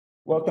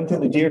Welcome to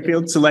the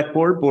Deerfield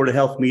Selectboard Board of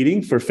Health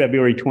meeting for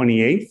February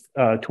 28th,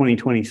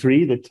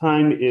 2023. The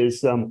time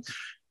is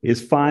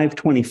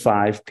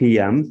 5:25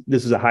 p.m.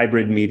 This is a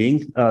hybrid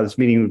meeting. This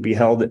meeting would be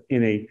held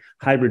in a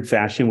hybrid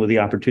fashion with the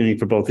opportunity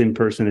for both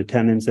in-person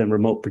attendance and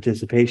remote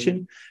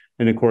participation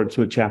in accordance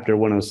with Chapter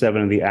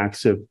 107 of the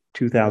Acts of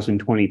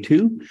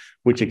 2022,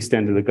 which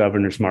extended the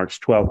governor's March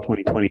 12,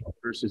 2020,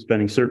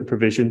 suspending certain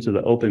provisions of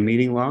the open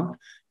meeting law,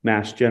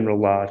 Mass General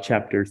Law,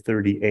 Chapter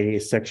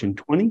 30A, Section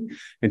 20,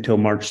 until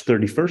March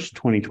 31st,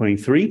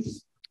 2023.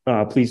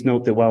 Please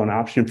note that while an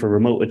option for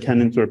remote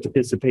attendance or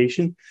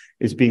participation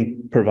is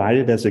being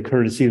provided as a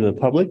courtesy to the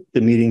public,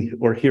 the meeting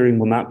or hearing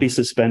will not be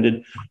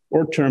suspended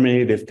or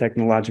terminated if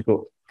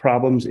technological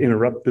problems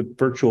interrupt the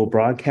virtual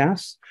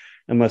broadcast,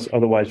 unless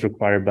otherwise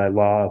required by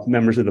law.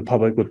 Members of the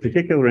public with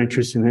particular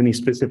interest in any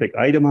specific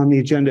item on the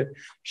agenda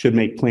should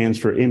make plans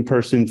for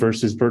in-person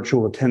versus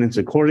virtual attendance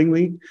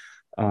accordingly.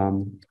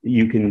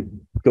 You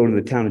can go to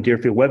the Town of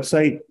Deerfield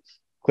website,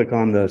 click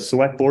on the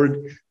Select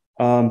Board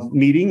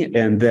meeting,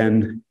 and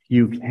then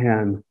you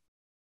can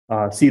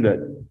see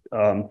the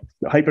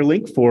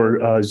hyperlink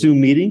for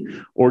Zoom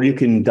meeting, or you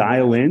can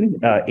dial in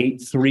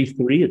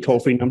 833, a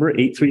toll-free number,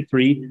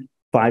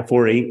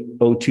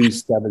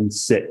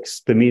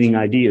 833-548-0276. The meeting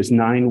ID is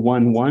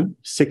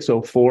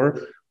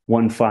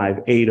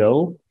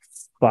 911-604-1580.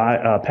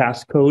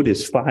 Passcode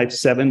is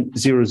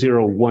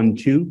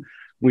 570012.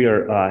 We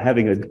are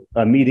having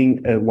a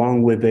meeting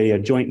along with a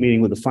joint meeting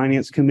with the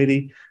Finance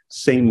Committee.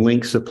 Same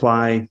links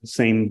apply,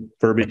 same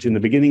verbiage in the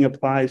beginning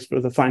applies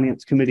for the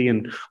Finance Committee,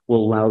 and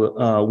we'll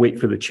allow wait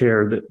for the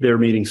chair. Their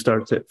meeting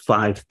starts at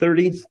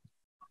 5:30.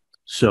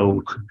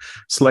 So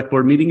Select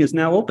Board meeting is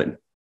now open.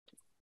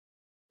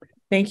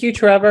 Thank you,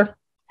 Trevor.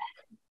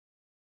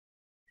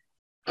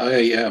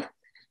 Yeah.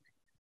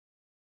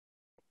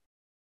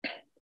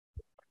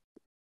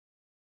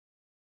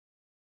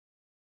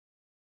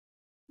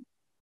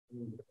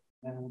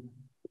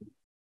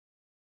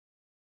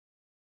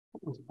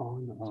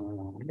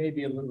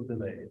 Maybe a little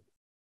delayed.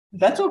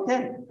 That's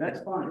okay.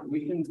 That's fine.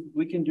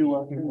 We can do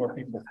a few more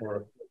people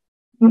for.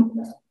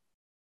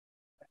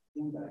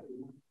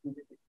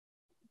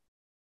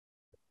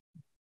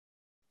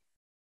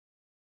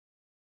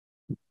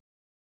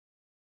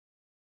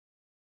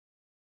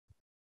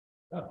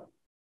 Oh.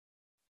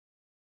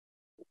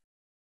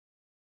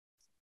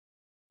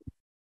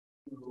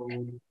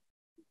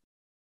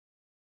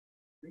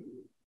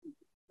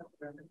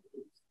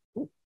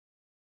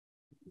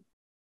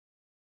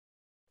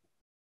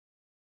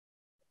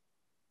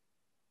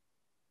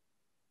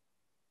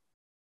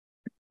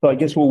 So I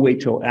guess we'll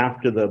wait till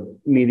after the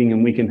meeting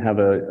and we can have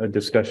a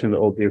discussion of the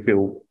Old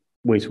Deerfield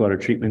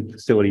wastewater treatment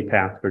facility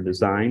path for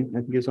design,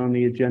 I think is on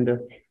the agenda.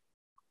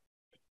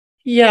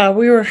 Yeah,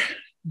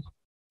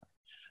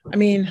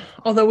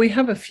 although we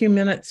have a few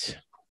minutes,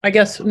 I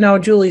guess. No,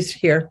 Julie's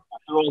here.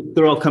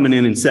 They're all coming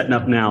in and setting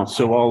up now.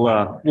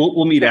 So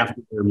we'll meet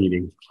after their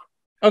meeting.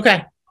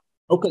 Okay.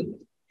 Okay.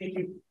 Thank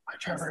you. Hi,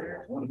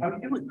 Trevor. How are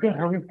you doing? Good.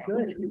 How are you?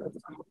 Good.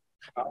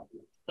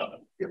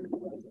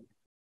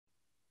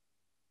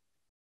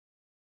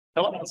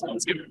 Hello.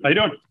 Sounds good. How you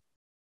doing?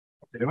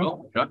 Doing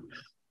well. Good.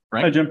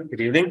 Right. Hi, Jim. Good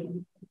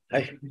evening.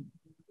 Hi.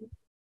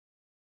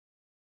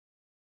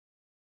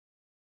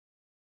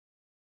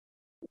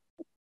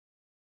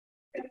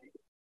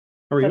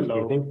 How are you?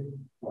 Hello. Good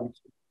evening.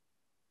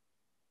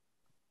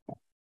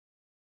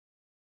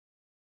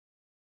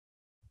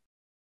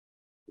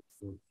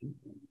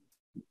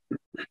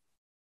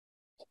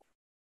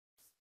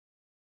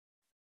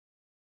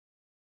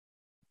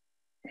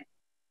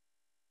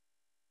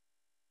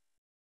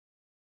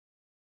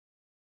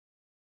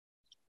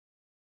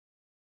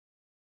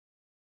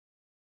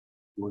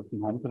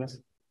 Working hard for this?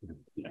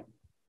 Yeah.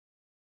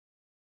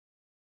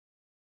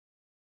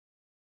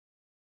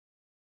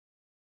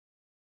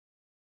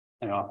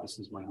 My office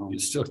is my home.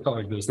 It's still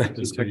calling this the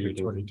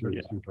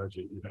 2022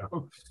 budget, you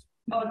know.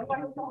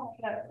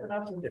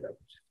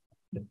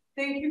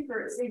 Thank you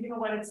for saying, you know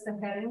what, it's the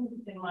heading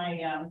in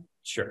my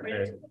Sure.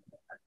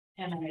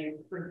 and I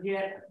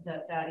forget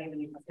that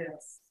even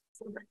exists.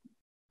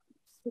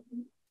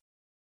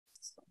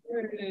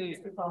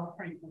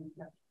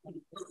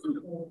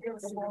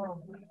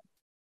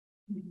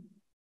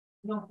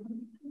 No,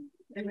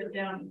 they went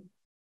down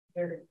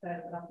there.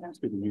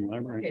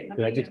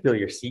 Did I just fill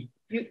your seat?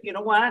 You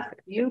know what?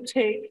 You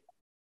take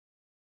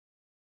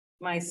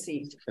my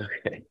seat.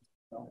 Okay.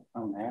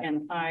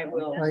 And I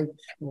will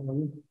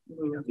move.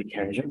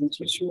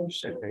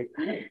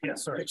 Yeah,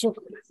 sorry.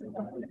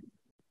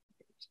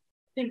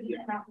 Thank you.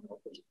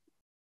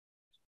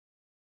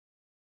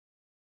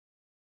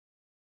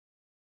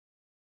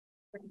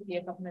 Be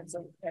a couple minutes.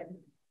 Okay.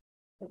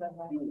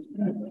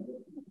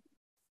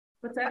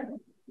 What's that?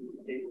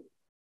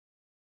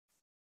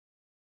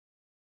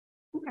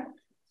 Okay.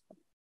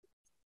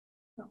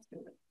 Sounds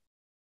good.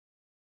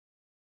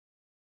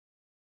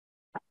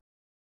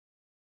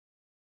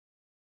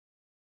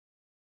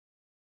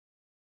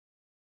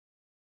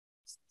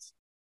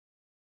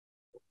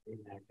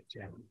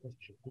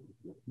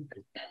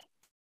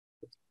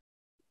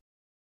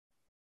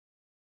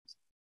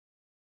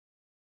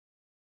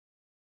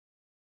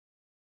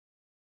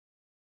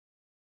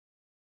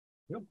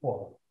 Good,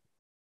 Paul.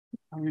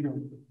 How are you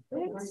doing?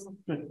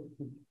 Good.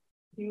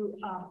 You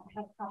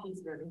have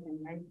copies of everything,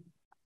 right?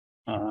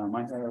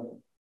 I have,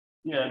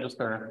 yeah, just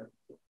our.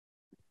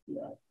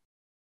 Yeah.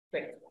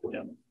 Great.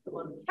 Yeah.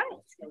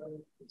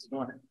 It's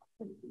going.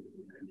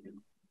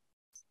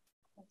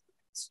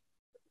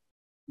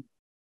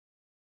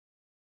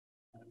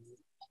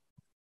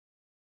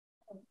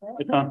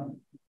 Hey, Tom.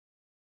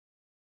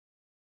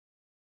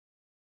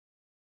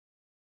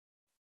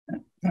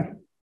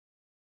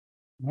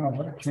 Wow,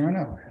 what a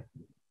turnout.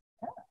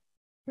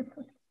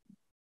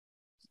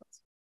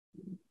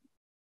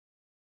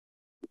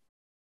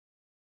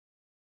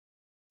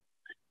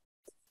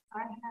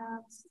 I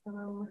have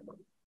some.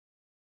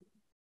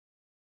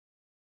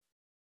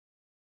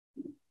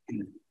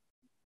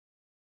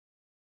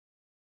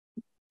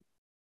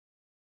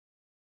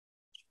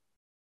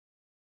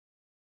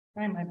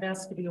 Trying my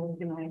best to be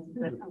organized,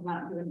 but I'm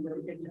not doing a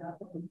very good job.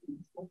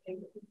 Okay,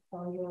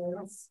 all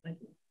yours.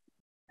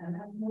 And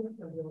have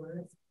most of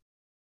yours.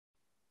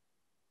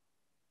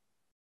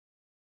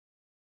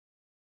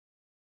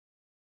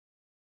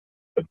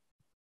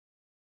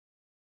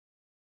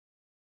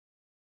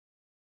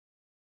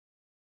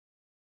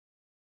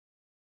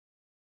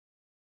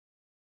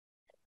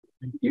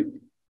 Thank you.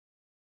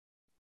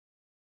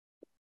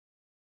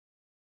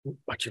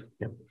 Watch it.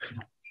 Yep.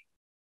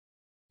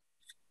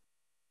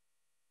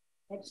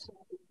 Okay,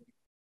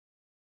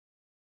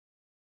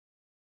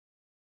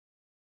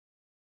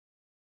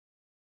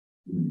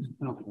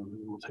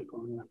 we'll take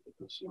on after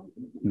this.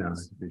 No,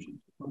 it's pretty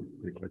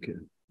quick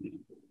here.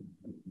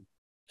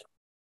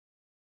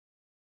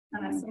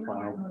 And I see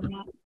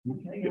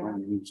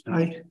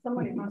Hi.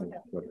 somebody must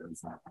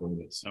have. Oh,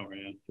 yeah.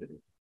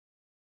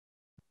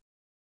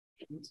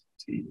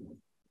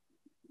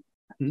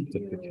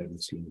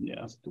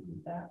 Yeah.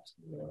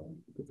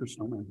 Good for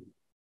snowman.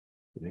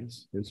 It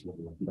is. It's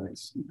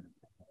nice.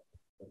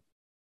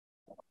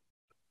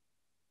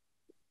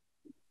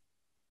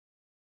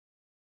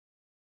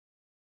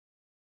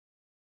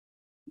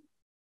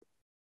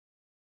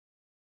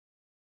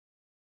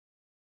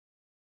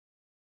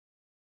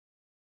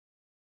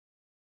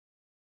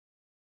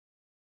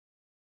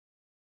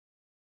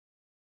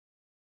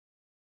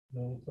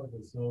 No, it's like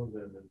a snow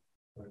then.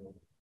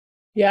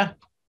 Yeah.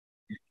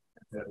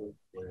 For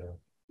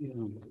It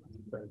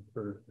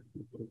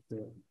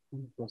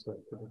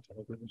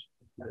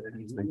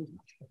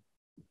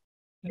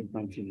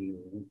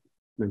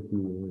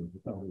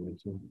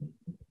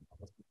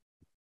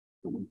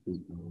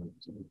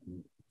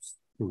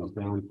was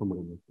down from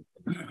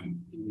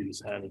we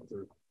just had it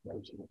for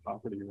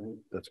property, right?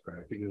 That's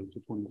correct. To go to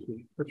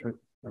 22. That's right.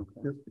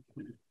 Okay.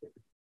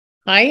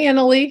 Hi,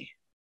 Annalee.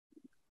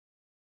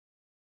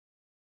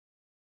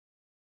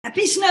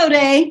 Happy snow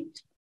day.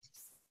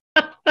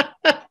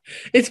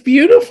 It's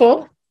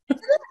beautiful.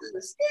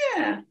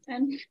 Yeah,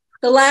 and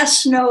the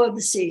last snow of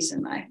the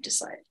season, I've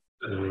decided.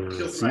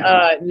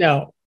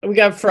 No, we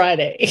got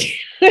Friday,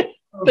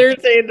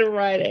 Thursday into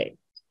Friday.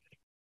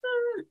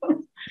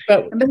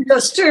 But I'm gonna go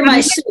stir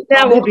my soup.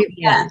 that I'll will be be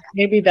the end.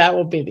 Maybe that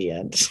will be the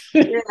end.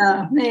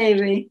 Yeah,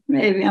 maybe.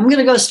 I'm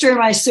gonna go stir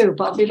my soup.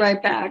 I'll be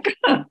right back.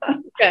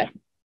 Okay.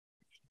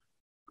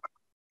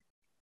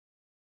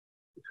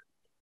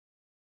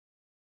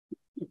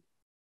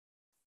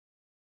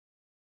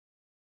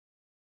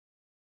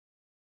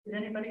 Did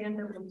anybody end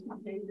up with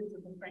some pages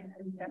of the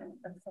Franklin County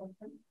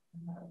consultant?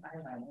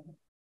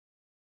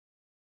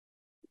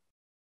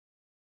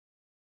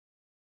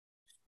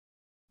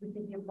 We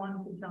could give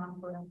one to John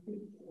for us.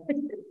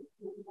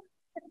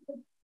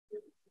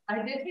 I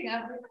did think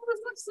I was like, oh,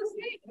 this looks the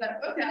same, but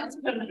okay, I was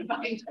putting it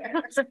behind there.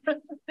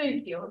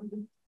 Thank you.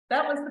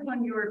 That was the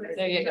one you were.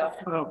 There you go.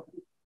 Oh.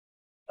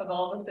 Of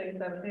all the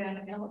things I've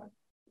done.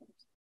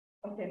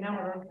 Okay, now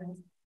we're okay.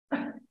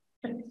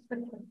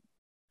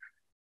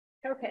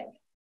 Okay.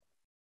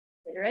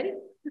 Are you ready?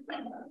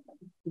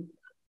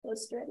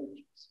 Close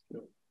ready?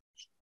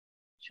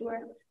 Sure.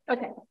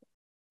 Okay.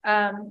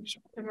 And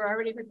we're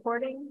already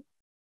recording.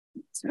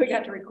 So we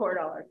got to record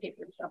all our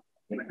paper stuff.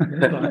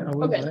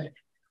 Okay.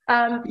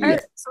 All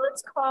right, so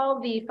let's call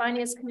the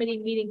Finance Committee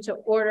meeting to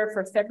order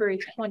for February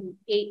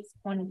 28th,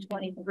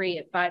 2023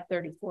 at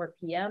 5:34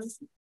 p.m.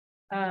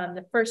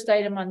 The first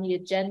item on the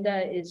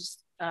agenda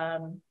is,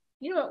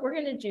 you know what, we're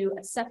going to do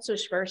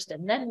assessors first,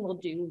 and then we'll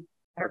do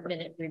our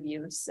minute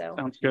reviews. So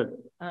Sounds good.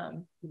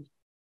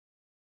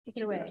 take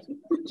it away.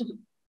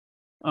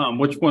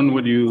 Which one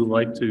would you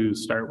like to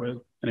start with?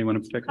 Anyone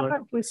in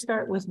particular? We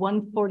start with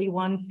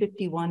 141,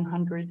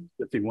 5100,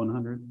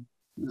 5100.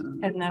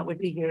 and that would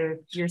be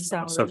your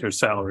salary. Assessor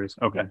salaries.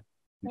 Okay.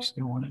 You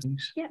still want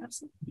these? Yeah,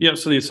 absolutely. Yeah.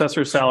 So the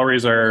assessor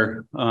salaries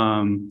are,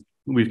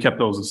 we've kept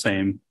those the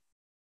same.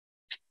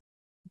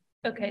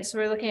 Okay, so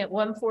we're looking at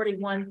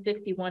 141,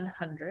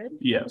 5100.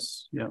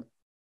 Yes. Yeah.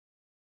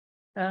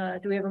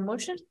 Do we have a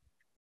motion?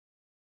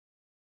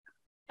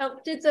 Oh,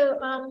 did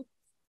the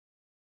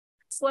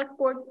select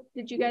board,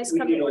 did you guys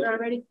come to order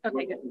already?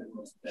 Okay, good.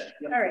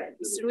 All right,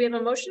 so do we have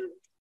a motion?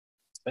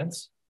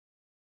 Spence?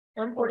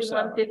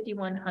 141,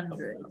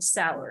 5100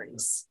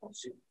 salaries.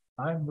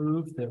 I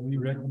move that we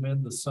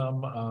recommend the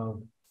sum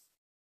of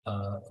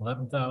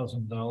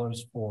 $11,000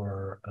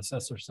 for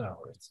assessor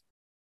salaries.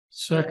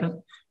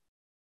 Second.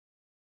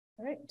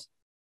 All right.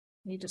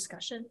 Any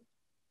discussion?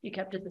 You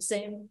kept it the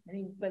same.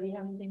 Anybody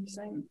have anything to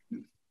say?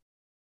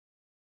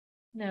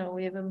 No,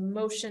 we have a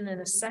motion and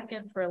a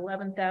second for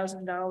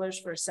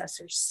 $11,000 for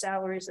assessors'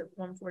 salaries of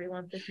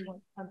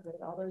 $141,500.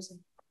 All those in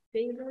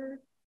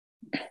favor?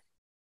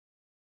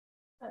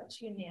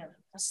 That's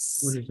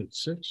unanimous. What is it,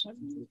 6?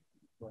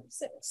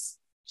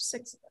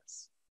 Six of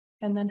us.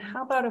 And then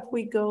how about if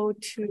we go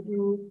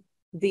to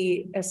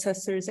the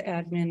assessor's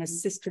admin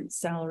assistant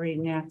salary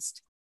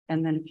next?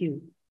 And then if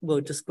you will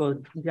just go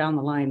down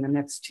the line, the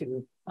next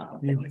two.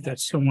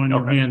 That's the one you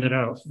Okay. handed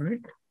out,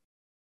 right?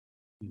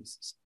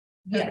 Yes,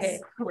 Okay.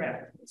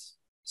 correct.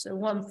 So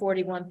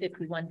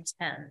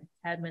 141,5110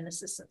 admin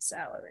assistant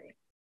salary.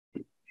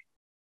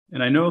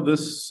 And I know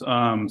this,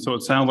 so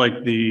it sounds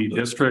like the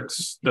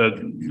districts,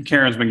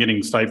 Karen's been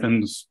getting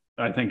stipends,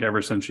 I think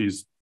ever since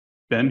she's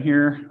been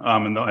here.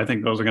 And I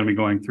think those are gonna be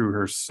going through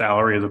her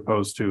salary as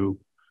opposed to,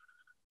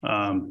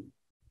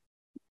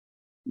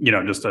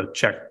 just a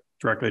check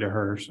directly to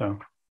her, so.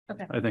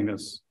 Okay. I think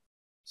that's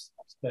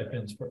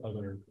Stipends for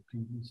other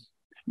duties.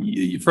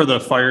 for the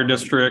fire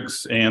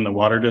districts and the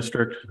water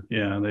district.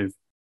 Yeah,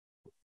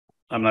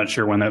 I'm not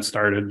sure when that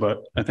started,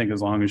 but I think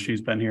as long as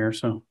she's been here,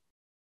 so.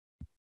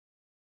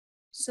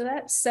 So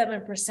that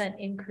 7%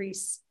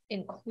 increase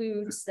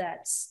includes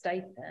that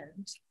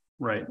stipend,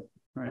 Right.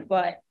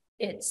 but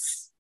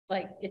it's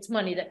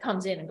money that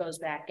comes in and goes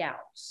back out.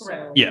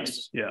 So,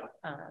 Yes, yeah.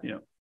 yeah.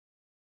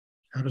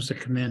 How does it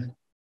come in?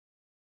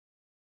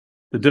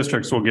 The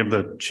districts will give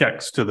the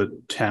checks to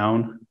the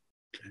town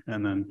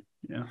and then,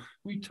 yeah.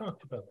 We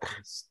talked about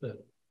this, that,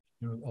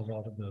 a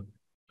lot of the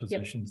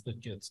positions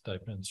that get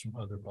stipends from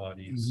other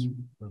bodies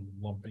are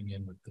lumping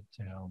in with the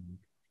town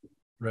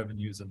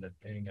revenues and then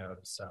paying out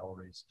as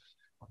salaries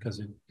because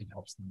it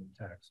helps them with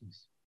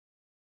taxes.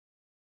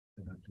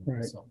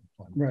 Right.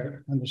 Right,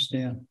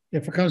 understand.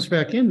 If it comes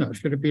back in though,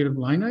 should it be a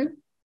line item?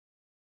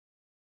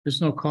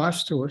 There's no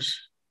cost to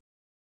us.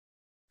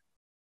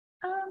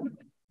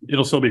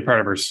 It'll still be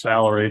part of her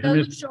salary.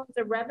 Does it show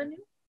the revenue?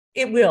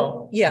 It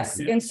will, yes.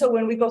 Yeah. And so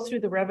when we go through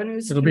the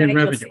revenues. It'll be in you'll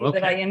revenue, see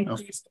That I okay.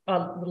 increased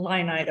the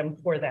line item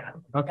for that.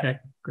 Okay,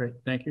 great,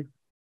 thank you.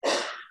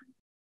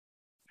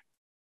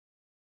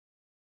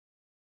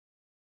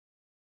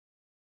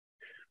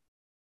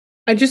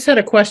 I just had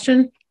a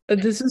question.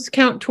 Does this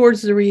count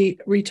towards the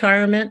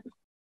retirement?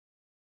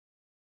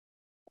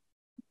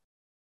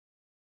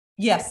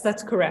 Yes,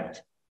 that's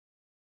correct.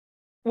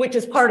 Which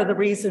is part of the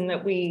reason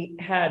that we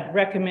had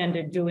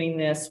recommended doing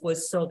this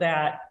was so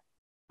that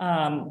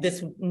this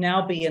will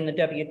now be in the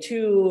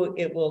W-2.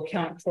 It will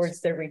count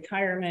towards their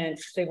retirement.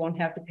 They won't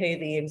have to pay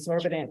the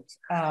exorbitant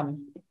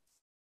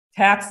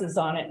taxes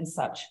on it and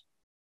such.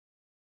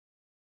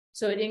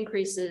 So it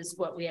increases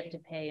what we have to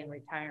pay in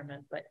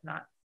retirement, but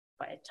not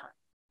by a ton.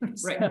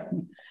 Right.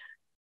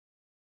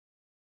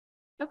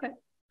 Okay.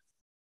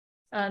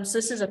 So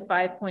this is a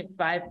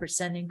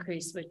 5.5%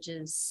 increase, which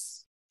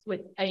is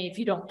if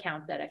you don't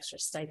count that extra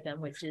stipend,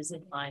 which is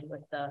in line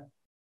with the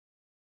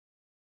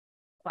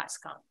class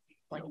comp.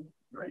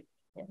 Right.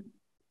 Yeah.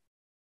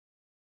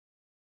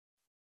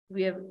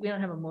 We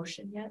don't have a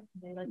motion yet.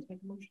 Would like to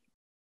make a motion?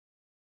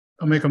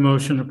 I'll make a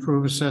motion to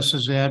approve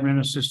assessors admin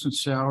assistant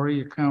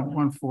salary account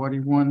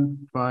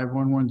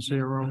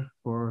 141-5110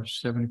 for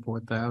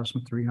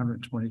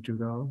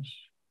 $74,322.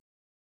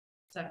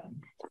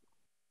 Second.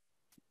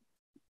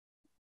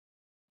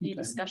 Any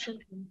discussion?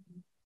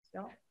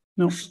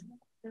 No.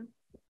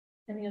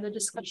 Any other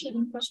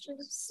discussion,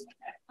 questions,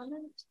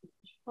 comments?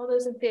 All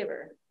those in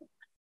favor?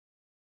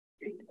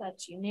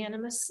 That's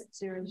unanimous,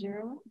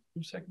 6-0.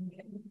 Second.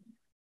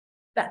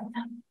 Beth.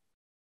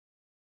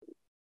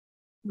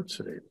 What's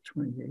today,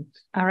 the 28th?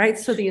 All right,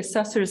 so the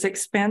assessor's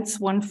expense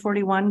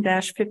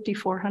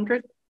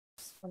 141-5400.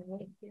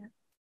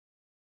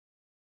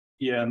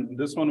 Yeah, and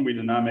this one we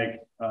did not make,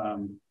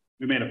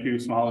 we made a few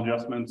small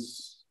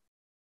adjustments.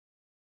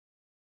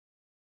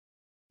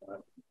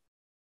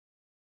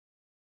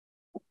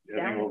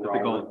 Yeah.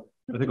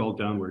 I think all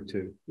downward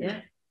too.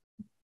 Yeah.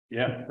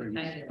 Yeah. Pretty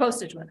much.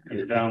 Postage one.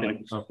 It's down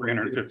like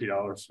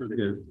 $350 for the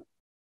year.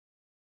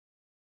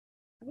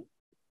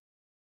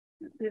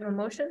 We have a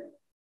motion?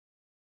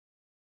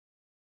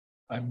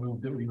 I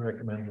move that we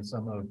recommend the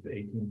sum of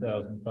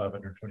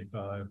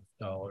 $18,525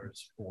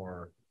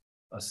 for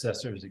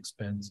assessor's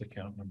expense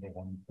account number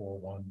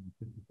 141-5400.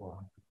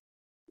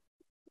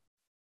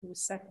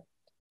 Second.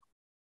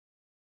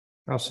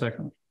 I'll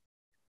second.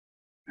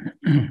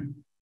 Do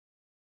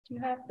you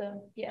have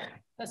yeah,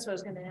 that's what I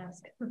was gonna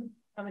ask.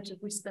 How much have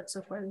we spent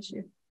so far this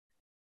year?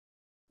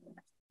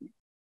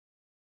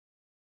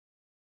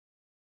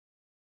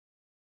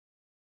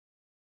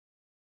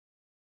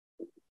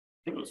 I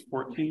think it was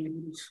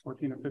 14 or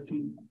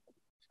 15.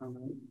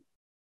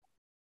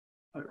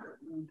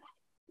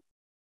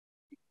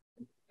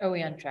 Are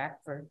we on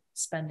track for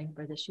spending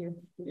for this year?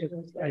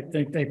 I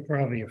think they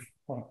probably, a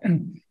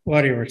lot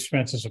of your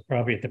expenses are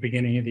probably at the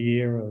beginning of the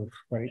year, or,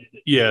 right?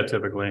 Yeah,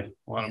 typically,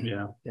 a lot of,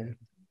 yeah.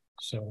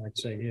 So I'd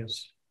say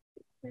yes.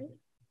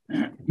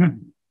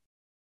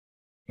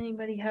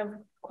 Anybody have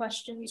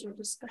questions or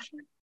discussion?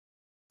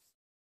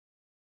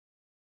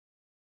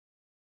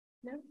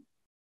 No?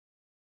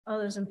 All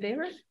those in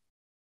favor?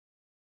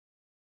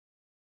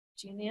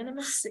 It's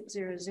unanimous,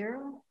 600.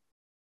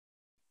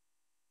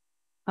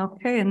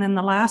 Okay, and then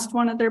the last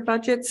one of their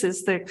budgets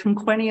is the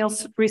quinquennial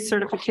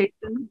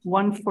recertification,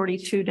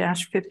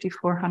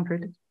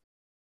 142-5400.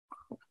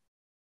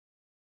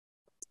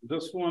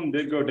 This one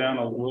did go down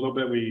a little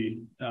bit.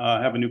 We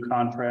have a new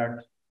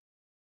contract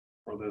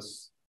for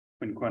this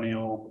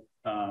quinquennial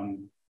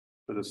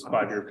for this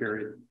 5-year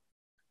period.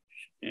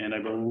 And I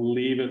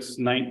believe it's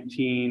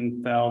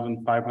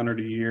 19,500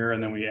 a year,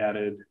 and then we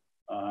added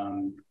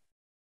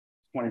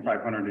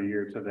 2,500 a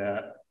year to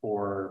that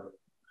for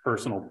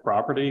personal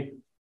property,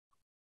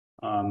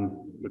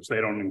 which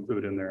they don't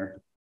include in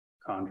their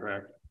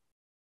contract.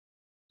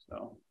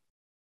 So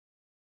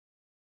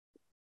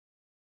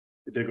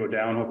it did go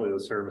down. Hopefully the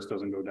service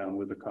doesn't go down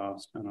with the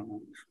cost. I don't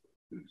know.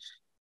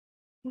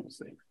 We'll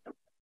see.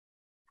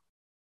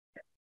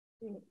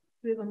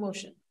 We have a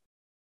motion.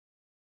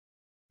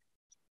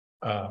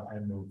 I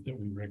move that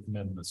we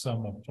recommend the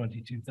sum of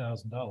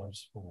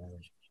 $22,000 for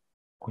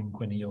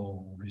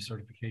quinquennial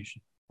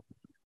recertification.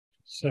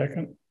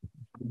 Second.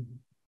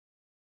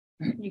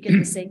 You get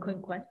to say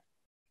quinquennial.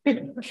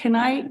 Can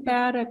I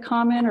add a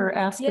comment or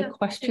ask a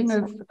question please.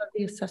 of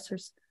the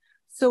assessors?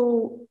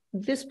 So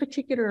this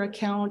particular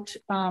account,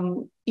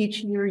 each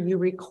year you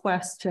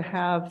request to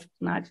have,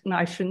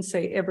 I shouldn't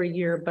say every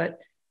year, but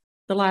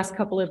the last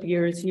couple of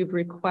years you've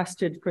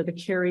requested for the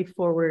carry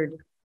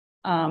forward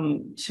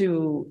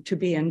to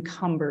be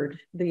encumbered,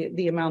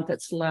 the amount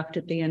that's left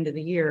at the end of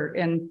the year.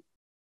 And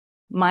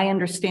my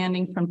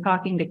understanding from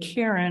talking to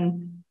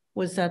Karen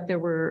was that there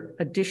were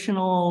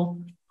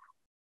additional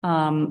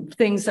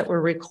things that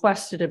were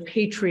requested of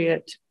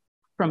Patriot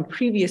from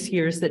previous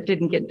years that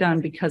didn't get done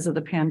because of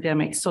the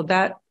pandemic. So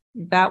that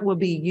will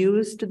be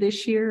used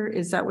this year.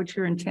 Is that what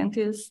your intent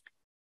is?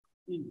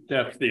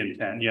 That's the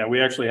intent. Yeah,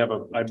 we actually have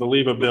I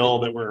believe a bill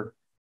that we're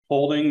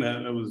holding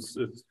that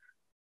it's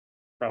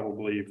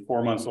probably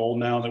 4 months old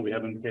now that we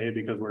haven't paid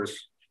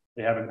because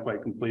they haven't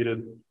quite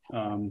completed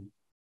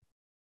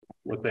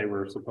what they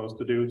were supposed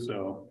to do.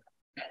 So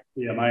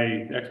yeah,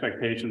 my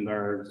expectations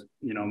are,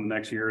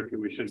 next year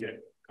we should get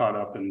caught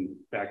up and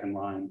back in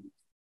line.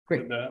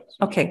 Great. That,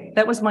 so. Okay,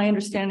 that was my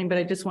understanding, but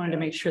I just wanted to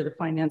make sure the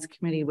finance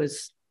committee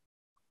was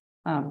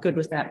good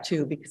with that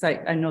too, because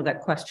I know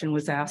that question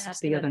was asked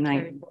the other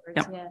night.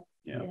 Yep.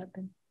 Yeah.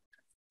 Okay.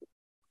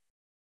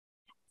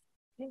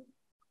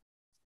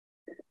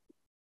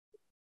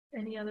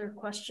 Any other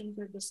questions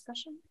or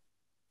discussion?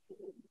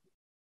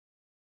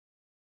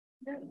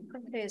 No.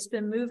 Okay, it's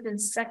been moved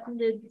and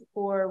seconded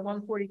for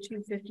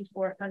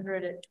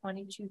 142,500 at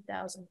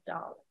 $22,000.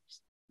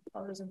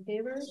 All those in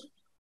favor?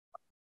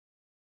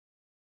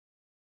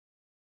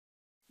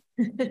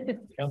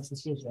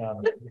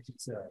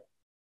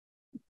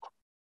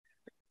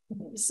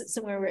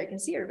 Somewhere where I can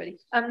see everybody.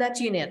 That's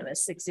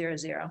unanimous,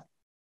 600.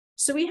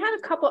 So we had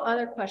a couple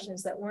other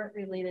questions that weren't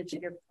related to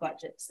your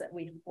budgets that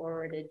we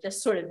forwarded,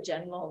 just sort of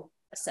general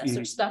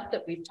assessor stuff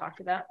that we've talked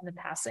about in the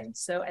passing.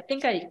 So I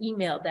think I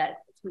emailed that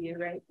to you,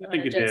 right? I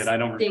think you did. I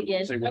don't dig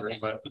in. Okay.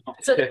 But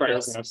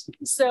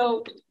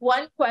so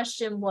one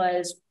question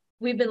was,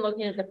 we've been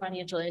looking at the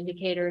financial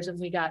indicators and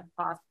we got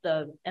off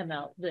the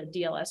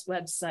DLS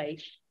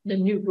website, the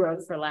new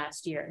growth for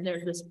last year. And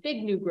there's this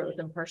big new growth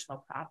in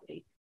personal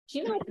property. Do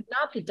you know,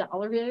 not the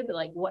dollar value, but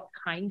like what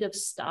kind of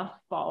stuff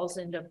falls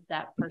into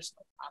that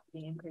personal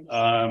property increase?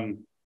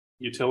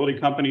 Utility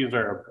companies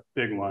are a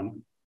big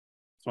one.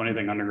 So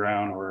anything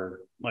underground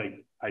or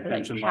like high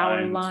tension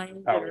lines,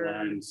 power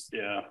lines,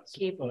 yeah.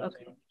 Cable,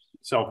 okay.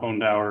 Cell phone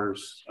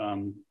towers,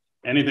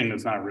 anything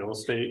that's not real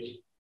estate,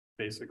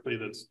 basically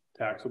that's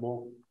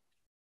taxable.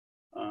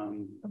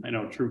 I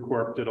know True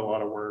Corp did a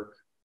lot of work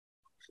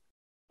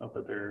up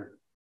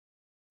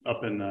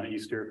in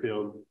East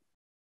Deerfield.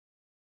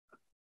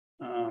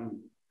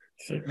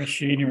 So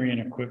machinery and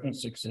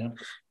equipment's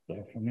exempt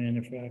for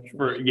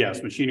manufacturing.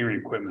 Yes, machinery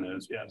and equipment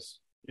is, yes.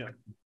 Yeah.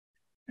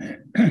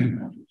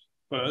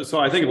 So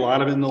I think a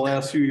lot of it in the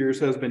last few years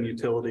has been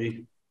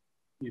utility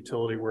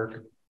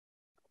work.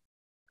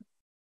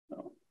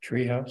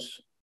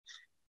 Treehouse.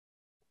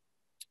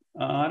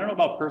 I don't know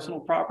about personal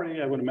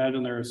property. I would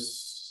imagine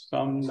there's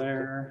some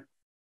there.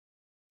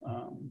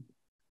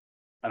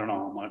 I don't know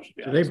how much.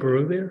 Do they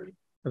brew there?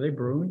 Are they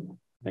brewing?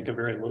 I think a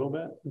very little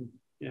bit.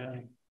 Yeah.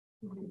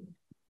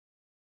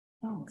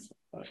 Oh,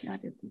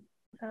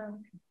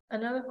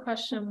 another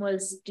question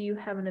was, do you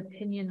have an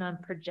opinion on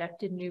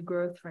projected new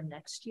growth for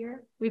next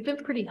year? We've been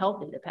pretty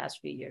healthy the past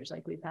few years.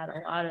 Like we've had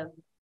a lot of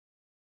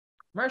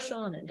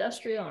commercial and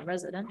industrial and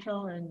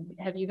residential. And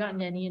have you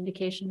gotten any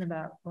indication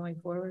about going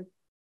forward?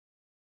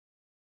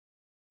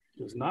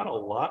 there's not a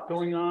lot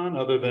going on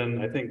other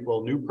than I think,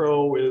 well, New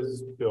Pro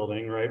is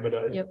building, right?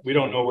 But Yep. we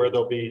don't know where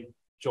they'll be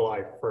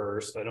July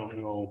 1st. I don't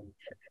know,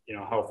 you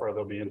know, how far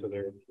they'll be into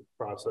their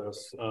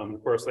process.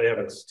 Of course, they have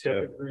a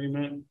TIF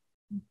agreement,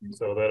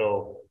 so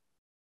that'll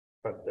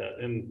cut that.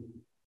 And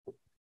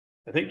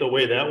I think the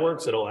way that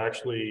works, it'll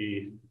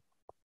actually,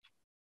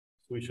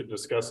 we should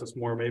discuss this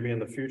more maybe in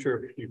the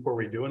future before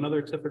we do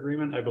another TIF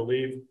agreement. I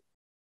believe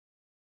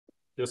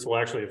this will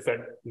actually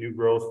affect new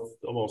growth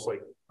almost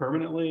like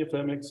permanently, if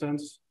that makes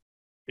sense,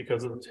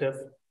 because of the TIF.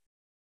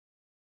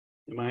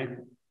 Am I?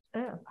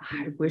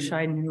 I wish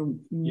I knew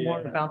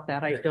more about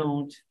that. I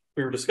don't.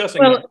 We were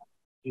discussing. Well,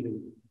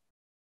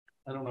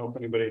 I don't know if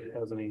anybody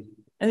has any.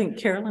 I think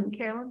Carolyn, do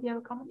you have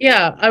a comment?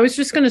 Yeah, I was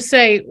just gonna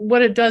say,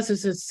 what it does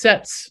is it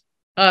sets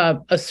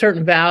a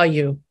certain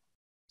value.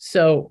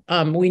 So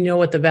we know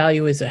what the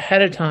value is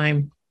ahead of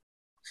time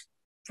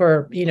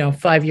for,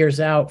 5 years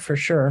out for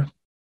sure.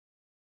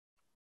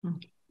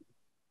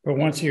 But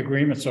once the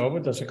agreement's over,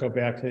 does it go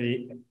back to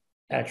the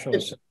actual?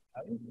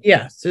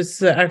 Yes, it's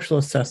the actual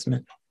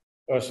assessment.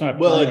 Oh, it's not.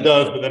 Well, it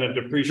does, but then it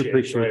depreciates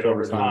Depreciates right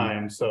over over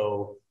time. time.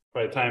 So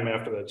by the time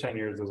after the 10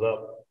 years is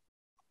up,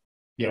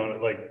 you know,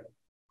 like,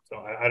 so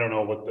I don't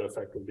know what the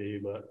effect would be,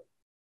 but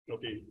it'll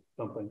be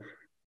something.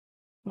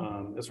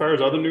 As far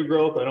as other new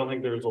growth, I don't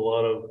think there's a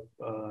lot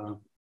of,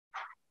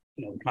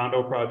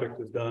 condo project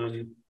is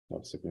done.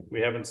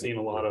 We haven't seen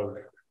a lot of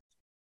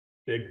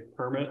big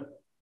permits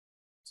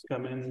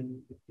come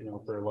in,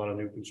 for a lot of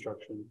new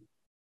construction.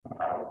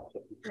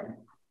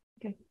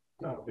 Okay.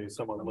 That'll be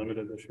somewhat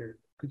limited this year.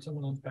 Could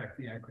someone unpack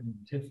the acronym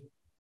TIF?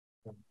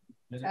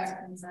 Tax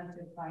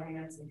incentive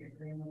financing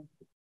agreement.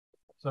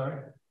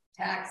 Sorry?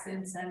 Tax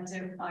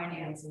incentive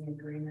financing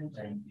agreement.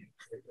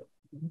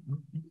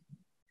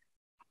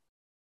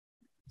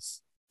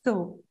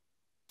 so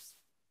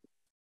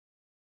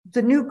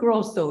the new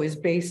growth though is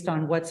based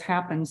on what's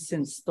happened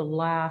since the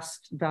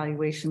last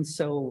valuation.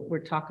 So we're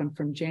talking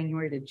from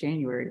January to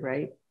January,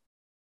 right?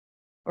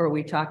 Or are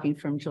we talking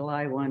from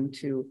July 1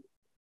 to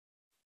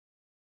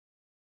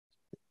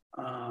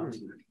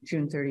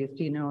June 30th?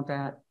 Do you know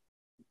that?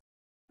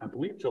 I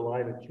believe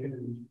July to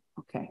June.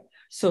 Okay.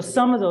 So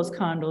some of those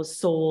condos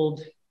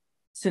sold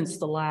since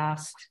the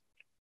last,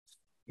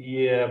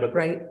 Yeah, but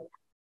right?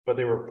 But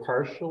they were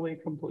partially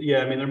complete. Yeah,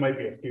 I mean, there might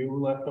be a few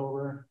left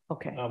over,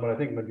 Okay. but I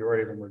think the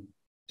majority of them were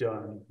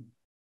done,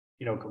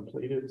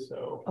 completed.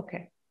 So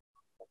Okay.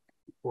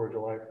 before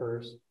July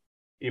 1st,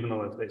 even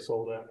though they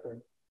sold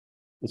after.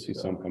 We'll see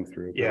some come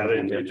through. Yeah,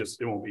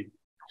 it won't be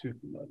too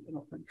much, I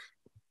don't think.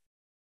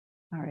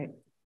 All right.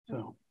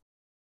 So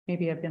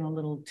Maybe I've been a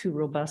little too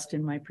robust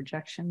in my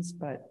projections,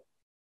 but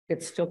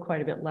it's still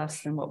quite a bit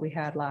less than what we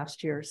had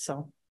last year.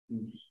 So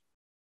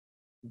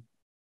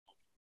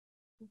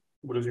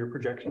what is your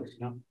projection?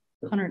 No?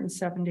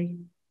 170,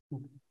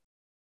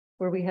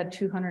 where we had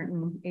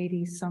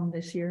 280 some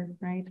this year,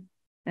 right?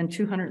 And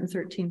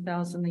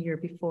 213,000 the year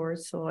before.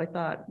 So I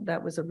thought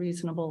that was a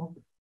reasonable.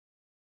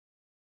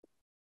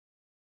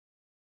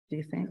 Do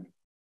you think?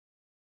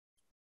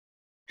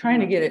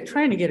 Trying to get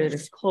it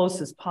as close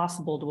as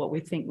possible to what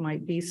we think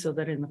might be, so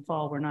that in the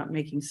fall we're not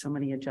making so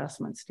many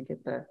adjustments to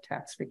get the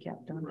tax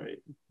recap done. Right.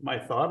 My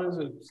thought is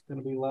it's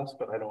going to be less,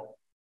 but I don't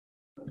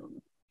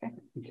know. Okay.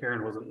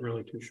 Karen wasn't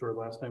really too sure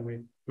last time we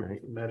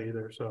met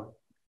either. So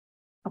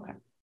okay.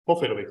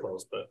 Hopefully it'll be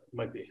close, but it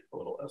might be a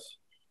little less.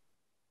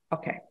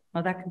 Okay.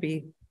 Well, that could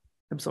be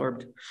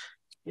absorbed.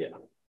 Yeah.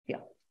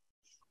 Yeah.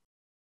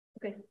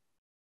 Okay.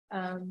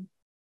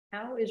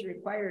 How is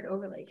required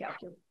overlay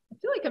calculated? I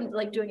feel like I'm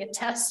like doing a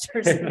test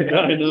or something.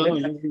 I know.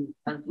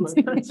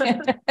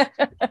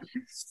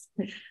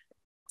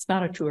 It's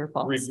not a true or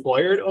false.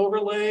 Required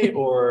overlay,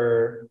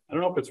 or I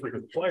don't know if it's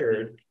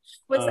required.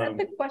 Was that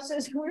the question?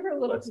 We were a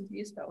little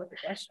confused about what the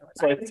question was.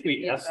 So I think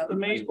we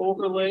estimate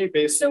overlay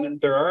based on,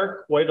 there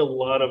are quite a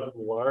lot of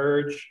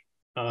large,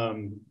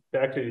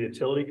 back to the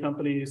utility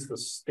companies, the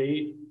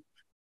state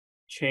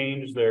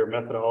changed their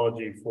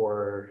methodology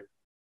for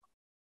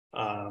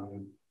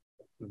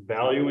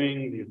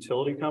valuing the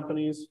utility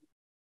companies.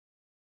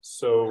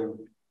 So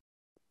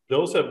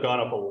those have gone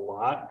up a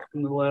lot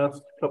in the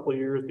last couple of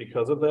years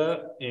because of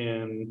that.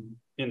 And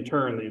in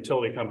turn, the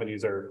utility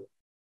companies are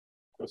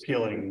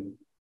appealing,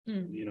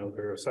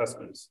 their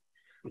assessments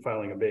and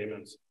filing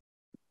abatements,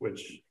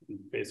 which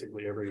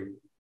basically every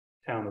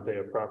town that they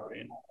have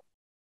property in.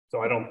 So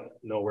I don't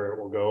know where it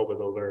will go, but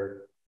those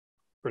are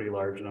pretty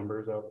large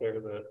numbers out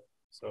there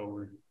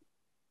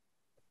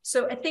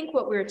So I think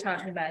what we were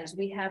talking about is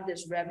we have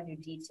this revenue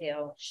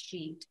detail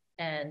sheet,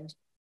 and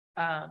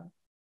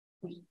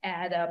we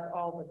add up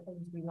all the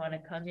things we want to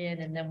come in,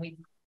 and then we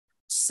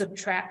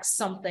subtract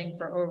something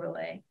for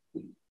overlay.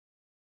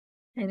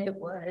 And it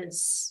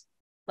was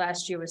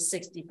last year was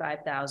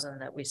 65,000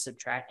 that we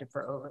subtracted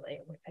for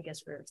overlay. I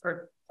guess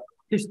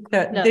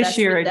this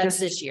year,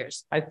 this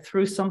year's. I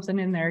threw something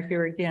in there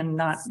here again,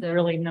 not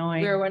really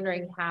knowing. We were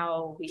wondering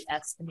how we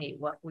estimate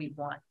what we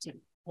want to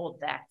hold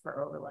back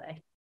for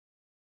overlay.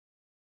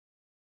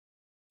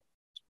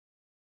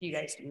 you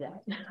guys do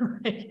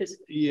that? Just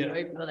Yeah.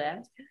 wait for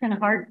that. Kind of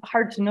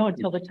hard to know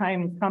until the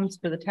time comes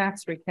for the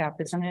tax recap,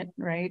 isn't it?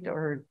 Right?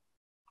 Or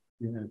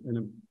Yeah, and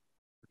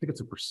I think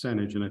it's a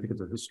percentage, and I think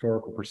it's a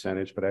historical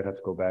percentage, but I'd have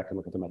to go back and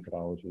look at the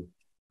methodology.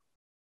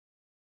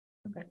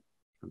 Okay.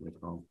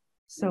 Wrong.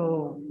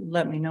 so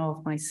let me know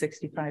if my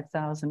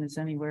 65,000 is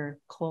anywhere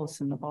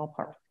close in the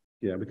ballpark.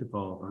 Yeah, we could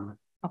follow up on it.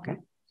 Okay.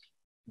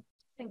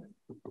 Thanks.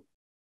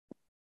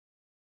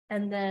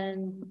 And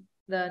then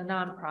the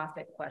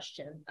nonprofit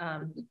question.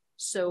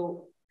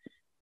 So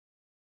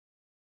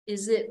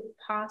is it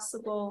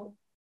possible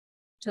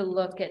to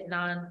look at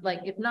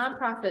if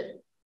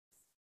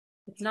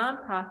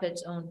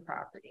nonprofits own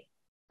property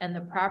and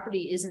the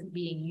property isn't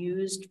being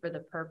used for the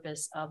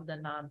purpose of the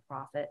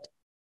nonprofit,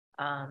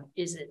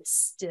 is it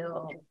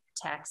still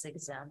tax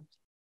exempt?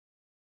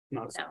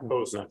 Not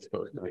No. supposed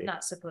to be.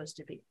 Not supposed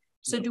to be.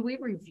 So do we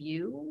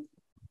review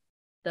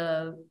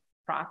the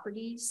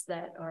properties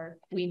that are,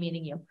 we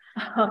meaning you,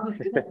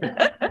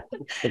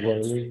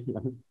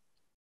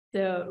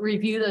 to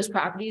review those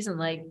properties and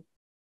like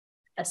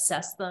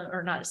assess them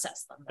or not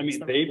assess them? I mean,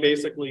 they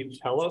basically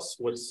tell us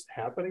what's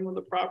happening with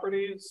the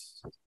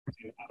properties.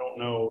 I don't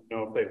know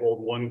if they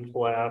hold one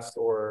class,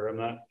 or I'm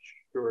not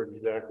sure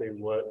exactly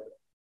what.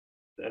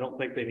 I don't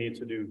think they need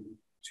to do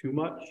too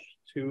much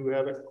to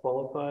have it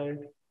qualify.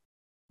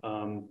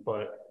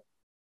 But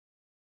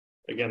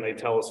again, they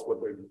tell us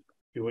what they're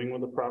doing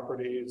with the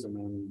properties, and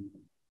then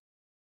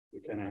we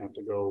kind of have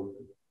to go,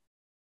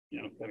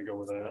 kind of go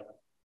with that.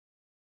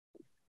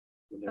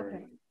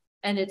 Okay.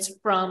 And it's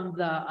from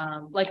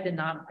the, like the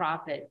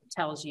nonprofit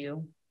tells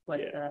you what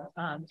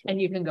and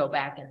you can go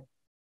back and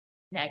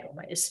nag them,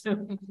 I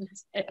assume.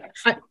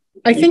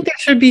 I think there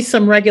should be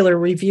some regular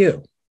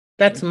review.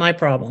 That's my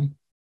problem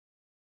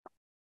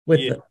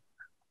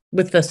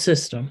with the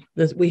system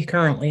that we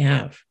currently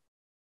have.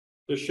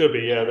 There should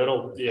be,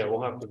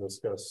 we'll have to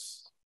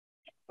discuss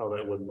how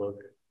that would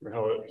look, or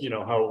how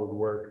it would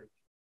work.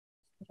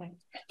 Okay.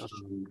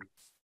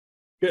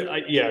 Because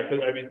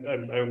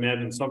I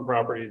imagine some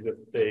properties, if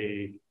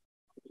they,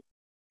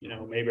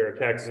 maybe are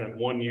taxed in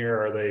 1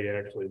 year, are they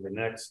actually the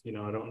next? I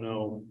don't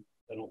know.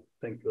 I don't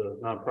think the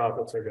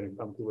nonprofits are going to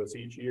come to us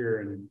each year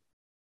and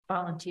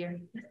volunteer.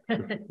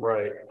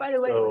 Right. By the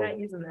way, we're not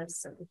using this,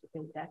 so we should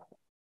pay tax.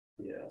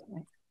 Yeah.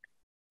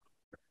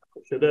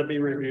 Should that be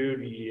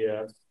reviewed?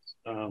 Yes.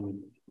 I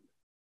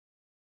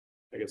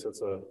guess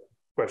that's a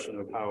question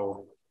of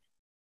how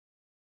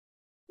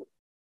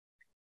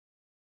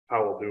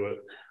we'll do it,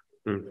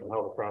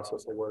 how the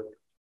process will work.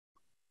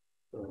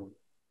 So,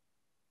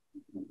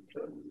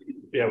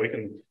 yeah, we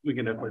can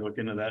definitely look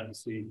into that and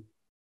see.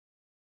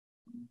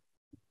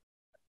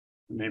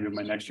 Maybe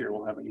by next year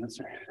we'll have an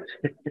answer.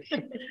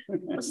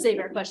 We'll save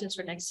our questions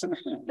for next year.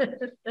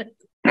 Anybody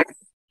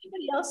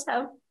else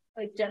have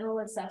like general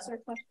assessor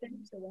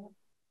questions or that?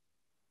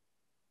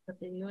 What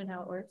they do and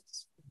how it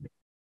works?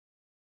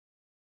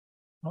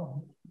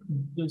 Oh,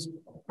 does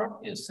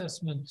property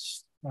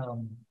assessments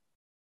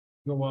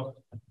go up?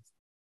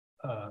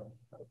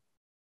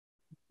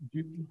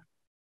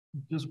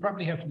 Does the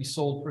property have to be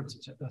sold for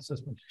its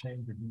assessment to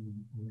change, or do you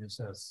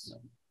reassess?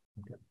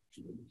 Okay.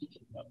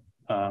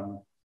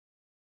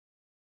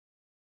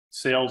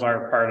 Sales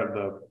are part of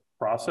the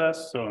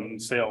process. So in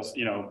sales,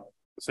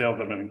 sales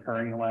have been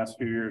occurring the last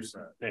few years.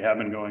 They have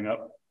been going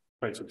up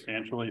quite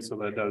substantially. So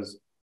that does,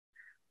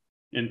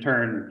 in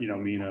turn,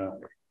 mean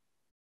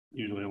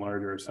usually a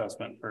larger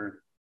assessment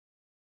for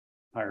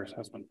higher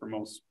assessment for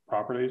most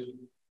properties.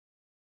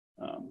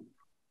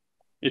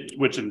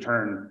 Which in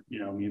turn,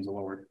 means a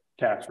lower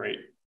tax rate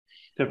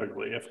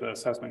typically if the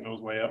assessment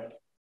goes way up,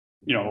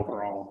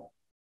 overall,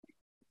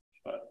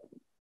 but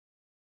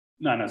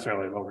not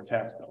necessarily a lower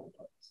tax bill,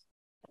 but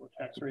lower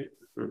tax rate.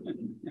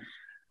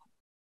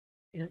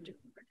 Yeah.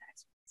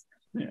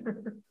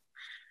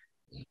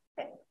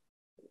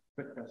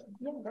 Quick question.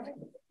 Yeah, right.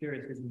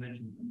 Curious because you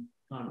mentioned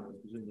condos,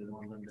 presumably the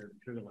ones under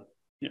Sugarloaf.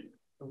 Yeah.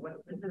 So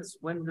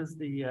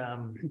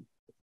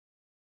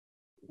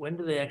when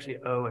do they actually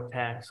owe a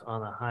tax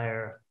on a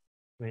higher?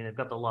 I mean, they've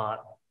got the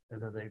lot,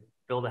 and then they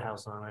build a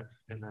house on it,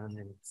 and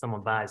then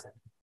someone buys it.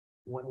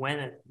 When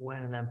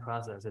in that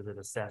process is it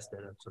assessed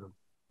at a sort of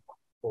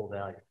full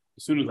value?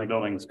 As soon as the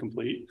building is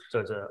complete. So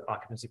it's an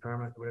occupancy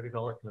permit, whatever you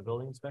call it, from the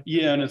building inspector?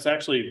 Yeah, and it's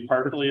actually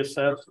partly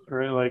assessed,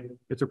 right? Like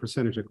It's a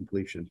percentage of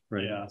completion,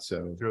 right? Yeah.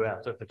 So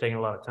Throughout. So if they're taking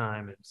a lot of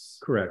time, it's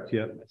correct.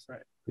 Yeah. that's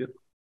right. Yep.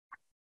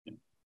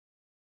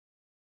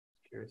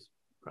 curious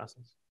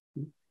process.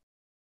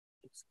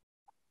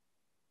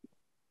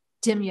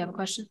 Tim, you have a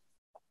question?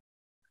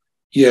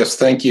 Yes,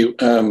 thank you.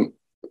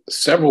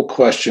 Several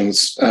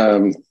questions.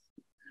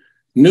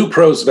 New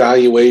pros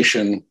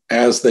valuation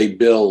as they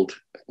build.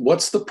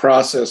 What's the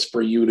process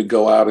for you to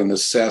go out and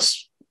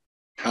assess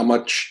how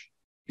much,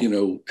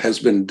 has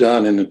been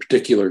done in a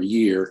particular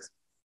year?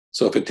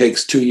 So if it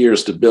takes 2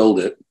 years to build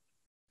it,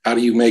 how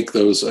do you make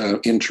those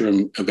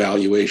interim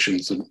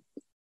evaluations? And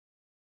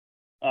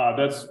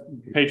That's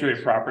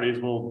Patriot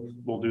Properties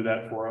will do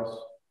that for us.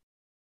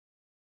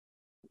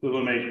 So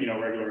they'll make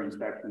regular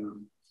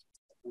inspections.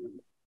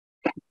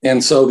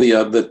 And so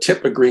the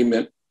tip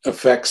agreement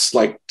affects,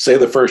 like, say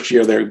the first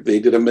year they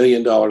did $1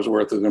 million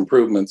worth of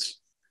improvements.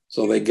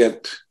 So they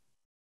get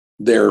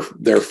their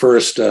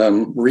first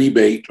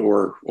rebate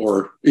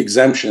or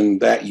exemption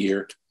that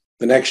year.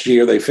 The next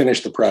year they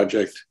finish the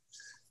project.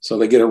 So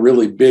they get a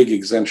really big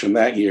exemption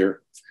that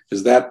year.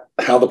 Is that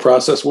how the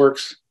process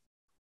works?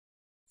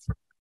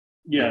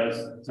 Yeah,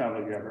 that sounds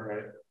like you have it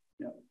right.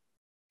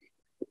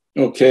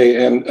 Yeah.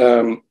 Okay,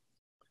 and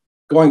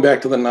going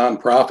back to the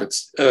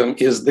nonprofits,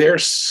 is there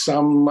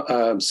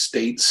some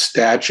state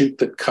statute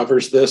that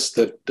covers this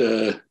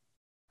that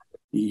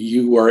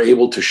you are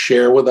able to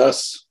share with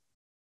us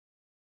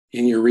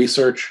in your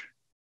research?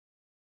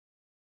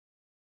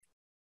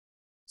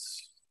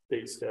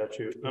 State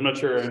statute. I'm not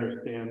sure I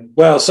understand.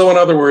 Well, so in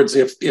other words,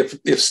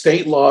 if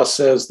state law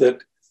says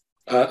that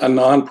a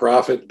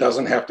nonprofit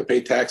doesn't have to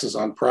pay taxes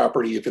on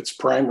property if its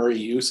primary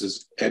use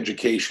is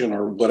education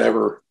or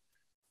whatever,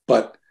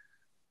 but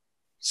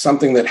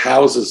something that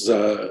houses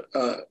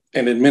an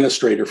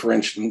administrator, for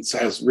instance,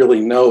 has really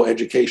no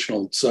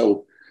educational.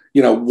 So,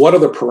 you know, what are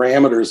the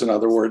parameters, in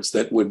other words,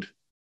 that would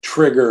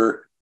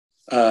trigger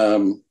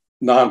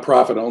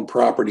nonprofit owned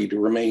property to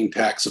remain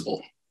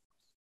taxable?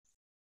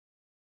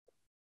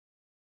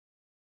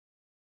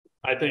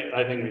 I think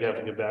we'd have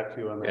to get back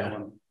to you on that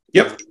one.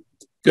 Yep,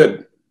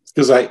 good.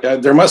 Because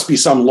there must be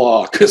some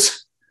law.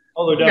 Because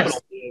there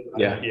definitely is.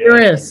 Yeah.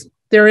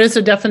 There is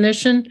a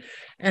definition,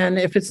 and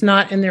if it's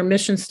not in their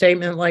mission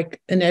statement, like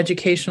an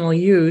educational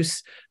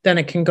use, then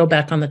it can go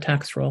back on the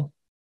tax roll.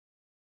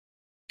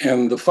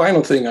 And the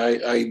final thing,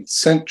 I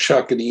sent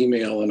Chuck an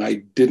email, and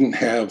I didn't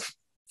have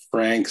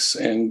Frank's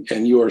and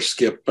your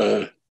Skip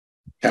town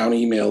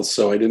emails,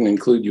 so I didn't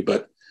include you.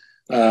 But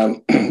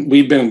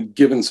we've been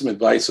given some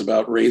advice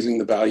about raising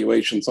the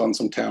valuations on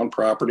some town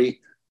property.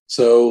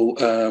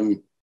 So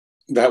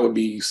that would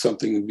be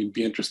something we'd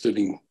be interested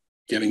in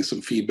getting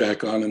some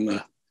feedback on in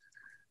the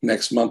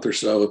next month or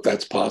so, if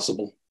that's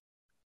possible.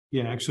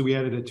 Yeah, actually, we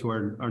added it to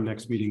our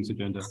next meeting's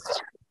agenda.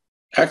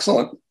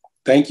 Excellent.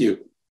 Thank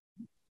you.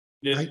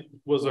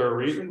 Was there a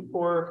reason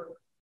for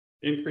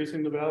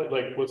increasing the value?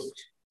 Like, what's...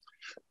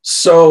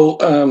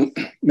 So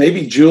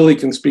maybe Julie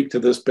can speak to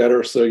this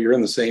better, so you're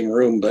in the same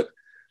room, but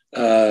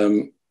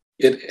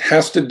it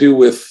has to do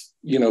with,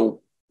 you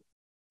know,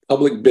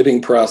 public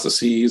bidding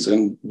processes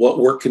and what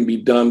work can be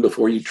done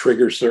before you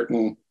trigger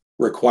certain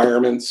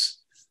requirements.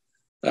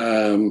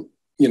 You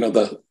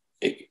know,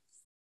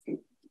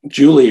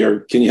 Julie, or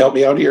can you help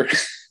me out here?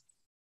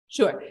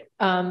 Sure.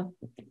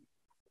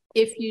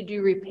 If you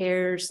do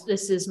repairs,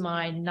 this is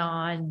my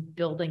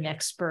non-building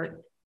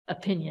expert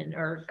opinion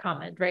or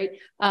comment, right?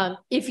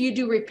 If you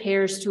do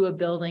repairs to a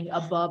building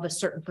above a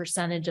certain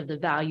percentage of the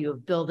value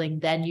of building,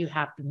 then you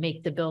have to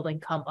make the building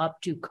come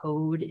up to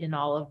code in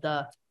all of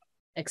the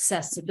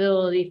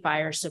accessibility,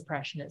 fire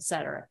suppression, et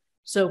cetera.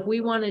 So if we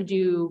want to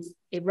do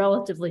a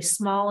relatively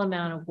small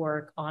amount of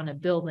work on a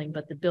building,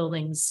 but the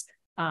building's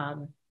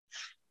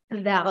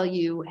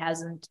value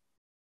hasn't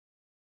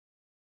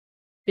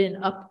been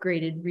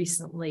upgraded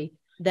recently,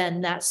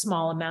 then that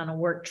small amount of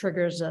work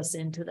triggers us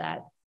into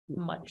that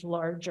much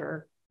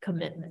larger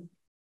commitment.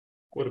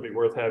 Would it be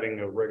worth having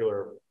a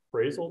regular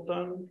appraisal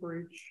done for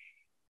each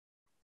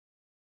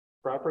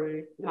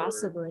property?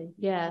 Possibly,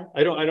 yeah.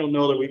 I don't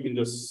know that we can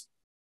just,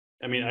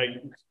 I mean,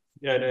 I'd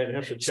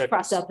have to check.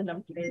 Cross out the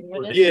number.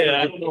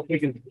 Yeah, I don't know if we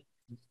can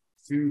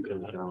do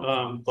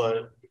that.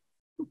 But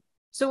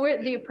so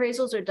where the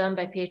appraisals are done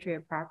by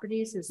Patriot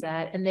Properties, is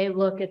that, and they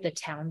look at the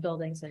town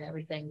buildings and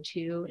everything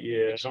too.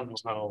 Yeah, I don't know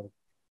how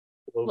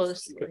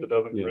closely. It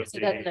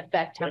doesn't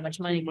affect how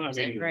much money comes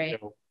in, right? You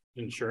know,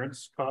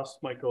 insurance costs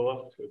might go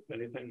up, if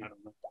anything, I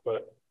don't know.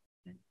 But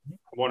I'm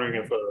wondering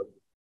if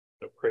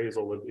a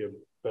appraisal would be a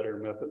better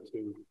method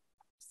to,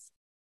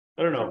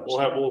 I don't know.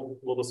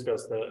 We'll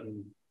discuss that.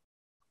 And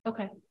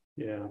okay.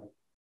 Yeah.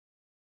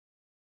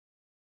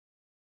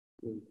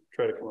 We'll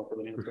try to come up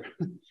with an answer.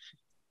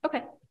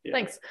 Okay. Yeah.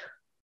 Thanks.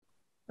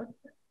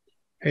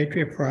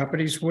 Patriot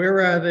Properties, where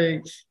are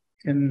they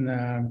in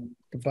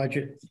the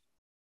budget?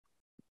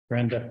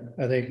 Brenda,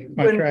 are they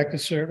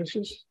contracted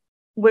services?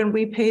 When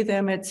we pay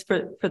them, it's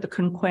for the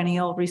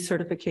quinquennial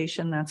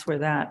recertification. That's where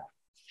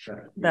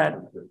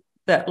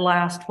that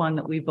last one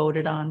that we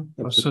voted on.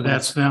 Oh, so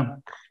that's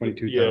them.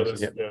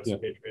 22,000. Yeah.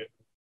 Patriot.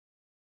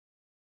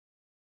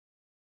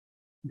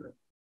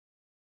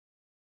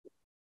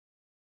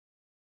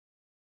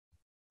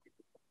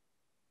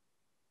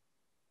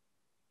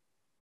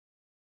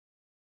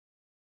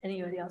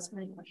 Anybody else have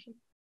any questions?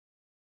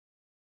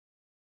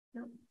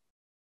 No.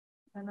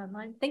 I'm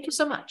online. Thank you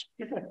so much.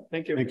 Okay.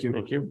 Thank you. Thank you.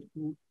 Thank you.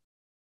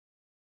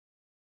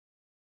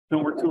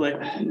 Don't work too late.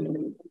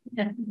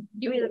 Yeah.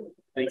 You either.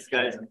 Thanks,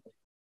 guys.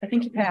 I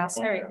think you passed.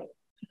 All right.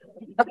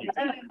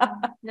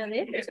 No, they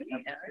have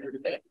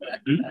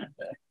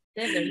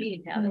their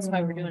meeting now. That's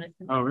why we're doing it.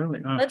 Oh, really?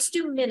 Oh. Let's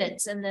do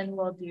minutes and then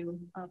we'll do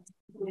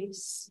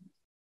police.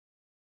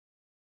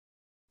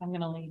 I'm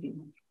gonna leave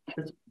you.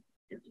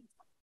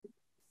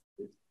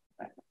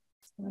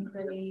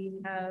 Anybody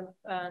have,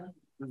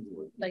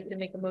 like to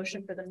make a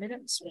motion for the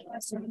minutes?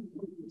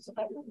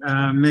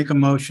 Make a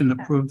motion to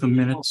approve the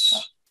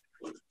minutes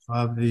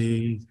of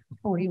the,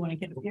 Or you want to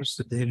get it here? what's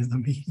the date of the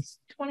meeting?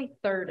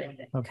 23rd, I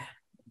think. Okay.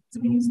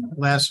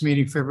 Last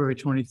meeting, February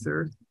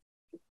 23rd,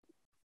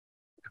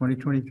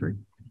 2023.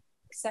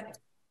 Second.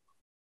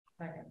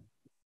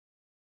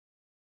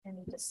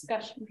 Any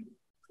discussion?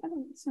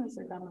 As soon as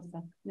they're done with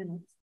the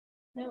minutes.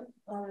 No,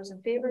 all those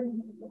in favor?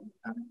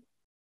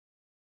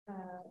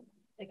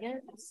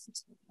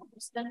 Against,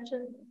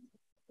 abstention,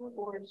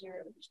 402.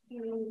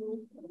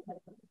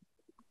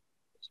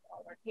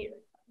 All are here.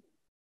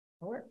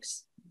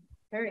 Works.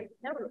 All right,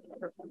 now we're looking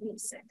for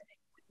police.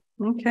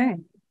 Okay.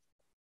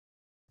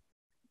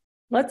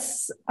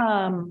 Let's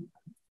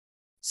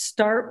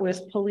start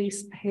with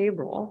police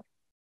payroll.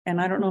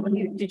 And I don't know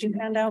if did you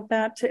hand out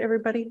that to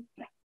everybody?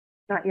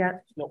 Not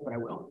yet. No, but I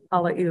will.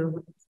 I'll let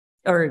you,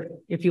 or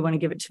if you want to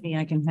give it to me,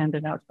 I can hand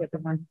it out to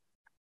everyone.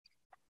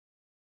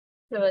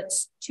 So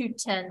it's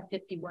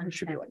 210.51.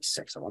 Should be like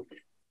 6 of them.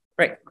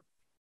 Right.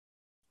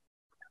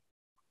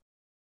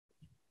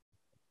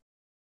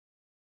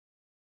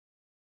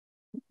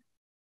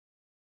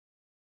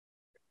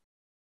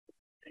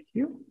 Thank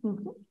you.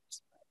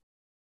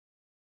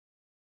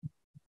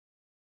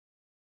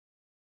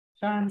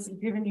 John's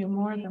giving you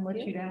more than what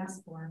you'd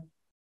asked for.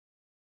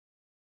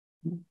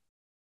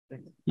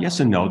 Yes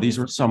and no. These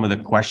were some of the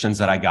questions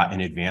that I got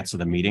in advance of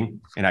the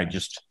meeting, and I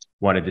just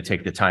wanted to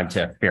take the time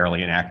to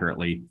fairly and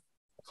accurately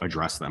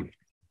address them.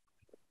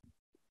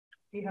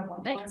 Do you have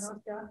one? Thanks.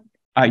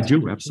 I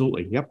do,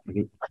 absolutely. Yep.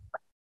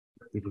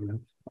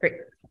 Great.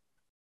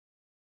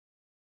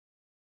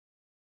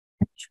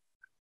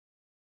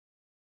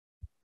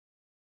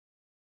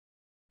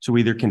 So we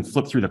either can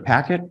flip through the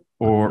packet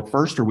or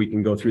first, or we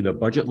can go through the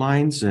budget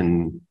lines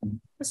and.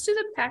 Let's do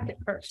the packet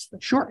first.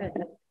 Sure.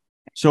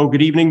 So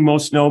good evening.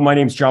 Most know my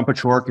name is John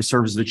Pachork. I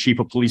serve as the chief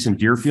of police in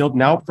Deerfield,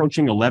 now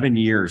approaching 11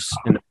 years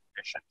in the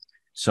position.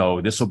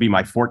 So this will be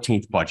my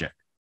 14th budget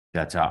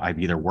that I've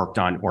either worked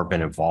on or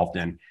been involved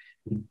in.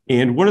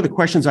 And one of the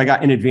questions I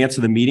got in advance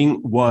of the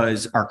meeting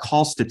was our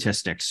call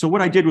statistics. So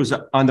what I did was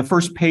on the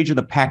first page of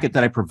the packet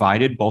that I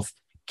provided, both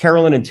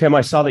Carolyn and Tim,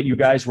 I saw that you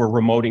guys were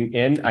remoting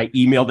in. I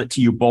emailed it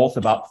to you both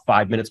about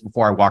 5 minutes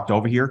before I walked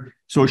over here.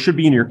 So it should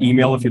be in your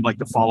email if you'd like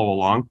to follow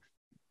along.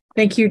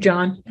 Thank you,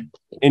 John.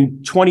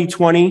 In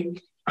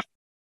 2020,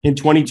 in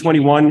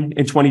 2021,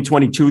 and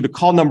 2022, the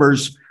call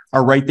numbers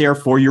are right there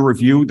for your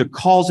review. The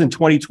calls in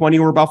 2020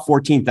 were about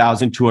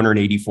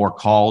 14,284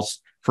 calls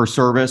for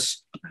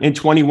service. In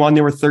 21,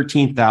 there were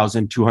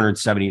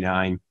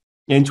 13,279.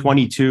 In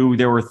 22,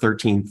 there were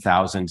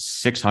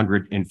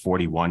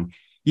 13,641.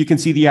 You can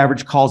see the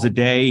average calls a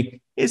day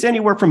is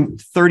anywhere from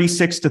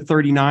 36 to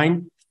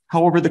 39.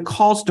 However, the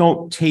calls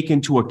don't take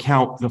into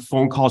account the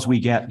phone calls we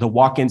get, the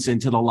walk-ins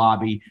into the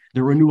lobby,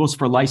 the renewals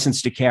for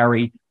license to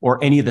carry,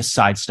 or any of the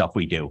side stuff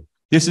we do.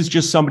 This is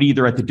just somebody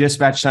either at the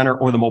dispatch center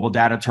or the mobile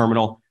data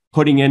terminal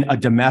putting in a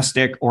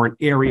domestic or an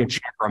area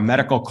check or a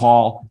medical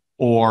call,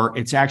 or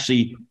it's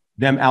actually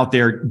them out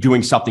there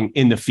doing something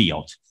in the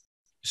field.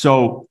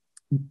 So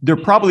there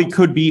probably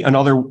could be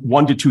another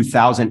 1,000 to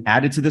 2,000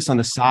 added to this on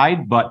the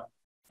side, but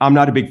I'm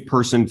not a big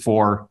person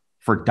for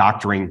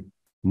doctoring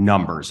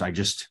numbers.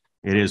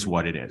 It is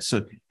what it is.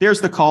 So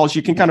there's the calls.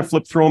 You can kind of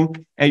flip through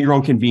them at your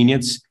own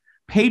convenience.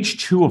 Page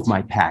 2 of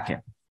my packet.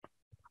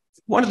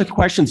 One of the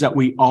questions that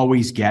we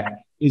always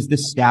get is the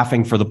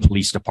staffing for the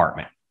police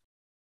department.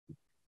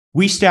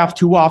 We staff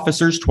 2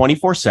 officers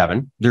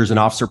 24/7. There's an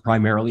officer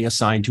primarily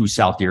assigned to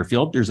South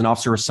Deerfield. There's an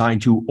officer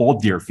assigned to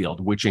Old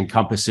Deerfield, which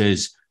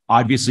encompasses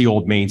obviously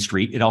Old Main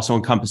Street. It also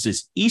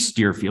encompasses East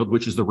Deerfield,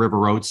 which is the River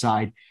Road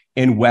side,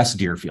 and West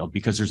Deerfield,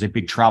 because there's a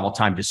big travel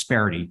time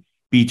disparity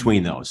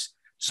between those.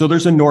 So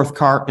there's a north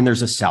car and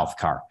there's a south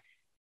car.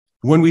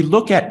 When we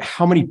look at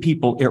how many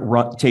people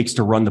it takes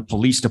to run the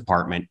police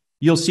department,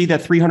 you'll see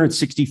that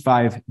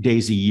 365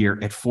 days a year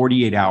at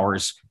 48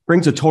 hours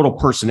brings a total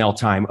personnel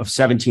time of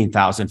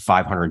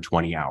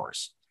 17,520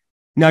 hours.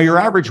 Now, your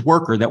average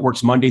worker that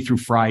works Monday through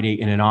Friday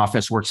in an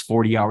office works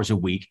 40 hours a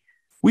week.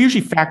 We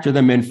usually factor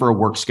them in for a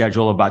work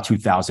schedule of about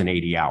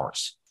 2,080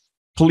 hours.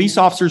 Police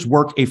officers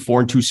work a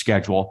 4-2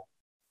 schedule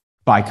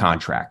by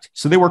contract.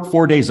 So they work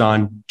 4 days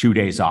on, 2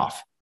 days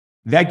off.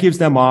 That gives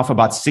them off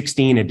about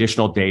 16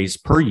 additional days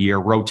per year,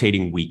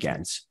 rotating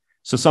weekends.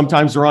 So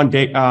sometimes they're on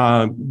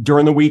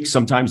during the week.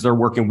 Sometimes they're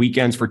working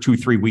weekends for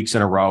 2-3 weeks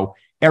in a row.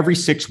 Every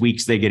 6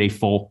 weeks, they get a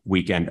full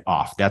weekend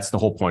off. That's the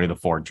whole point of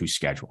the 4-2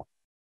 schedule.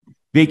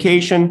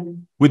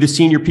 Vacation, with the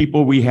senior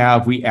people we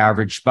have, we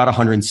average about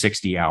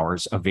 160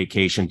 hours of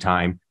vacation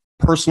time,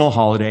 personal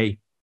holiday,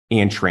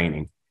 and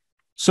training.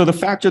 So the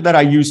factor that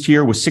I used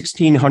here was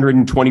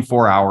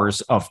 1,624 hours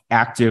of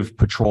active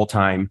patrol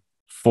time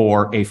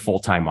for a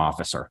full-time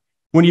officer.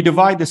 When you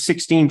divide the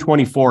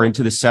 1,624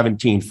 into the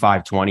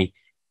 17,520,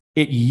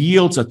 it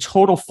yields a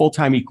total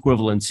full-time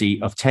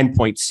equivalency of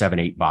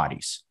 10.78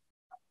 bodies.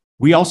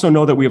 We also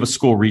know that we have a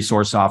school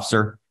resource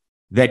officer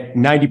that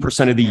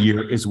 90% of the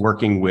year is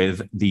working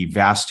with the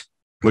vast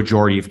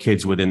majority of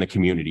kids within the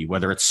community,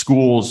 whether it's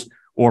schools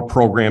or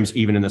programs,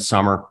 even in the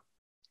summer.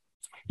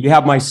 You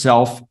have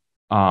myself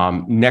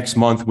next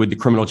month with the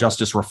criminal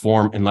justice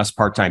reform and less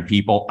part-time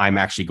people. I'm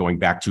actually going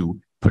back to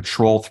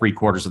patrol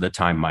 3/4 of the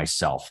time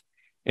myself.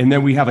 And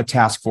then we have a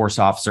task force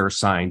officer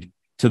assigned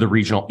to the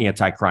regional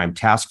anti-crime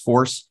task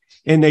force,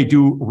 and they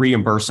do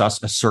reimburse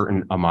us a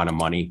certain amount of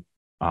money,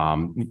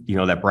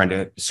 that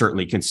Brenda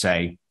certainly can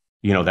say,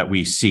 that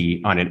we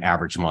see on an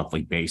average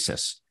monthly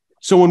basis.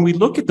 So when we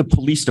look at the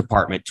police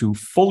department to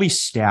fully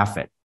staff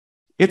it,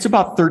 it's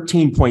about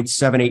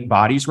 13.78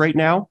 bodies right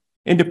now.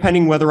 And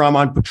depending whether I'm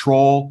on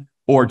patrol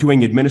or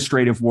doing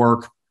administrative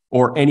work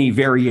or any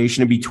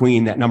variation in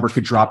between, that number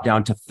could drop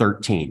down to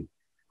 13.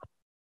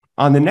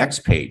 On the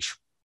next page,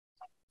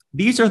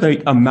 these are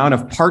the amount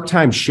of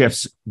part-time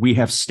shifts we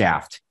have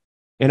staffed.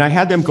 And I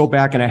had them go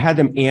back and I had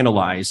them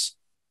analyze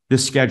the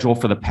schedule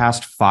for the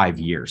past 5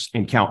 years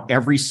and count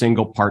every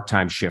single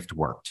part-time shift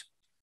worked.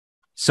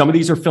 Some of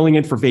these are filling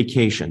in for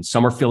vacations.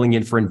 Some are filling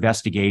in for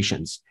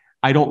investigations.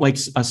 I don't like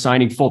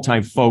assigning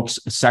full-time folks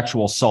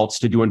sexual assaults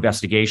to do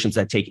investigations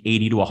that take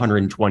 80 to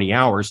 120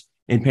 hours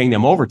and paying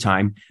them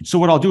overtime. So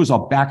what I'll do is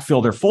I'll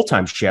backfill their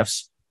full-time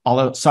shifts. I'll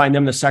assign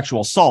them the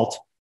sexual assault,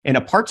 and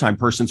a part-time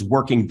person's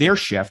working their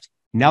shift.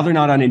 Now they're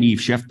not on an eve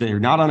shift. They're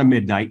not on a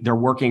midnight. They're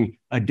working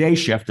a day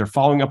shift. They're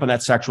following up on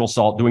that sexual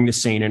assault, doing the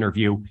SANE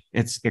interview,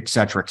 it's et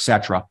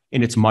cetera,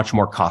 and it's much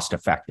more cost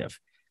effective.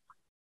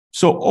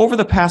 So over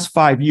the past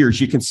 5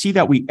 years, you can see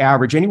that we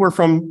average anywhere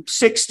from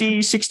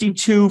 60,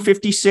 62,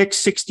 56,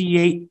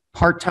 68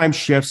 part-time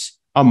shifts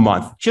a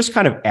month, just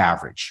kind of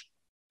average.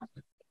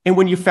 And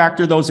when you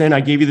factor those in,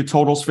 I gave you the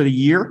totals for the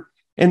year,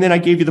 and then I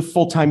gave you the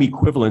full-time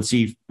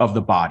equivalency of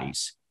the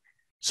bodies.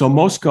 So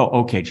most go,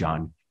 okay,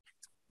 John,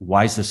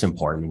 why is this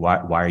important?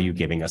 Why are you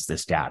giving us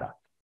this data?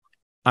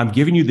 I'm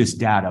giving you this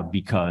data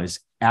because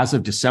as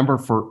of December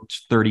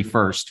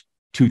 31st,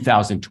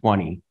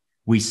 2020,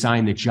 we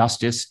signed the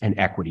Justice and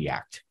Equity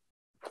Act.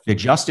 The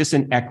Justice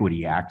and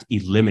Equity Act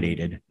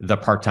eliminated the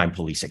part-time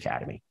police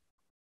academy.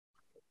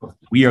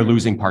 We are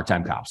losing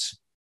part-time cops.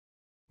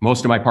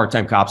 Most of my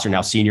part-time cops are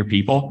now senior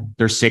people.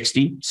 They're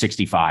 60,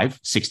 65,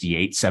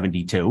 68,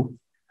 72.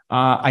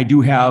 I do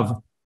have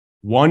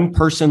one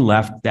person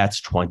left that's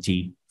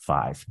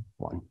 25.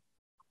 One.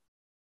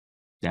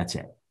 That's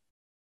it.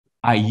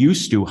 I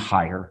used to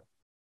hire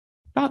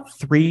about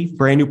 3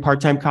 brand new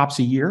part-time cops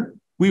a year.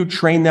 We would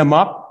train them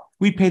up.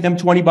 We'd pay them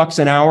 $20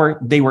 an hour.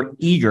 They were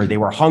eager. They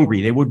were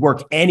hungry. They would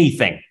work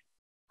anything.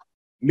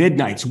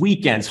 Midnights,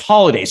 weekends,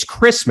 holidays,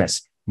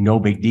 Christmas, no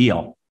big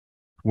deal.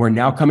 We're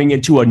now coming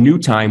into a new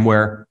time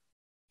where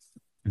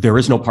there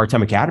is no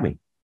part-time academy.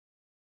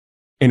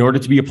 In order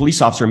to be a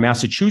police officer in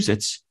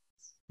Massachusetts,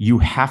 you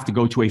have to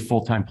go to a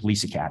full-time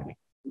police academy.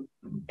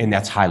 And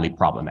that's highly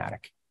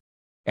problematic,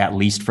 at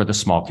least for the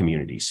small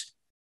communities.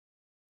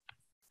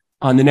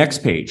 On the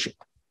next page,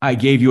 I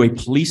gave you a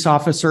police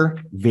officer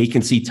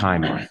vacancy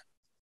timeline.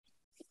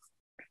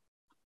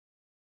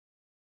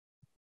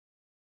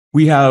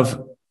 We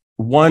have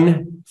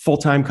one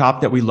full-time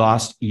cop that we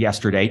lost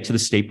yesterday to the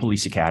State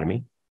Police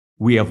Academy.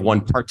 We have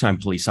one part-time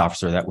police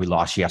officer that we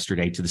lost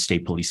yesterday to the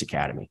State Police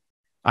Academy.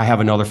 I have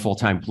another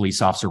full-time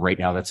police officer right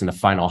now that's in the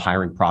final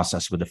hiring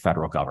process with the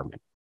federal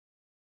government.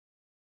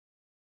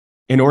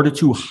 In order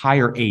to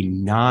hire a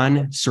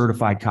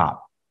non-certified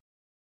cop,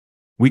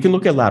 we can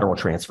look at lateral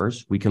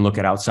transfers. We can look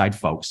at outside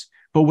folks.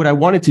 But what I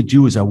wanted to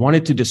do is I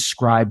wanted to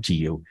describe to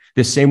you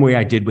the same way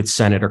I did with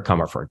Senator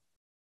Comerford.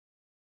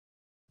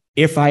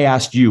 If I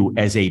asked you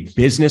as a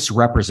business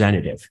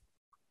representative,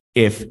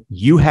 if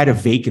you had a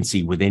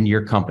vacancy within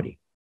your company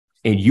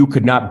and you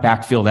could not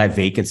backfill that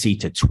vacancy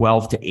to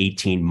 12 to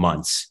 18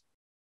 months,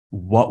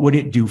 what would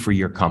it do for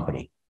your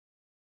company?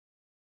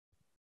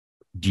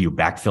 Do you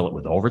backfill it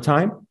with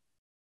overtime?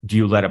 Do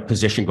you let a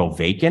position go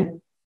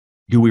vacant?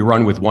 Do we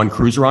run with one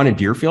cruiser on in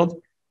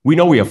Deerfield? We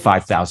know we have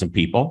 5,000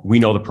 people. We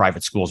know the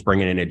private schools bring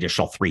in an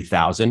additional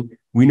 3,000.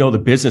 We know the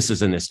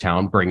businesses in this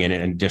town bring in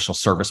an additional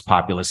service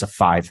populace of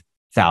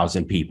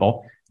 5,000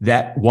 people.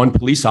 That one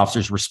police officer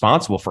is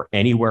responsible for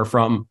anywhere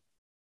from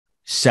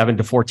 7,000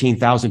 to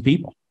 14,000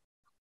 people.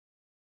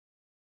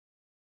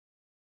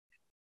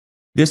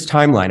 This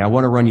timeline, I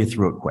want to run you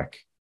through it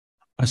quick.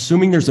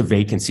 Assuming there's a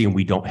vacancy and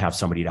we don't have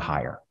somebody to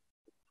hire,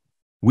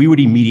 we would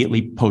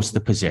immediately post the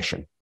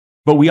position.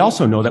 But we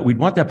also know that we'd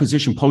want that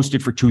position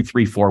posted for 2,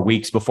 3, 4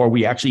 weeks before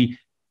we actually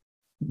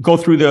go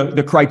through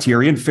the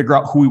criteria and figure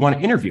out who we want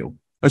to interview.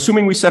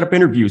 Assuming we set up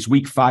interviews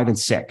week 5 and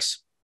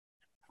 6,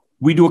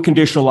 we do a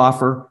conditional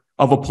offer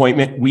of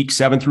appointment week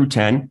 7 through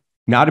 10,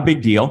 not a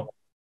big deal.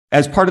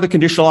 As part of the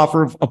conditional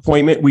offer of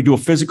appointment, we do a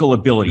physical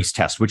abilities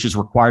test, which is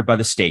required by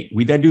the state.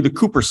 We then do the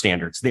Cooper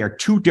standards. They are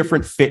 2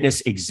 different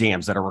fitness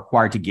exams that are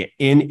required to get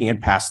in and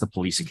pass the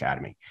police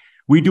academy.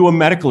 We do a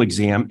medical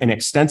exam, an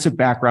extensive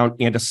background,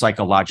 and a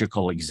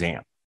psychological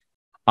exam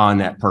on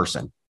that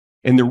person.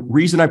 And the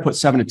reason I put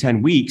 7 to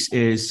 10 weeks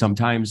is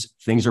sometimes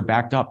things are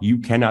backed up. You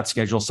cannot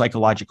schedule a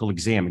psychological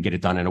exam and get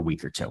it done in a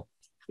week or 2.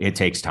 It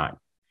takes time.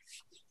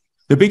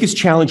 The biggest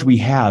challenge we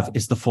have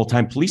is the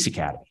full-time police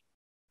academy.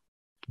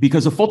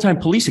 because a full-time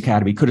police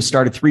academy could have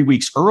started 3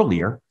 weeks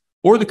earlier,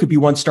 or there could be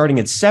one starting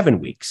in 7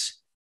 weeks.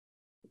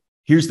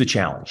 Here's the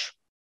challenge.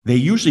 They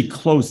usually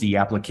close the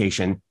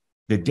application.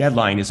 The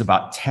deadline is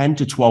about 10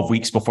 to 12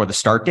 weeks before the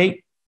start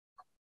date.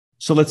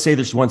 So let's say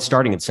there's one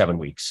starting in 7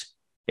 weeks.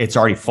 It's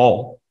already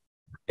full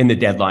and the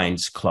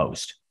deadline's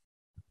closed.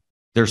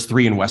 There's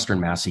 3 in Western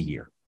Mass a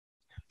year.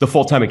 The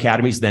full-time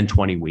academy is then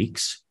 20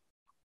 weeks.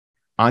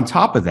 On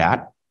top of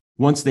that,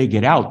 once they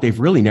get out, they've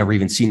really never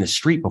even seen the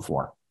street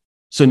before.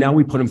 So now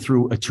we put them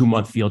through a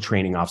 2-month field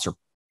training officer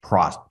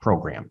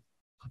program.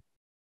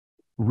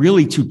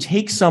 Really to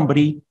take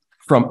somebody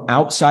from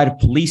outside of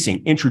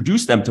policing,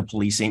 introduce them to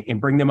policing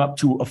and bring them up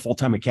to a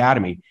full-time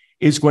academy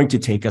is going to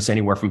take us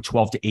anywhere from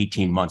 12 to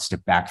 18 months to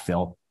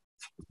backfill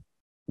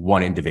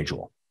one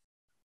individual.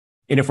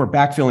 And if we're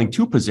backfilling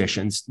 2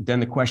 positions, then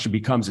the question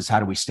becomes is how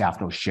do we staff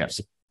those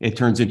shifts? It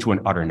turns into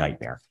an utter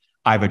nightmare.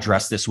 I've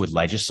addressed this with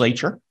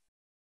legislature.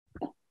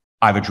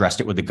 I've addressed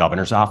it with the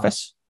governor's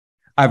office.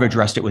 I've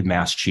addressed it with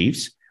mass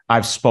chiefs.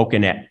 I've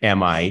spoken at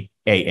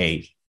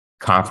MIAA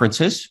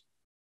conferences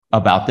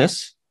about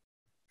this.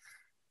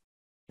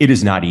 It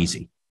is not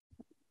easy.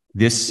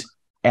 This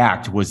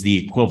act was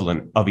the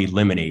equivalent of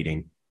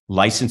eliminating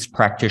licensed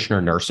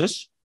practitioner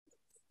nurses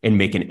and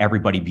making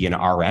everybody be an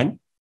RN.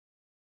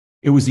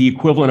 It was the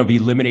equivalent of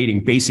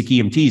eliminating basic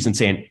EMTs and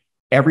saying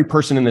every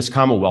person in this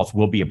Commonwealth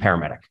will be a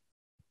paramedic.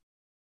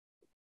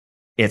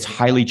 It's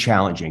highly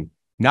challenging,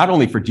 not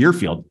only for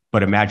Deerfield,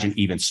 but imagine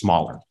even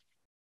smaller.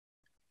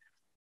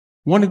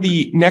 One of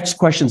the next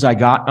questions I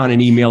got on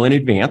an email in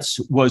advance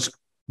was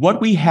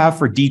what we have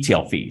for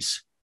detail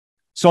fees.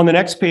 So on the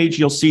next page,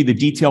 you'll see the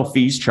detail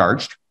fees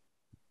charged.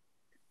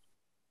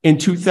 In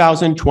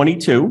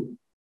 2022,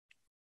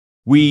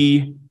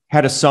 we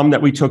had a sum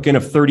that we took in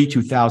of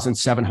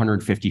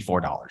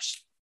 $32,754.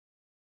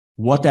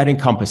 What that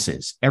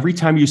encompasses, every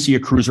time you see a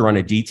cruiser on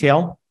a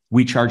detail,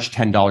 we charge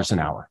 $10 an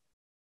hour.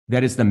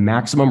 That is the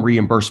maximum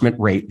reimbursement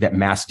rate that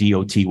Mass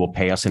DOT will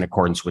pay us in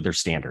accordance with their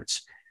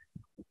standards.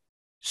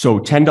 So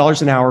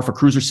 $10 an hour, if a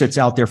cruiser sits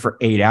out there for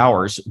 8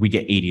 hours, we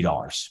get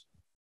 $80.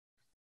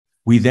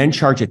 We then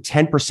charge a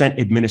 10%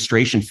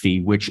 administration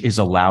fee, which is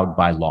allowed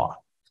by law.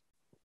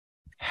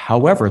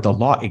 However, the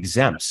law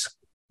exempts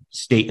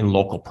state and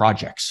local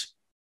projects.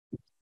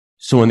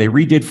 So when they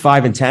redid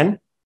 5 and 10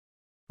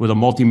 with a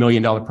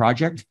multi-million-dollar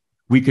project,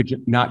 we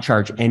could not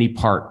charge any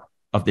part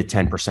of the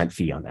 10%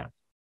 fee on that.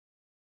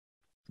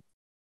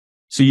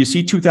 So you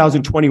see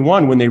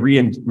 2021, when they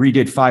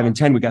redid 5 and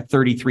 10, we got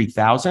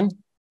 $33,000.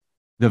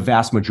 The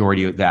vast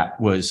majority of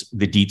that was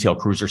the detail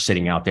cruiser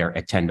sitting out there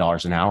at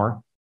 $10 an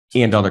hour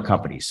and other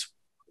companies.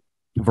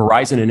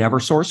 Verizon and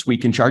Eversource, we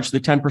can charge the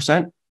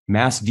 10%.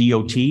 Mass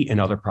DOT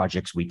and other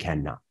projects, we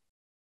cannot.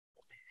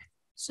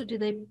 So do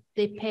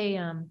they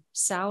pay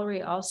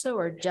salary also,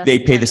 or just they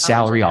pay the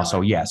salary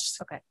also? Yes.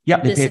 Okay.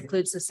 Yeah. This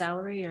includes the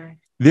salary, or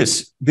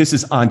this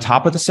is on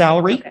top of the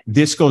salary. Okay.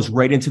 This goes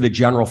right into the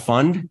general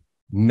fund.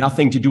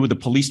 Nothing to do with the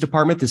police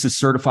department. This is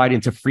certified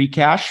into free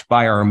cash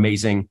by our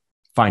amazing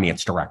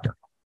finance director.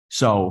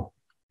 So,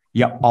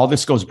 yeah, all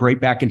this goes right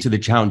back into the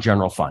town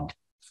general fund.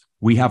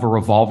 We have a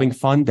revolving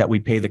fund that we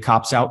pay the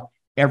cops out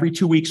every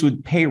 2 weeks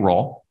with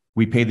payroll.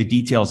 We pay the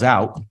details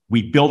out.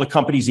 We bill the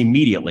companies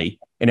immediately.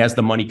 And as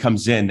the money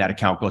comes in, that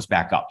account goes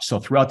back up. So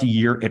throughout the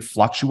year, it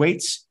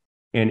fluctuates.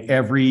 And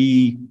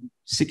every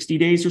 60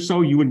 days or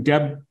so, you and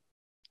Deb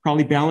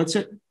probably balance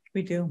it.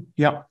 We do.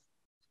 Yep.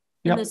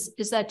 Yep. And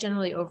is that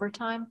generally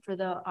overtime for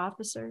the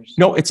officers?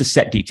 No, it's a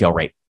set detail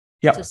rate.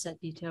 Yep. It's a set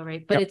detail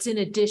rate, but it's in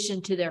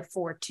addition to their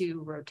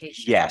 4-2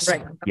 rotation. Yes.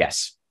 Right.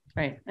 Yes.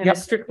 Right. And Yep.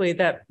 it's strictly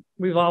that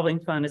revolving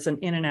fund is an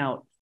in and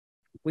out.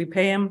 We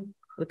pay them,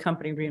 the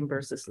company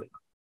reimburses them.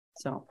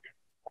 So.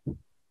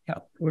 Yeah.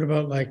 What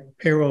about like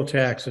payroll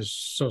taxes,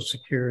 Social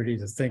Security,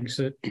 the things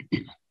that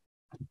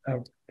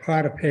are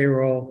part of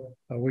payroll?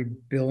 Are we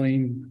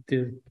billing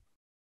the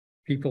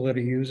people that are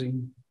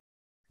using?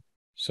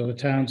 So the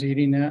town's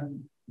eating that?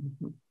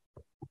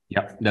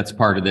 Yep. That's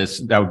part of this.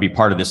 That would be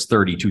part of this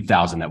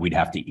 32,000 that we'd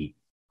have to eat.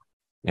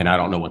 And I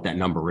don't know what that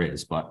number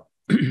is, but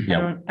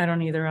yeah. I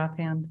don't either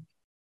offhand.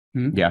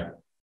 Yeah.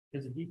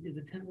 Is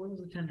it 10? What was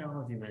the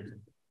 $10 you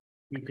mentioned?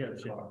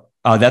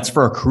 That's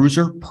for a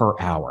cruiser per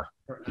hour.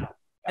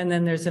 And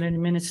then there's an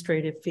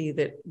administrative fee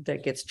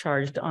that gets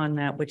charged on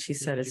that, which he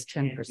said is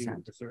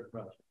 10%.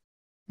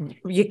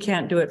 You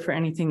can't do it for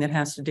anything that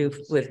has to do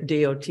with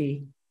DOT.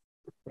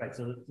 Right.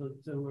 So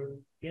we're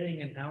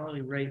getting an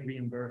hourly rate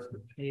reimbursed to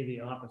pay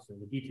the officer,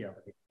 the detail,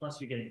 plus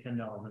you're getting $10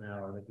 an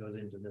hour that goes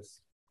into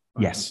this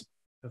fund. Yes.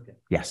 Okay.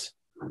 Yes.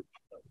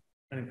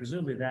 I mean,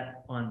 presumably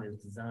that fund is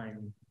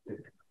designed to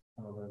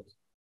some of those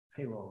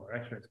payroll or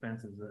extra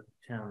expenses that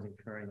towns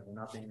incurring that are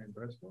not being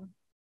reimbursed for.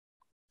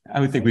 I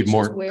would think we'd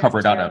more cover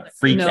it out of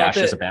free cash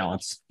as a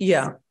balance.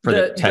 Yeah. For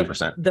the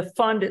 10%. The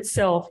fund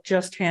itself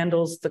just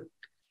handles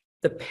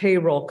the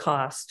payroll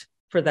cost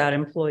for that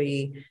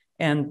employee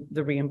and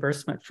the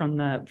reimbursement from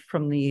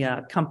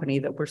the company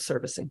that we're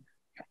servicing.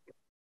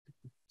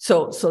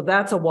 So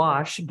that's a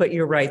wash, but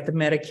you're right. The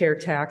Medicare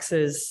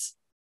taxes,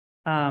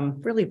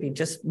 really be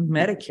just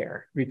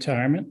Medicare.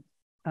 Retirement?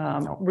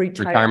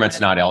 Retirement's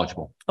not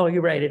eligible. Oh,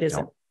 you're right, it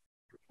isn't. No.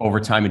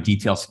 Overtime and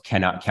details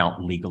cannot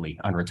count legally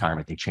on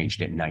retirement. They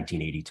changed it in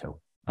 1982.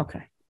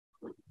 Okay.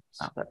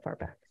 Not that far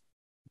back.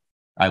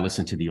 I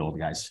listened to the old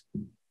guys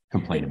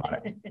complain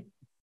about it.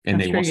 And I'm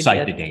they sure will you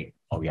cite did. the date.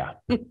 Oh yeah,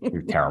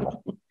 you're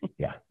terrible.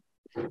 Yeah.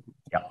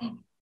 Yeah.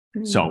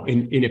 So,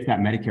 and if that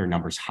Medicare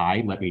number's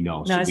high, let me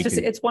know. No, it's we just,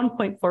 can- it's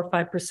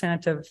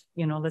 1.45% of,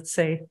 let's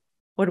say,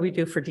 what do we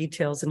do for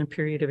details in a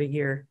period of a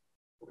year?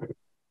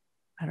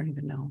 I don't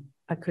even know.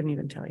 I couldn't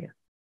even tell you.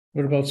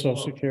 What about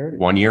social security?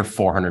 1 year,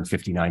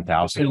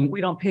 459,000.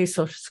 We don't pay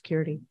Social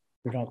Security.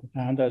 We don't, the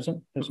town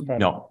doesn't?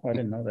 No. I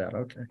didn't know that.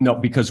 Okay. No,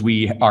 because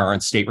we are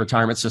on state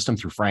retirement system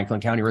through Franklin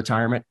County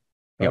Retirement.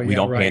 Yeah, Oh, we yeah,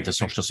 don't pay right. into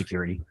Social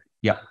Security.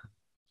 Yeah.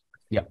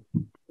 Yeah.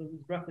 So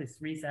roughly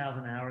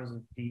 3,000 hours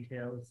of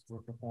details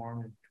were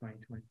performed in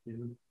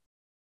 2022.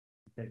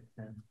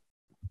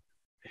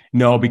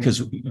 No,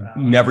 because we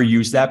never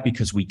use that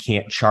because we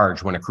can't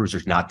charge when a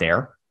cruiser's not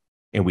there.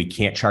 And we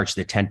can't charge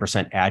the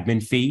 10%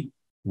 admin fee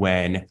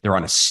when they're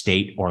on a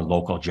state or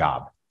local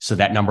job. So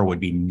that number would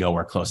be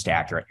nowhere close to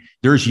accurate.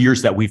 There's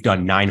years that we've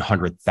done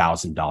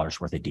 $900,000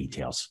 worth of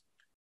details.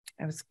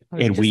 I was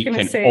And just we gonna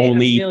can say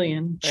only 1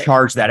 million, but-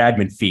 charge that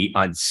admin fee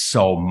on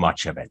so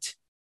much of it.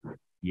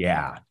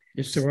 Yeah.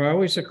 Is there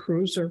always a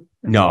cruiser?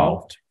 No,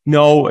 involved?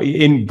 no.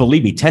 And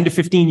believe me, 10 to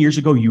 15 years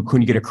ago, you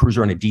couldn't get a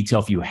cruiser on a detail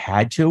if you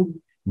had to.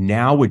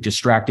 Now with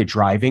distracted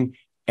driving,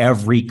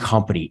 every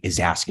company is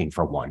asking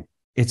for one.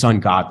 It's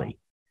ungodly.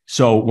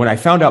 So when I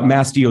found out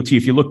Mass DOT,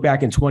 if you look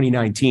back in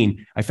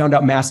 2019, I found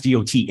out Mass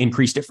DOT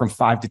increased it from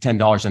 $5 to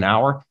 $10 an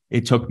hour.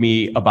 It took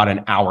me about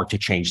an hour to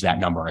change that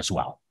number as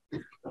well.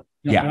 No,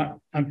 Yeah.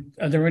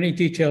 Are there any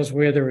details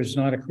where there is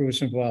not a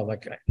cruise involved?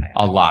 Like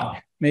A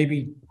lot.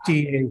 maybe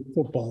DA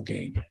football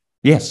game,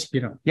 Yes.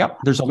 you know, Yep.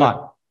 There's a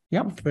lot.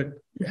 Yep. but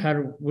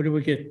what do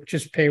we get?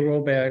 Just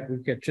payroll back? We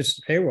get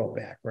just payroll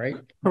back, right?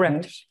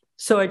 Correct.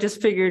 So I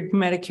just figured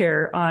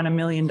Medicare on $1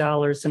 million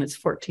and it's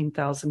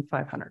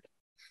 14,500.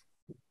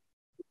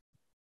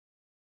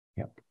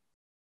 Yep.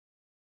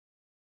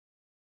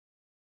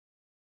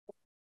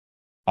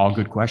 All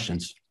good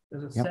questions.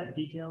 There's a Yep. set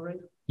detail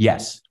rate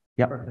Yes.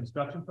 Yep. for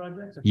construction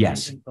projects? Or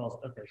Yes. anything falls-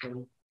 Okay,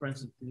 so for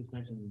instance, you just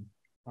mentioned,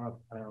 I don't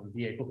know,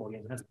 VA football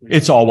game. That's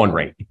It's all one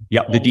rate.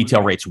 Yep. The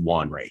detail rate's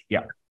one rate.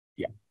 Yeah.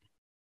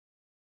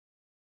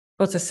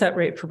 Well, it's a set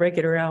rate for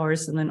regular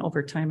hours and then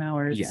overtime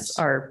hours Yes.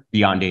 are.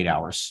 Beyond 8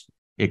 hours,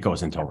 it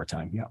goes into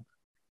overtime. Yeah.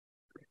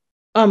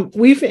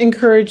 We've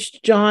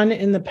encouraged John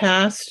in the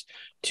past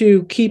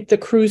to keep the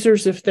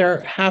cruisers if they're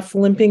half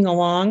limping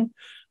along,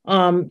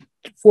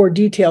 for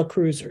detail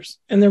cruisers.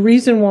 And the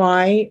reason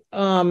why,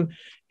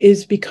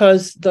 is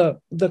because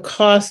the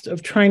cost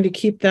of trying to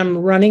keep them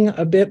running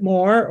a bit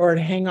more or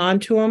to hang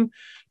on to them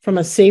from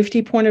a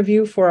safety point of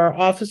view for our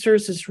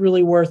officers is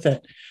really worth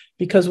it.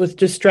 Because with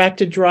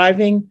distracted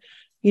driving,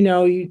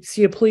 you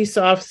see a police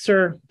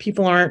officer,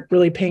 people aren't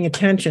really paying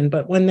attention,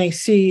 but when they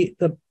see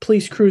the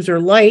police cruiser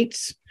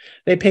lights,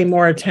 they pay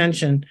more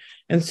attention.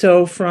 And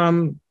so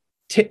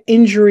to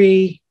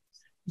injury,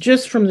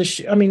 just from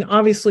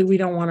obviously we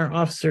don't want our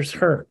officers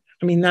hurt.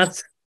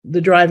 That's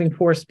the driving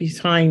force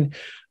behind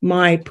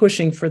my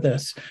pushing for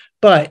this.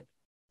 But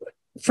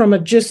from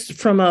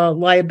a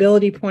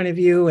liability point of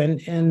view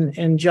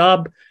and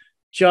job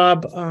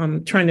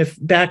trying to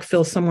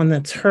backfill someone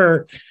that's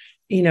hurt,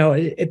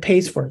 it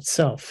pays for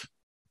itself.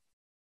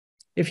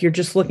 If you're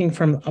just looking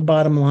from a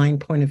bottom line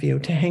point of view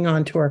to hang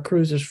on to our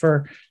cruisers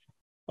for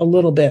a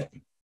little bit.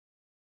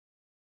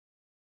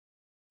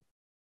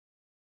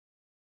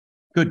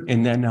 Good.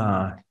 And then,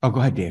 go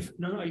ahead, Dave.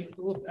 No, I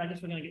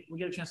guess we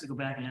get a chance to go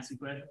back and ask you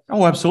questions.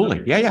 Oh,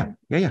 absolutely. Yeah.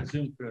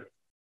 Zoom's good.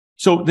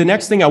 So the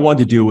next thing I wanted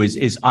to do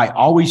is I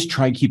always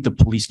try and keep the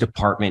police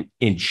department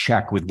in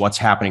check with what's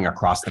happening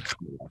across the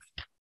Commonwealth.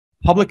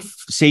 Public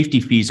safety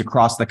fees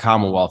across the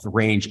Commonwealth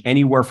range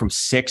anywhere from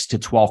 6 to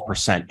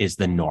 12% is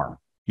the norm.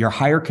 Your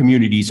higher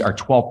communities are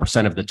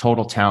 12% of the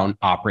total town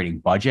operating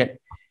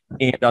budget.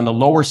 And on the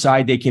lower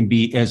side, they can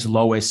be as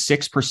low as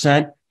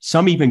 6%.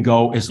 Some even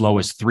go as low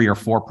as 3 or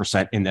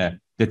 4% in the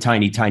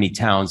tiny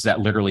towns that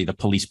literally the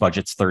police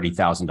budget's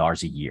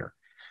 $30,000 a year.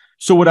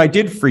 So what I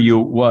did for you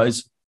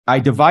was I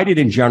divided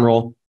in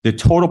general the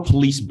total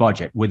police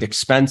budget with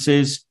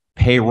expenses,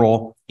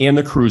 payroll, and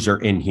the cruiser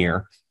in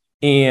here,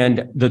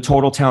 and the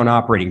total town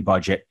operating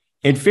budget,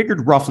 and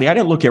figured roughly, I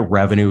didn't look at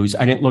revenues,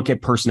 I didn't look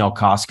at personnel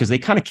costs because they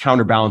kind of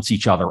counterbalance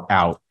each other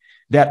out,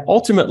 that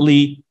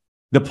ultimately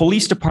the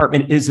police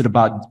department is at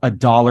about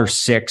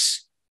 $1.06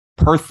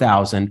 per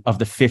thousand of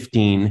the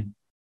 15,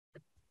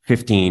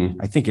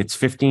 I think it's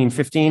 15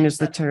 is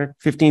the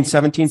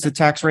 15.17 is the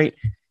tax rate.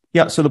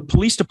 Yeah. So the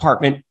police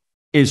department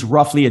is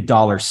roughly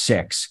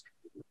 $1.06.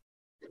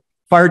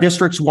 Fire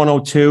district's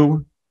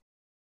 102,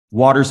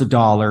 water's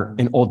 $1,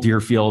 and Old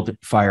Deerfield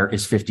fire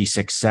is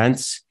 56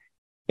 cents.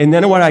 And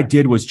then what I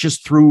did was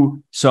just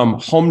threw some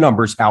home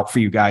numbers out for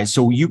you guys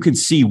so you can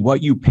see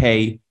what you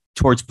pay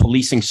towards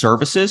policing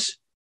services.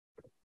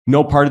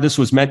 No part of this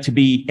was meant to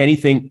be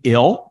anything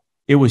ill.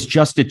 It was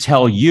just to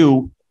tell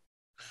you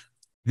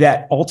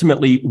that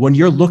ultimately, when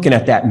you're looking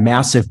at that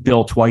massive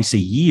bill twice a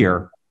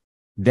year,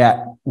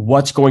 that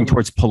what's going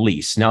towards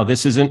police. Now,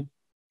 this isn't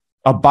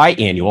a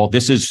biannual.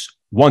 This is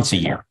once a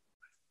year.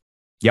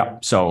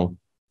 Yep. So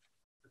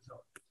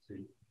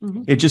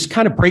it just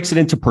kind of breaks it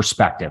into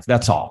perspective.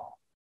 That's all.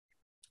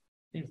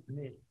 Seems to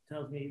me, it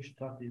tells me you should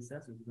talk to the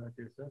assessors about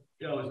your stuff.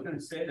 Yeah, I was going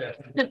to say that.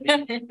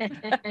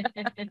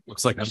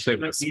 Looks like I'm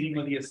saving this. Meeting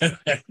with the assessor.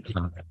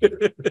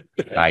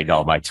 I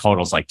know my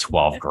total's like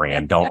 12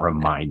 grand. Don't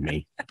remind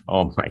me.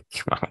 Oh my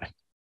God.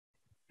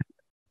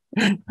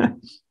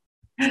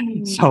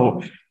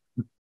 So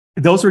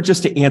those were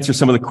just to answer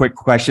some of the quick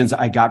questions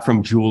I got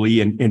from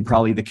Julie and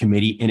probably the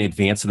committee in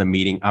advance of the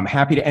meeting. I'm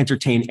happy to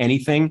entertain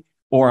anything,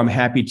 or I'm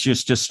happy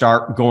just to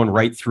start going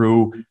right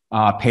through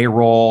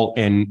payroll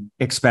and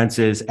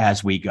expenses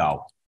as we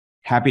go.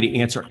 Happy to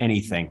answer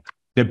anything.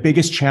 The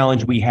biggest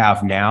challenge we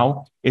have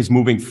now is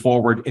moving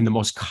forward in the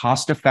most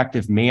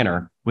cost-effective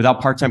manner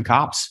without part-time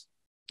cops.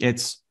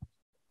 It's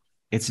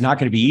not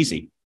going to be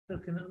easy. So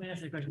let me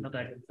ask you a question about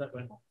that.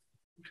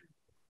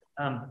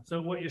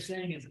 So what you're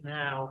saying is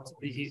now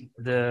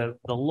the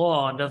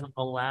law doesn't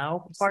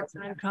allow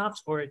part-time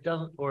cops, or it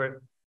doesn't, or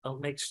it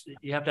makes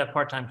you have to have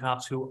part-time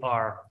cops who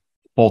are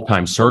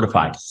Full-time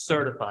certified.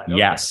 Certified. Okay.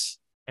 Yes.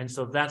 And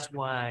so that's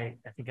why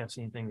I think I've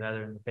seen things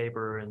either in the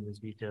paper and as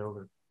detailed,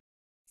 or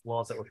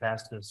laws that were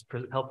passed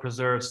to help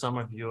preserve some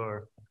of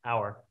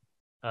our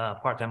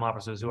part-time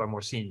officers who are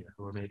more senior,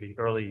 who are maybe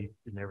early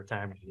in their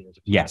retirement years.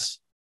 Yes.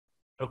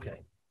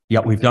 Okay. Yeah,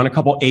 we've done a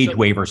couple age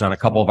waivers on a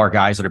couple of our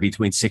guys that are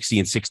between 60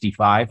 and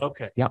 65.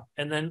 Okay. Yeah.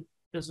 And then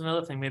there's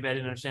another thing maybe I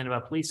didn't understand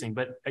about policing,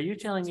 but are you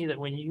telling me that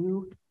when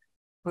you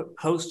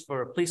post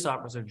for a police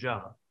officer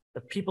job,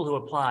 the people who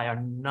apply are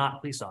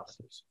not police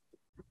officers?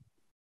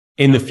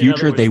 In the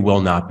future, they will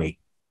not be.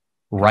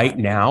 Right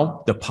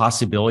now, the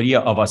possibility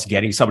of us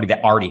getting somebody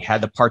that already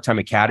had the part-time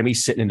academy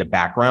sitting in the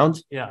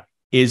background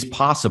is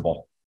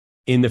possible.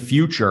 In the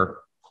future,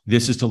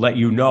 this is to let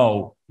you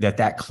know that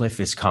that cliff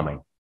is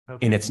coming.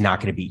 Okay. And it's not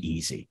going to be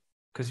easy.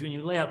 Because when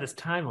you lay out this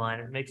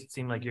timeline, it makes it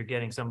seem like you're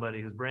getting somebody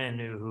who's brand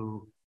new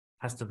who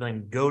has to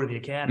then go to the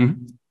academy.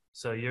 Mm-hmm.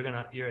 So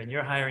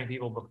you're hiring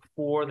people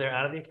before they're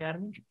out of the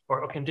academy,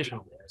 or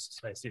conditional,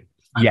 I assume.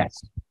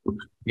 Yes.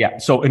 Yeah.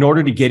 So in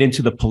order to get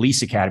into the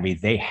police academy,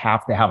 they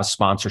have to have a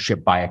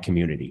sponsorship by a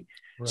community.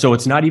 Right. So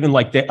it's not even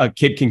like a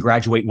kid can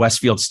graduate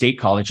Westfield State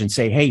College and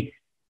say, hey,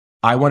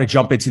 I want to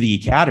jump into the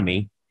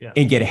academy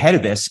and get ahead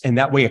of this. And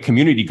that way a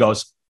community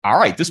goes, all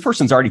right, this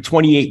person's already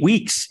 28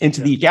 weeks into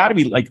the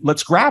academy. Like,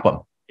 let's grab them.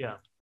 Yeah.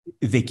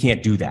 They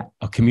can't do that.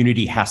 A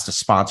community has to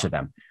sponsor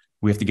them.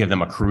 We have to give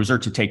them a cruiser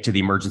to take to the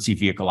emergency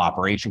vehicle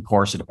operation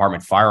course, a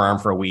department firearm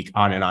for a week,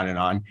 on and on and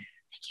on.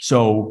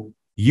 So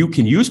you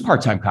can use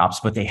part-time cops,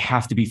 but they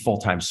have to be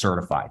full-time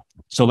certified.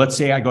 So let's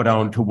say I go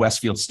down to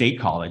Westfield State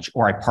College,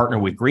 or I partner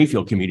with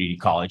Greenfield Community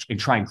College and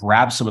try and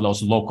grab some of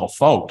those local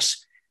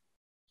folks.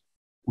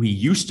 We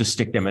used to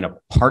stick them in a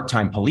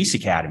part-time police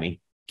academy,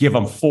 give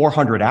them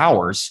 400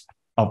 hours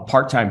of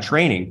part-time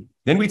training.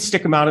 Then we'd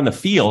stick them out in the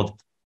field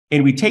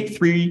and we'd take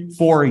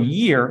 3-4 a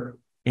year.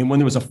 And when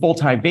there was a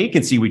full-time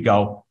vacancy, we'd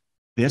go,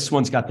 this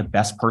one's got the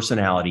best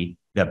personality,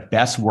 the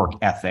best work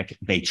ethic.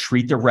 They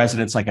treat their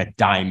residents like a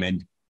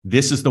diamond.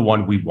 This is the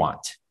one we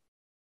want.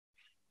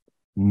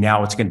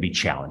 Now it's going to be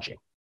challenging.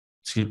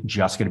 It's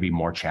just going to be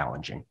more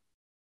challenging.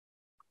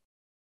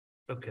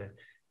 Okay.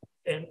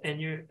 And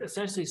you're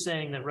essentially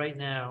saying that right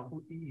now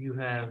you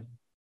have,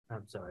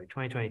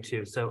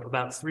 2022. So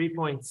about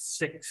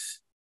 3.6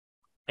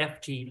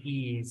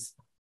 FTEs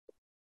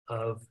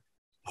of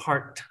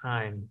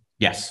part-time.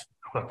 Yes.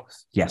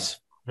 Folks. Yes.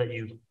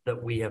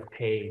 That we have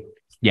paid.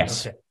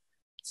 Yes. Okay.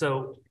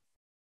 So,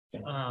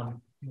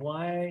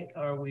 why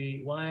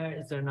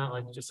is there not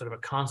like just sort of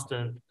a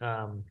constant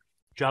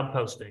job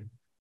posting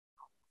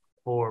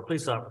for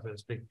police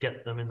officers to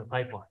get them in the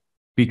pipeline?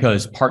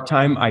 Because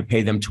part-time, I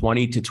pay them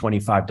 $20 to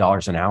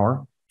 $25 an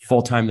hour.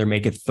 Full-time, they're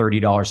making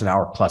 $30 an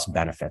hour plus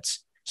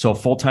benefits. So a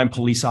full-time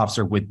police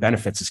officer with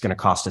benefits is going to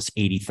cost us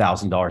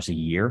 $80,000 a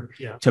year.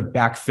 To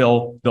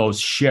backfill those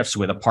shifts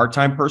with a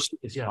part-time person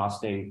is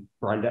costing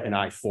Brenda and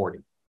I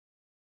 $40.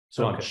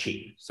 So I'm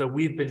cheap. So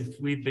we've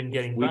been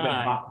getting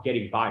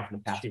by for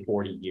the past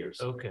 40 years.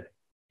 Okay.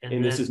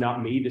 And this is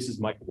not me. This is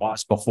Mike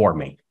Wass before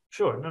me.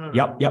 Sure. No.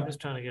 Yep. I'm just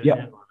trying to get a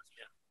handle on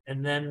it.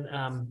 And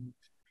then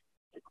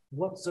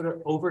what sort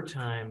of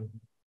overtime?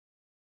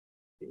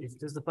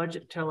 Does the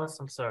budget tell us?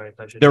 I'm sorry if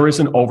I should. There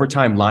is an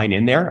overtime line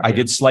in there. I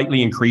did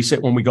slightly increase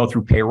it when we go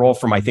through payroll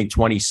from, I think,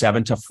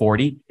 27 to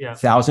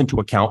 40,000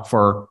 to account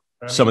for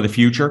some of the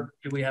future.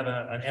 Do we have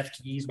an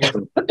FTEs?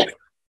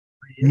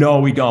 No,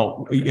 we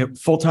don't.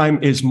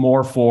 Full-time is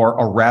more for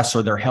arrests,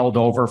 or they're held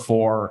over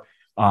for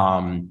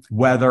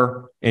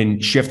weather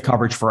and shift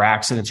coverage for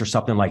accidents or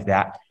something like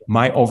that.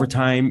 My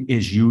overtime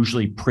is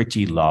usually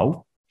pretty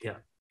low.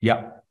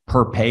 Yep.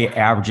 Per pay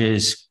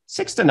averages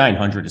 600 to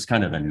 900 is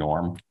kind of the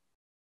norm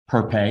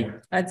per pay.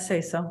 I'd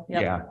say so.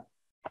 Yep. Yeah.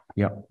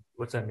 Yep.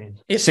 What's that mean?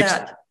 It's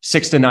that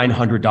 $600 to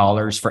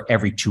 $900 for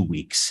every 2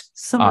 weeks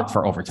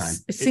for overtime.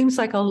 It seems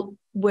like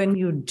when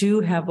you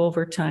do have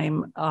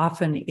overtime,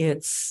 often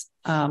it's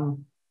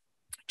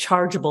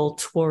chargeable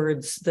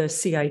towards the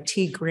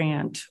CIT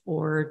grant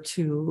or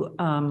to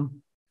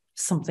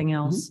something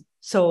else. Mm-hmm.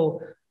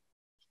 So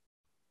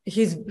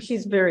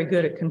he's very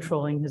good at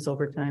controlling his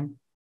overtime.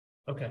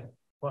 Okay.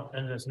 Well,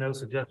 and there's no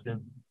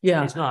suggestion.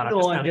 Yeah. He's not.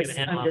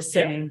 I'm just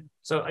saying. Yeah.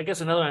 So I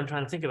guess another, I'm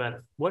trying to think about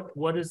it.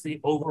 What is the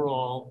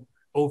overall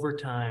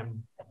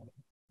overtime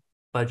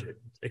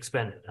budget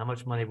expended? How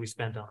much money we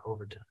spent on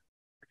overtime?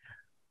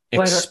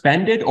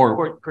 Expended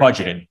or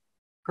budgeted?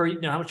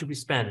 How much did we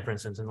spend, for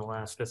instance, in the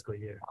last fiscal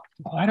year?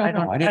 I don't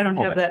know. I don't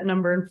have that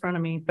number in front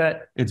of me,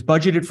 but it's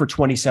budgeted for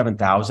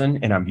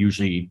 27,000, and I'm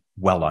usually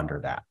well under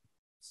that.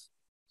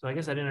 So I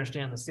guess I didn't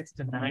understand the $600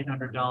 to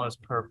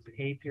 $900 per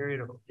pay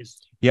period.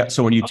 Yeah.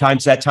 So when you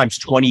times that times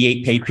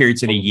 28 pay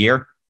periods in a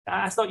year.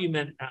 I thought you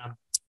meant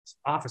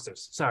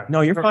officers. Sorry.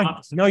 No, you're fine.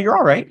 Officers. No, you're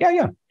all right.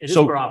 Yeah. It is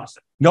for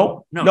officers.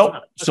 Nope. Okay.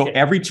 So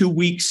every 2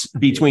 weeks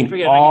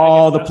between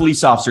all the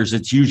police officers,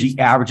 it's usually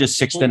averages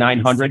 $600 to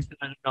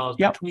 $900.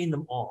 Yep. Between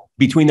them all.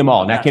 Between them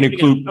all. And that can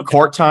include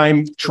court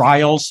time,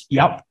 trials.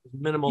 Yep.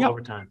 Minimal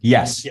overtime.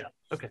 Yes. Yeah.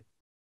 Okay.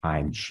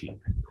 I'm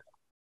cheap.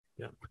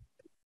 Yeah.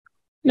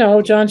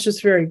 No, John's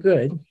just very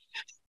good.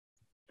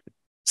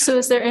 So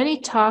is there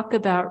any talk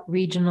about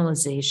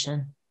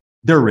regionalization?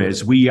 There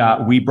is.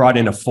 We brought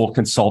in a full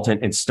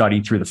consultant and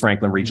studied through the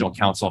Franklin Regional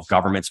Council of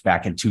Governments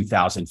back in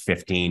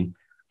 2015.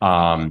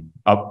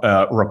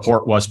 A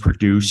report was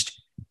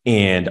produced,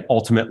 and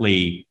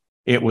ultimately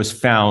it was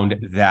found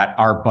that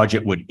our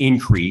budget would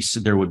increase.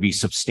 There would be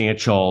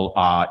substantial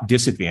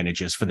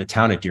disadvantages for the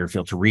town of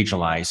Deerfield to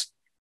regionalize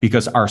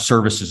because our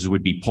services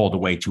would be pulled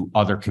away to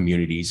other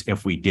communities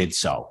if we did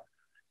so.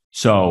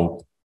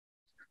 So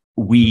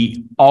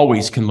we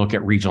always can look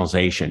at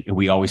regionalization, and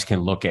we always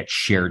can look at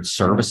shared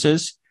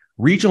services.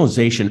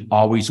 Regionalization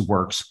always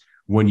works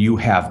when you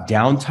have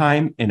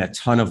downtime and a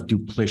ton of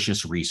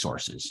duplicious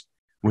resources.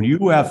 When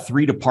you have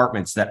 3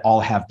 departments that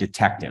all have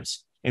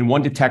detectives, and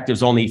one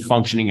detective's only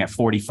functioning at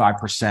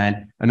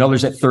 45%,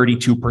 another's at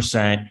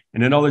 32%,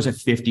 and another's at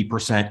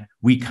 50%,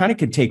 we kind of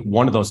can take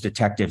one of those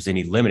detectives and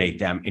eliminate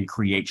them and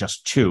create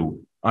just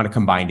 2 on a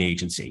combined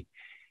agency.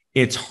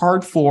 It's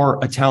hard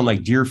for a town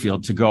like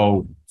Deerfield to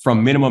go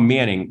from minimum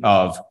manning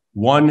of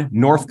 1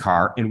 north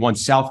car and 1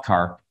 south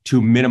car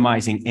to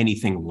minimizing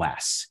anything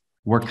less.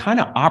 We're kind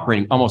of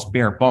operating almost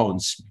bare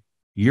bones.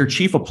 Your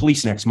chief of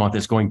police next month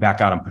is going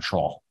back out on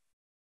patrol.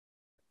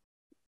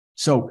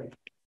 So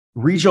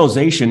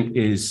regionalization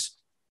is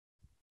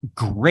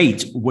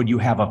great when you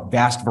have a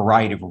vast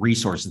variety of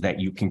resources that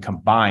you can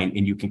combine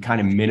and you can kind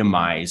of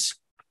minimize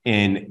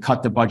and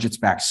cut the budgets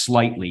back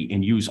slightly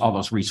and use all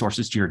those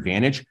resources to your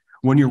advantage.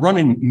 When you're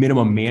running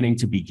minimum manning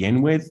to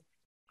begin with,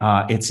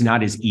 it's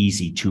not as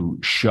easy to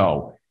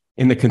show.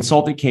 And the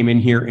consultant came in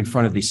here in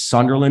front of the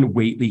Sunderland,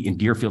 Whately, and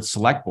Deerfield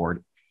Select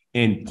Board,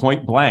 and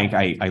point blank,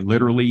 I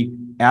literally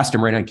asked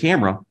him right on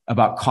camera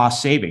about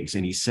cost savings.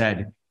 And he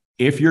said,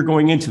 if you're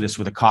going into this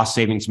with a cost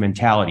savings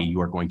mentality,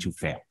 you are going to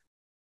fail.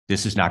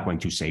 This is not going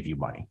to save you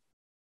money.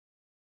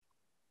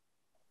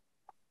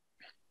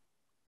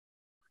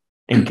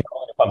 And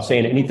Carolyn, if I'm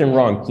saying anything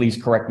wrong, please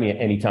correct me at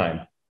any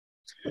time.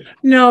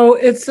 No,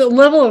 it's the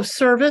level of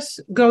service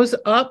goes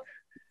up,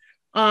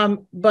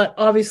 but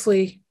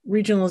obviously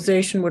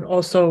regionalization would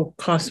also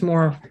cost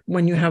more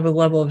when you have a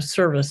level of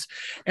service.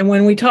 And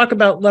when we talk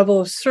about level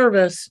of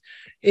service,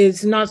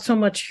 is not so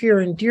much here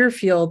in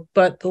Deerfield,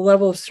 but the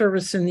level of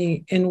service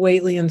in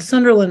Whately and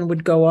Sunderland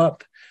would go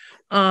up.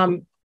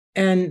 And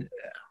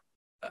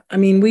I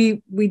mean,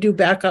 we do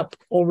backup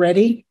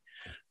already,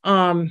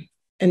 and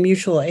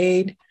mutual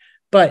aid,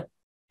 but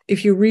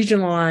if you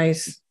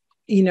regionalize,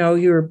 you know,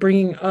 you're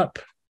bringing up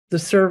the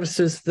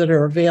services that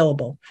are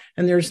available,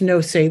 and there's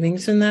no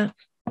savings in that.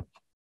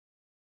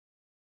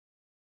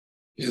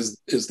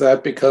 Is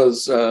that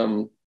because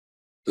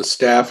the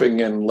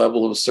staffing and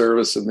level of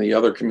service in the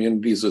other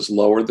communities is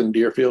lower than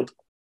Deerfield?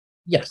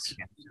 Yes.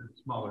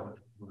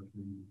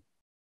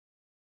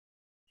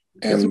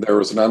 And there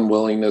was an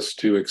unwillingness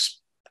to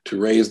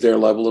raise their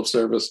level of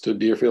service to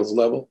Deerfield's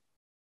level?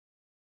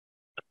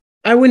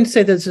 I wouldn't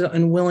say there's an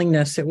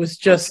unwillingness. It was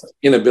just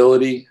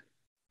inability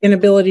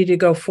to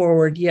go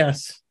forward.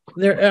 Yes.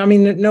 I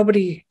mean,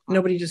 nobody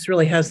just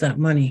really has that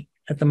money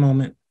at the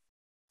moment.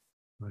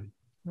 Right.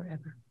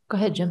 Wherever. Go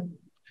ahead, Jim.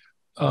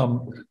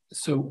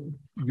 So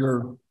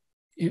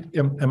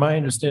am I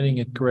understanding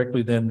it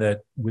correctly then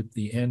that with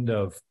the end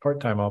of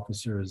part-time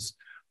officers,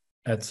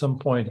 at some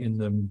point in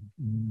the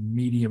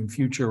medium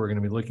future, we're going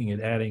to be looking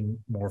at adding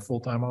more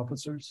full-time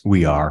officers?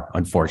 We are,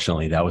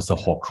 unfortunately. That was the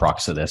whole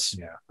crux of this.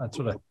 Yeah, that's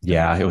what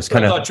it was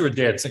kind of. I thought you were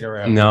dancing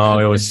around. No,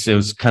 it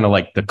was kind of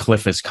like the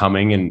cliff is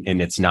coming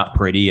and it's not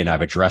pretty. And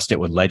I've addressed it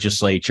with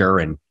legislature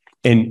and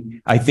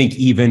I think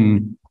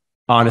even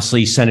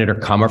honestly, Senator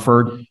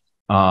Comerford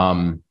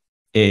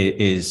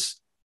is,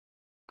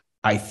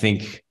 I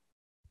think,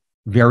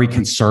 very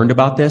concerned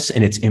about this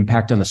and its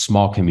impact on the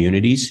small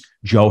communities.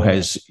 Joe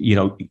has,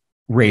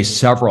 raised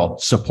several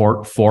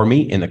support for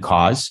me in the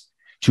cause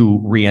to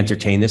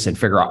re-entertain this and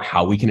figure out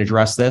how we can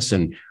address this.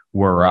 And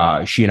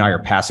she and I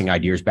are passing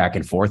ideas back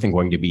and forth and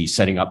going to be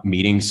setting up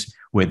meetings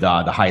with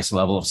the highest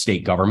level of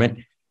state government.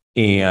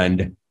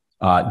 And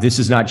this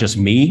is not just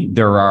me.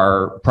 There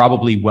are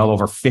probably well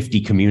over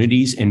 50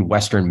 communities in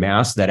Western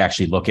Mass that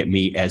actually look at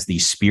me as the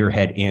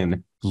spearhead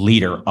and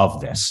leader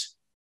of this.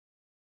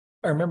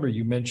 I remember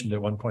you mentioned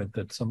at one point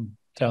that some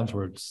towns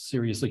were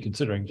seriously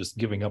considering just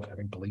giving up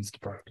having police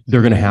departments.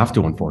 They're going to have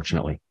to,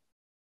 unfortunately.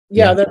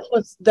 Yeah,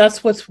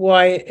 that's what's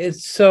why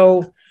it's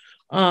so,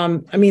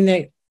 I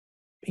mean,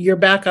 your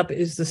backup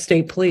is the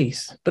state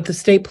police, but the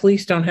state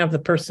police don't have the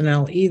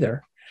personnel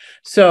either.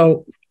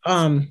 So,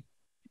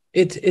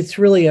 it's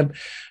really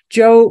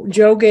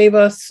Joe gave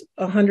us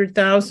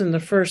 100,000 the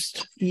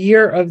first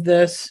year of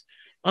this,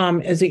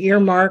 as an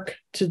earmark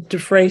to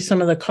defray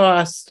some of the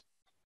costs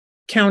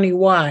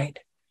countywide,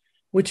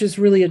 which is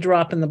really a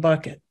drop in the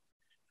bucket.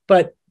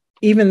 But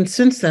even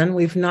since then,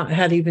 we've not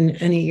had even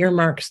any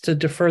earmarks to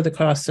defer the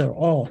costs at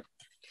all.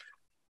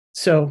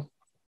 So,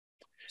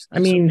 I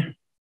mean,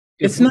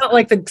 it's not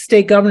like the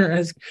state government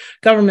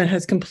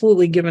has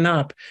completely given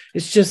up.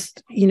 It's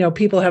just,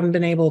 people haven't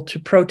been able to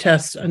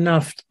protest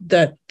enough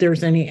that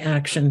there's any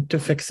action to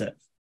fix it.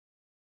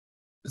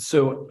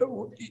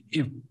 So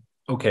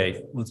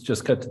okay, let's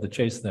just cut to the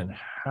chase then.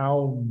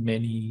 How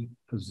many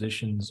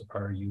positions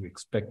are you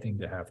expecting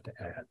to have to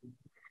add?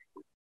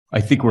 I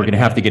think we're going to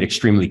have to get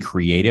extremely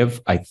creative.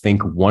 I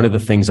think one of the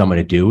things I'm going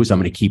to do is I'm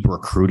going to keep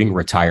recruiting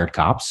retired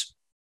cops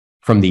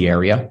from the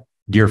area.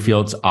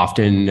 Deerfield's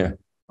often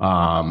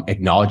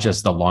acknowledged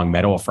as the Long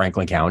Meadow of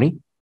Franklin County,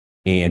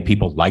 and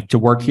people like to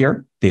work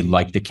here. They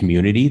like the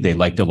community. They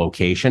like the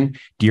location.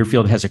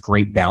 Deerfield has a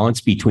great balance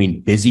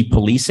between busy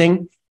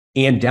policing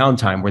and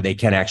downtime where they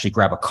can actually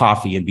grab a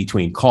coffee in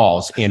between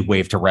calls and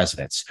wave to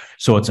residents.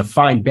 So it's a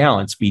fine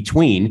balance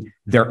between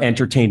they're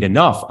entertained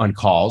enough on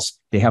calls.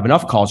 They have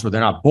enough calls where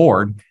they're not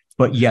bored,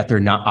 but yet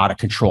they're not out of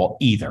control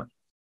either.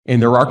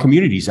 And there are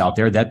communities out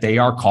there that they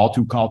are call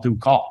to call to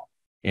call.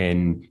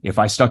 And if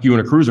I stuck you in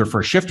a cruiser for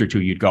a shift or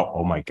two, you'd go,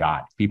 oh my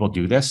God, people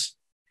do this.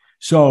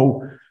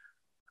 So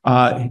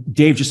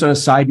Dave, just on a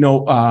side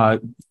note,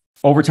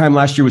 overtime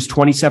last year was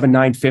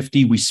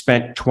 27,950. We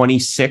spent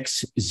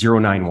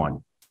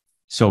 26,091.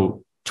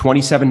 So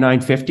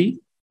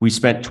 27,950, we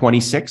spent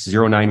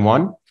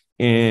 26,091,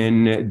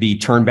 and the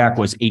turnback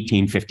was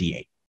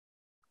 1858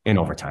 in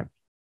overtime.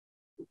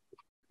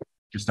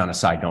 Just on a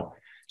side note.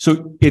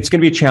 So it's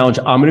going to be a challenge.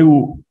 I'm going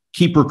to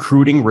keep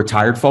recruiting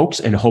retired folks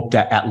and hope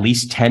that at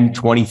least 10,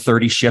 20,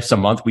 30 shifts a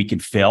month we can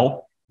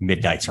fill.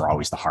 Midnights are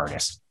always the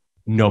hardest.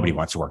 Nobody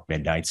wants to work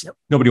midnights.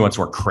 Nobody wants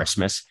to work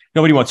Christmas.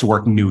 Nobody wants to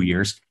work New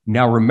Year's.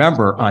 Now,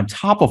 remember, on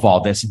top of all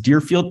this,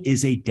 Deerfield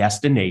is a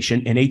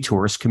destination and a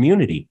tourist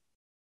community.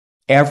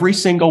 Every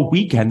single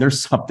weekend,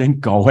 there's something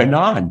going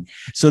on.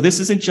 So this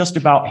isn't just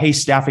about, hey,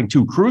 staffing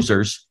 2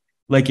 cruisers.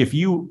 Like if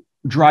you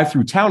drive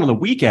through town on the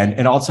weekend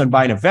and all of a sudden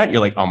by an event,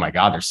 you're like, oh my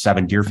God, there's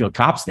 7 Deerfield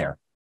cops there.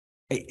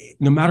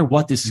 No matter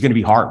what, this is going to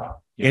be hard.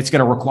 It's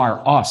going to require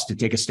us to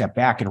take a step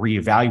back and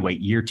reevaluate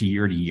year to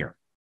year to year.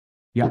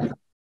 Yeah.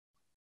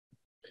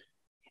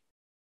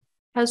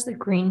 How's the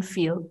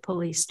Greenfield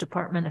Police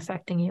Department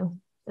affecting you?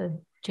 The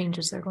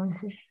changes they're going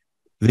through?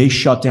 They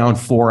shut down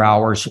 4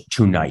 hours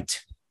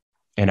tonight.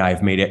 And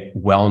I've made it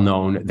well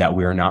known that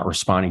we are not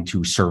responding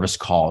to service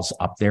calls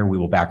up there. We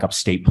will back up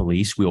state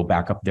police. We will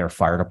back up their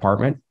fire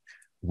department.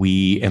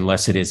 We,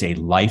 unless it is a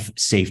life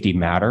safety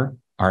matter,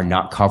 are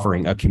not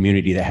covering a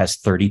community that has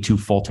 32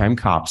 full-time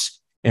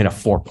cops and a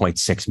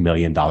 $4.6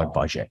 million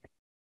budget.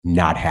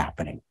 Not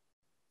happening.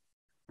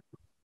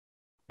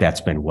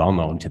 That's been well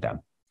known to them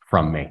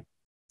from me.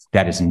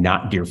 That is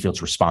not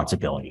Deerfield's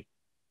responsibility.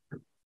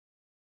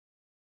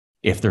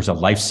 If there's a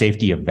life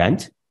safety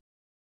event,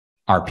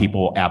 our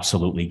people will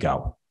absolutely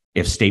go.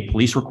 If state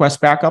police request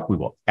backup, we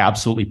will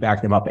absolutely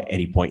back them up at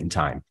any point in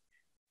time.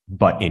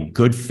 But in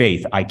good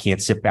faith, I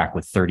can't sit back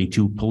with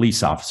 32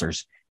 police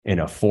officers in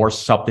a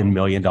 $4-something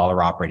million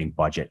operating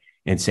budget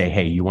and say,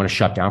 hey, you want to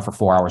shut down for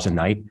 4 hours a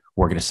night?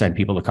 We're going to send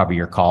people to cover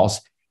your calls.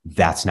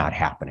 That's not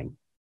happening.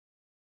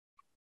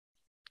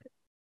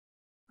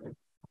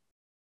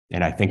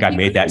 And I think I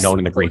made that known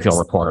in the Greenfield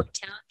report.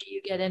 Do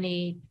you get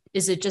any,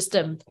 is it just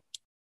a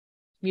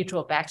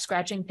mutual back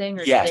scratching thing,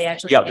 or yes. do they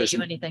actually pay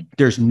you anything?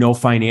 There's no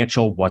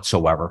financial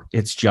whatsoever.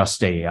 It's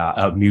just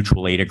a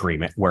mutual aid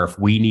agreement where if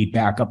we need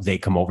backup, they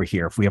come over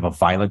here. If we have a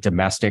violent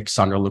domestic,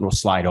 Sunderland will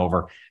slide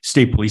over.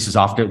 State police is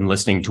often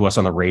listening to us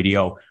on the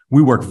radio.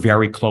 We work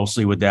very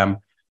closely with them.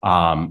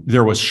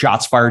 There was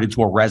shots fired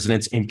into a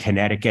residence in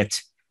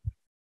Connecticut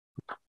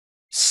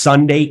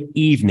Sunday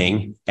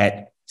evening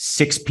at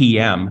 6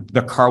 p.m.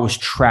 The car was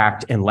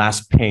tracked and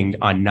last pinged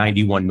on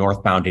 91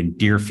 northbound in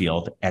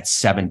Deerfield at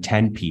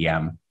 7:10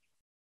 p.m.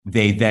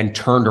 They then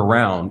turned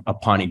around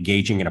upon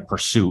engaging in a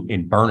pursuit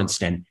in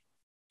Berniston,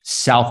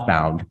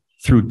 southbound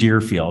through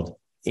Deerfield,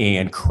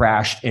 and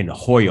crashed in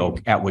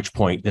Holyoke, at which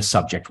point the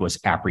subject was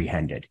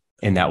apprehended.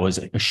 And that was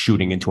a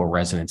shooting into a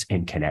residence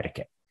in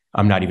Connecticut.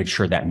 I'm not even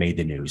sure that made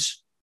the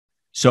news.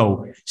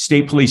 So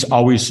state police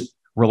always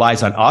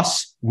relies on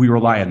us. We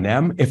rely on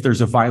them. If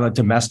there's a violent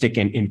domestic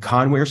in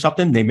Conway or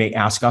something, they may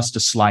ask us to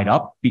slide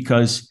up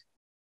because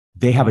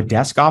they have a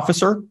desk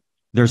officer.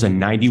 There's a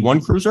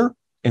 91 cruiser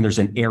and there's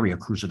an area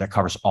cruiser that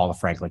covers all of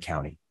Franklin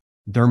County.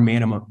 Their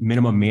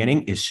minimum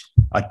manning is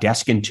a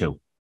desk and 2.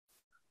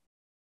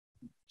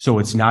 So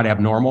it's not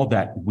abnormal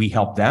that we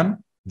help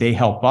them. They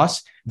help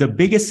us. The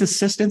biggest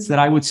assistance that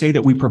I would say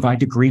that we provide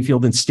to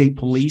Greenfield and state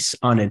police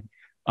on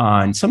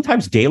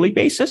sometimes daily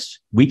basis,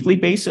 weekly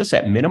basis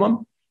at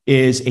minimum,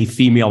 is a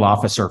female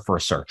officer for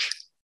a search.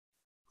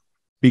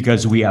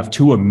 Because we have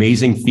 2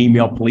 amazing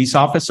female police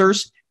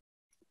officers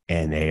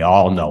and they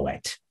all know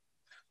it.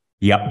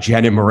 Yep,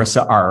 Jen and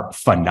Marissa are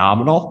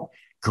phenomenal.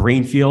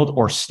 Greenfield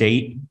or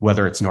state,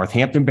 whether it's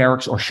Northampton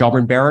Barracks or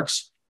Shelburne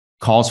Barracks,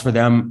 calls for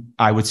them,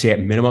 I would say at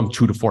minimum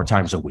 2 to 4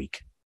 times a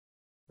week.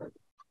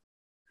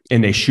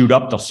 And they shoot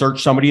up, they'll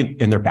search somebody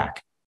and they're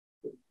back.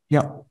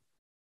 Yep.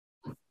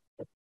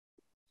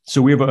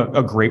 So we have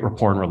a great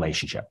rapport and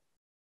relationship.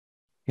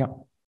 Yep.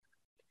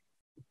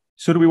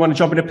 So do we want to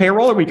jump into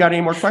payroll or we got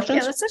any more questions?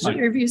 Yeah, let's actually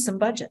review some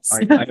budgets.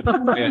 I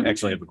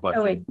actually have a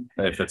question, Oh, wait.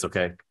 if that's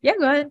okay. Yeah,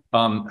 go ahead.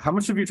 How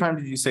much of your time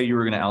did you say you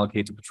were going to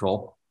allocate to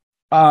patrol?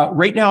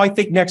 Right now, I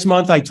think next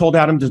month I told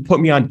Adam to put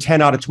me on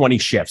 10 out of 20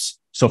 shifts.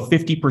 So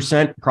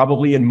 50%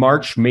 probably in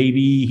March.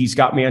 Maybe he's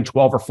got me on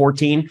 12 or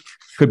 14.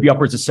 Could be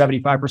upwards of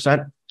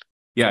 75%.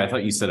 Yeah, I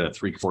thought you said a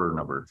 3/4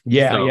 number.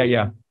 Yeah, So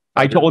yeah.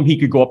 I told him he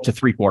could go up to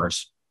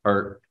 3/4.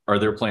 Are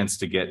there plans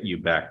to get you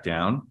back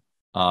down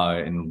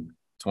in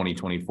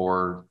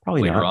 2024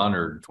 Probably later not. on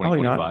or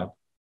Probably not. 2025?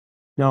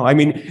 No, I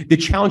mean, the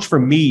challenge for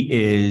me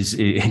is,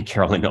 and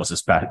Carolyn knows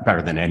this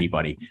better than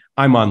anybody,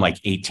 I'm on like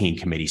 18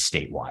 committees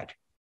statewide.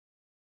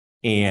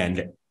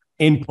 And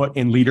input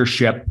and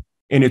leadership,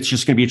 and it's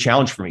just going to be a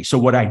challenge for me. So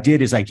what I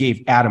did is I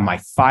gave Adam my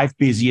 5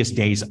 busiest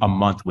days a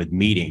month with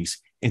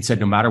meetings and said,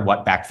 no matter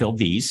what, backfill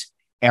these.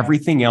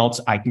 Everything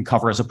else I can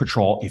cover as a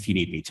patrol if you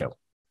need me to.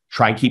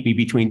 Try and keep me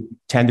between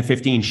 10 to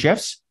 15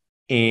 shifts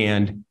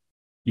and,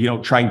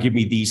 try and give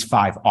me these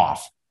 5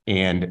 off.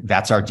 And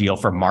that's our deal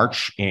for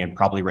March and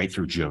probably right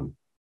through June.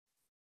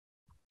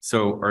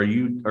 So are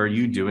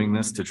you doing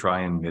this to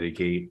try and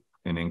mitigate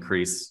an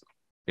increase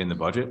in the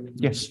budget?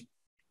 Yes.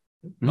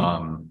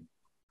 Mm-hmm.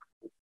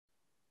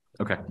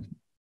 Okay.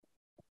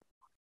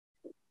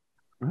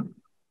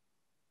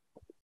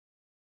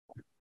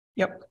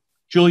 Yep.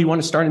 Julie, you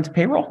want to start into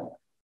payroll?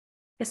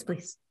 Yes,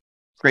 please.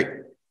 Great.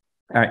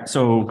 All right.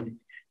 So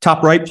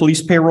top right,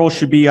 police payroll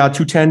should be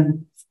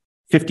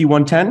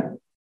 210-5110.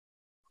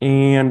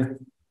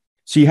 And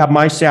so you have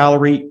my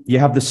salary, you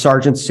have the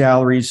sergeant's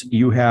salaries,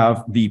 you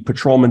have the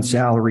patrolman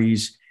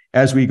salaries.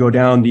 As we go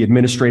down, the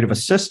administrative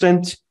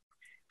assistant,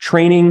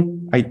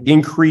 training, I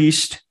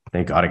increased.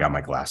 Thank God I got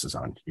my glasses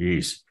on.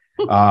 Jeez.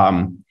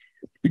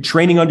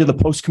 Training under the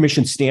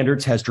post-commission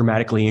standards has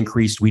dramatically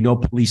increased. We know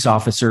police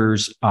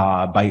officers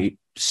by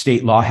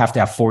state law have to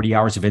have 40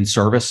 hours of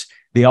in-service.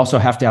 They also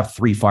have to have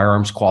 3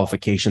 firearms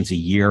qualifications a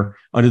year.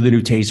 Under the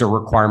new TASER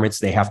requirements,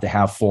 they have to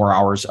have 4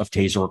 hours of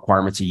TASER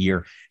requirements a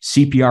year.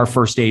 CPR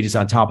first aid is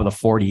on top of the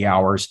 40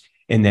 hours,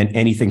 and then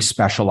anything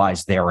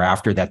specialized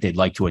thereafter that they'd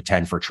like to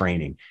attend for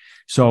training.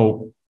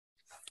 So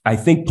I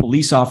think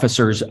police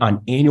officers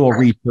on annual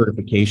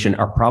recertification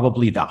are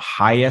probably the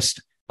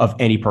highest of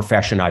any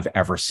profession I've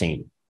ever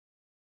seen.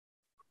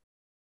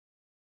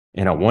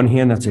 And on one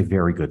hand, that's a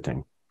very good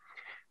thing.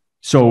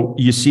 So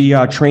you see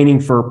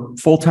training for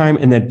full-time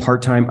and then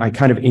part-time. I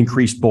kind of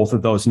increased both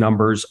of those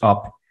numbers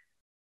up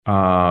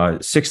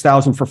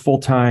 6,000 for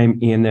full-time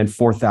and then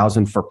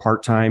 4,000 for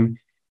part-time.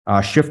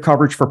 Shift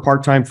coverage for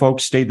part-time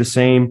folks stayed the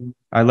same.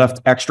 I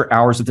left extra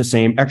hours at the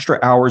same. Extra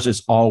hours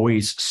is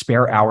always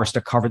spare hours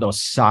to cover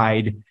those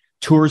side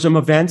tourism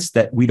events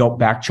that we don't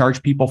back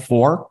charge people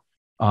for.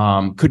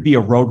 Could be a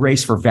road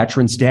race for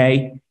Veterans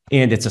Day,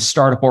 and it's a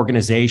startup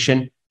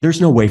organization. There's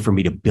no way for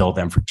me to bill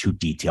them for 2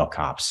 detail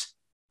cops.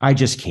 I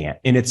just can't.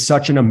 And it's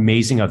such an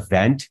amazing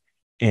event.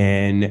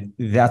 And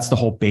that's the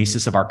whole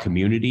basis of our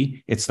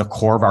community. It's the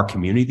core of our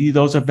community,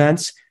 those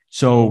events.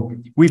 So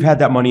we've had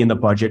that money in the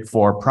budget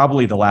for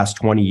probably the last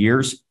 20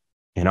 years.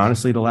 And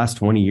honestly, the last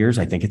 20 years,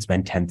 I think it's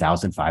been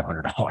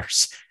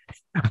 $10,500.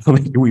 I don't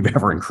think we've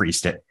ever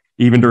increased it,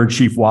 even during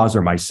Chief Waz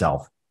or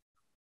myself.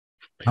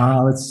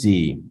 Let's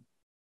see.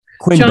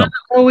 John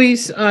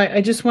always,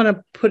 I just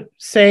want to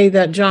say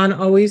that John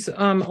always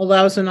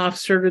allows an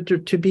officer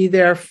to be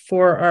there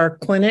for our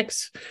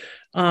clinics.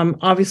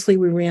 Obviously,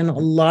 we ran a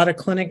lot of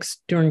clinics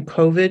during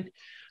COVID.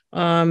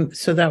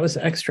 So that was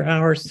extra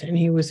hours, and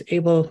he was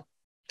able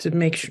to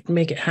make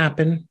it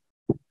happen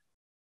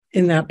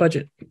in that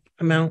budget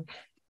amount.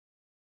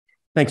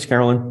 Thanks,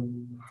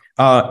 Carolyn.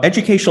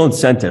 Educational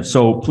incentives.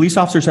 So police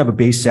officers have a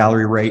base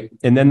salary rate,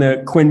 and then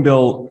the Quinn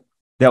bill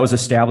that was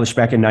established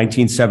back in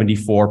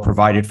 1974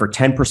 provided for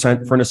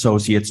 10% for an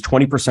associate's,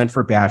 20%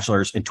 for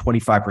bachelor's, and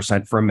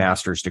 25% for a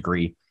master's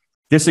degree.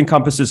 This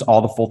encompasses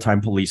all the full-time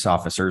police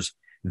officers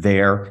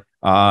there.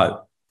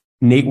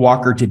 Nate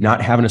Walker did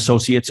not have an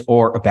associate's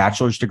or a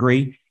bachelor's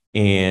degree.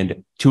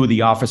 And two of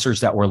the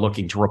officers that we're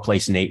looking to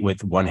replace Nate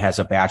with, one has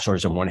a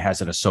bachelor's and one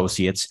has an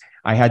associate's.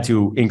 I had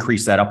to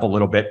increase that up a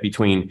little bit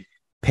between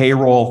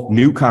payroll,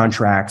 new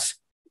contracts,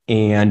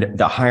 and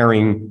the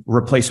hiring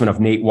replacement of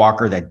Nate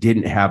Walker that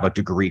didn't have a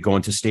degree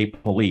going to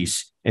state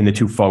police, and the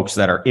two folks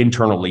that are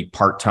internally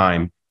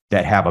part-time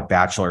that have a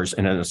bachelor's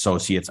and an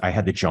associate's. I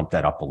had to jump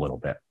that up a little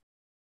bit.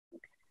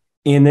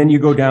 And then you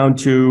go down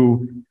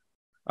to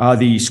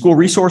the school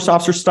resource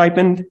officer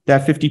stipend.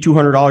 That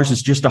 $5,200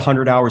 is just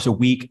 100 hours a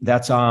week.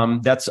 That's a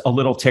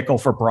little tickle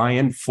for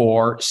Brian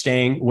for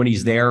staying when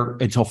he's there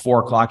until 4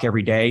 o'clock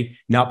every day,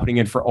 not putting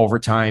in for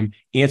overtime,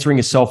 answering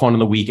his cell phone on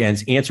the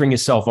weekends, answering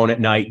his cell phone at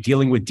night,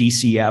 dealing with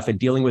DCF and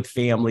dealing with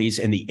families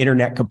and the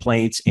internet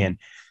complaints and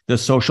the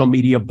social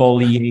media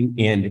bullying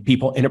and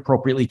people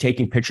inappropriately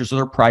taking pictures of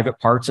their private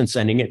parts and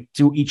sending it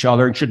to each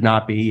other and should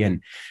not be.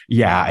 And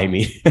yeah, I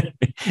mean,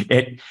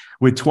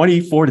 with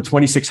 24 to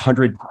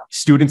 2,600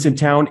 students in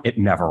town, it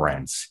never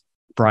ends.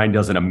 Brian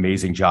does an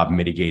amazing job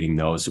mitigating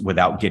those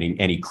without getting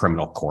any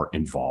criminal court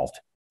involved.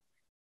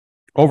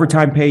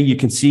 Overtime pay, you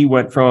can see,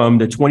 went from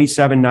the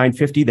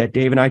 $27,950 that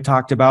Dave and I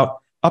talked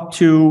about up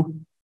to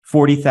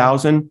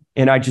 $40,000.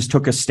 And I just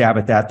took a stab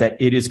at that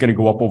it is going to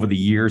go up over the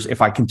years.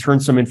 If I can turn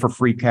some in for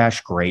free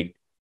cash, great.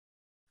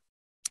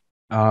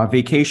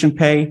 Vacation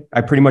pay, I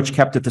pretty much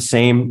kept it the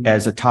same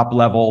as a top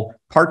level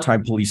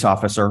part-time police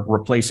officer,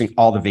 replacing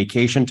all the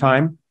vacation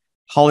time.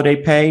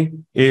 Holiday pay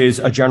is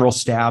a general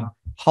stab.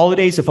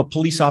 Holidays, if a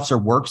police officer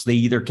works, they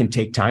either can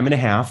take time and a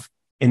half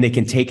and they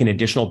can take an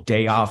additional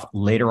day off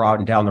later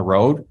on down the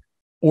road,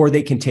 or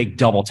they can take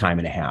double time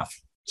and a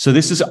half. So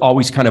this is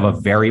always kind of a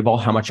variable,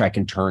 how much I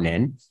can turn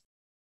in.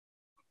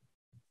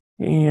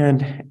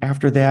 And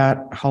after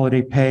that,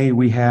 holiday pay,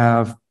 we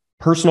have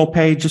personal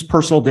pay, just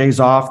personal days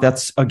off.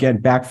 That's,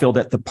 again, backfilled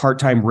at the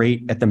part-time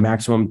rate at the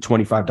maximum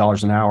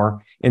 $25 an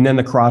hour. And then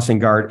the crossing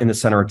guard in the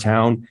center of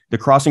town. The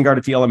crossing guard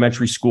at the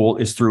elementary school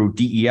is through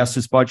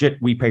DES's budget.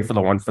 We pay for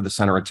the one for the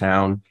center of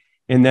town.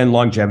 And then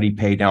longevity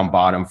pay down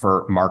bottom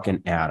for Mark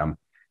and Adam.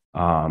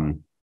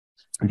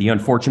 The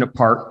unfortunate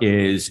part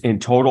is in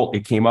total,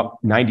 it came up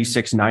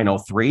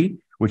 96,903,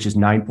 which is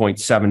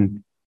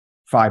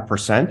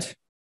 9.75%.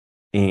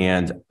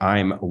 And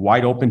I'm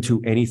wide open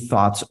to any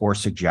thoughts or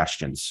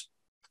suggestions.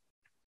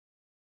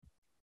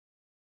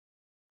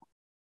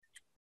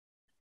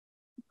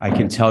 I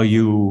can tell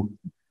you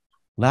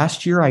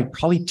last year, I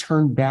probably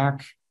turned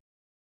back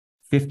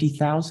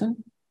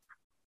 50,000.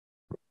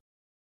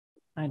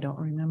 I don't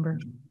remember.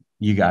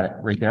 You got it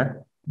right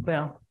there.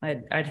 Well,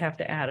 I'd have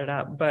to add it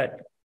up,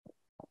 but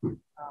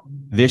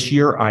this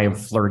year I am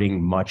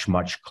flirting much,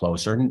 much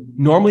closer.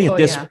 Normally at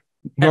this,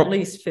 at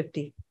least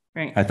 50.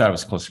 Right. I thought it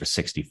was closer to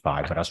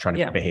 65, but I was trying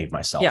to behave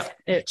myself. Yeah,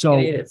 it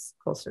is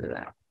closer to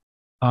that.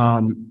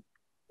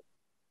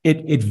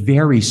 It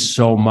varies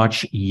so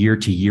much year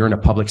to year in a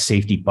public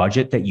safety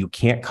budget that you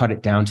can't cut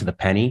it down to the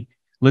penny.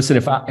 Listen,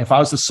 if I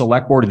was the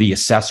select board of the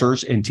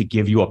assessors and to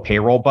give you a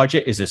payroll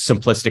budget is as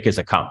simplistic as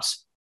it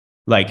comes.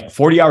 Like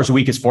 40 hours a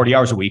week is 40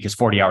 hours a week is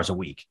 40 hours a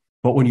week.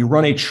 But when you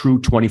run a true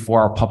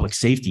 24-hour public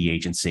safety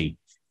agency,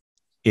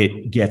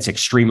 it gets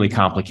extremely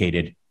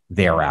complicated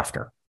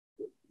thereafter.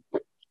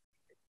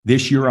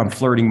 This year, I'm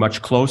flirting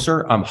much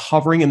closer. I'm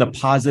hovering in the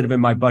positive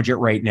in my budget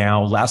right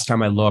now. Last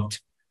time I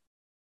looked,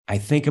 I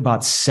think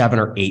about $7,000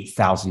 or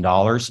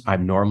 $8,000.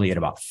 I'm normally at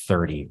about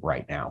 30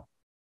 right now,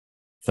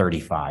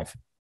 35.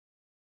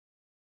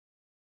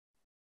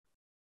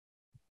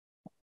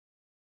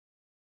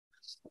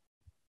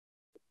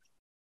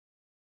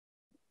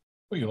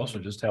 Well, you also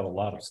just have a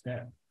lot of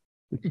staff.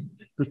 The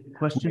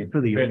question for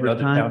the Other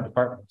town overtime.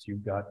 departments,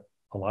 you've got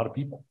a lot of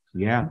people.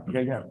 Yeah.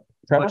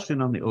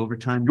 Question on the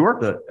overtime.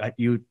 I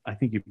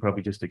think you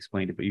probably just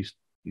explained it, but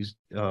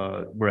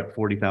we're at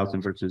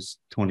 40,000 versus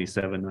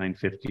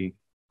 27,950,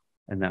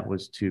 and that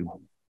was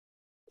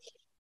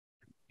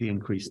the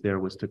increase there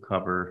was to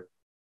cover.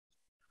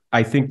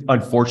 I think,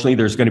 unfortunately,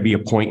 there's going to be a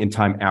point in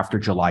time after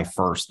July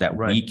 1st that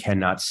we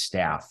cannot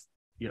staff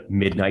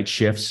midnight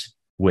shifts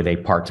with a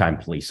part-time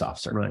police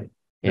officer. Right.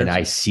 And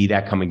I see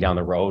that coming down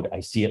the road.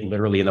 I see it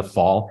literally in the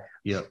fall.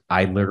 Yeah.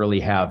 I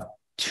literally have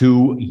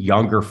 2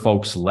 younger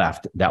folks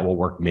left that will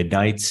work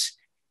midnights,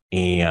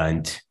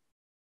 and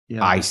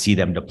I see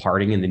them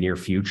departing in the near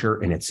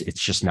future, and it's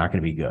just not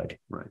going to be good.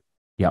 Right.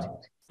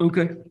 Yep.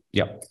 Okay.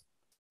 Yep.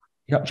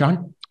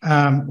 John?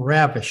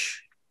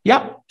 Ravish.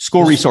 Yep.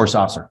 School resource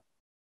officer.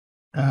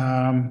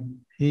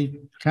 He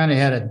kind of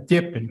had a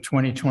dip in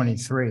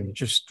 2023,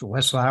 just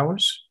less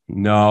hours.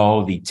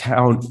 No, the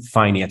town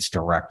finance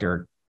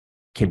director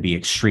can be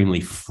extremely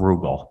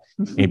frugal.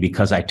 And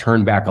because I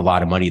turned back a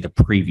lot of money the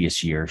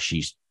previous year,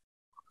 she's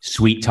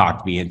sweet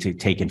talked me into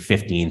taking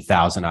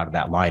 15,000 out of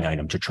that line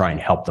item to try and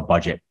help the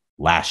budget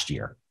last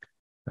year.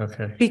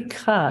 Okay.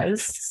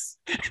 Because.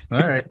 All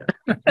right.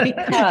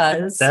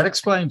 Because. That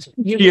explains it.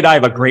 You and I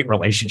have a great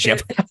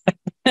relationship.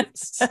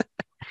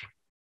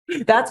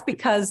 That's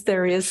because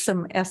there is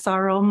some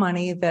SRO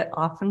money that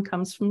often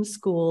comes from the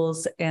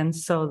schools. And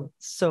so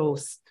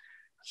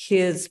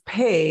his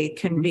pay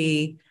can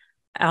be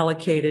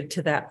allocated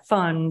to that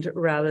fund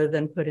rather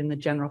than put in the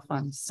general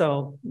fund.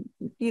 So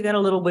you got a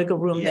little wiggle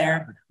room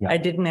there. Yeah. I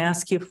didn't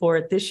ask you for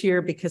it this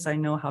year because I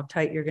know how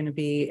tight you're going to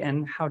be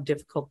and how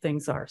difficult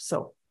things are.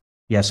 So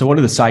yeah. So one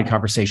of the side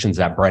conversations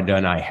that Brenda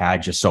and I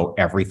had, just so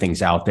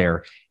everything's out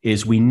there,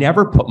 is we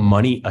never put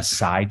money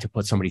aside to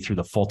put somebody through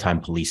the full-time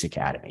police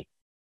academy.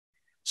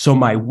 So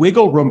my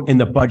wiggle room in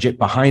the budget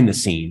behind the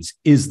scenes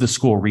is the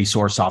school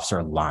resource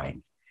officer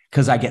line,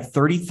 because I get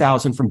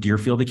 30,000 from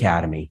Deerfield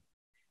Academy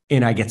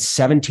and I get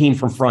 17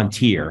 from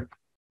Frontier.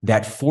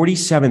 That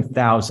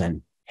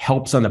 47,000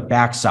 helps on the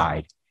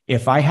backside.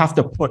 If I have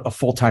to put a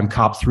full-time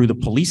cop through the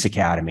police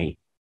academy,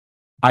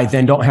 I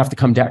then don't have to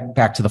come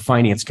back to the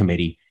finance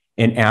committee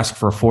and ask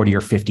for a $40,000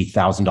 or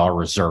 $50,000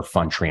 reserve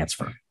fund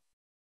transfer.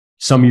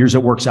 Some years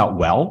it works out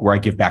well, where I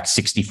give back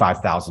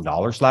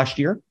 $65,000 last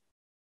year.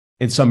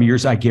 And some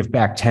years I give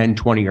back 10,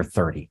 20, or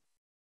 30.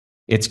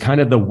 It's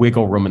kind of the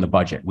wiggle room in the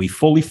budget. We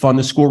fully fund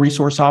the school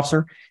resource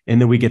officer, and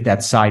then we get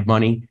that side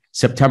money.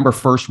 September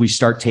 1st, we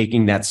start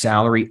taking that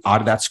salary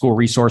out of that school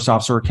resource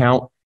officer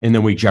account, and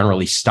then we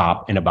generally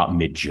stop in about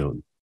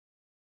mid-June.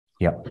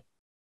 Yep.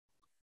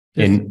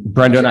 And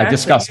Brenda and I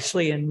discussed.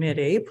 Actually in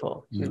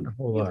mid-April.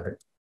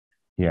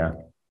 Yeah.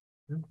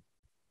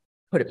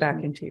 Put it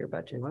back into your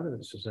budget. A lot of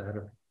this is out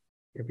of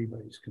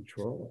everybody's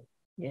control.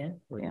 Yeah.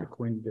 Like the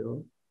Quinn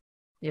bill.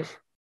 Yep.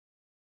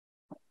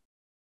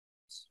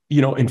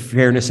 You know, in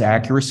fairness,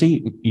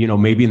 accuracy, you know,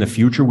 maybe in the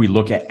future, we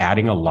look at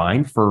adding a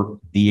line for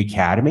the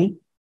academy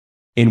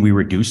and we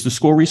reduce the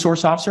school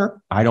resource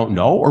officer. I don't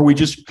know, or we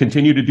just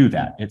continue to do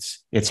that.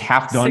 It's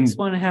half done. 6,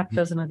 1 1/2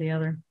 dozen of the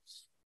other.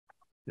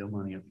 Bill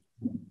money up.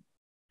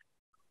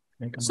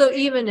 So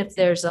even if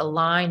there's a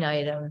line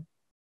item,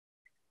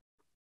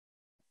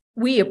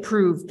 we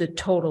approve the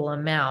total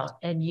amount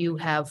and you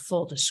have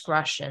full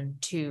discretion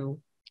to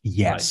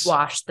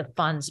wash the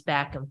funds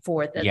back and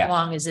forth as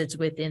long as it's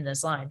within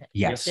this line.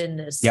 Yes. Within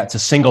this. Yeah, it's a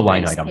single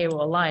line item.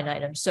 Payroll line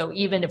item. So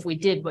even if we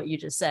did what you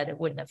just said, it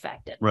wouldn't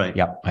affect it. Right.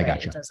 Yep, I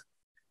got you.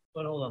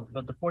 But hold on,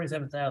 but the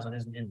 47,000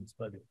 isn't in this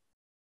budget.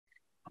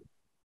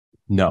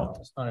 No.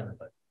 It's not in the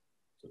budget.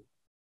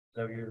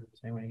 So you're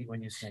saying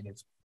when you're saying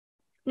it's.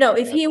 No,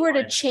 if he were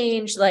to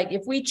change, like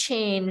if we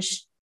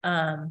change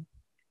the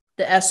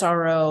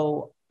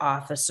SRO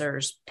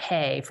officer's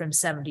pay from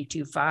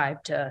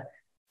 72.5 to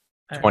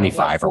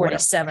 25 or whatever.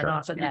 47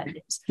 off of that.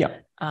 Yeah.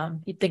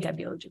 You'd think I'd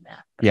be able to do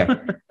that. Yeah.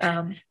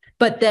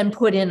 But then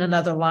put in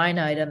another line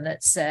item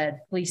that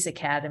said police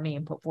academy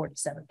and put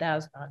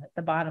 47,000 on it.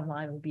 The bottom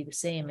line would be the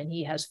same, and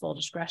he has full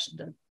discretion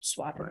to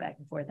swap it back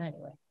and forth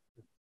anyway.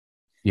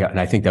 Yeah, and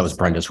I think that was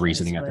Brenda's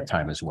reasoning at the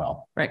time as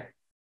well. Right.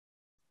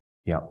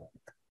 Yeah.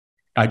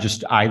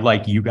 I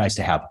like you guys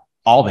to have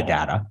all the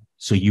data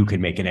so you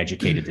can make an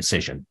educated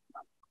decision.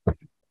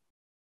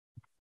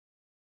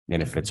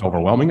 And if it's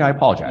overwhelming, I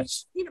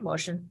apologize. Need a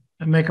motion.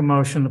 I make a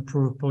motion to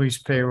approve police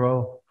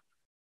payroll,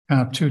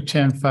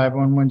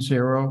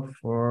 210-5110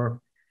 for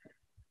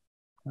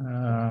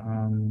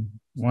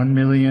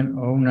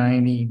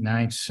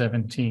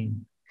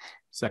 $1,090,917.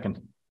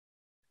 Second.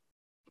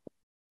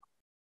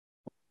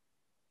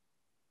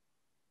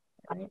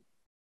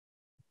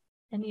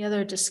 Any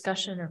other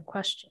discussion or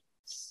questions?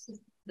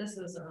 This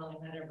doesn't really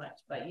matter much,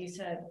 but you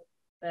said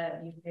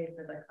that you paid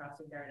for the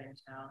crossing guard in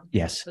town.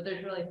 Yes. But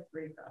there's really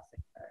 3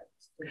 crossing guards.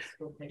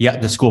 Yeah,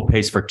 the school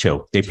pays for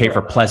 2. They pay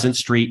for Pleasant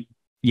Street.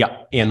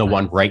 Yeah, and the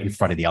one right in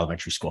front of the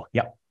elementary school.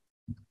 Yep.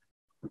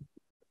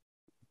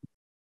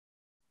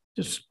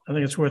 I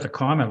think it's worth a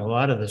comment. A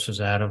lot of this is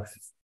out of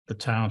the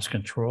town's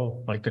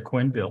control, like the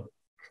Quinn bill.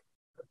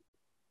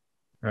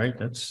 Right?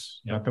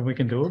 That's nothing we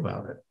can do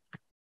about it.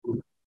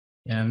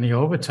 And the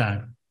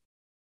overtime,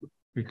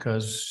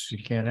 because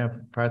you can't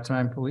have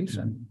part-time police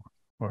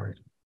or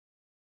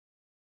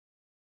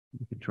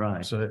You could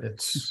try. so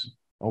it's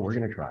we're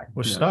gonna try.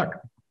 We're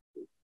stuck.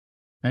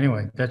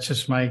 Anyway, that's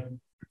just my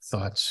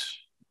thoughts.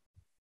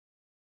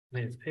 I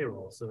mean, it's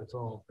payroll, so it's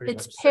all.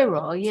 It's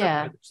payroll,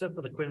 yeah. Except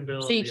for the Quinn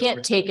bill. So you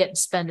can't take it and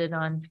spend it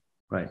on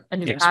a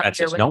new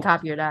copier when the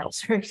copier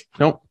dies, right?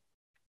 Nope.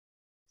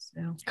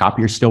 So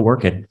Copier's still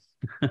working.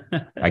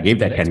 I gave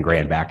that 10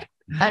 grand back.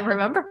 I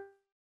remember.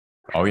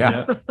 Oh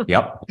yeah.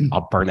 Yep.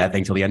 I'll burn that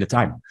thing till the end of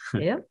time.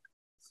 Yeah.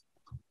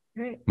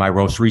 Right. My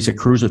most recent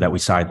cruiser that we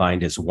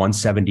sidelined is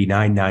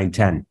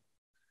 179,910.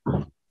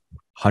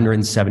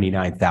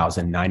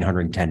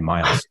 179,910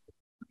 miles.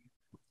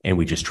 And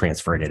we just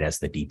transferred it as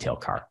the detail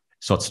car.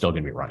 So it's still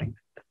going to be running.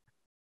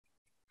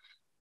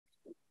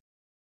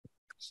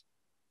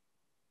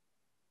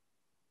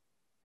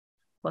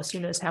 Plus, who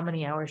knows how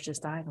many hours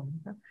just idle.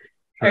 All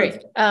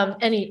right.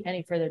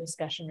 Any further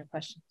discussion or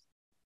questions?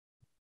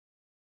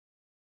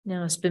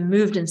 No, it's been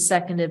moved and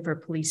seconded for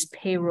police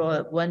payroll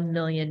at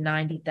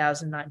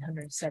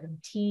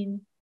 $1,090,917.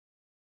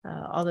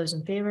 All those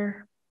in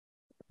favor?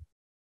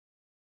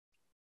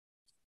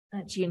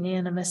 That's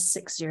unanimous,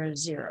 600.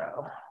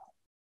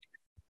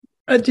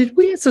 Did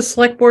we as a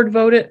select board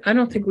vote it? I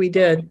don't think we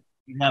did.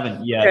 We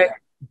haven't yet. Okay.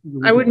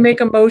 I would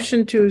make a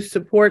motion to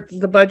support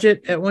the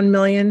budget at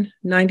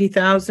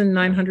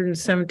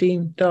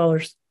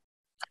 $1,090,917.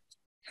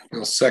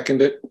 I'll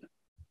second it.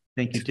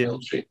 Thank you, Tim.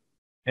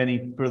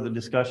 Any further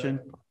discussion?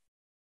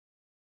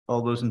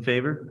 All those in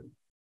favor?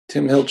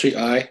 Tim Hilchey,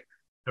 aye.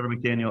 Trevor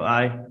McDaniel,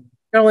 aye.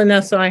 Carolyn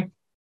Ness, aye.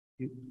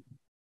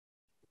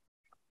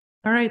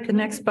 All right, the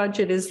next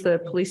budget is the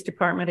police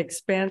department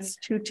expense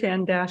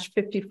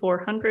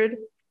 210-5400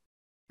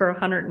 for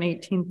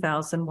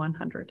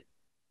 118,100.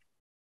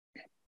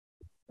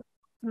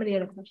 Somebody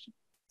had a question.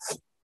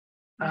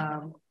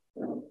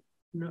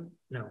 No.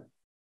 No.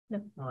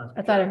 I'll ask-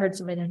 I thought I heard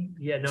somebody down here.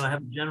 Yeah, no, I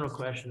have a general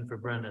question for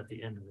Brenda at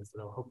the end of this,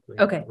 that I'll hopefully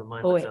Okay.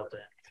 remind Oh, wait. myself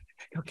that.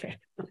 Okay,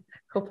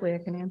 hopefully I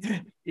can answer.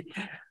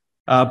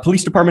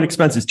 Police department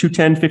expenses,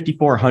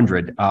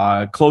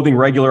 210-5400. Clothing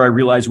regular, I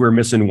realize we're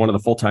missing one of the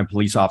full-time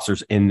police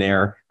officers in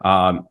there.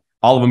 All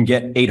of them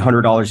get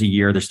 $800 a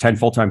year. There's 10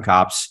 full-time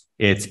cops.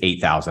 It's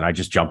 $8,000. I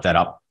just jumped that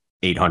up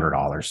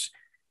 $800.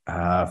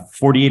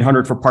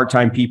 $4,800 for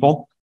part-time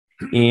people.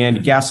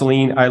 And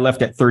gasoline, I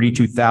left at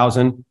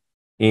 $32,000.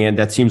 And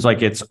that seems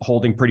like it's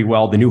holding pretty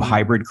well. The new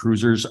hybrid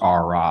cruisers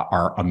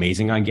are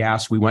amazing on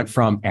gas. We went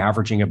from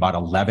averaging about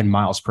 11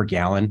 miles per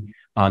gallon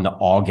on the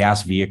all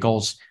gas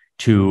vehicles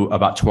to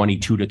about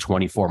 22 to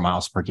 24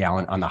 miles per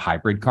gallon on the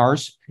hybrid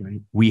cars.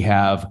 Right. We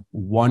have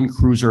one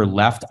cruiser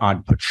left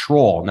on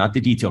patrol, not the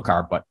detail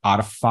car, but out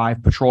of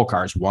 5 patrol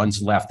cars,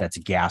 one's left that's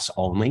gas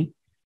only.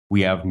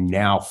 We have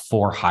now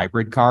 4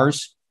 hybrid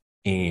cars.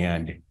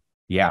 And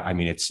yeah, I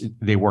mean,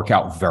 they work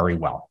out very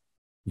well,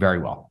 very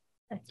well.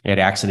 At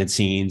accident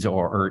scenes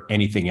or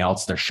anything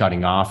else, they're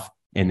shutting off.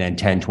 And then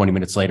 10, 20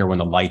 minutes later, when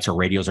the lights or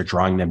radios are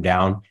drawing them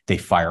down, they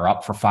fire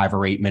up for 5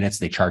 or 8 minutes.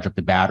 They charge up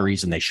the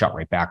batteries and they shut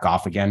right back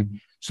off again.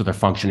 So they're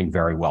functioning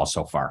very well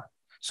so far.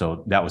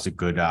 So that was a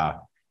good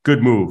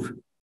move.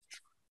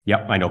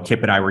 Yep. I know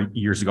Kip and I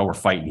years ago were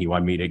fighting. He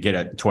wanted me to get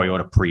a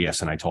Toyota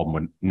Prius and I told him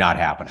would not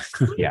happen.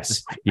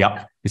 Yes.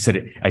 Yep.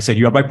 I said,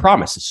 you have my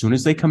promise. As soon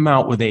as they come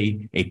out with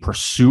a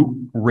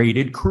pursuit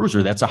rated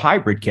cruiser, that's a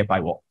hybrid, Kip, I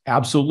will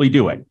absolutely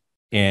do it.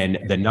 And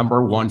the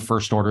number 1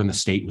 first order in the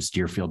state was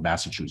Deerfield,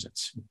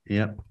 Massachusetts.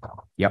 Yep.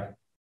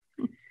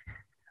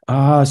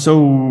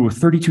 So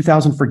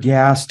 32,000 for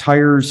gas,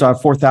 tires,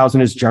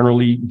 4,000 is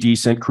generally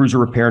decent. Cruiser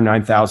repair,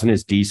 9,000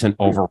 is decent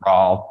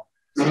overall.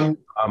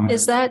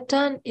 Is that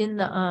done in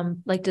the,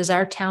 like, does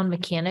our town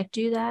mechanic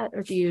do that?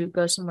 Or do you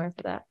go somewhere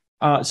for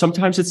that?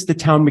 Sometimes it's the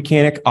town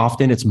mechanic.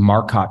 Often it's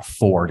Marcotte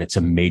Ford. It's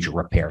a major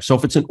repair. So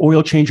if it's an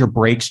oil change or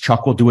brakes,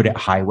 Chuck will do it at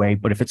Highway.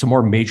 But if it's a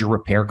more major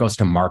repair, it goes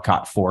to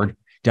Marcotte Ford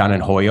down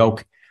in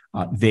Holyoke.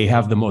 They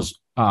have the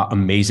most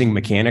amazing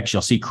mechanics.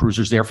 You'll see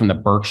cruisers there from the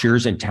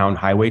Berkshires and town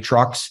highway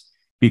trucks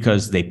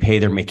because they pay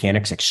their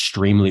mechanics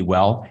extremely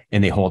well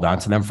and they hold on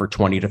to them for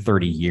 20 to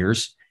 30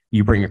 years.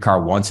 You bring a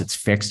car once, it's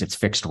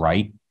fixed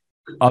right.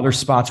 Other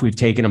spots, we've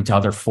taken them to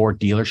other Ford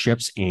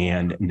dealerships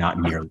and not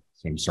nearly the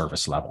same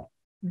service level.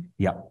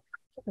 Yep.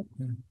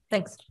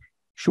 Thanks.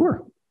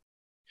 Sure.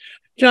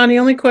 John, the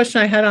only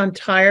question I had on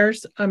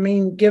tires, I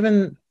mean,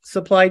 given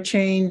supply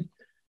chain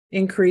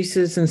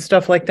increases and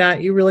stuff like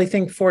that, you really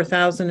think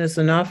 4,000 is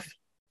enough?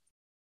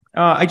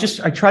 I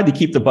tried to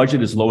keep the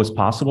budget as low as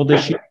possible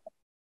this year.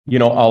 You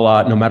know,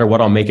 I'll no matter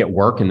what, I'll make it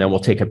work, and then we'll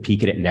take a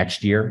peek at it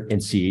next year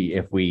and see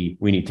if we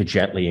need to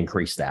gently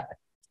increase that.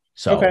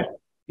 So, okay.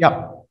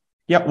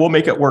 Yep, we'll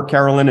make it work,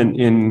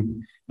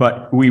 Carolyn,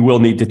 but we will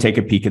need to take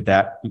a peek at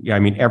that. I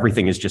mean,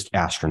 everything is just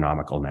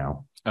astronomical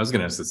now. I was going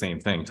to ask the same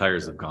thing.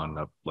 Tires have gone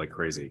up like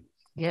crazy.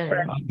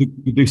 Yeah.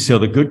 So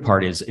the good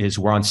part is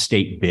we're on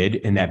state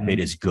bid, and that bid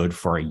is good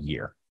for a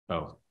year.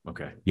 Oh,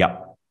 okay.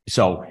 Yep.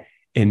 So,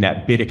 and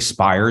that bid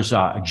expires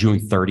June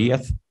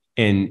 30th.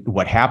 And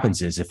what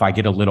happens is if I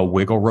get a little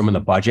wiggle room in the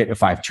budget,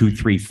 if I have $2,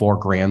 $3, $4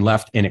 grand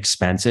left in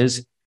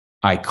expenses,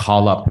 I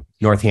call up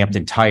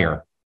Northampton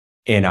Tire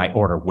and I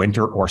order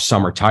winter or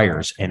summer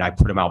tires and I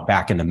put them out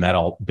back in the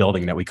metal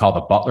building that we call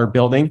the Butler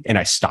building, and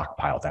I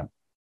stockpile them.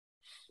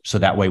 So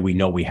that way we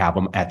know we have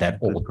them at that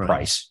old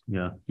price.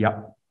 Yeah.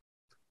 Yep.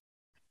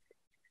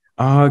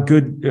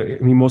 Good.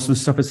 I mean, most of the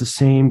stuff is the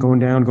same, going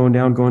down.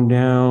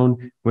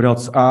 What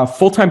else?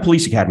 Full-time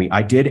police academy.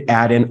 I did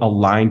add in a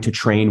line to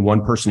train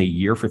one person a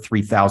year for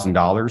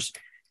 $3,000.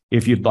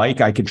 If you'd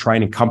like, I could try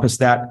and encompass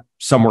that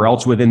somewhere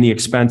else within the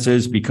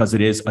expenses, because it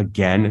is,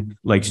 again,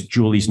 like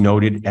Julie's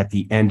noted, at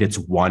the end, it's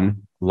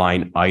one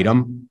line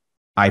item.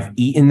 I've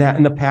eaten that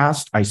in the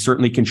past. I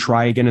certainly can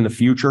try again in the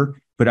future,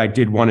 but I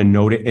did want to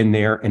note it in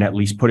there and at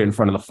least put it in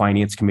front of the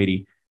finance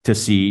committee to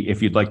see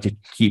if you'd like to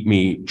keep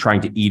me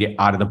trying to eat it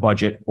out of the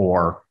budget,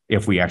 or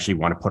if we actually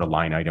want to put a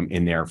line item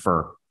in there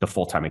for the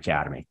full-time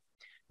academy.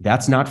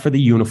 That's not for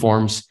the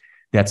uniforms.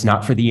 That's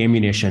not for the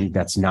ammunition.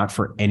 That's not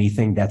for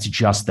anything. That's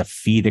just the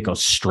fee that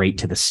goes straight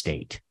to the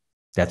state.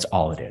 That's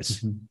all it is.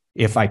 Mm-hmm.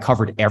 If I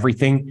covered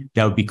everything,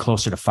 that would be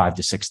closer to $5,000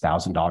 to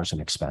 $6,000 in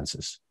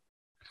expenses.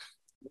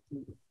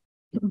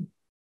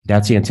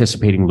 That's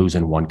anticipating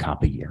losing one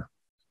cop a year.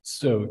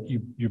 So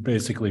you're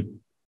basically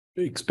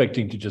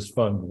expecting to just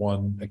fund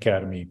one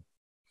academy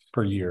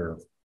per year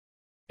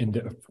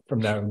from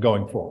now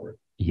going forward.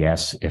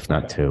 Yes, if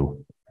not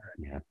two.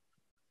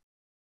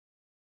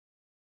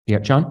 Yeah,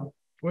 John?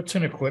 What's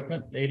in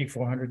equipment?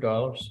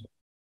 $8,400.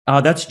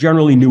 That's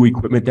generally new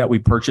equipment that we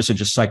purchase and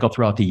just cycle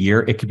throughout the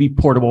year. It could be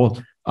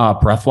portable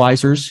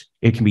breathalyzers.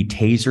 It can be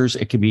tasers.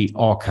 It can be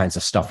all kinds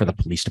of stuff for the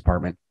police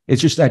department.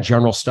 It's just that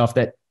general stuff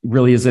that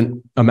really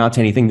isn't amount to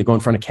anything to go in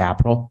front of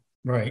Capitol.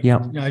 Right. Yeah.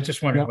 No, I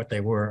just wondered what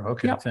they were.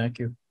 Okay, Yeah. thank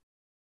you.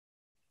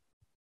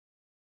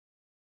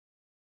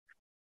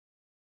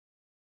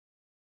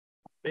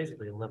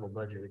 Basically a level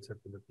budget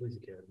except for the police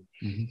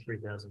academy,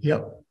 3,000.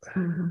 Yep.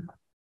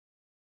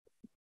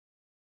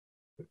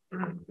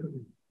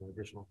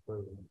 Additional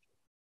clothing.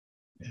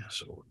 Yeah,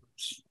 so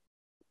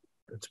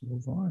let's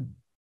move on.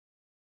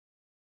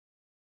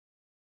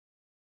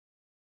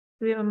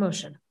 Do we have a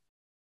motion?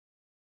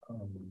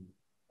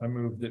 I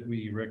move that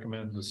we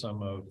recommend the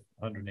sum of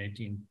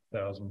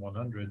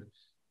 118,100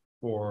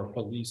 for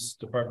police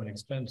department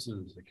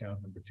expenses,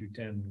 account number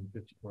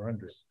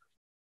 210-5400.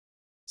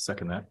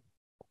 Second that.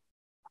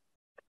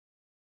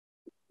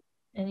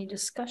 Any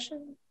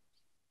discussion?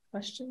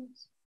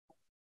 Questions?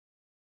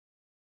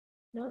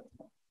 No.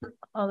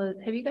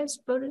 Have you guys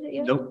voted it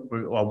yet? Nope,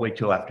 I'll wait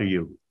till after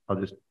you. I'll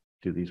just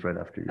do these right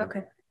after you.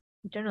 Okay.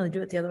 We generally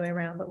do it the other way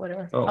around, but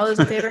whatever. Oh. All those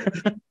in favor?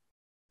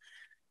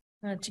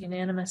 That's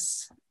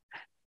unanimous.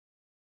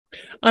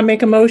 I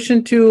make a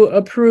motion to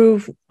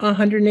approve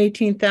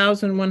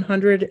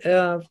 118,100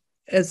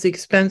 as the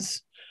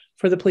expense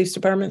for the police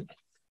department.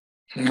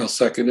 I'll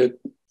second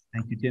it.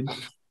 Thank you, Tim.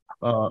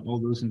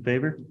 All those in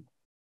favor?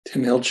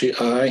 Tim Hilchi,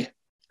 aye.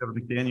 Trevor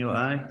McDaniel,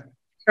 aye.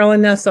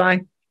 Carolyn Ness, aye.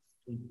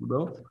 Thank you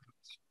both.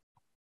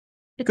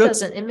 It Good.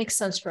 doesn't, it makes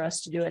sense for us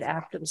to do it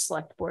after the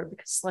select board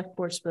because select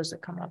board's supposed to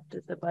come up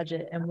to the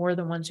budget and we're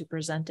the ones who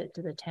present it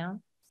to the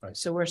town. Right.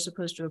 So we're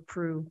supposed to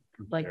approve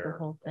like the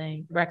whole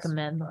thing,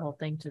 recommend the whole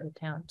thing to the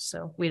town.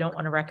 So we don't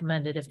want to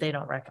recommend it if they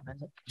don't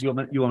recommend it. You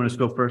want me to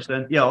go first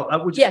then? Yeah, I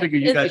would just Yeah, figure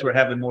you guys were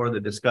having more of the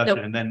discussion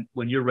Nope. and then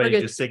when you're ready,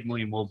 good. just signal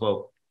and we'll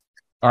vote.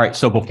 All right.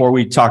 So before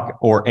we talk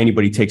or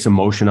anybody takes a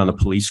motion on the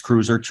police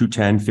cruiser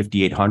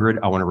 210-5800,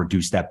 I want to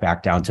reduce that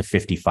back down to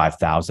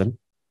 55,000.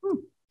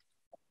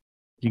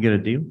 You get a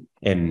deal?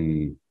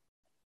 And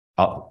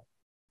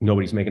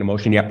nobody's making a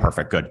motion yet.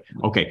 Perfect. Good.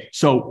 Okay.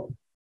 So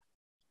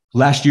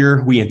last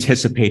year we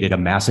anticipated a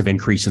massive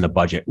increase in the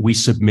budget. We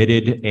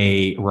submitted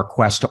a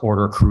request to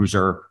order a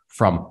cruiser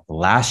from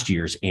last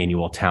year's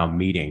annual town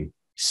meeting,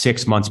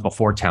 6 months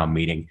before town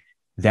meeting.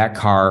 That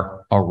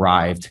car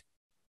arrived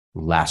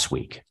last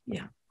week.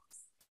 Yeah.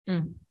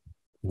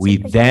 We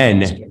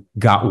then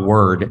got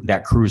word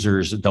that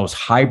cruisers, those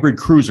hybrid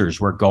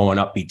cruisers were going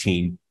up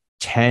between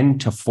 $10,000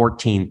 to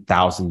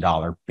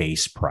 $14,000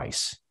 base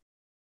price.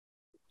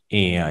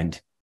 And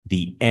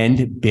the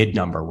end bid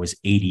number was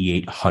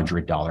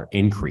 $8,800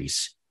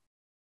 increase.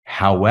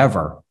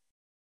 However,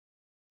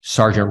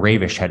 Sergeant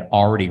Ravish had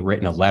already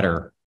written a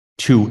letter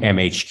to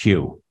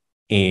MHQ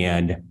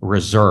and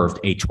reserved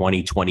a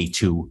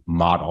 2022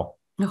 model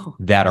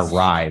that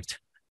arrived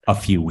a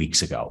few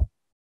weeks ago.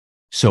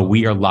 So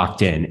we are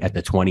locked in at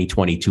the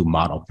 2022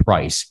 model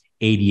price,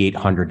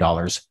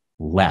 $8,800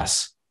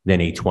 less than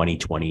a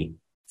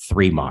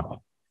 2023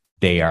 model.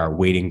 They are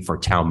waiting for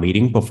town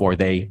meeting before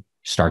they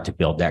start to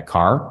build that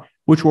car,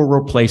 which will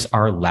replace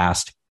our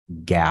last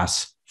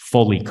gas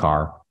fully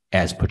car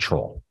as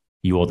patrol.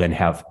 You will then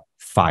have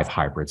 5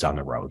 hybrids on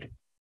the road.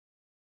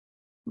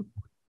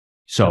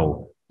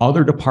 So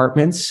other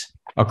departments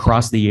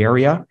across the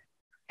area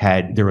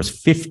there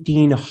was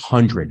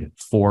 1,500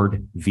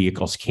 Ford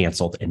vehicles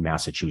canceled in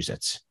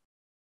Massachusetts.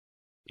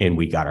 And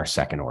we got our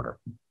second order.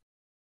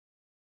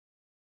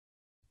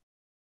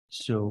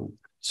 So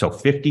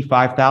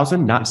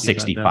 55,000, not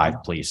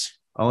 65, please.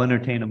 I'll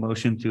entertain a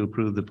motion to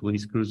approve the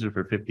police cruiser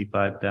for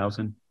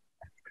 55,000.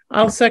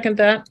 I'll second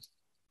that.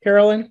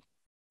 Carolyn?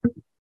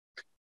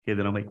 Okay,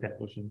 then I'll make that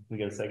motion. We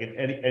got a second.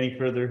 Any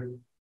further?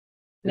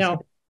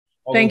 No.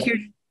 Thank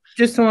you.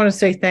 Just want to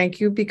say thank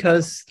you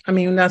because, I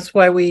mean, that's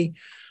why we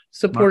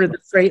supported the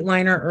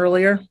Freightliner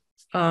earlier.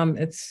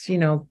 It's,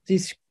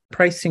 these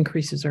price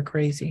increases are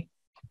crazy.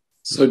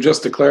 So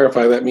just to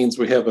clarify, that means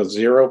we have a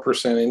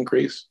 0%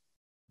 increase?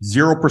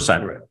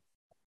 0%.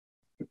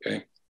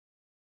 Okay.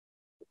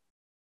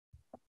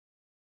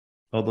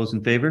 All those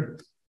in favor?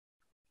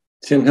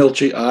 Tim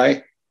Hilchi,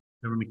 aye.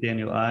 Trevor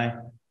McDaniel, aye.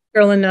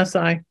 Carolyn Ness,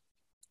 aye.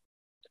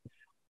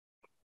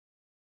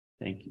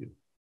 Thank you.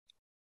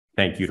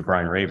 Thank you to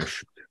Brian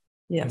Ravish.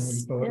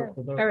 Yes. Yeah.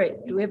 All right.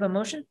 Do we have a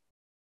motion?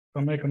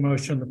 I'll make a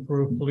motion to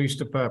approve police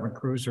department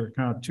cruiser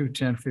account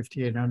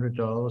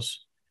 210-5800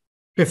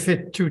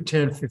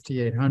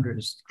 $210-5800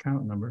 is the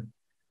account number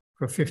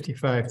for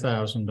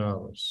 $55,000. Do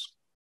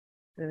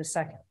we have a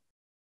second?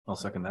 I'll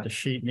second that. The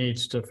sheet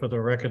needs to, for the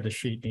record, the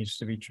sheet needs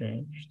to be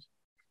changed.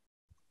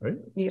 Right?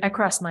 I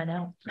crossed mine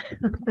out.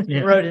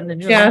 Yeah. Wrote in the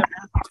new Yeah. one.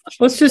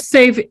 Let's just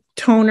save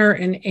toner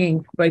and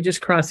ink by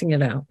just crossing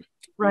it out.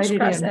 Write Just it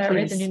cross in, that,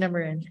 write the please. new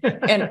number in.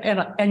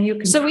 And you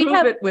can So we prove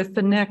have- it with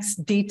the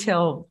next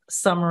detailed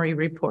summary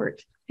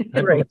report.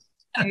 Right.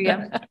 There you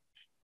go.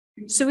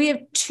 So we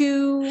have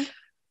 2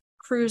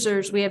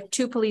 cruisers. We have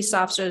 2 police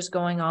officers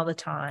going all the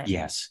time.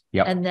 Yes.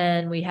 Yep. And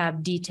then we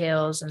have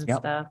details and Yep.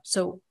 stuff.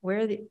 So where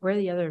are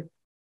the other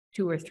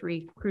 2 or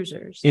 3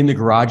 cruisers? In the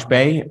garage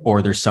bay,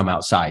 or there's some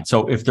outside.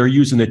 So if they're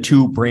using the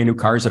 2 brand new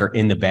cars that are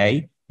in the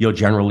bay, you'll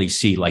generally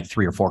see like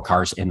 3 or 4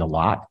 cars in the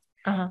lot.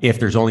 If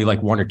there's only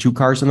like 1 or 2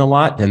 cars in the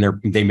lot, then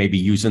they may be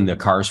using the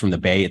cars from the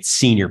bay. It's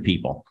senior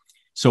people.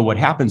 So what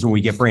happens when we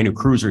get brand new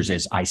cruisers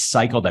is I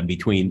cycle them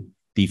between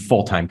the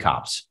full-time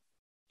cops,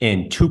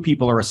 and 2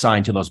 people are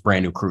assigned to those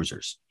brand new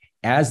cruisers.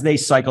 As they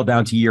cycle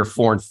down to year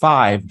 4 and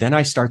 5, then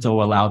I start to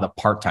allow the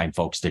part-time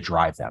folks to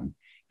drive them,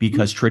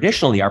 because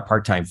traditionally our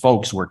part-time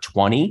folks were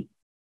 20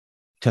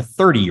 to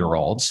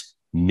 30-year-olds,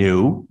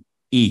 new,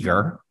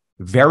 eager,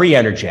 very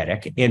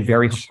energetic, and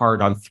very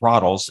hard on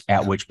throttles,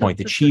 at which point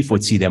the chief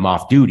would see them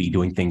off duty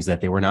doing things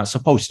that they were not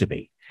supposed to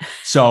be.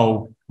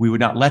 So we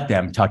would not let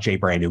them touch a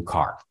brand new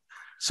car.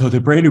 So the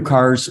brand new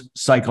cars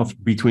cycle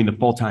between the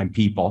full-time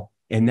people.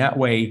 And that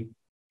way,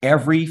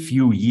 every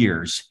few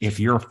years, if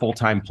you're a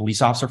full-time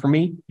police officer for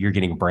me, you're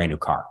getting a brand new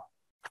car.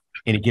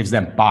 And it gives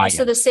them buy-in.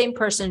 So the same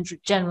person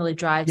generally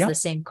drives the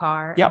same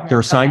car? Yep, they're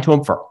assigned to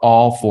them for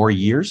all 4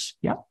 years.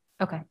 Yep.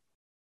 Okay.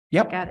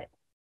 Yep. Got it.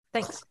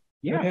 Thanks.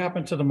 What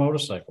happened to the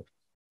motorcycle?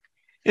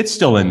 It's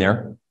still in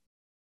there,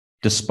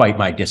 despite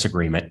my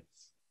disagreement.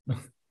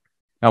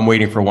 I'm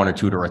waiting for 1 or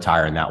 2 to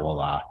retire, and that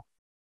will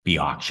be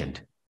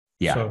auctioned.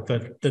 Yeah. So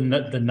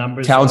the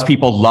numbers.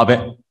 Townspeople love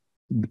it.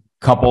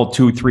 Couple,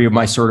 2, 3 of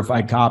my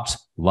certified cops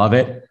love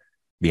it.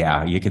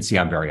 Yeah, you can see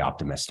I'm very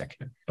optimistic.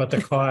 But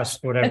the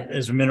cost, whatever,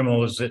 as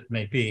minimal as it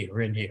may be,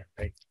 are in here,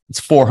 right? It's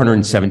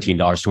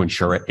 $417 to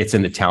insure it. It's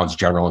in the town's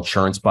general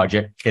insurance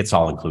budget. It's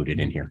all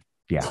included in here.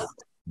 Yeah.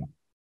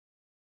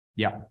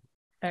 Yeah.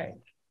 All right.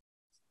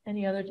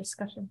 Any other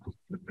discussion?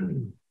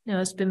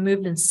 No, it's been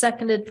moved and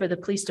seconded for the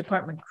police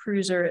department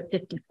cruiser at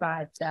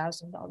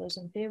 $55,000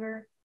 in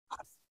favor.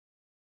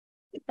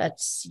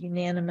 That's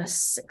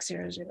unanimous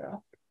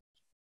 6-0.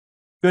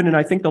 Good. And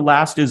I think the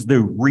last is the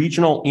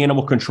regional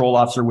animal control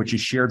officer, which is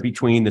shared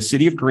between the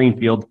city of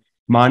Greenfield,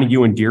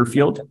 Montague, and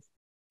Deerfield.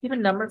 You have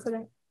a number for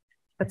that?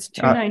 That's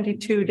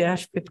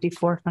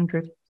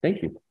 292-5400.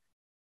 Thank you.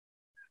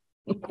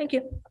 Thank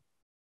you.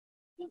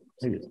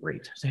 It's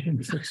great. They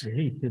didn't fix the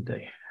heat, did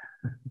they?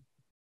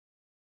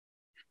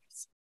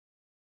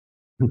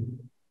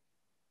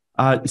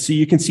 So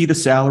you can see the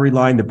salary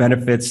line, the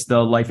benefits,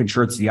 the life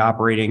insurance, the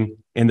operating,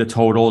 and the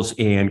totals,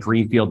 and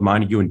Greenfield,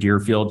 Montague, and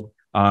Deerfield.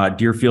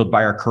 Deerfield,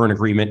 by our current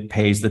agreement,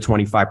 pays the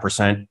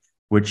 25%,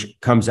 which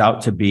comes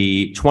out to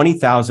be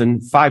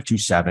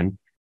 $20,527.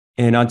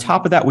 And on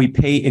top of that, we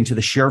pay into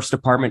the sheriff's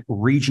department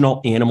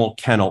regional animal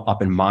kennel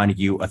up in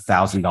Montague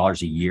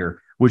 $1,000 a year,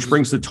 which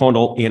brings the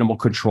total animal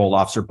control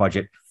officer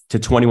budget to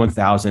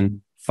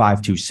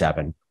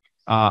 $21,527.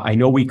 I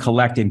know we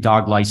collect in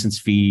dog license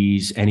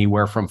fees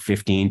anywhere from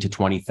 $15,000 to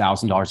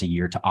 $20,000 a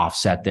year to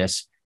offset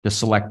this. The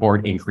select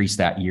board increased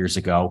that years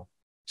ago.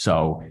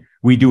 So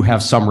we do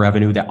have some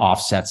revenue that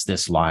offsets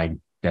this line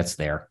that's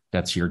there.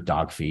 That's your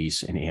dog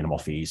fees and animal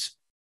fees.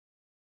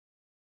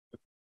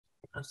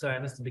 I'm sorry, I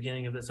missed the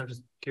beginning of this. I'm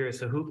just curious.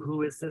 So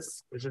who is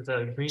this? Is it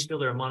a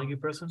Greenfield or a Montague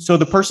person? So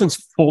the person's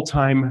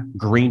full-time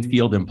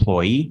Greenfield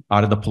employee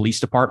out of the police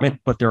department,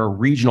 but they're a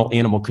regional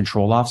animal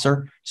control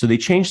officer. So they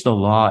changed the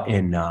law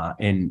in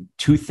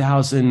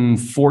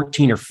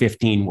 2014 or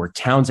 15, where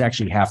towns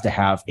actually have to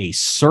have a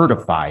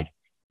certified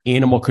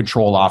animal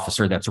control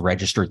officer that's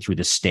registered through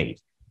the state.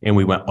 And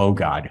we went, oh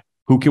God,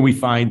 who can we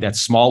find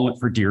that's small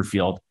for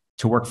Deerfield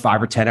to work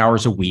 5 or 10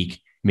 hours a week,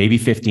 maybe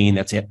 15,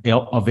 that's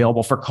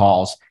available for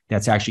calls,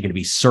 that's actually going to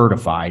be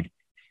certified.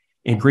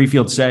 And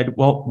Greenfield said,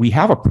 well, we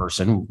have a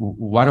person.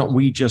 Why don't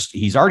we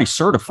he's already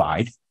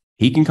certified.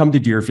 He can come to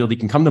Deerfield. He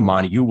can come to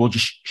Montague. We'll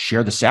just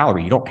share the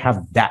salary. You don't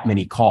have that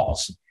many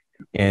calls.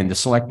 And the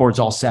select boards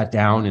all sat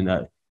down and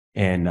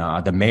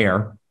the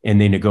mayor, and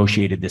they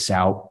negotiated this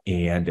out.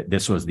 And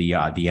this was the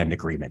end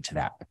agreement to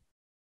that.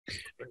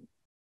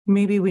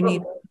 Maybe we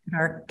need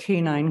our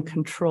canine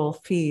control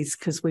fees,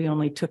 because we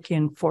only took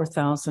in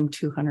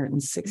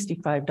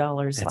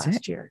 $4,265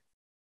 last year.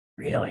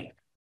 Really?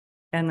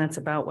 And that's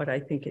about what I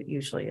think it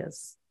usually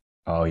is.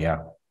 Oh,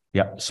 yeah.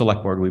 Yep.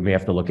 Select board, we may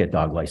have to look at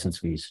dog license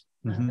fees.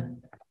 Mm-hmm.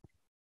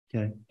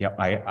 Okay. Yep.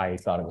 I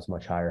thought it was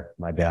much higher.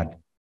 My bad.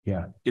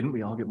 Yeah. Didn't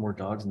we all get more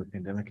dogs in the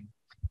pandemic?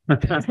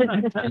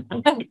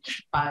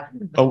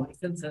 Oh,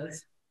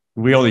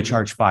 we only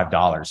charge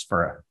 $5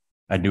 for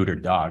a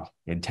neutered dog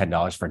and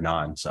 $10 for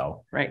non.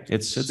 So right.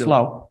 It's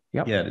low.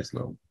 Yep. Yeah, it is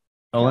low.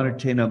 I'll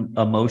entertain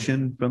a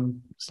motion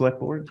from select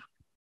board.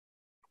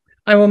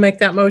 I will make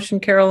that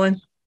motion,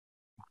 Carolyn.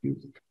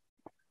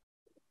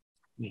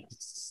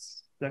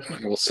 Yes. I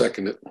will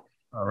second it.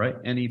 All right.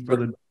 Any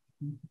further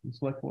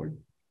select board?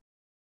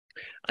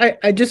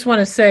 I just want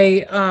to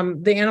say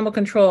the animal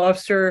control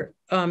officer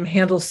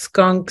handles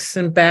skunks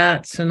and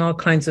bats and all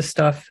kinds of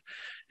stuff.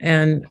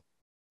 And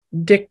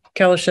Dick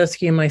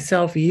Kalashevsky and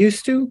myself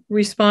used to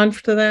respond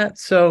to that.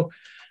 So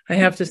I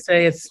have to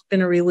say it's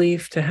been a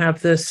relief to have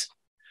this.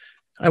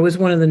 I was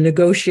one of the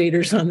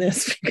negotiators on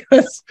this,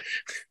 because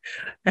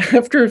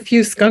after a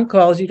few skunk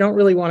calls, you don't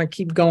really want to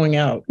keep going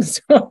out.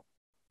 So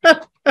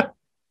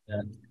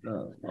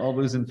All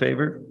those in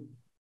favor?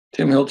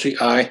 Tim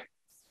Hilchey, aye.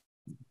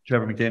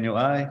 Trevor McDaniel,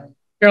 aye.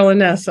 Carolyn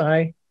Ness,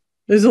 aye.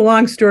 There's a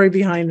long story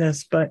behind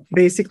this, but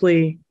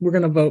basically we're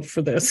going to vote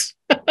for this.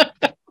 All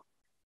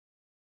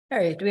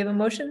right, do we have a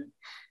motion?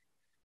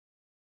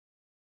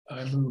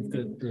 I move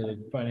that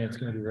the finance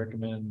committee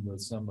recommend the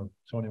sum of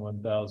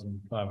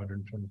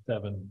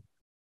 21,527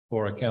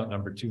 for account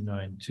number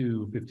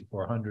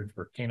 292-5400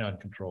 for canine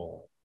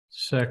control.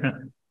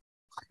 Second.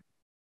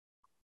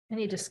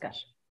 Any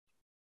discussion?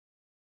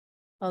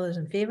 All those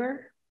in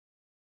favor?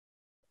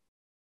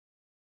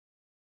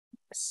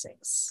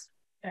 6.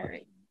 All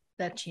right,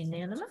 that's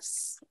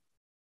unanimous.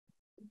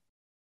 Is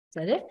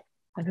that it?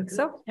 I think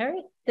so. All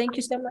right, thank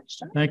you so much,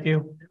 John. Thank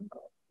you.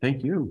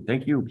 Thank you.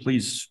 Thank you.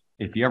 Please,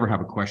 if you ever have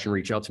a question,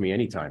 reach out to me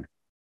anytime.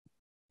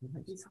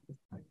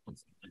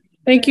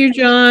 Thank you,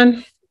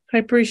 John. I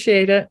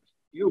appreciate it.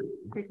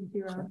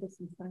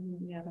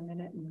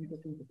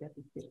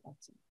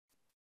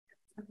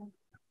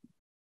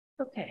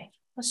 Okay,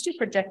 let's do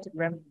projected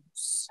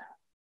revenues.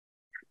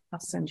 I'll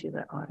send you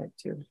the audit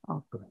too.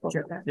 I'll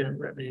Sure. that. No,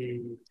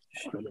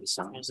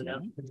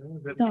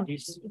 No,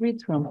 just read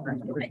through them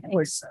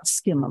or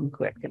skim them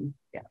quick and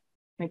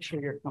make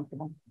sure you're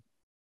comfortable.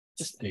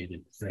 Just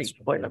Stated.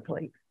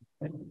 boilerplate.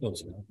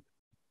 Those are.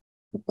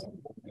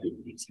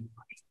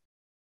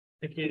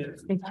 Thank you.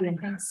 Thank you.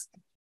 Thanks.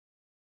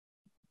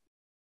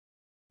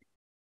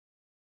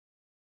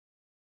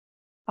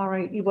 All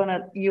right, you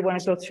wanna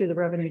go through the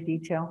revenue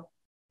detail?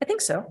 I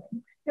think so.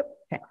 Yep.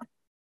 Okay.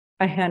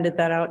 I handed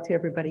that out to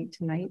everybody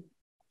tonight.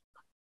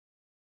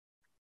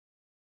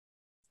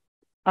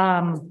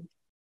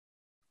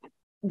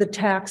 The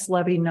tax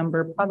levy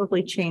number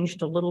probably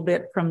changed a little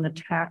bit from the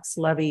tax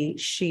levy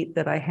sheet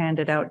that I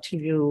handed out to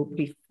you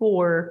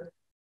before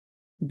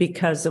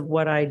because of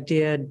what I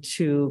did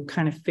to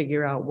kind of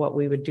figure out what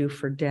we would do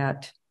for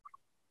debt.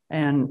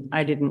 And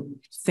I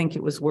didn't think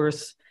it was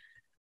worth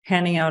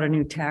handing out a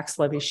new tax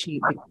levy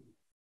sheet.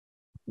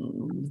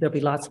 There'll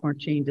be lots more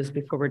changes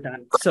before we're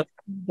done. So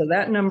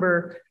that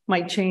number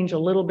might change a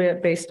little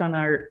bit based on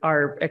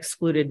our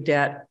excluded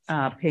debt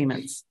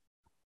payments.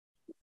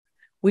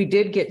 We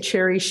did get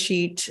cherry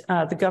sheet,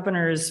 the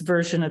governor's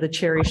version of the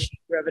cherry sheet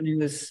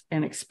revenues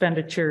and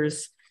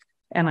expenditures,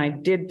 and I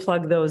did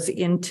plug those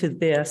into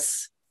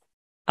this.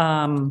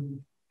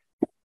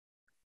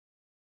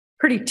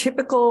 Pretty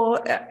typical,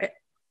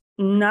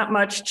 not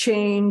much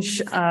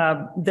change.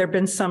 There've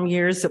been some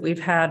years that we've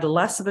had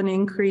less of an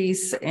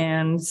increase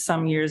and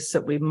some years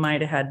that we might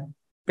have had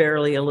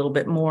barely a little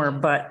bit more,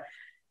 but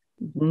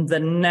the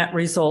net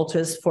result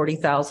is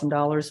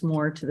 $40,000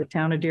 more to the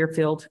town of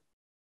Deerfield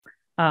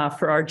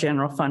for our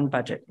general fund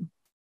budget.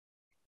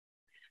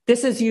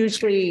 This is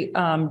usually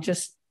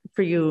just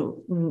for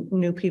you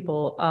new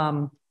people.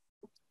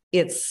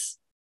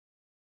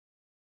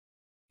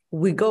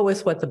 We go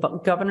with what the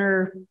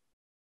governor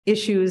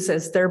issues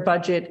as their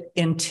budget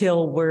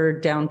until we're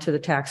down to the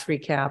tax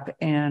recap,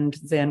 and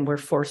then we're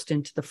forced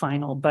into the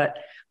final. But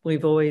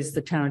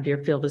the town of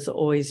Deerfield has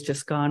always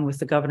just gone with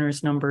the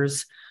governor's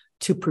numbers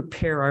to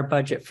prepare our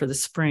budget for the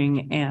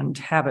spring and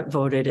have it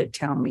voted at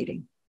town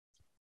meeting.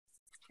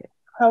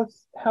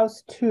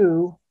 House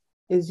 2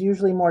 is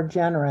usually more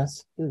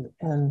generous,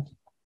 and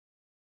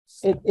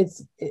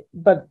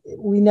but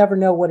we never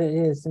know what it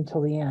is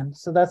until the end.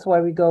 So that's why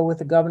we go with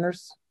the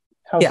governor's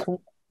house. Yeah.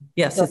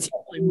 Yes, it's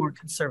usually more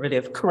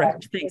conservative.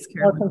 Correct. Thanks,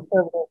 Carolyn.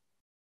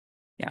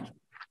 Yeah.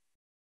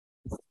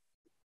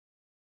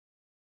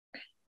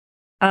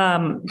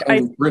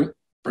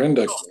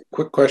 Brenda,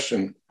 quick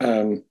question.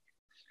 The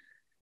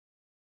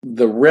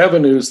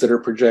revenues that are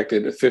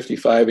projected at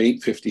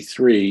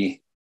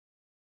 55,853,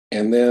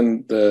 and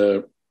then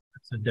the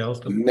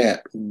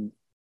net,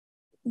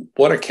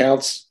 what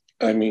accounts?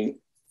 I mean,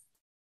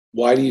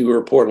 why do you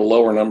report a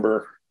lower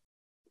number?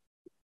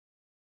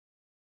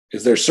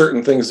 Is there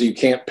certain things that you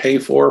can't pay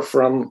for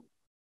from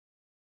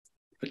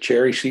the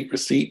cherry sheet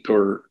receipt,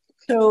 or?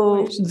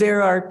 So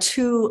there are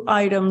 2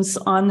 items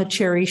on the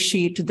cherry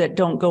sheet that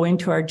don't go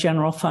into our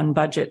general fund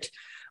budget.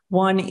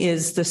 One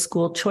is the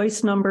school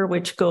choice number,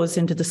 which goes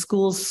into the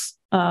school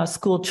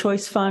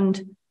choice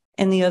fund.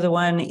 And the other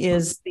one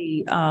is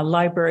the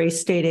library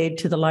state aid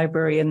to the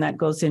library, and that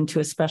goes into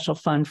a special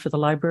fund for the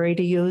library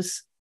to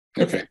use.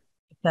 Okay. If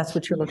that's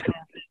what you're looking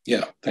at.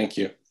 Yeah, thank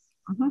you.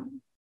 Mm-hmm.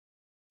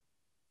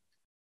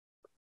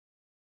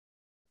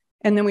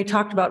 And then we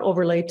talked about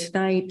overlay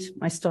tonight.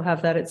 I still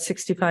have that at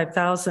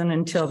 65,000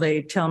 until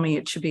they tell me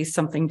it should be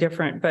something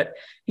different. But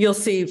you'll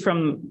see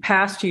from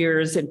past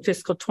years in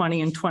fiscal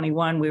 20 and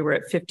 21, we were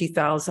at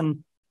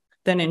 50,000.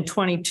 Then in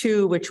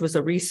 22, which was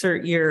a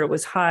research year, it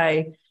was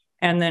high.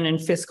 And then in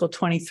fiscal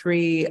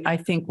 23, I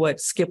think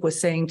what Skip was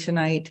saying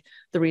tonight,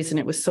 the reason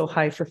it was so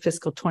high for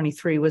fiscal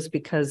 23 was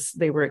because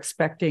they were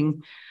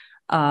expecting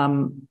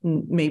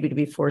maybe to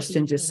be forced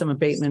into some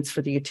abatements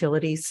for the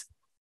utilities.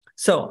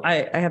 So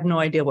I have no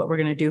idea what we're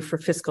going to do for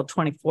fiscal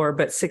 24,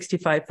 but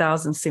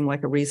 65,000 seemed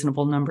like a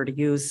reasonable number to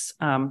use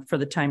for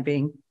the time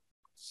being.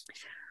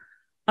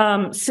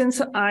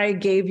 Since I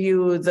gave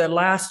you the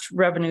last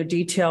revenue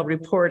detail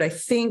report, I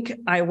think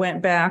I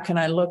went back and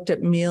I looked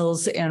at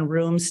meals and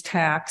rooms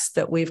tax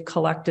that we've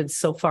collected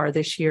so far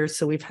this year.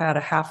 So we've had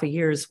a half a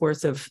year's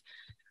worth of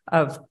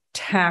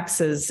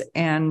taxes,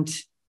 and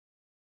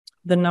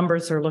the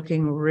numbers are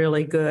looking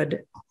really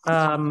good.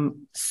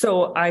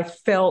 So I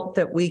felt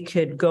that we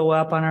could go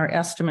up on our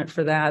estimate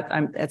for that.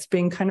 It's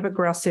being kind of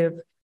aggressive,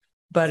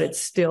 but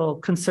it's still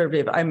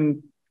conservative.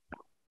 I'm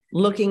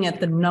looking at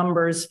the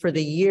numbers for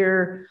the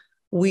year.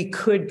 We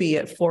could be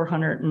at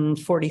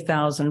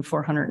 440,000,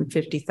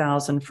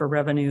 450,000 for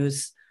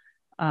revenues.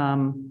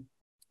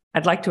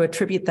 I'd like to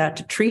attribute that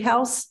to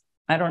Treehouse.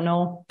 I don't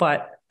know,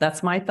 but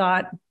that's my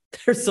thought.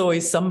 There's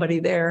always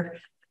somebody there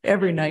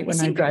every night when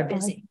I drive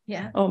by.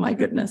 Yeah. Oh my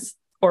goodness.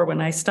 Or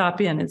when I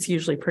stop in, it's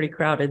usually pretty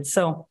crowded.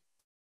 So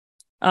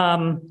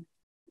the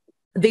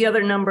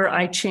other number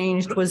I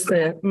changed was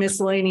the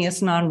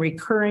miscellaneous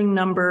non-recurring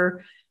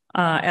number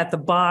at the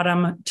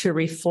bottom to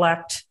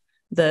reflect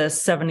the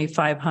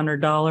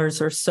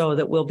 $7,500 or so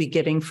that we'll be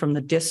getting from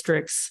the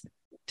districts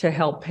to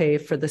help pay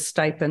for the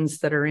stipends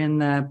that are in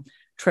the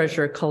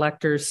treasurer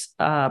collector's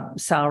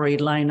salary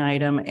line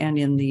item and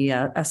in the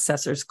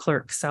assessor's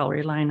clerk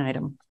salary line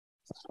item.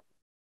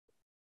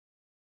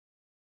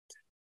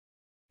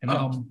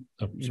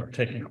 Sorry,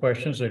 taking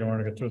questions. They don't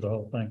want to go through the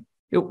whole thing.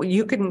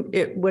 You can,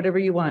 whatever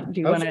you want.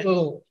 Do you want to? I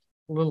was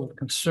a little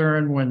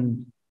concerned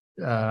when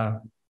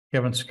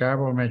Kevin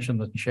Scarborough mentioned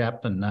the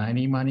Chapter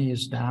 90 money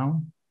is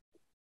down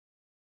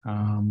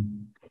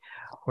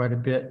quite a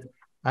bit.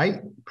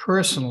 I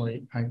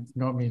personally, I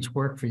know it means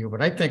work for you,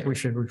 but I think we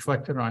should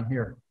reflect it on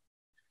here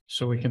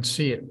so we can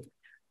see it.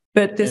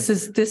 But this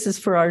is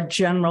for our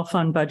general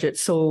fund budget,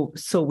 so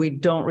we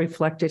don't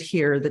reflect it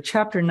here. The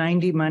Chapter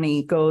 90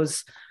 money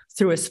goes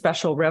through a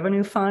special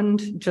revenue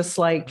fund, just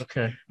like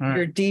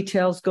your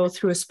details go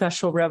through a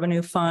special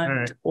revenue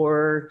fund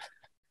or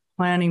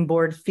planning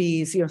board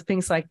fees,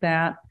 things like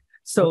that.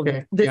 So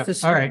this is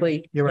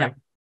strictly, you're right.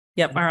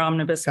 Yep, our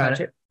omnibus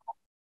budget.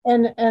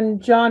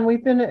 And John,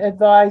 we've been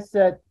advised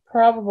that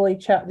probably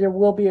there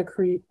will be a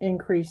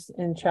increase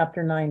in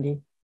Chapter 90.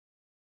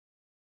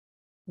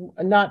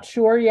 Not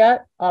sure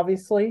yet,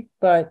 obviously,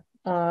 but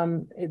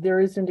there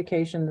is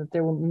indication that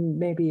there will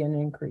maybe an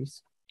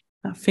increase.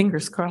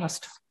 Fingers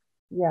crossed.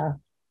 Yeah,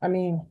 I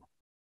mean,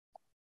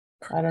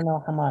 I don't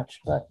know how much,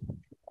 but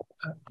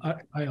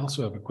I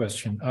also have a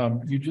question.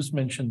 You just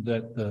mentioned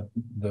that the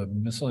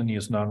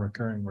miscellaneous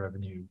non-recurring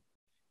revenue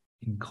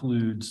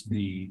includes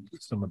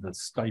some of the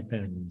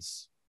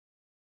stipends.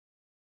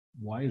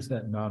 Why is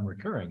that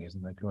non-recurring?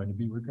 Isn't that going to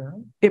be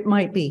recurring? It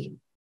might be.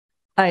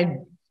 I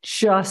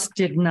just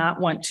did not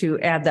want to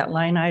add that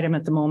line item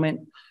at the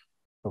moment.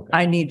 Okay.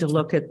 I need to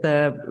look at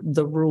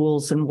the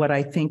rules and what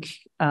I think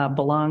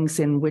belongs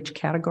in which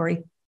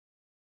category.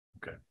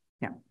 Okay.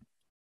 Yeah.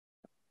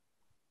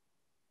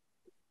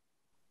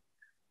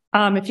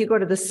 If you go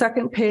to the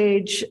second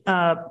page,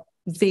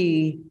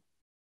 the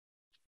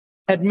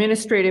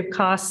administrative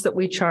costs that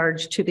we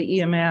charge to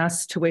the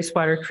EMS, to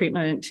wastewater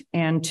treatment,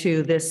 and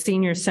to the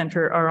senior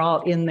center are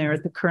all in there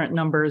at the current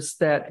numbers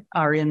that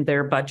are in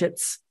their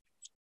budgets.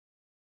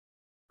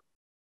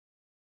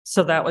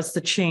 So that was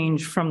the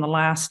change from the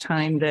last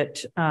time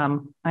that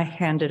I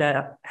handed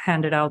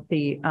out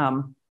the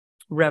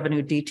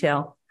revenue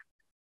detail.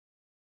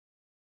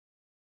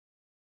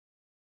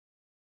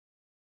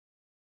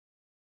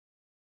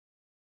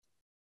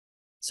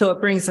 So it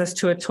brings us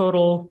to a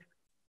total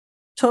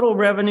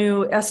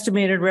revenue,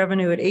 estimated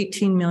revenue at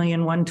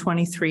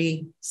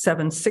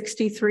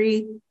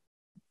 $18,123,763.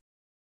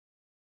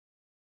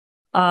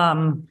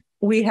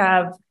 We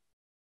have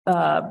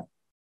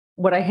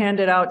what I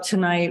handed out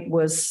tonight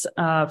was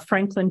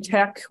Franklin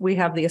Tech. We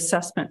have the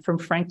assessment from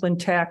Franklin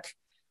Tech.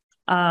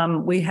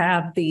 We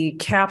have the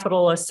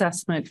capital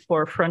assessment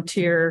for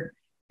Frontier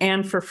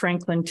and for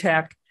Franklin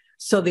Tech.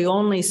 So the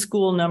only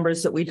school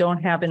numbers that we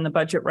don't have in the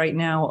budget right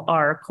now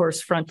are, of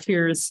course,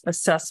 Frontier's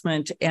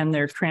assessment and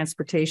their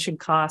transportation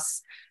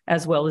costs,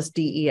 as well as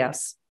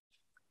DES.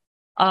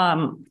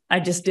 I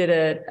just did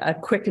a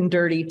quick and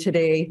dirty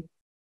today.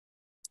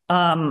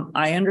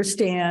 I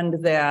understand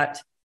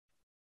that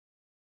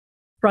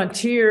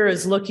Frontier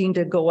is looking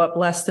to go up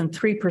less than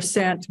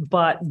 3%,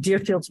 but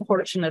Deerfield's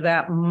portion of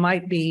that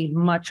might be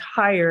much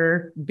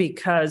higher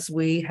because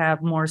we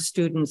have more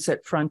students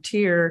at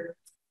Frontier.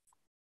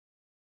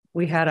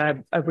 We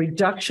had a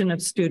reduction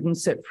of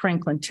students at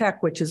Franklin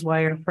Tech, which is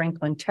why our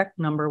Franklin Tech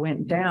number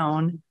went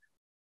down.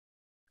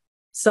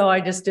 So I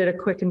just did a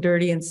quick and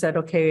dirty and said,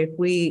 okay,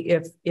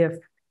 if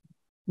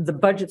the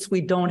budgets we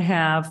don't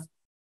have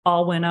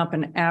all went up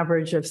an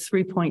average of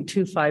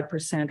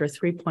 3.25% or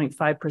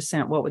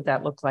 3.5%, what would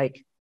that look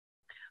like?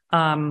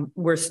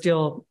 We're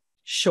still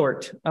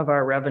short of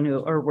our revenue,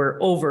 or we're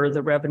over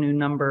the revenue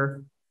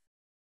number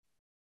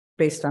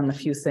based on the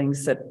few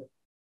things that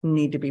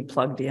need to be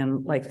plugged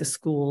in, like the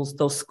schools,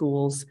 those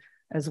schools,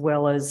 as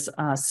well as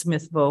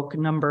Smith Voc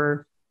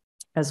number,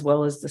 as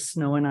well as the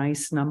snow and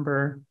ice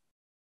number.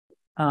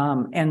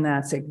 And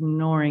that's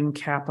ignoring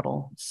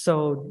capital.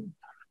 So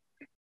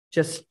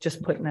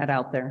Just putting that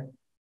out there.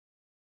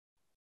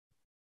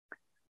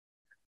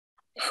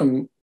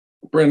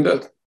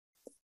 Brenda,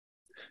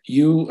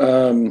 you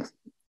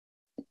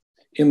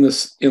in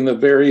the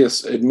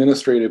various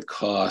administrative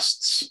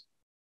costs,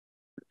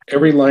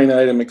 every line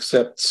item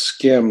except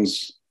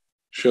skims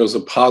shows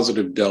a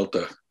positive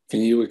delta. Can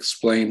you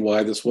explain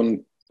why this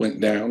one went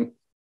down?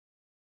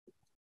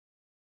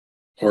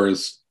 Or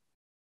is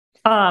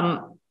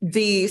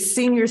the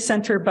senior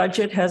center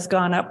budget has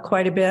gone up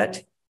quite a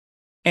bit,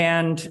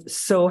 and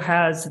so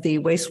has the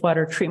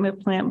wastewater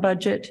treatment plant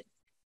budget.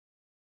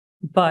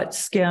 But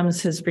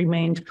skims has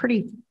remained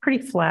pretty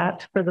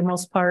flat for the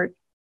most part.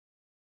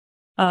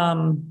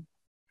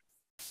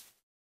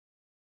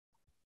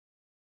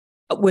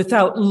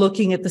 Without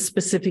looking at the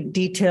specific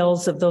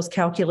details of those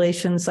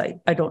calculations,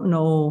 I don't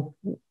know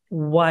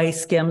why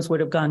skims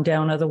would have gone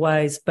down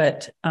otherwise,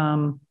 but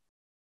I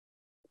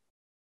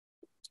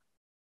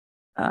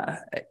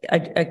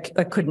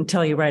couldn't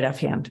tell you right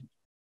offhand.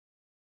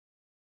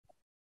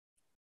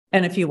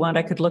 And if you want,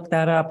 I could look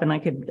that up and I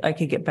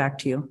could get back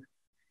to you.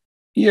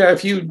 Yeah,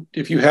 if you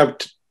have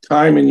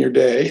time in your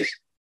day.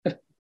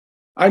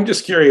 I'm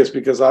just curious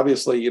because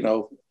obviously,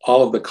 all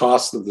of the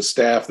costs of the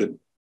staff that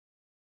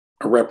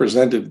are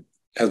represented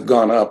has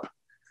gone up.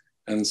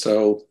 And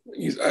so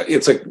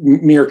it's a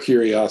mere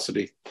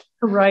curiosity.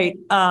 Right.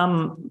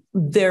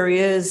 There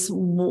is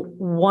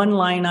one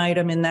line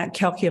item in that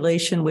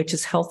calculation, which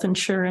is health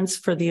insurance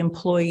for the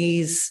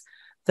employees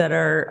that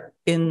are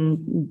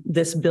in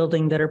this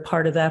building that are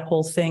part of that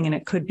whole thing. And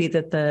it could be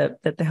that the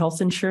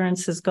health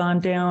insurance has gone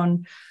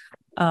down.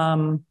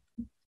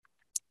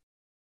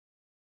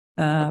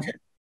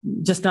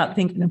 Just not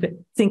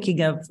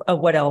thinking of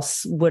what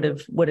else would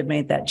have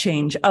made that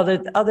change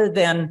other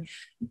than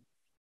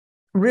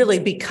really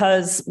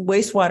because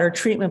wastewater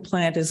treatment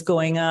plant is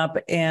going up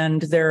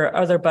and there are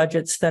other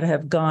budgets that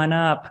have gone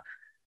up.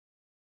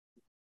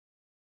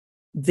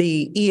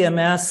 The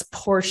EMS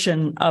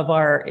portion of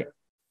our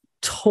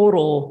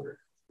total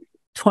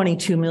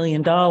 $22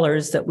 million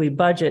that we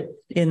budget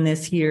in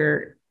this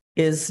year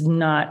is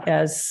not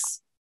as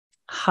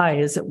high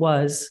as it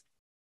was,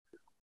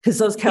 because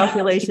those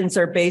calculations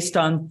are based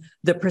on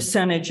the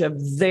percentage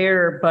of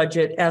their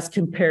budget as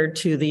compared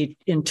to the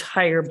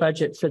entire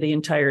budget for the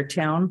entire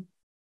town.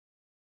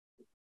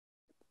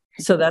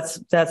 So that's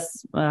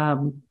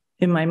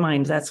in my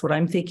mind, that's what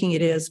I'm thinking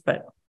it is,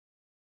 but.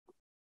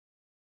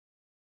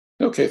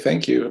 Okay,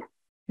 thank you.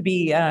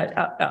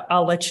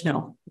 I'll let you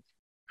know.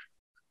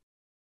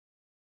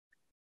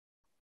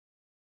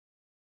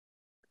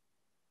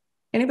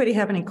 Anybody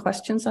have any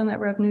questions on that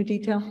revenue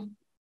detail?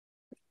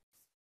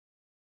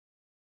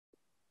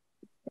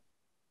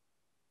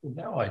 Well,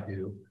 now I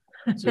do.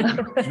 So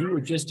you were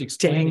just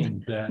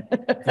explaining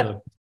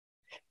that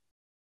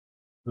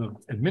the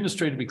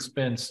administrative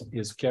expense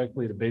is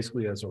calculated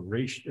basically as a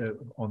ratio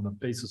on the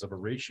basis of a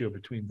ratio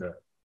between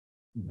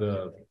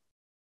the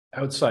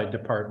outside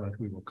department,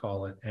 we will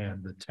call it,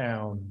 and the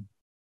town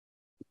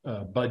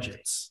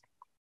budgets,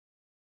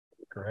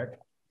 correct?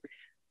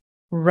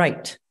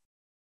 Right.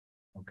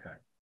 Okay.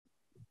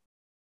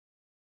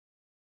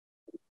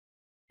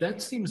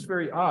 That seems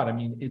very odd. I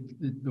mean,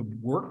 the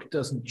work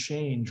doesn't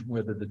change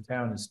whether the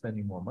town is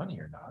spending more money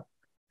or not.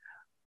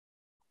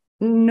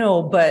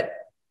 No, but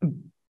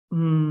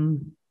the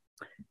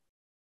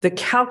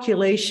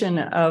calculation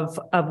of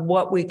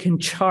what we can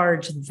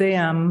charge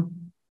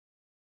them,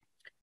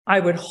 I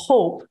would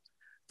hope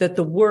that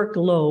the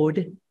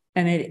workload,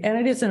 and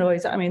it isn't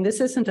always, I mean, this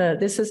isn't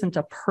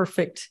a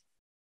perfect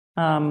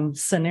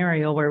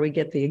scenario where we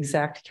get the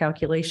exact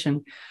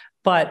calculation,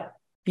 but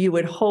you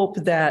would hope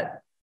that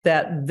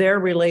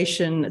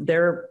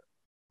their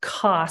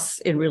costs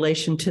in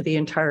relation to the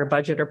entire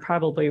budget are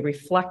probably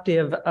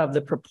reflective of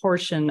the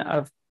proportion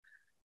of,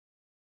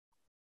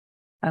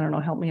 I don't know,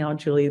 help me out,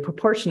 Julie, the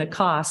proportion of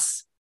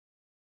costs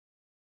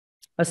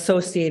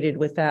associated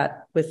with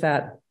that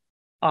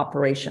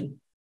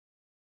operation.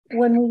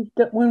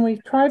 When we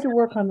tried to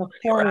work on the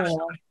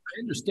formula, I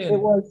understand it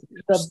was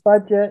the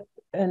budget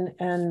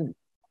and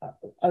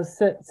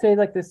say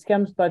like the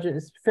SCEMS budget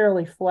is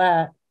fairly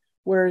flat,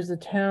 whereas the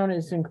town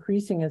is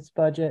increasing its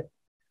budget.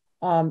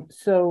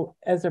 So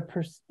as a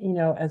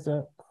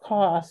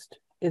cost,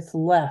 it's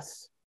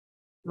less.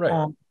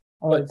 Right.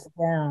 Or it's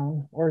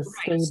down or it's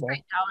stable.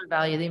 Right. Dollar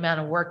value, the amount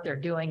of work they're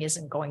doing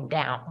isn't going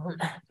down.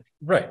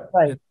 Right.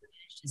 Right.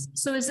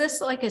 So is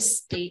this like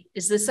is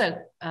this an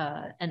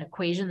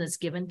equation that's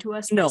given to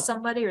us No. by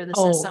somebody, or this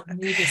is something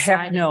we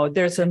decide? No,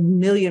 there's a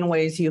million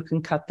ways you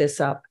can cut this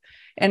up.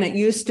 And it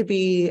used to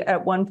be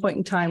at one point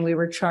in time, we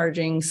were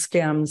charging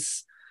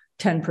SCEMS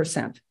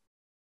 10%.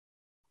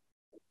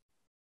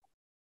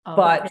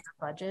 But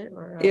budget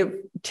or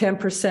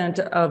 10%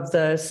 of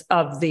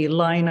the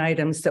line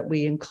items that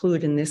we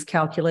include in this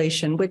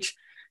calculation, which,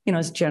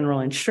 is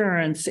general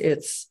insurance,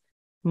 it's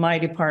my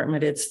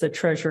department, it's the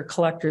treasurer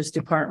collector's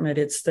department,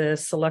 it's the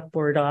select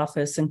board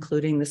office,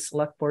 including the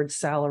select board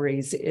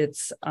salaries,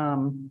 it's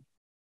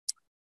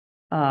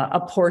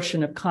a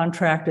portion of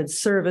contracted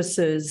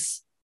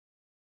services.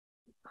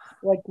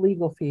 Like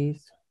legal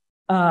fees.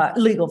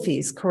 Legal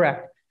fees,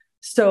 correct.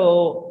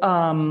 So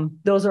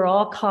those are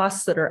all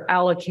costs that are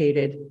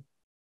allocated.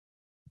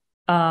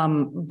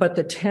 But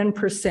the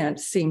 10%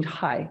 seemed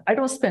high. I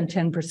don't spend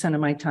 10%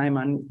 of my time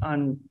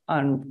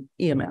on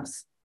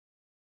EMS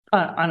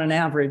on an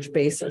average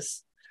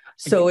basis.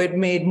 So it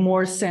made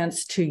more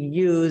sense to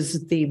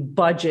use the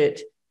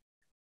budget,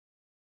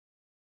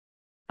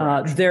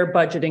 their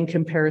budget in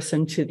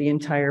comparison to the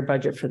entire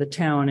budget for the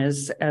town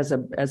as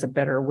a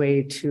better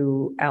way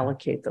to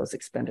allocate those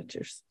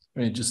expenditures. I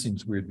mean, it just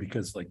seems weird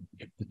because like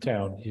if the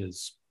town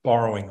is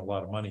borrowing a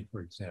lot of money, for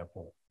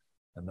example,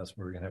 and that's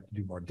where we're gonna have to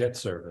do more debt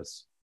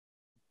service,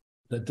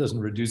 that doesn't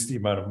reduce the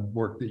amount of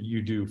work that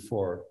you do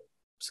for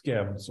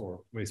SCEMS or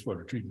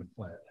wastewater treatment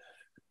plant.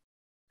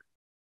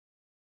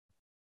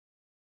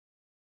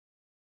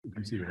 If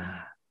you see what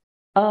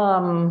I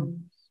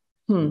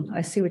mean.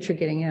 I see what you're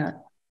getting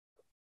at.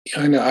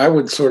 Yeah, I know. I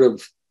would sort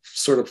of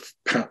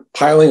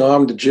piling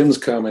on to Jim's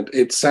comment.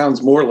 It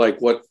sounds more like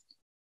what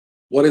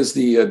is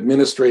the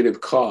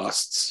administrative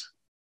costs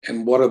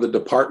and what are the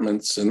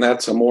departments, and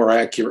that's a more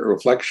accurate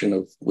reflection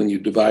of when you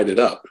divide it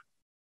up,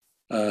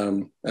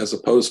 as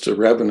opposed to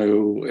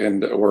revenue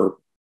or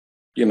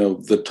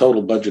the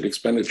total budget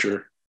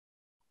expenditure.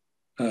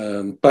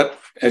 But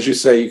as you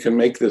say, you can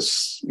make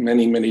this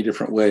many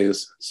different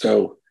ways.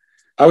 So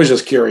I was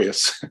just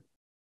curious.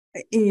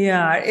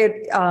 Yeah,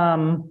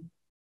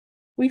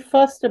 we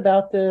fussed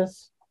about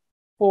this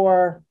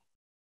for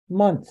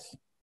months,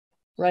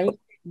 right,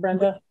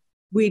 Brenda?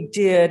 We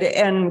did,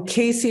 and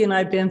Casey and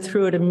I've been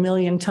through it a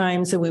million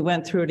times, and we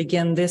went through it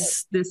again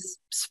this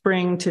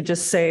spring to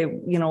just say,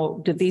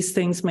 do these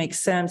things make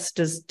sense?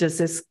 Does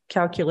this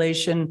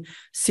calculation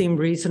seem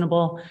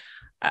reasonable?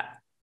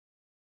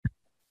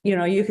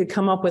 You could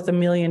come up with a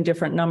million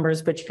different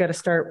numbers, but you got to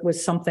start with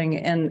something,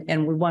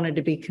 and we wanted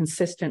to be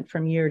consistent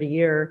from year to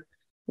year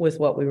with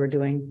what we were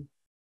doing.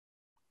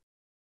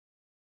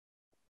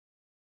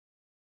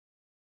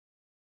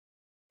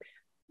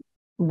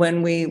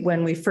 When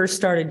we first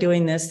started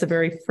doing this, the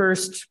very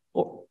first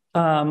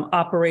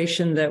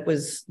operation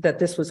that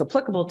this was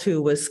applicable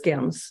to was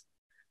SCEMS,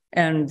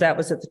 and that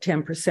was at the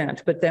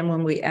 10%. But then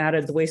when we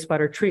added the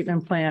wastewater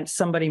treatment plant,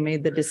 somebody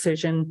made the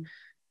decision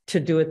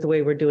to do it the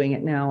way we're doing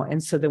it now,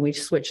 and so then we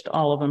switched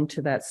all of them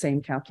to that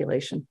same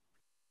calculation.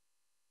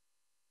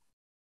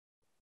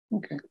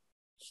 Okay.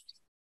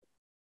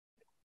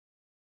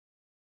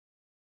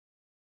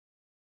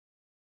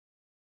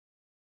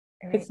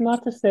 It's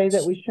not to say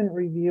that we shouldn't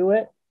review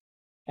it,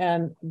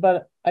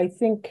 but I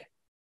think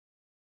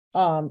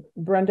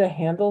Brenda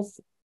handles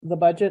the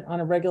budget on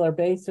a regular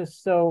basis.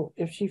 So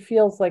if she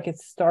feels like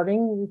it's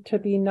starting to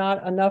be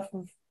not enough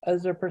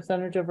as a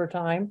percentage of her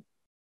time,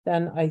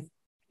 then I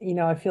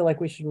feel like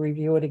we should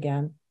review it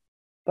again.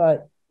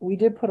 But we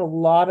did put a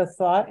lot of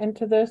thought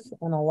into this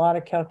and a lot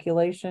of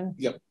calculation.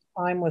 Yep.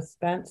 Time was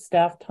spent,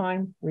 staff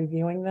time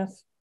reviewing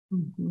this.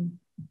 Mm-hmm.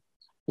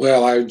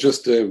 Well,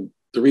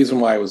 the reason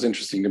why it was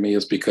interesting to me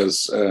is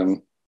because,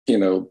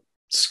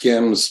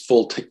 SCEMS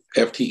full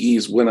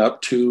FTEs went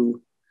up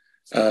to,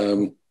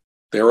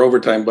 their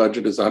overtime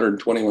budget is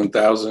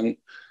 $121,000.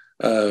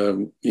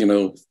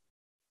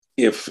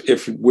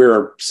 If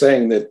we're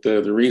saying that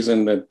the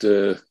reason that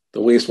the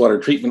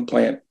wastewater treatment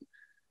plant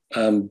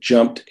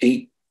jumped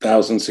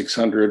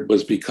 8,600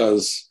 was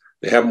because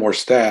they have more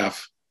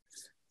staff,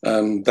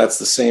 that's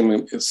the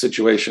same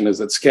situation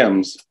as at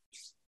SCEMS.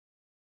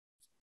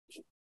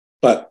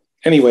 But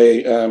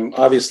anyway,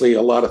 obviously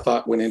a lot of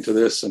thought went into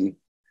this, and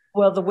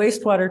well, the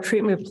wastewater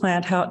treatment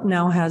plant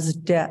now has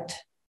debt.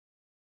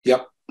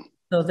 Yep.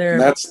 So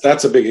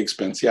that's a big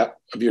expense, yeah,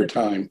 of your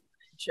time.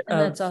 And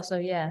that's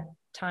also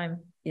time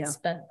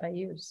spent by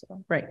you.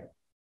 So right.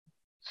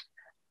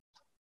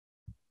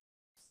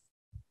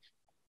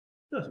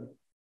 Doesn't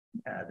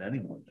add any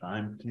more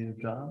time to your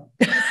job.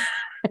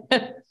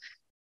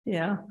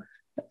 Yeah.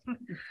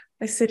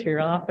 I sit here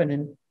often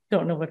and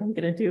don't know what I'm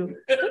gonna do.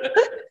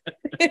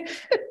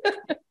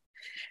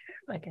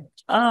 Okay.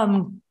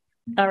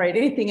 All right.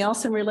 Anything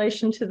else in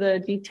relation to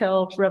the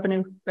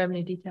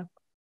revenue detail?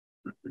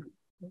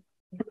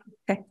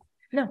 Okay.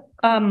 No.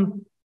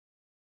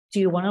 Do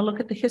you want to look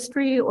at the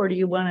history, or do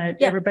you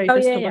want everybody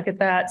to look at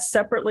that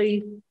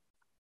separately?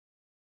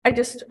 I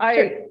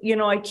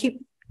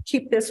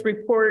keep this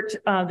report.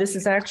 This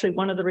is actually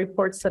one of the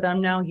reports that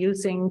I'm now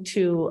using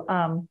to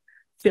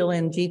fill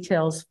in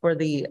details for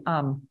the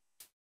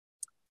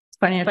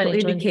financial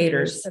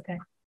indicators. Okay.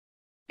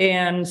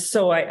 And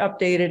so I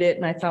updated it,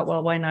 and I thought,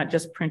 well, why not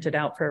just print it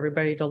out for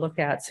everybody to look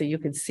at so you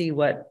can see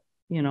what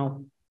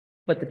the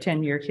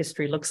 10-year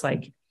history looks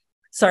like.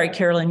 Sorry,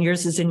 Carolyn,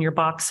 yours is in your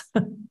box.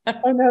 Oh,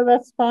 no,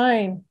 that's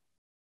fine.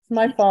 It's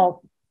my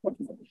fault.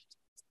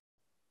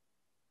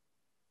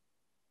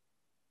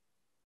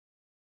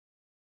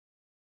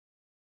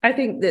 I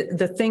think that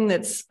the thing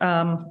that's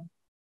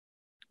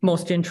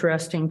most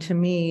interesting to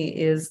me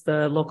is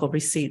the local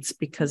receipts,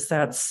 because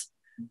that's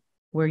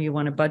where you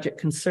want to budget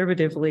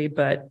conservatively,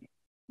 but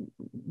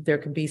there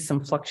could be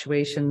some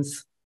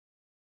fluctuations.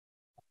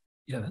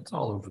 Yeah, that's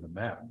all over the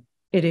map.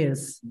 It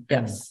is,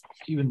 yes.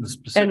 Even the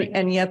specific.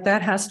 And yet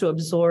that has to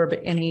absorb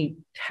any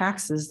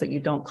taxes that you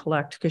don't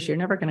collect, because you're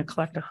never going to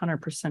collect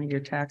 100% of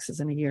your taxes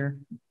in a year.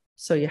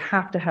 So you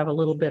have to have a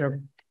little bit of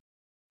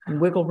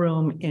wiggle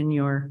room in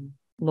your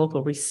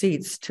local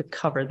receipts to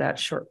cover that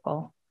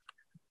shortfall.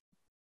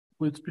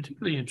 Well, it's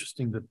particularly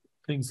interesting that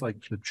things like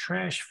the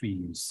trash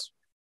fees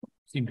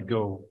seem to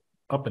go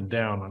up and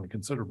down on a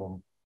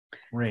considerable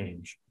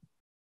range.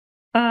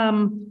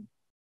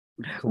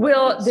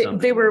 Well,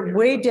 they were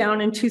way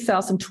down in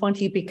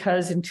 2020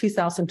 because in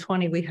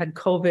 2020 we had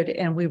COVID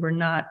and we were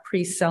not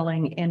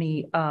pre-selling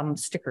any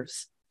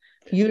stickers.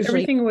 Usually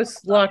everything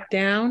was locked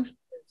down.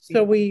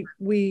 So we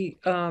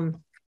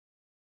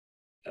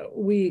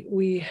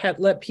had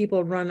let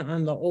people run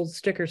on the old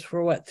stickers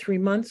for what, 3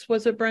 months,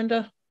 was it,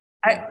 Brenda?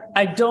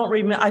 I don't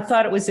remember. I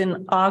thought it was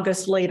in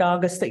August, late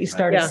August, that you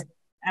started at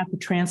the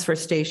transfer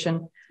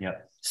station. Yeah.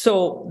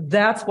 So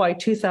that's why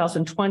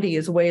 2020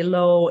 is way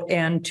low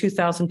and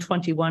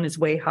 2021 is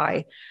way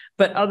high.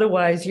 But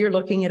otherwise, you're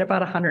looking at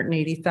about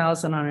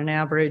 180,000 on an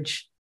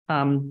average,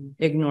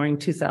 ignoring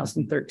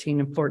 2013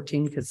 and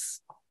 14,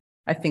 because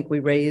I think we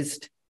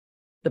raised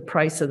the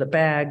price of the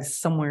bags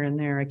somewhere in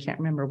there. I can't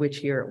remember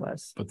which year it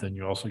was. But then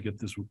you also get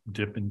this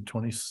dip in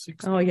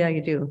 2016. Oh, yeah,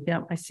 you do.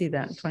 Yeah, I see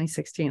that in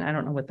 2016. I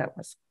don't know what that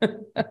was.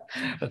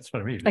 That's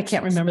what I mean. I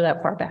can't remember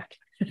that far back.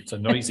 It's a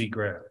noisy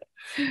graph.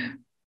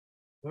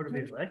 Motor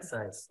vehicle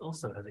excise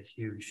also has a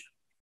huge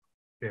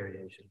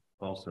variation.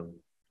 Also,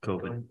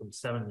 COVID. Going from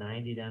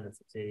 790 down to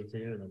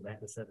 682 and then back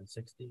to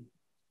 760.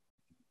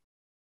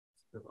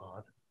 It's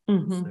odd.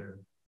 Mhm.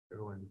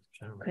 Everyone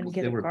couldn't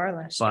get a car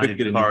last Could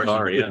get a new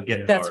car,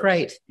 yeah. That's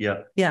right.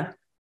 Yeah. Yeah.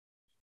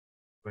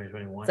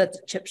 2021. That's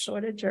a chip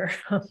shortage or?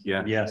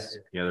 Yeah. Yes.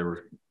 Yeah, there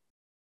were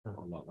a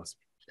lot less.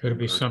 Could it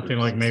be something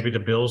like maybe the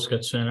bills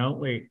get sent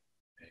out late?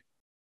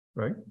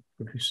 Right?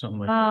 Could be something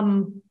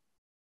like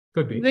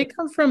could be. They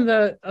come from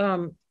the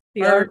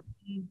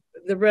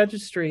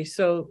registry,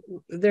 so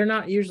they're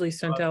not usually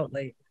sent out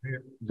late.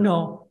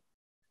 No.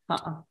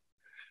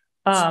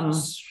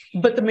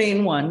 But the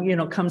main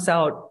one, comes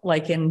out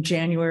like in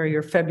January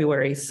or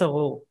February.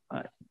 So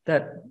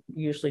that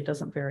usually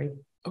doesn't vary.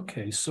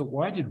 Okay, so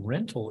why did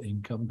rental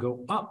income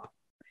go up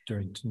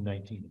during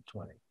 19 and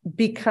 20?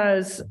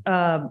 Because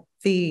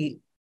the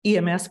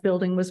EMS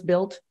building was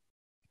built,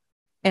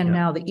 and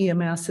now the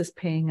EMS is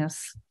paying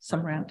us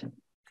some rent.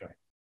 Okay.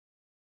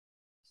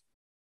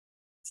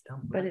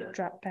 But it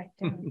dropped back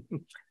down.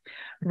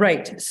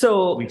 Right.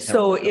 So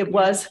it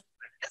was.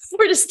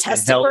 We're just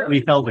testing.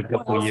 We held a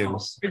couple of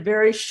years. For a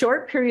very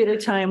short period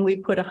of time, we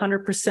put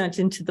 100%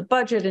 into the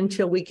budget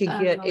until we could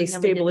get a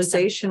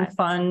stabilization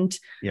fund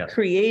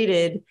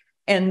created.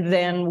 And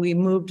then we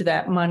moved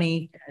that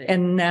money.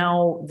 And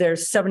now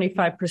there's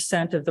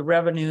 75% of the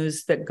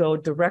revenues that go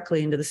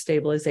directly into the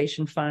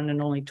stabilization fund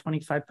and only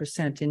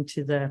 25%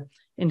 into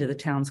the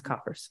town's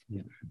coffers.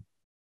 Yeah.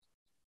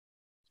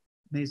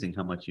 Amazing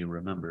how much you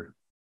remember.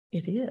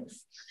 It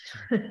is.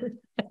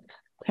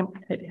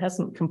 It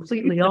hasn't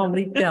completely all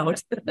leaked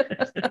out.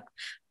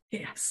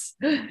 Yes.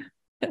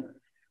 The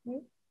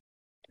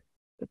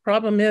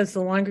problem is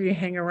the longer you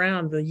hang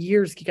around, the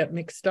years get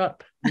mixed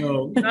up.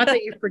 No. Not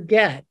that you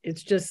forget.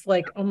 It's just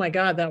like, oh my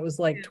God, that was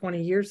like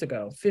 20 years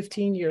ago,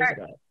 15 years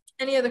ago.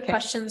 Any other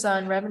questions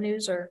on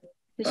revenues or?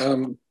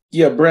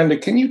 Yeah, Brenda,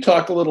 can you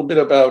talk a little bit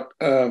about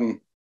the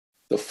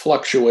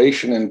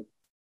fluctuation in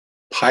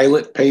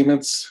pilot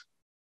payments?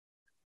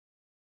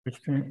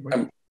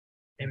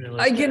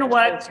 You know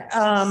what?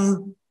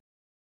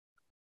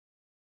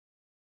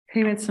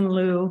 Payments in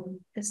lieu.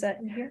 Is that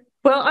in here?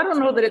 Well, I don't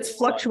know that it's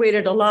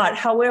fluctuated a lot.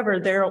 However,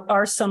 there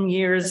are some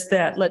years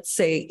that, let's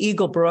say,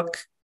 Eaglebrook,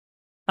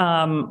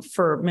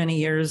 for many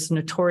years,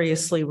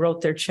 notoriously wrote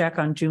their check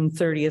on June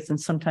 30th and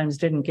sometimes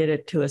didn't get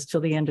it to us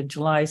till the end of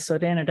July. So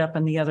it ended up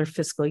in the other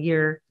fiscal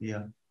year.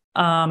 Yeah.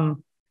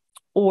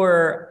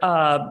 Or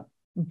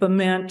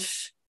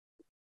Bement.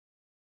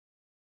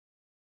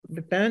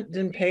 Bent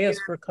didn't pay us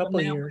for a couple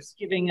of years.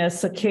 Giving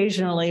us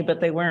occasionally,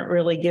 but they weren't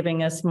really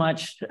giving us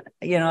much,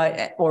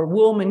 or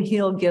Woolman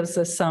Heel gives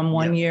us some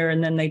one year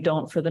and then they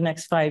don't for the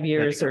next 5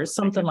 years or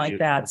something like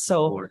that.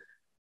 So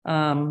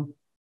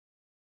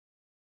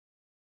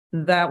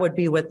that would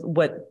be what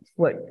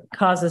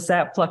causes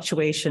that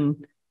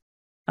fluctuation.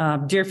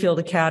 Deerfield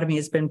Academy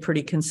has been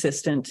pretty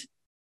consistent.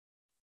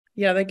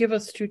 Yeah, they give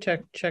us 2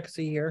 checks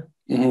a year.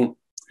 Mm-hmm.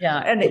 Yeah,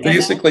 and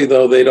basically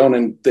though, they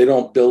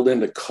don't build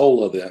into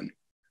COLA then.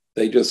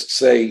 They just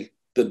say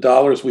the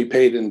dollars we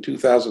paid in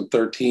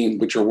 2013,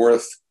 which are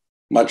worth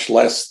much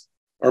less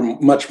or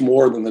much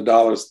more than the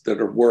dollars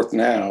that are worth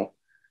now.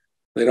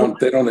 They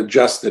don't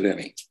adjust it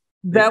any.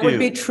 That would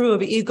be true of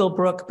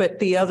Eaglebrook, but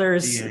the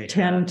others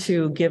tend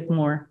to give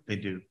more. They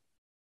do.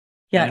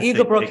 Yeah,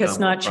 Eaglebrook has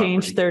not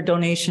changed their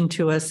donation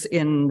to us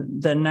in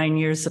the 9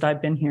 years that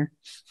I've been here.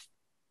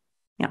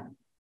 Yeah.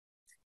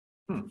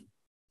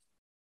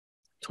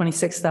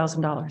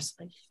 $26,000.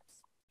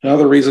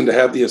 Another reason to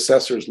have the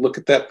assessors look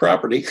at that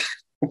property.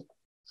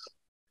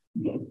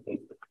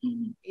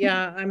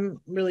 Yeah, I'm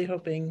really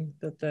hoping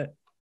that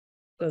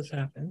does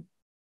happen.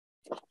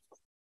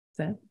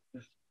 That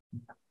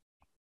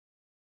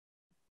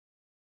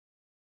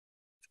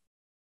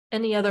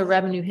Any other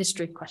revenue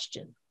history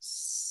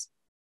questions?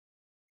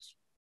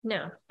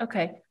 No.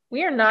 Okay.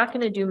 We are not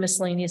going to do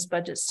miscellaneous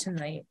budgets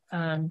tonight.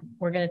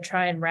 We're going to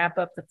try and wrap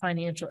up the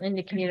financial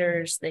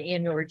indicators, the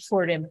annual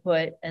report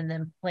input, and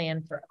then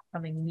plan for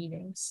upcoming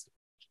meetings.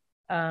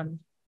 I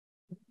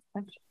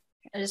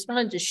just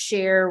wanted to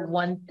share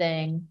one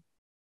thing.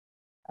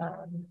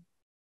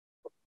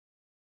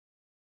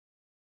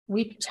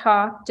 We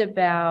talked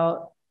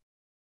about,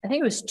 I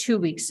think it was 2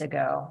 weeks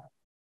ago,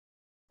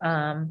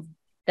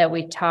 that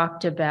we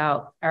talked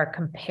about our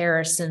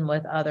comparison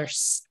with other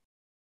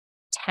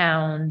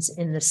towns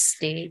in the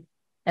state.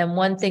 And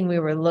one thing we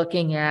were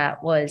looking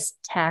at was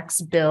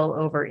tax bill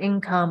over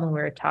income, and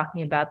we were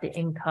talking about the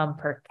income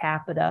per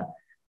capita.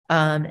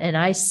 And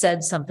I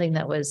said something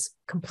that was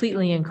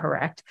completely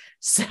incorrect.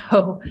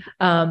 So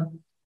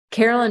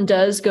Carolyn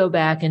does go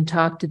back and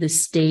talk to the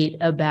state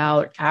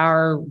about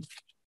our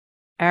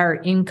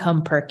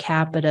income per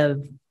capita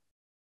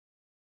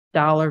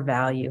dollar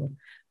value.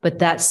 But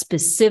that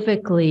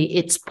specifically,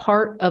 it's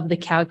part of the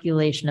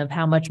calculation of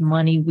how much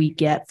money we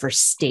get for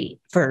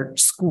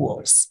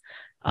schools.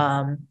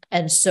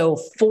 And so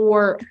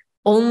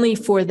only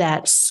for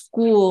that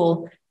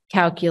school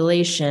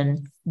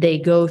calculation, they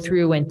go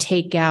through and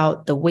take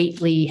out the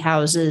Whately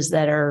houses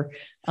that are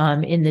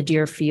in the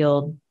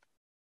Deerfield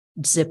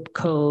zip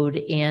code,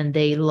 and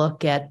they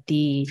look at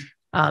the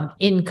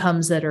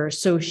incomes that are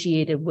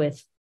associated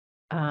with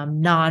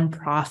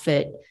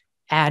nonprofit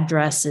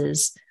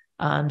addresses.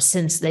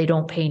 Since they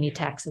don't pay any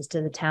taxes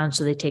to the town,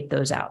 so they take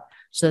those out.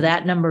 So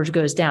that number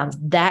goes down.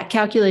 That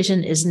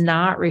calculation is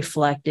not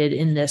reflected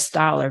in this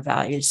dollar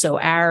value. So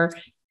our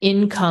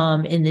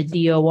income in the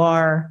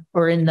DOR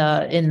or in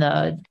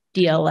the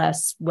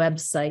DLS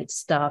website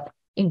stuff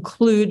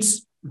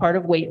includes part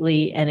of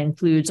Whately and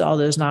includes all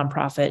those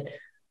nonprofit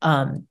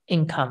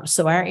income.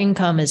 So our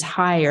income is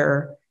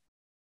higher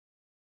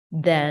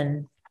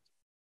than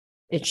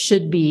it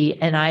should be,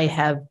 and I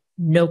have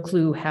no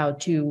clue how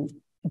to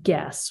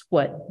guess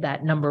what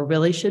that number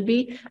really should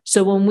be.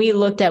 So when we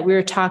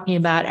were talking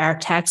about our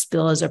tax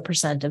bill as a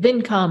percent of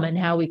income and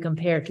how we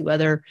compare to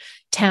other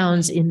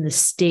towns in the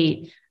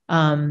state.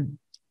 And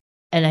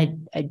I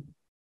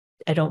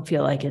don't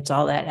feel like it's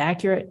all that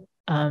accurate,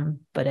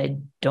 but I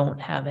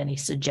don't have any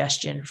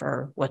suggestion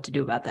for what to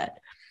do about that.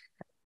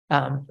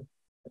 As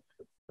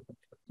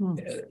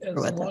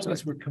long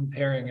as we're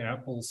comparing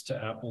apples to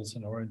apples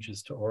and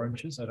oranges to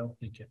oranges, I don't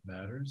think it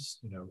matters,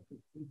 you know,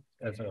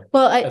 as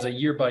a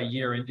year by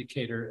year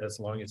indicator, as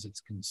long as it's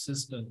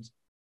consistent.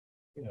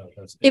 You know,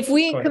 if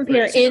we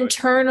compare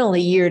internally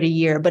year to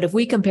year, but if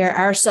we compare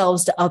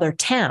ourselves to other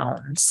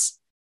towns,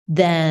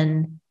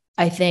 then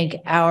I think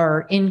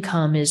our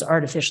income is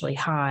artificially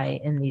high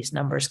in these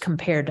numbers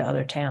compared to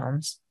other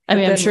towns. I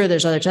mean, I'm sure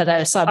there's other towns.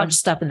 I saw a bunch of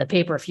stuff in the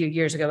paper a few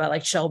years ago about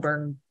like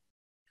Shelburne.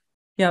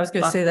 Yeah, I was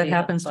going to say that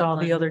happens to all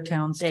the other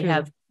towns. They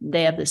have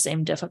the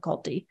same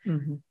difficulty.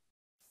 Mm-hmm.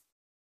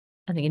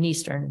 I think in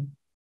Eastern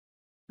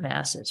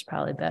Mass it's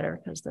probably better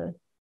because the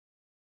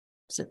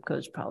zip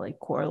codes probably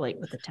correlate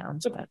with the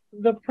towns.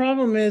 The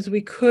problem is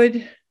we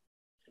could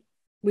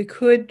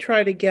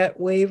try to get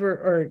waiver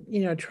or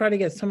try to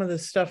get some of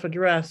this stuff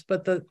addressed,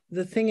 but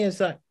the thing is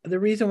that the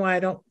reason why I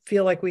don't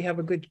feel like we have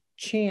a good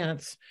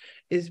chance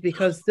is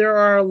because there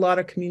are a lot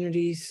of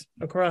communities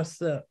across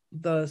the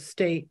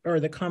state or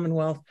the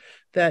Commonwealth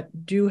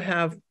that do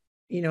have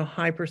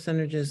high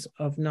percentages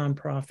of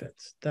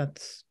nonprofits.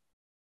 That's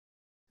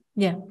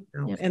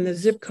and the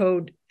zip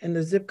code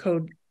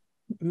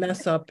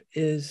mess up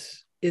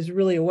is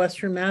really a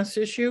Western Mass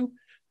issue,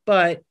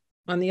 but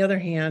on the other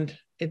hand,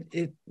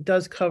 it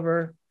does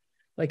cover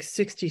like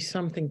 60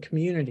 something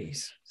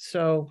communities.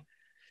 So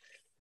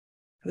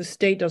the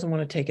state doesn't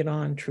want to take it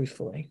on,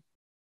 truthfully.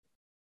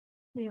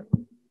 Yeah.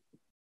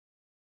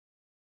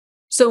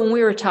 So when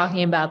we were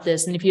talking about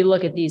this, and if you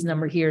look at these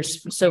numbers here,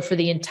 so for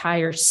the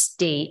entire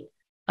state,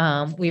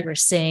 we were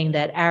saying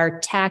that our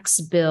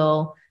tax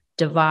bill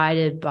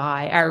divided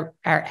by our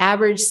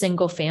average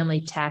single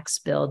family tax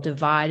bill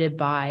divided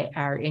by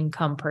our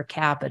income per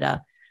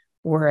capita,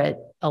 we're at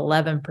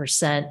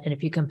 11%. And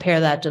if you compare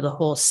that to the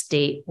whole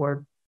state,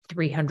 we're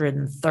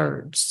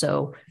 303rd.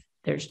 So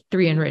there's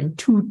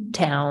 302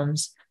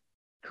 towns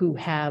who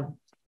have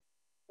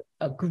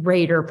a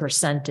greater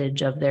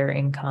percentage of their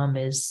income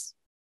is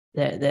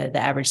the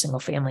average single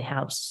family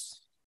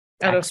house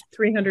out of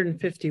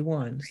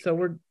 351. So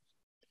we're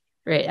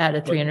right out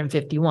of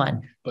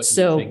 351. But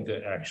so you think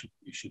that actually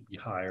we should be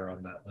higher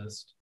on that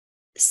list?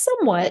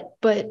 Somewhat,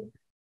 but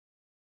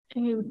I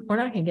mean, we're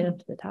not going to get up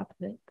to the top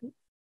of it. But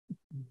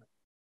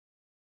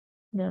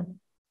no.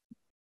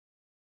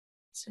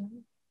 So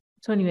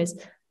anyways,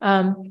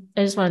 I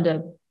just wanted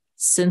to,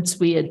 since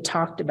we had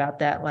talked about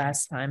that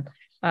last time,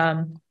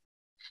 throw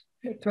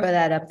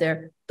that up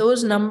there.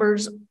 Those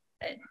numbers,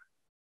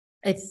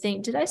 I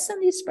think, did I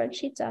send these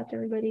spreadsheets out to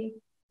everybody?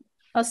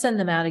 I'll send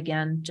them out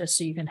again just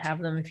so you can have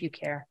them if you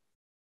care.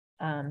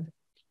 Planning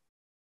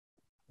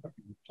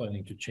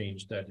to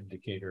change that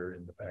indicator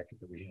in the packet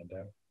that we hand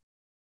out?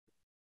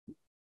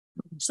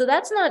 So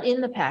that's not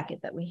in the packet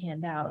that we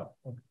hand out.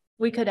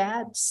 We could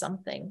add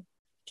something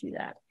to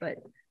that, but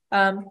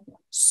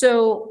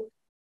so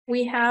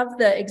we have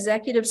the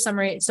executive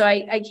summary. So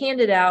I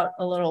handed out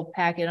a little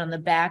packet on the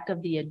back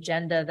of the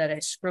agenda that I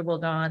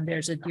scribbled on.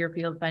 There's a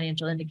Deerfield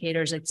Financial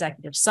Indicators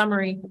executive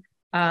summary.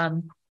 I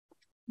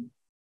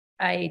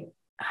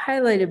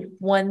highlighted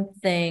one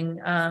thing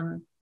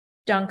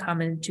John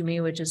commented to me,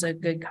 which is a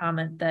good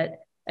comment, that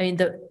I mean,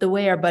 the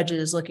way our budget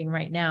is looking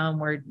right now, and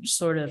we're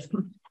sort of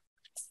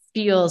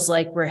feels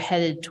like we're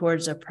headed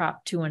towards a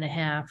Prop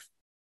 2.5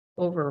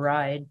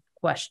 override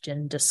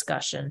question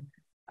discussion.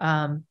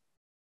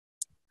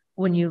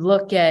 When you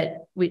look at,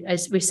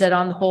 as we said,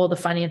 on the whole, the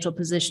financial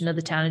position of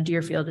the town of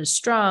Deerfield is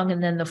strong.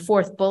 And then the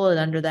fourth bullet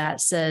under that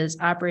says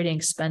operating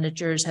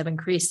expenditures have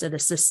increased at a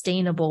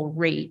sustainable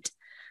rate.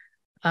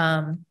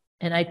 And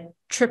I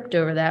tripped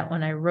over that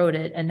when I wrote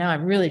it. And now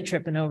I'm really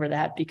tripping over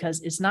that because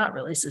it's not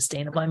really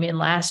sustainable. I mean,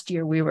 last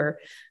year we were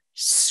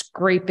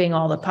scraping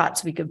all the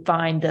pots we could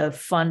find to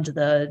fund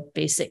the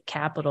basic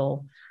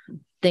capital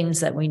things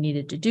that we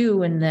needed to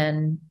do. And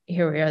then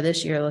here we are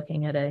this year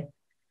looking at a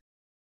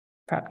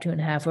Prop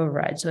 2.5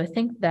 override. So I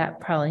think that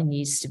probably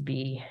needs to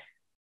be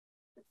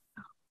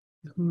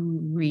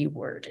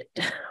reworded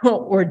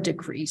or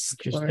decreased.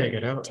 Just or take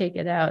it out. Take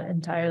it out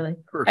entirely.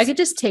 I could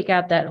just take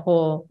out that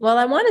whole, well,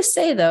 I want to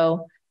say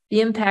though,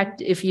 the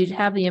impact, if you'd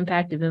have the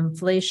impact of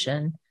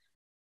inflation,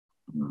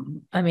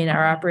 I mean,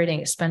 our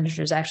operating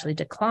expenditures actually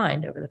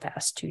declined over the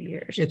past 2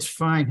 years. It's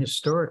fine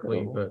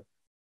historically, but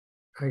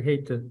I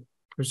hate to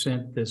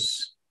present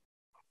this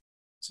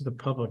to the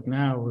public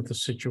now with the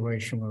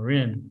situation we're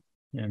in.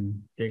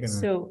 And they're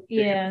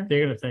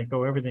gonna think,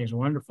 oh, everything's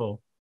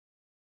wonderful,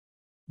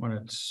 when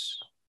it's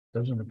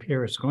doesn't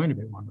appear it's going to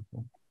be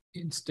wonderful.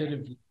 Instead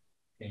of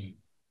a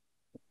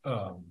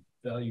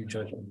value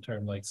judgment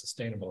term like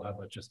sustainable, how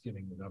about just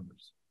giving the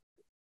numbers?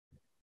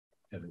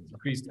 And it's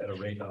increased at a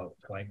rate of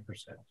blank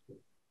percent.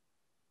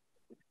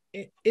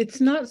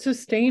 It's not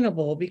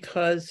sustainable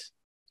because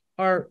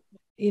our,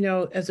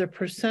 as a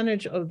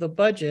percentage of the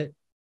budget,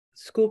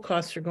 school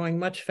costs are going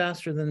much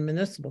faster than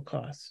municipal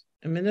costs.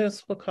 And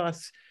municipal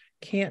costs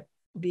can't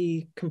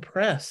be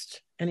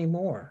compressed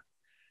anymore.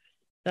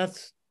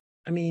 That's,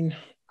 I mean.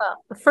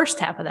 Well, the first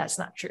half of that's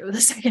not true. The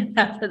second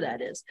half of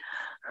that is.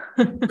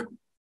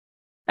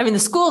 I mean, the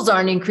schools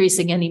aren't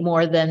increasing any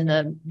more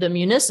than the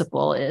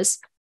municipal is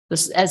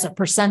as a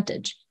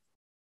percentage.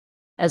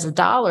 As a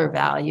dollar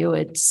value,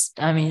 it's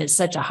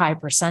such a high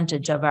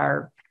percentage of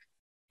our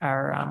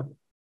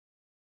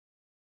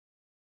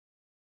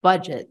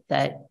budget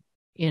that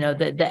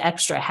the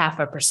extra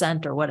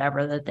 0.5% or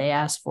whatever that they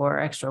ask for,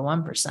 extra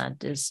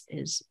 1%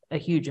 is a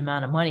huge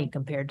amount of money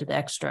compared to the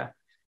extra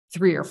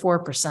 3 or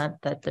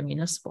 4% that the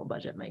municipal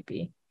budget might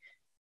be.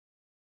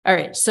 All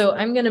right, so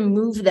I'm going to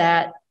move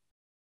that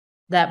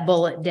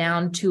bullet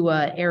down to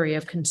an area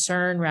of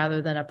concern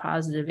rather than a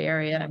positive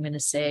area. I'm going to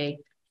say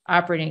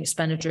operating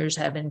expenditures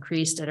have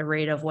increased at a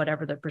rate of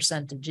whatever the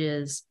percentage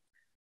is,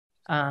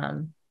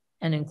 and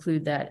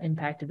include that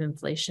impact of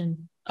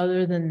inflation.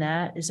 Other than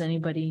that, is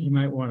anybody? You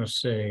might want to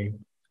say,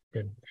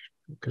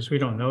 because we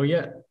don't know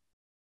yet,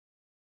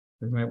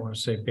 we might want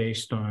to say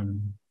based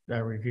on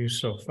our review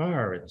so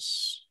far,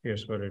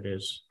 here's what it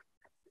is.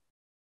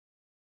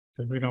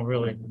 Because we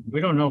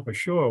don't know for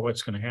sure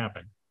what's going to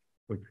happen.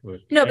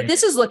 No, but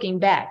this is looking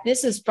back.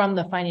 This is from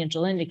the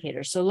financial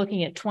indicator. So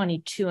looking at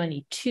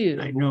 2022.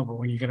 I know, but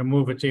when you're going to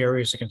move it to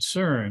areas of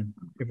concern,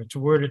 if it's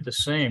worded the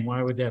same,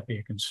 why would that be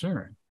a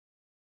concern?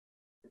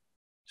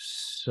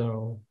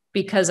 So.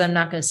 Because I'm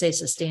not going to say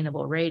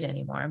sustainable rate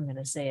anymore. I'm going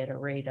to say at a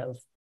rate of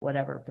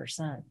whatever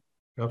percent.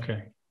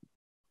 Okay.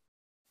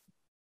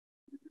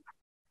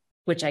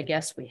 Which I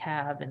guess we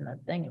have in the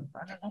thing in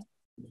front of us.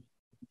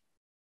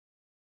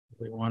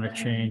 We want to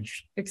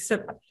change.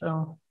 Except,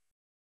 do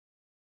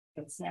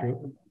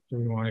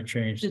we want to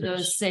change? Do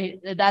those say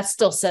that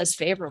still says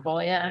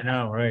favorable? Yeah. I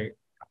know, right.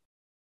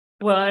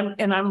 Well,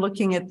 I'm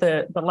looking at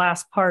the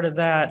last part of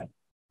that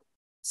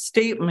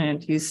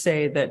statement. You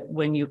say that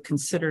when you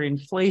consider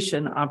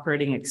inflation,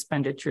 operating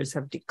expenditures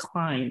have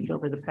declined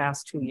over the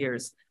past 2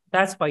 years.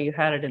 That's why you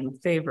had it in the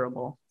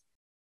favorable.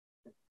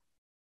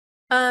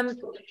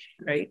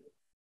 Right.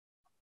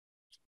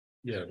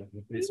 Yeah,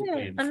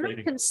 I'm not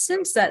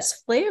convinced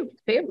that's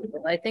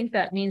favorable. I think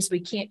that means we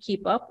can't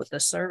keep up with the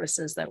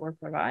services that we're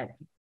providing.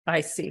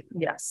 I see.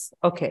 Yes.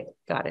 Okay.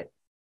 Got it.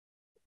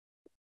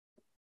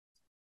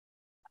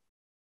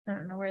 I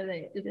don't know where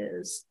it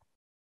is.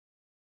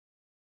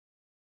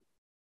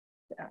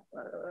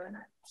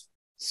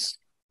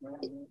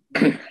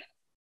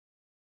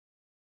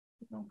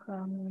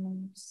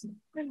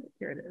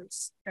 Here it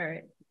is. All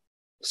right.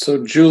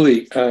 So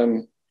Julie,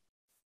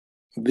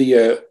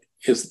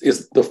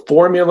 is the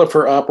formula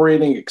for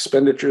operating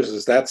expenditures,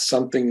 is that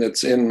something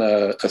that's in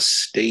a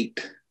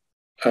state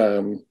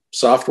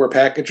software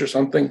package or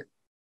something?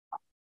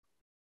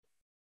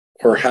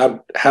 Or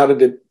how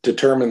did it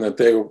determine that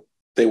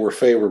they were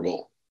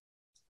favorable?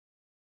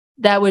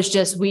 That was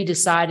just, we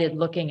decided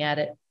looking at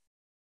it.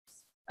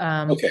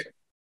 Okay.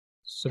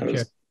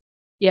 Subject.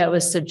 Yeah, it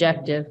was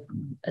subjective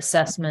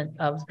assessment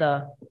of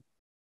the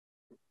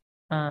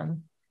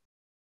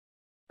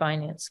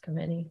finance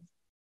committee.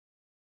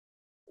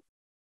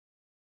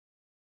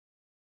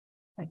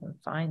 I can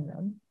find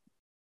them.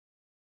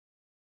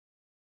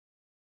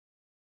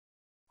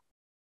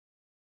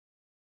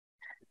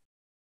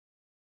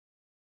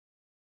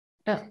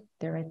 Oh,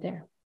 they're right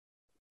there.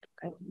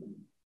 Okay.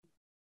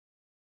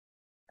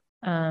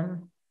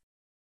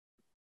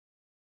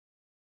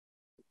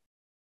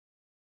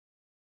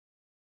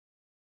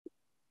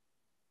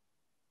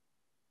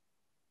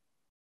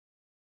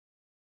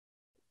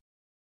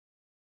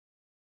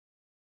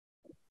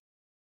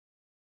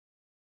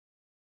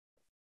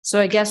 So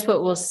I guess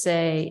what we'll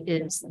say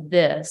is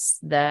this,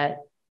 that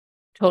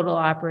total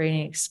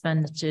operating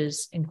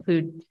expenditures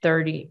increase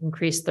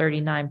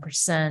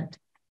 39%.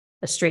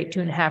 A straight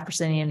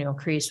 2.5% annual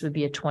increase would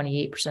be a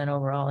 28%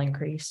 overall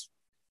increase.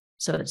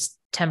 So it's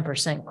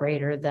 10%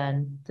 greater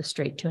than the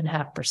straight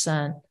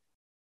 2.5%.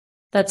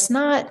 That's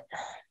not,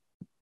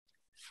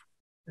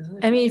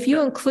 I mean, if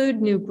you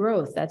include new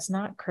growth, that's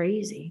not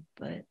crazy,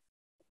 but.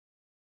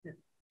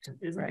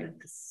 Isn't it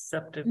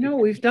deceptive? No,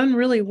 we've done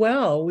really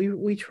well.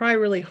 We try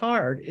really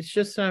hard. It's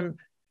just Isn't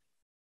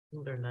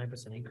there a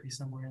 9% increase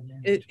somewhere in there?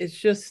 it's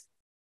just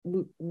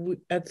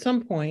at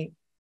some point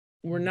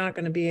we're not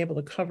going to be able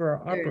to cover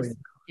our operating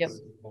costs.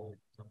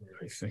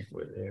 I think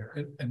we're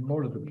there. And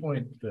more to the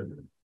point,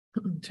 the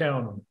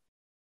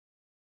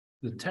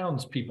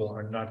townspeople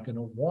are not going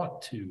to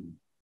want to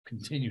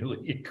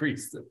continually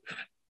increase the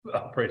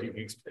operating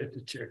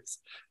expenditures.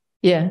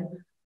 Yeah.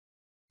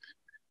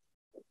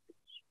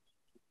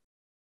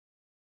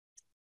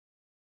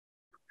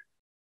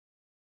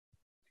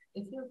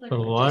 It feels like But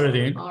a lot of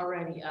the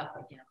already up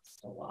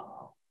against the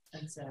wall.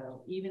 And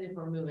so even if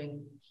we're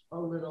moving a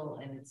little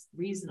and it's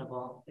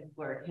reasonable, if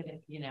we're hitting,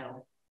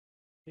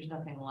 there's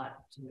nothing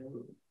left to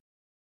move.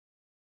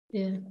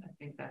 Yeah. I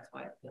think that's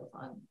why it feels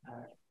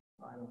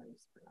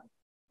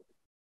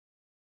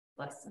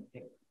less than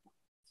 50.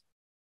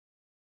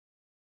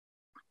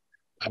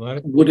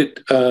 Would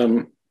it,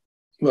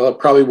 well, it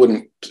probably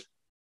wouldn't,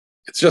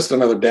 it's just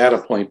another data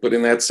point, but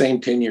in that same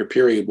 10-year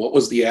period, what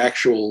was the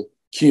actual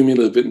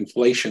cumulative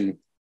inflation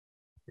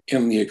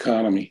in the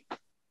economy?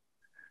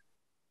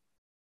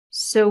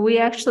 So we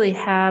actually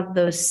have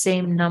those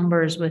same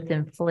numbers with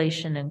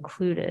inflation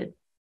included,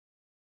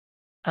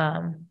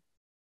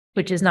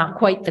 which is not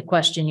quite the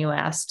question you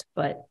asked,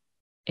 but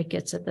it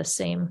gets at the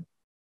same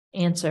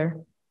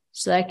answer.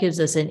 So that gives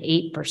us an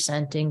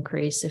 8%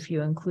 increase if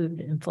you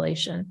include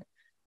inflation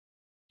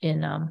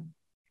in.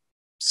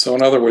 So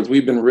in other words,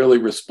 we've been really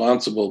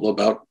responsible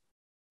about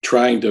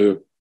trying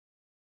to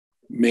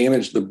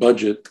manage the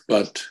budget,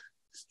 but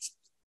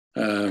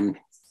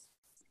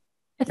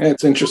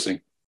it's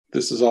interesting.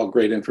 This is all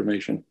great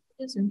information.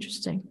 It's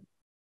interesting.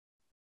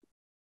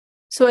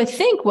 So I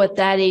think what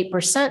that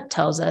 8%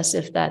 tells us,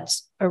 if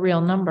that's a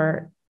real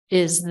number,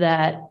 is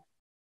that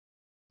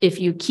if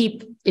you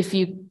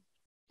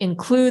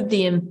include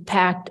the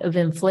impact of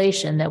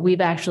inflation, that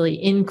we've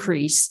actually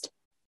increased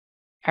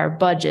our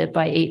budget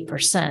by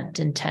 8%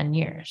 in 10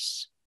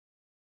 years.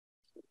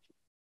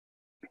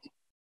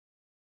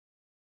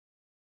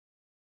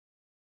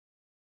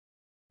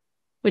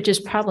 Which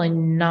is probably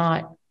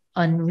not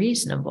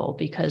unreasonable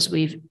because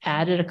we've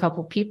added a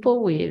couple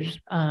people. There's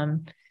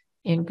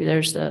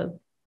the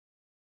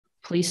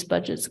police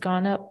budget's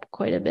gone up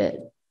quite a bit.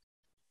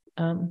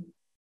 A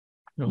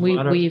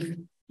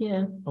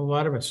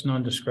lot of it's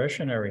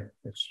non-discretionary.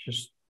 It's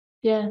just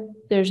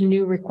there's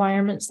new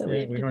requirements that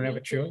we don't have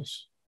a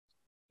choice.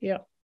 Yeah,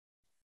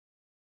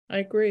 I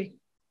agree.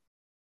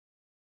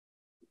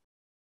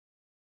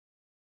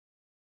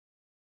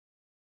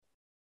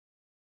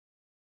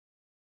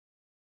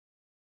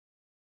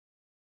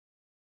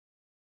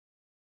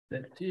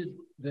 That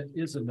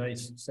is a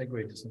nice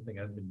segue to something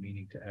I've been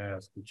meaning to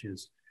ask, which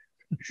is,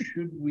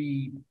 should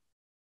we,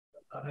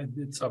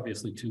 it's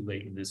obviously too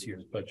late in this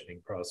year's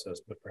budgeting process,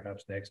 but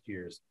perhaps next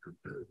year's,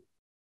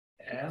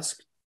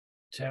 ask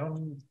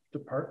town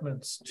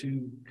departments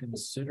to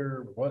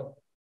consider what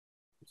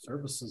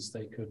services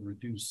they could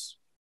reduce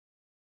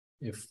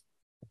if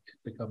it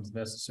becomes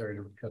necessary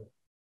to cut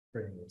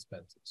training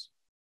expenses.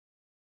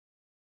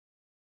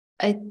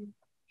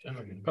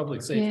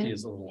 Public safety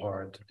is a little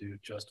hard to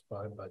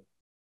justify, but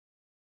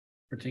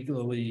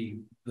particularly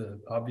the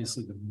obvious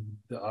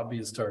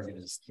target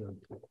is the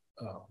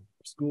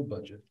school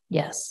budget.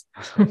 Yes.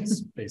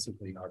 It's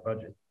basically our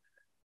budget.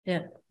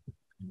 Yeah.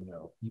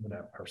 Even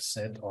a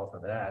percent off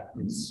of that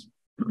makes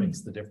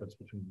the difference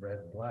between red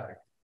and black.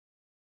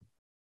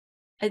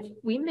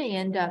 We may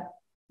end up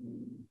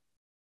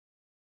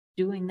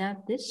doing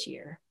that this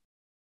year.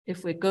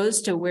 If it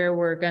goes to where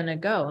we're going to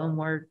go and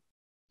we're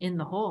in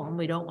the hole and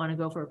we don't want to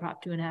go for a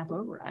Prop 2.5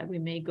 override, we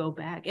may go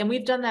back. And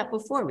we've done that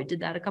before. We did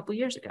that a couple of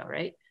years ago,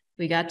 right?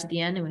 We got to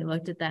the end and we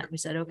looked at that and we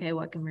said, okay,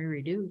 what can we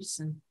reduce?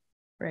 And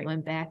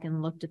went back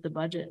and looked at the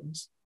budget and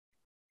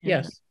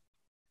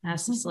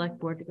asked the select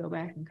board to go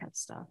back and cut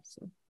stuff.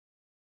 So.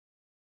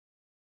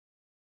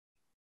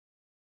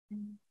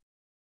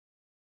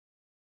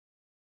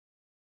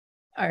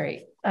 All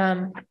right.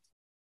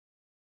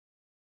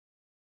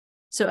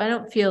 So I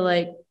don't feel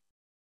like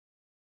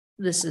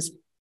this is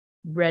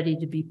ready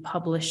to be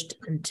published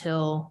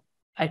until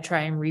I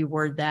try and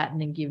reword that and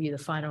then give you the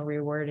final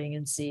rewording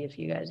and see if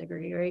you guys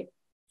agree, right?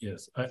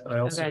 Yes, I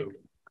also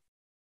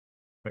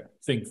I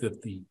think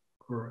that the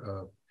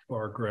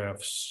bar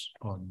graphs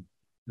on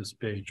this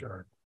page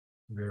are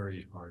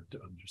very hard to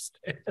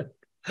understand.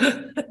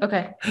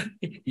 Okay.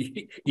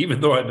 Even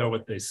though I know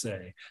what they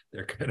say,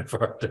 they're kind of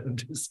hard to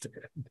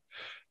understand.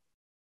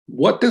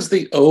 What does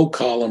the O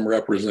column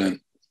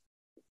represent?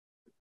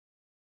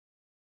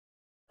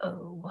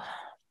 Oh,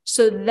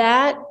 so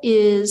that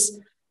is,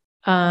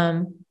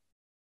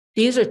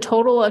 these are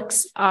total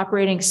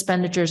operating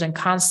expenditures and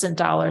constant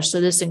dollars. So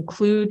this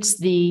includes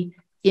the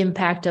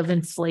impact of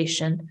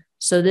inflation.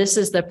 So this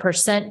is the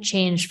percent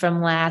change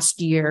from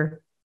last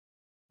year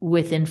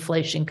with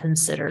inflation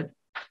considered.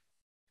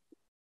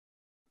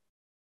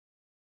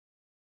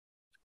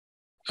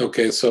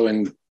 Okay, so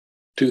in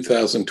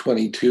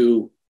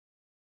 2022,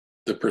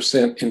 the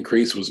percent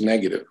increase was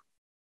negative.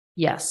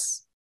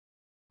 Yes.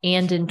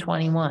 And in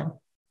 21.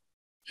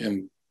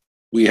 And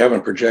we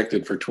haven't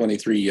projected for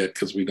 23 yet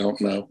because we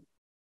don't know.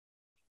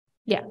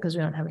 Yeah, because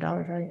we don't have a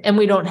dollar value. And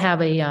we don't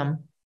have a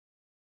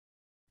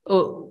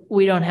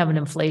we don't have an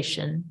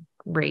inflation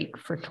rate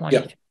for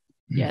 20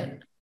 yet.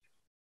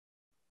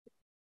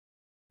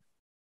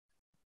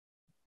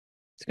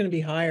 It's going to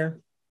be higher.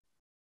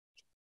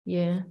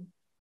 Yeah.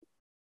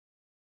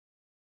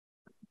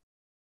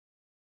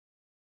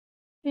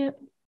 Yep.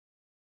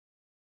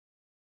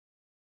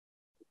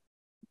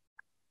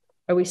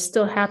 Are we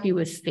still happy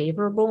with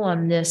favorable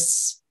on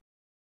this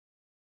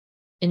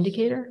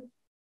indicator?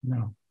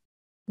 No.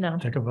 No.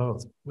 Take a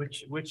vote.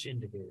 Which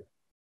indicator?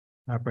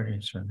 Operating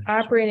expenditures.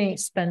 Operating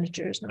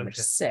expenditures, number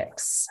Okay.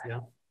 6. Yeah.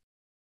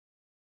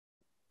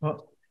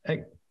 Well,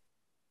 I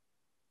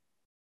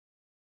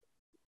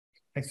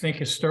think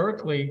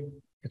historically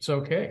it's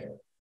okay.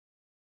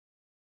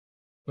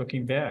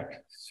 Looking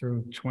back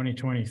through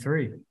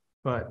 2023,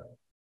 but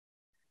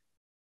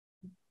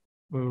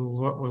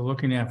what we're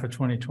looking at for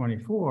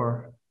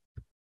 2024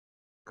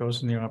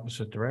 goes in the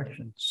opposite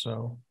direction.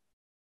 So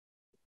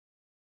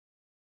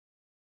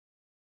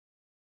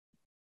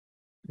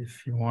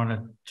if you want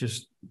to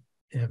just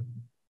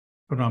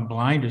put on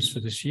blinders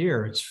for this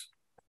year, it's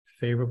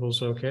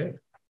favorable's okay.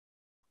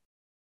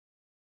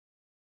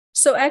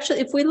 So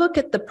actually, if we look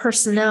at the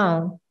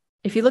personnel,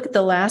 if you look at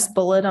the last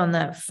bullet on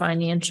that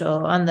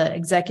financial, on the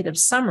executive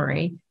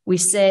summary, we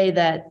say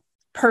that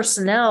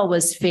personnel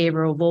was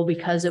favorable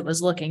because it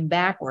was looking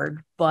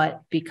backward,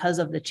 but because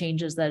of the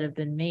changes that have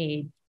been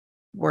made,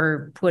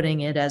 we're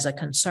putting it as a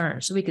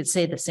concern. So we could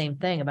say the same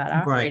thing about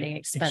operating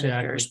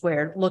expenditures,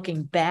 where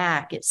looking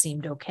back, it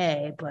seemed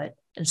okay,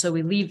 and so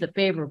we leave the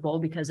favorable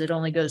because it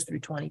only goes through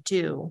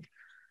 22.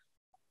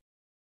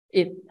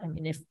 I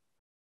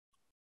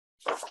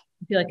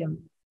feel like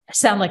I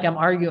sound like I'm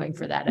arguing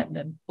for that.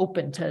 I'm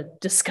open to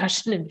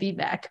discussion and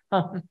feedback.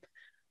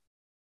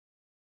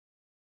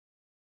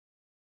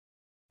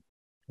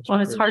 Well,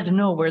 it's hard to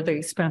know where the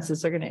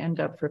expenses are going to end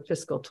up for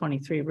fiscal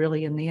 23.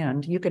 Really, in the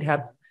end, you could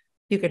have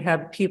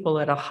people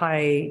at a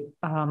high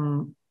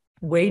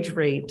wage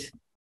rate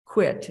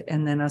quit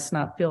and then us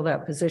not fill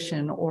that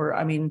position. Or,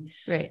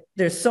 right.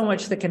 There's so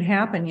much that can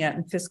happen yet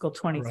in fiscal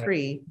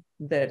 23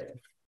 that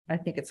I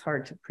think it's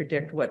hard to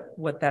predict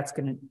what that's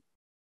going to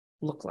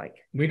look like.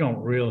 We don't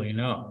really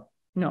know.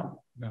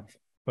 No,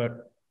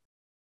 but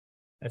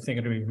I think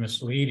it'll be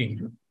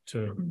misleading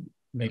to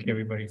make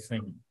everybody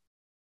think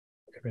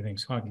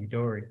everything's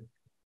hunky-dory.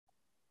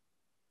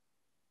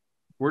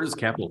 Where does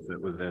capital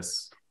fit with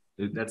this?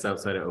 That's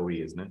outside of OE,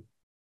 isn't it?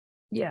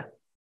 Yeah.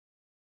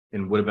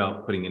 And what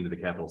about putting into the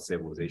capital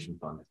stabilization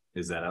fund?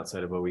 Is that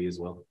outside of OE as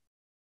well?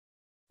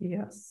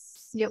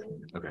 Yes. Yep.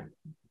 Okay.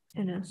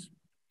 It is.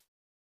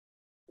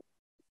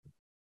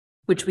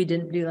 Which we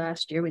didn't do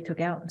last year. We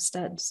took out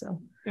instead.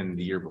 So. And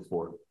the year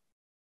before.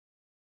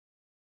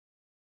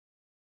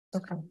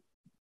 Okay.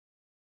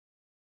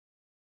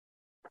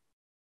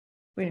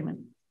 Wait a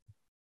minute.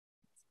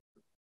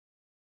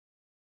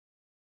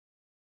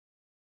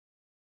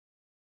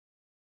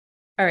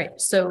 All right.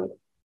 So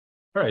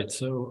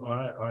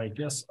I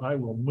guess I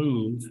will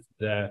move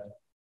that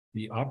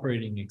the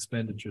operating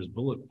expenditures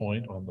bullet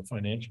point on the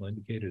financial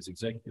indicators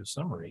executive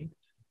summary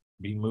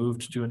be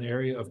moved to an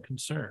area of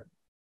concern.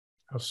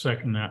 I'll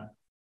second that.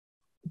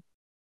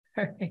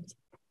 all right.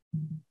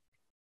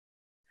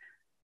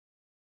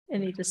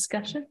 Any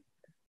discussion?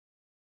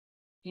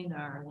 In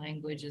our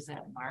language, is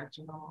that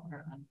marginal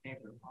or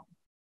unfavorable?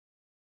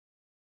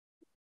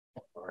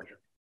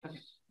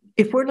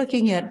 If we're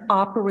looking at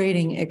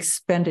operating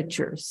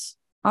expenditures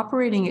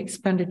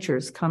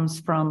comes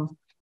from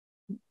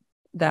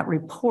that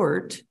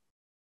report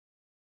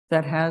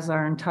that has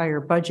our entire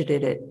budget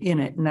in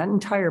it, and that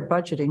entire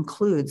budget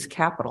includes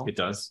capital. It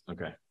does.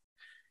 Okay.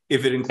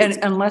 If it includes,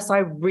 and unless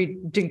I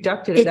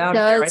deducted it out,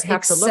 there, I'd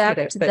have to look at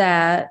it. But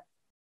that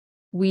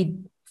we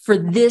for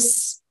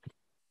this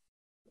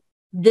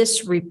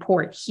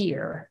report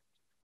here,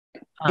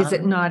 Is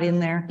it not in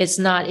there? It's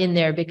not in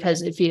there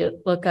because if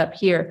you look up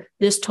here,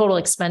 this total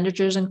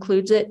expenditures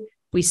includes it.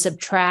 We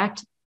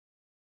subtract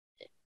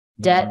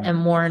debt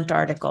and warrant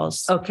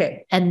articles.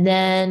 Okay. And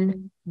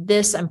then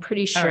this, I'm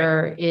pretty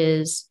sure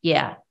is,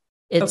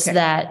 it's Okay.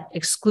 that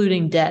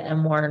excluding debt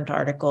and warrant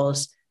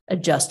articles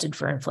adjusted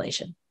for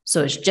inflation.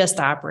 So it's just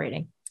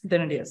operating.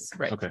 Then it is,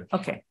 right. Okay.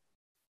 Okay.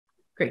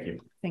 Great.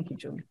 Thank you,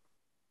 Julie.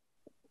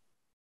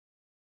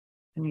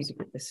 I need to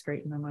get this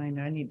straight in my mind.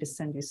 I need to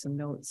send you some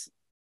notes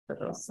for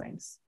those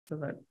things so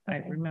that I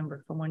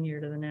remember from one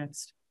year to the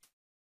next.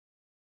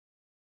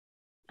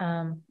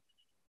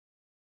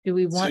 Do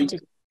we want to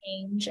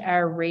change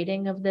our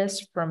rating of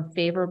this from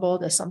favorable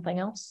to something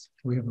else?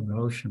 We have a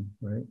motion,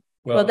 right?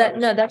 Well,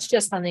 that's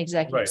just on the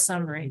executive Right.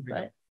 summary,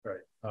 but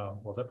Right,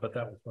 but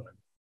that was what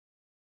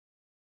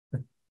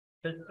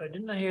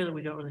Didn't I hear that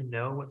we don't really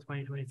know what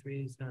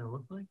 2023 is going to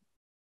look like?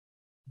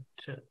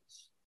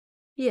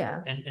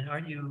 yeah. And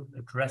aren't you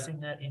addressing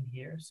that in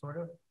here, sort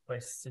of,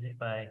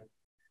 by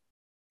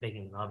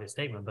making an obvious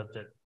statement, but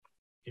that,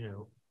 we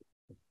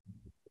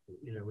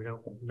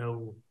don't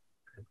know,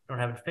 don't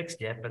have it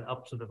fixed yet, but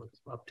up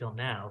till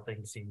now,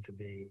 things seem to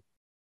be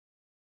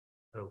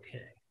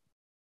okay.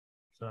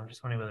 So I'm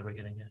just wondering whether we're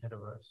getting ahead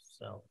of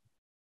ourselves.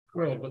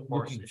 Well, but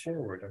looking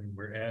forward, I mean,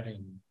 we're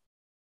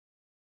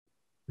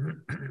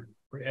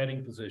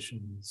adding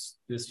positions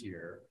this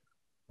year.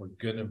 We're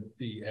gonna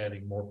be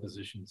adding more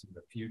positions in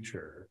the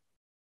future,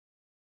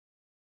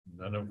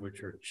 none of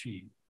which are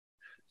cheap.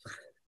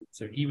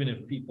 So even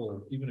if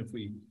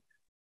we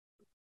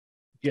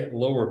get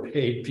lower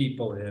paid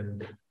people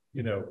in,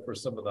 for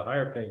some of the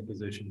higher paying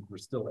positions, we're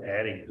still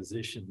adding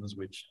positions,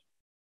 which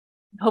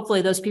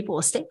Hopefully those people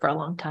will stay for a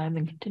long time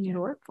and continue to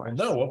work for us.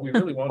 no, what we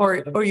really want.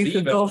 Or you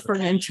could go for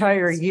an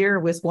entire year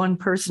with one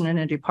person in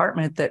a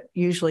department that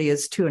usually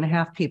is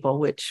 2.5 people,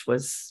 which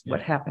was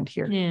what happened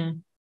here. Yeah.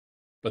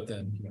 But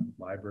then,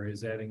 library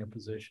is adding a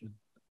position.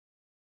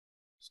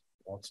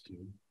 Wants to.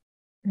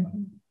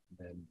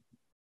 Then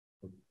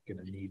we're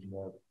gonna need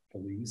more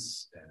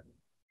police and.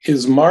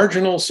 Is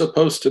marginal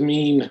supposed to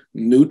mean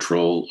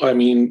neutral? I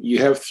mean, you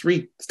have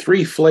three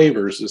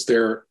flavors. Is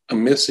there a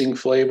missing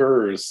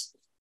flavor, or is?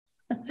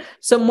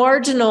 So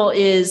marginal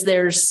is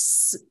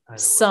there's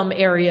some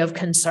area of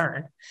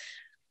concern.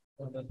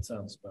 Well, that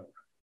sounds about right.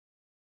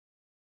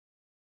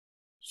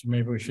 So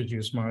maybe we should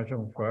use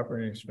marginal for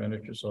operating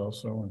expenditures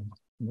also and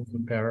move the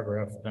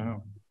paragraph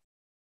down.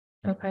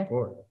 Okay.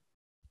 Forward.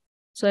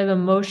 So I have a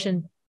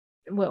motion.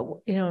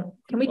 Well, can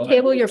we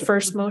table your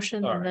first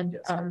motion and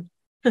then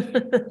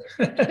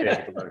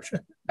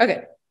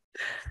Okay.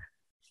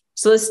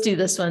 So let's do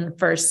this one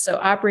first. So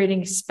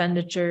operating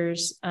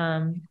expenditures,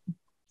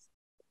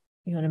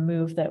 you want to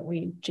move that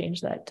we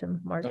change that to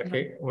marginal?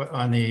 Okay, well,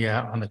 on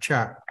the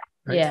chart.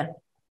 Right? Yeah.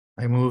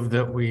 I move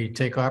that we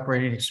take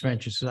operating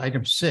expenses,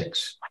 item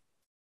 6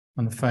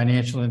 on the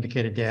financial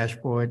indicator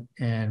dashboard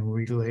and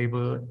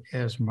relabel it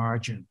as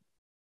margin.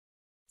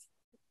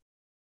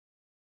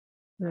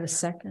 A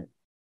second.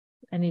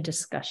 Any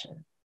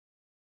discussion?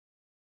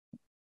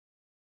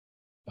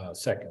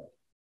 Second.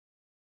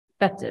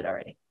 Beth did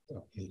already.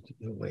 Okay,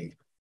 wait.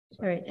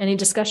 All right. Any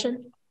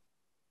discussion?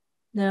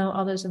 No.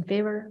 All those in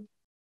favor?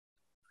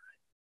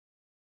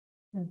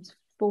 That's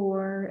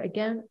 4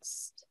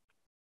 against,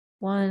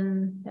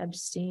 1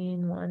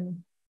 abstain,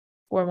 1,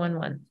 4, 1,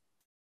 1.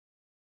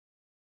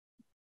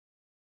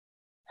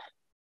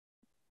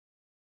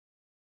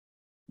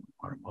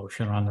 Want a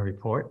motion on the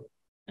report?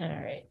 All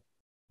right.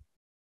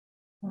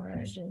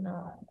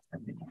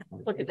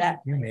 Look at that.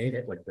 You made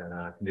it. Like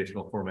that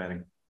conditional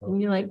formatting.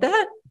 You like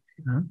that?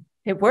 Huh?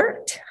 It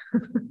worked.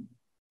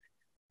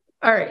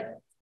 All right.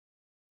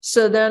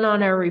 So then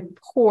on our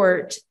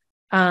report,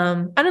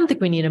 I don't think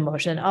we need a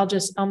motion. I'll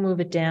move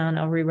it down.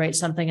 I'll rewrite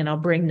something and I'll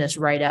bring this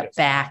right up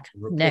back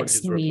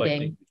next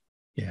meeting.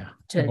 Yeah.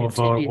 We'll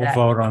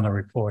vote on the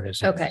report.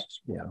 Okay.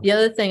 Yeah. The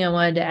other thing I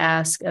wanted to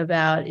ask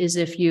about is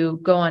if you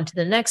go on to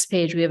the next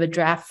page, we have a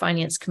draft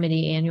finance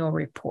committee annual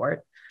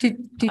report. Did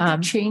you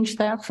change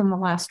that from the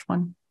last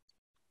one?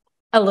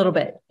 A little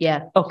bit.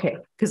 Yeah. Okay.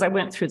 Because I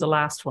went through the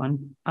last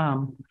one.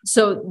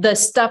 So the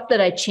stuff that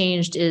I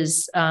changed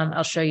is,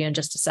 I'll show you in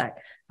just a sec.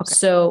 Okay.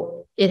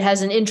 So it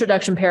has an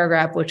introduction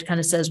paragraph, which kind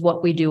of says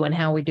what we do and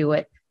how we do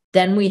it.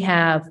 Then we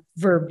have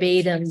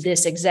verbatim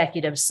this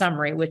executive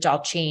summary, which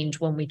I'll change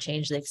when we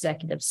change the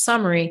executive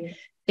summary,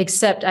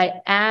 except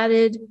I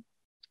added,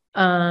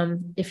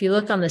 if you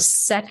look on the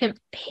second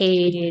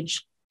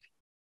page,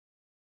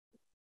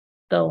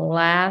 the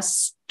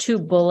last 2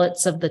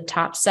 bullets of the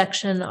top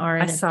section are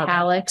in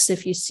italics,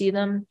 if you see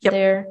them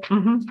there.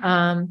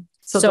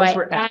 So I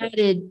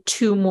added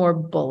 2 more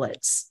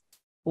bullets.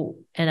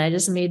 Ooh, and I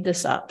just made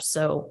this up,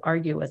 so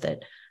argue with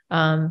it.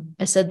 I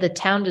said the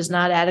town does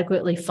not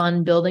adequately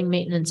fund building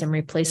maintenance and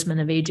replacement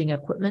of aging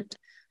equipment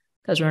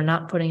because we're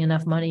not putting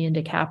enough money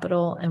into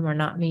capital and we're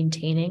not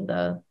maintaining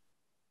the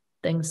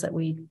things that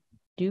we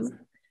do.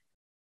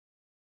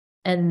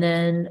 And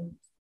then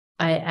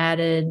I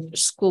added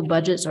school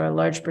budgets are a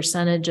large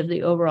percentage of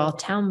the overall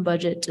town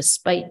budget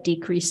despite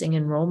decreasing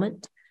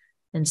enrollment.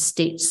 and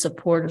state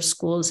support of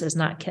schools has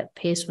not kept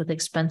pace with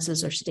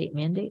expenses or state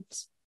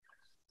mandates.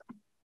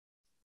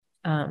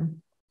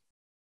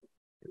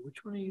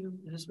 Which one are you?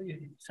 Is this what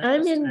you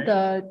I'm in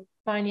the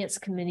Finance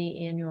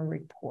Committee annual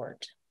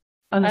report.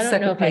 On the I don't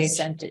second know if I page.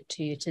 sent it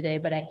to you today,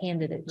 but I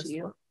handed it to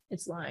you.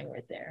 It's lying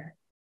right there.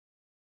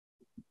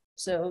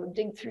 So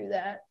dig through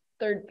that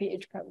third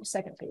page, probably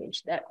second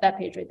page, that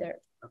page right there.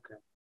 Okay.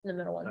 In the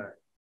middle one. All right.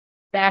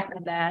 Back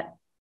of that,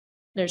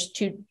 there's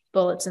 2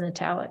 bullets in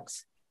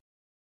italics.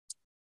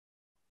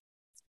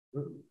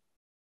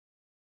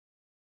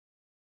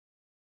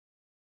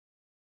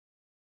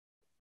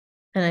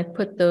 And I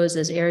put those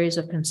as areas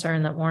of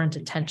concern that warrant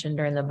attention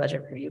during the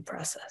budget review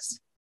process.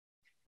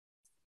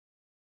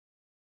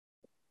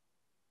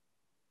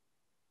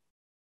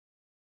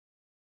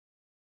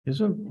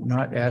 Isn't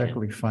not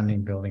adequately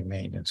funding building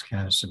maintenance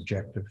kind of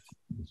subjective?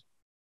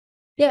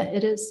 Yeah,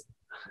 it is.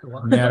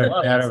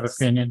 Matter of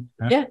opinion.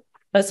 Huh? Yeah,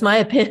 that's my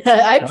opinion.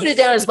 I put it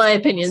down as my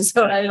opinion.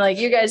 So I'm like,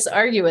 you guys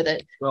argue with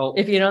it. Well,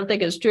 if you don't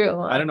think it's true.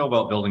 I don't know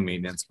about building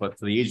maintenance, but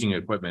for the aging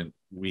equipment,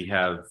 we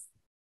have,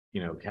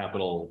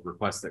 capital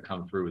requests that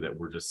come through that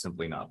we're just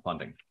simply not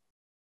funding.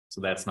 So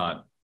that's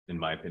not, in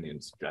my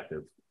opinion,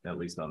 subjective, at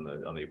least on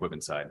the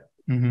equipment side.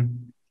 Mm-hmm.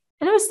 And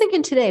I was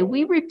thinking today,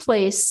 we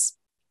replace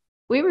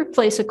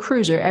a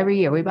cruiser every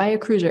year. We buy a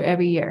cruiser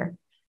every year.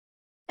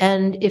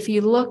 And if you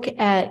look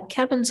at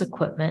Kevin's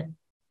equipment,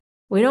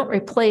 we don't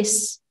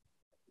replace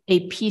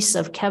a piece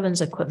of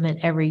Kevin's equipment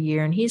every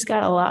year. And he's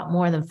got a lot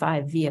more than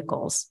 5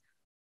 vehicles.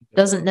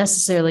 Doesn't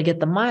necessarily get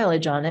the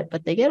mileage on it,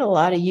 but they get a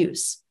lot of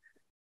use.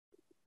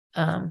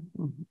 And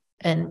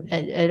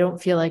I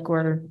don't feel like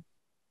we're.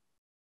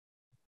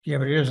 Yeah,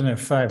 but he doesn't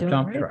have 5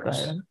 dump right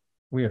trucks.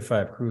 We have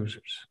 5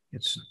 cruisers.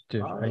 It's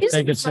different. I He's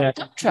think it's got that.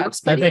 dump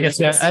trucks, I but think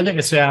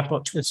it's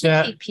apple. It's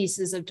that. 8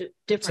 pieces of different.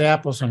 It's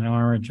apples and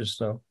oranges,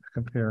 though.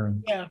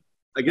 Comparing. Yeah.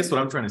 I guess what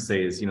I'm trying to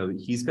say is,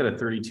 he's got a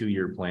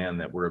 32-year plan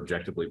that we're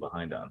objectively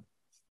behind on.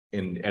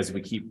 And as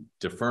we keep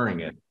deferring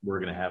it, we're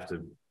going to have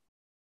to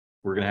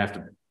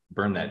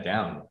burn that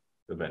down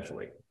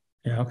eventually.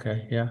 Yeah.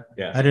 Okay. Yeah.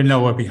 Yeah. I didn't know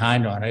what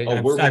behind on it.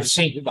 I've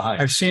seen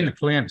the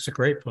plan. It's a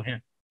great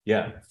plan.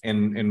 Yeah.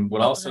 And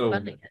what also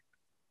kind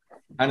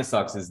of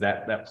sucks is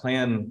that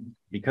plan,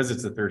 because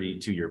it's a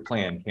 32-year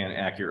plan, can't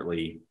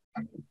accurately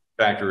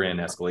factor in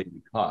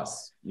escalating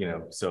costs,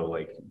 so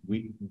like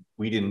we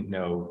didn't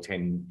know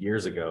 10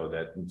 years ago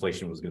that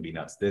inflation was going to be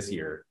nuts this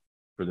year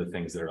for the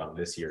things that are on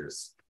this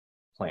year's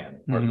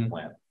plan, part of the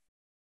plan.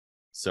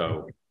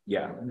 So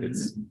yeah,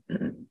 it's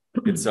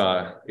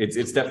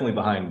definitely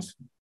behind,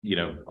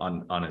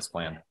 on his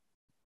plan.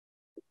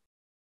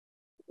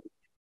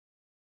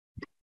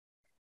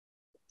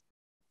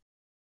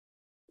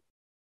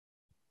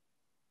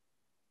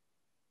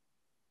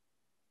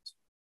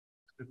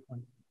 Good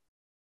point.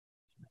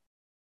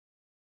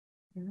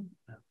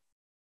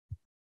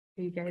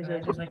 You guys Can I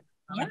are just,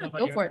 yeah,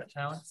 go for it.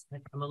 Talents?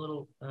 I'm a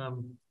little I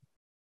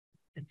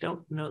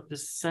don't know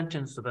this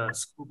sentence about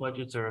school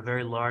budgets are a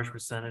very large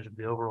percentage of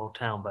the overall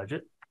town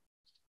budget.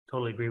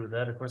 Totally agree with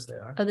that. Of course they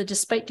are. The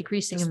despite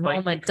decreasing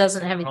enrollment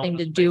doesn't have anything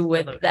to do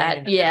with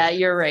that. Yeah,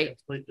 you're right.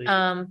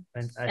 And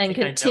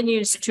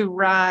continues to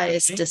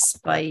rise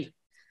despite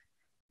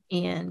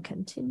and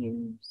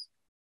continues.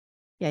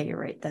 Yeah, you're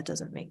right. That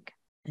doesn't make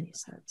any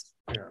sense.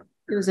 Yeah.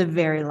 It was a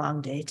very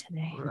long day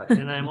today. Right.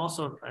 And I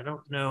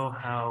don't know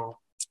how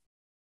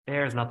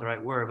fair is not the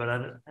right word, but I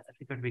think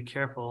we have to be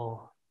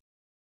careful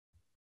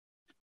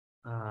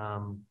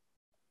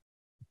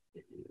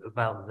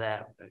about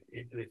that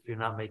if you're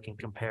not making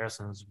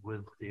comparisons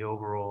with the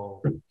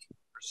overall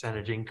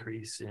percentage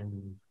increase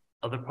in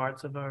other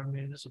parts of our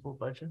municipal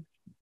budget.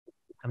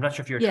 I'm not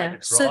sure if you're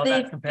trying to draw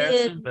that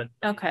comparison, but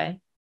okay.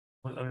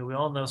 I mean, we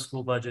all know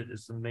school budget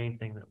is the main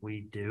thing that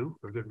we do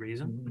for good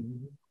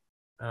reason.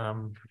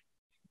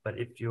 But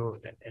if you're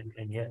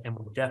and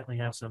we'll definitely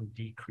have some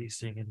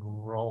decreasing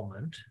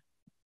enrollment.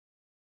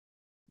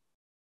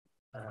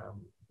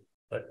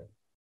 But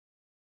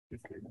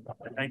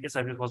I guess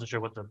I just wasn't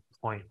sure what the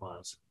point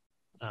was.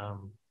 I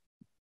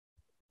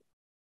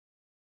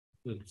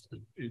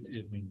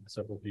mean,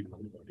 several people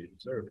have already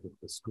observed that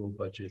the school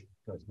budget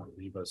does not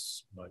leave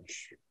us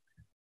much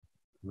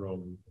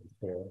room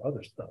for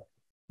other stuff.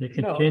 It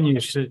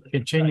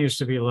continues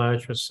to be a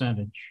large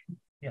percentage.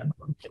 Yeah,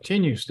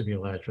 continues to be a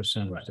large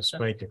percentage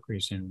despite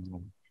decreasing.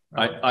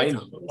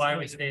 Why are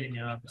we stating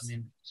I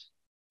mean,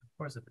 of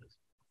course it is.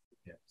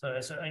 Yeah.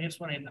 So I guess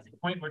the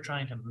point we're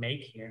trying to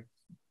make here.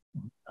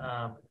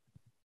 I'm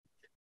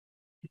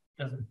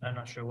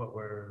not sure what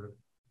we're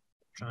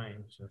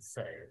trying to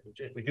say.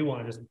 We do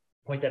want to just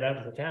point that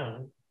out to the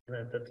town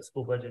that the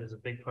school budget is a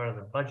big part of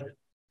the budget.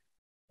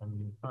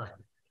 Fine.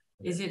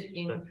 Is it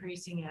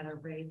increasing at a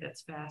rate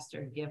that's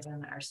faster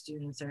given our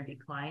students are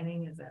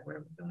declining? Is that where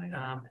we're going?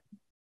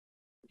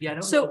 Yeah, I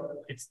don't so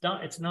know. It's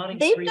not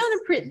they've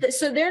done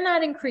so they're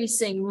not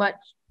increasing much.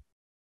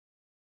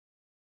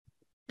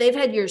 They've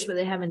had years where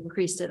they haven't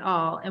increased at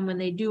all. And when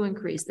they do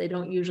increase, they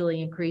don't usually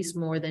increase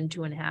more than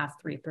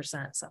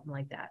 2.5–3%, something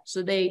like that.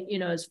 So they,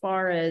 as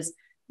far as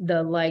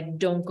the like,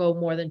 don't go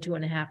more than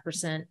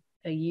 2.5%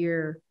 a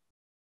year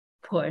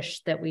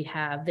push that we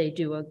have, they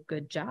do a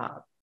good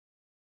job.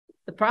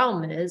 The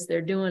problem is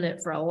they're doing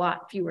it for a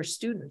lot fewer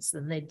students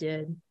than they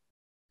did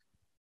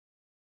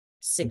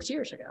 6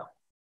 years ago.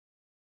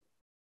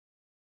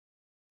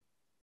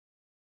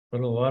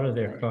 But a lot of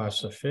their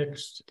costs are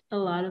fixed. A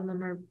lot of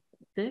them are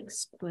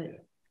fixed, but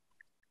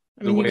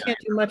I mean, you can't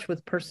do much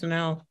with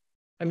personnel.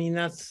 I mean,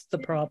 that's the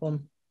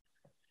problem.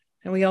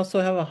 And we also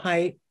have a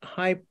high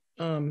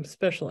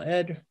special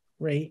ed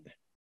rate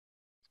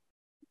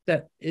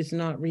that is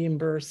not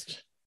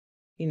reimbursed,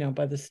 you know,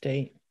 by the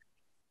state.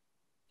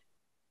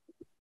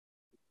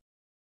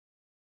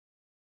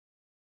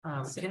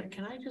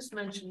 Can I just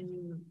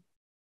mention,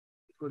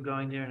 if we're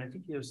going there, and I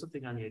think there was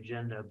something on the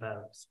agenda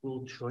about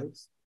school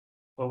choice,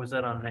 or was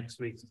that on next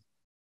week's?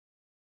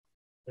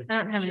 I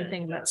don't have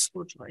anything about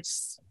school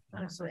choice.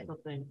 I saw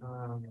something.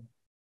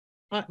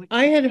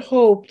 I had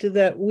hoped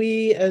that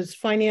we, as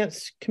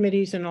finance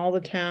committees in all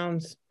the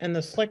towns and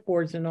the select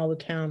boards in all the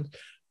towns,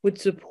 would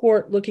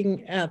support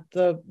looking at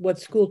what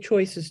school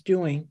choice is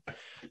doing.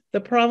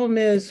 The problem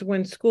is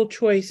when school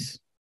choice,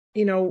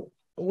 you know,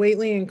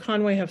 Whately and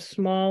Conway have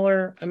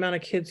smaller amount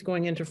of kids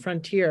going into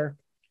Frontier,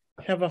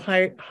 have a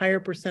higher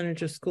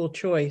percentage of school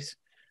choice,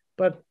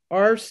 but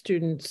our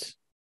students,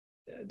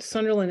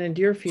 Sunderland and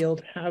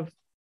Deerfield, have,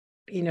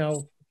 you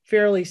know,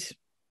 fairly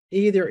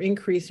either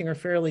increasing or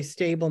fairly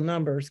stable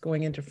numbers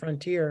going into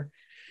Frontier.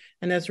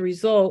 And as a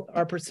result,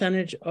 our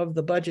percentage of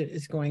the budget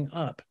is going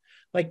up.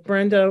 Like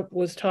Brenda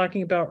was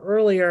talking about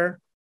earlier,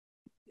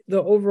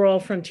 the overall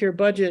Frontier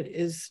budget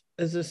is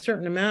a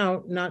certain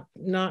amount,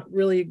 not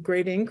really a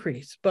great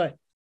increase, but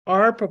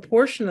our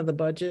proportion of the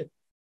budget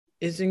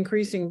is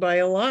increasing by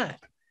a lot.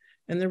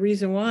 And the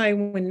reason why,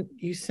 when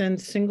you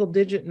send single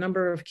digit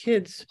number of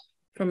kids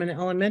from an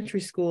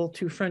elementary school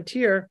to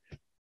Frontier,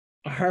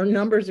 our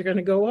numbers are going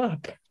to go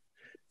up.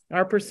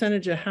 Our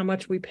percentage of how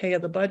much we pay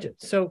of the budget.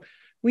 So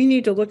we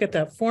need to look at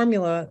that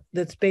formula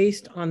that's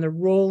based on the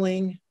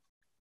rolling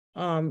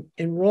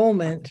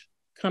enrollment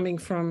coming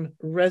from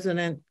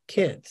resident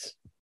kids,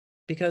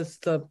 because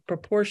the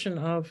proportion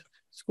of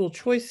school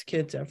choice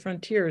kids at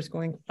Frontier is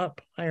going up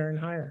higher and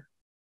higher.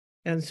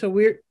 And so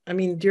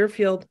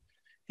Deerfield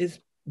is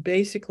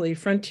basically,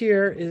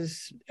 Frontier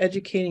is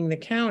educating the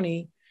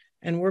county,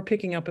 and we're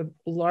picking up a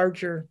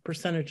larger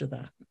percentage of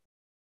that.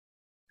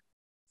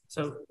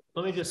 So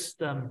let me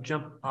just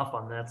jump off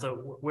on that.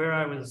 So where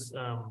I was,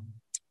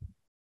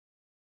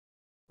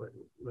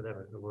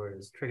 whatever the word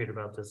is, triggered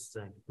about this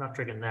thing, not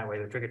triggered in that way,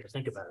 but triggered to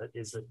think about it,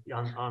 is that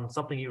on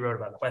something you wrote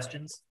about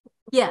questions.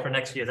 Yeah. For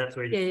next year, that's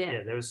where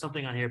there was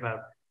something on here about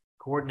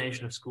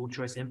coordination of school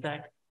choice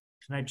impact.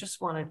 And I just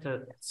wanted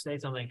to say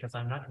something because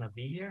I'm not going to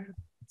be here.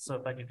 So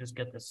if I could just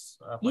get this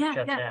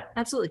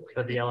absolutely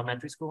for the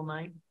elementary school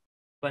night.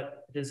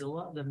 But there's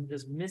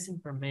there's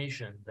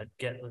misinformation that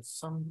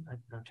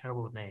I'm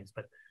terrible with names,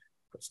 but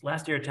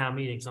last year at town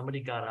meeting,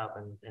 somebody got up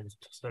and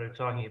started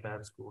talking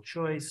about school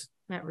choice.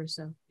 Matt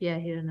Russo. Yeah,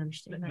 he didn't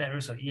understand that. Matt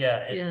Russo, yeah.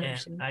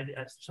 And I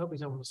was hoping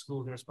someone from the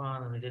school could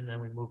respond, and they didn't,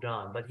 and we moved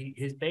on. But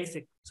his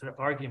basic sort of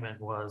argument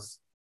was,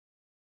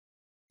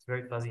 it's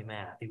very fuzzy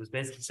math. He was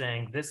basically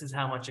saying, this is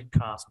how much it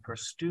costs per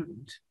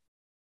student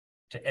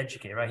to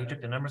educate, right? He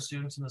took the number of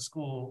students in the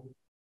school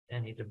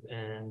and he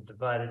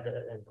divided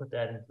that and put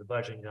that into the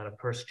budget and got a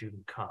per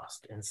student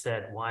cost, and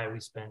said, why are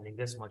we spending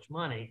this much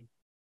money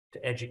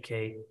to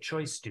educate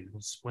choice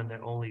students when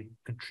they're only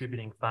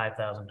contributing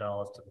 $5,000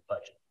 to the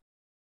budget?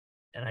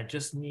 And I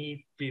just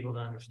need people to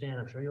understand,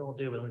 I'm sure you all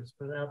do, but let's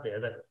put it out there,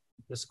 that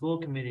the school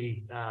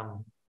committee,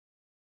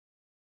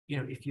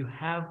 if you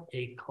have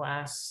a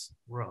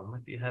classroom,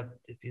 if you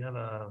have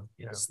a,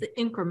 it's the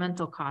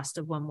incremental cost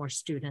of one more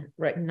student,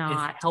 right?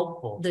 Not it's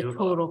helpful the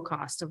total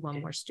cost of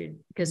one more student.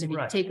 Because if you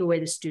take away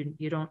the student,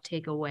 you don't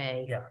take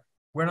away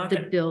we're not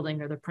the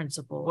building or the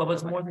principal. Well, but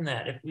it's more than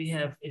that. If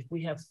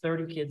we have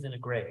 30 kids in a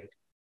grade,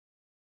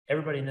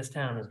 everybody in this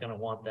town is going to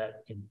want to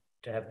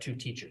have 2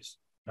 teachers,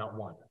 not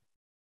 1.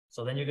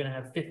 So then you're going to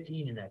have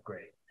 15 in that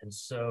grade. And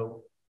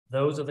so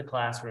those are the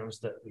classrooms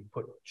that we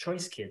put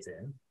choice kids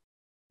in,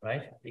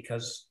 right?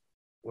 Because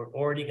we're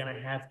already going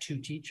to have 2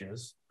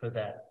 teachers for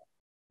that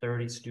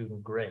 30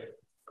 student grade,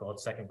 called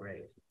second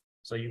grade.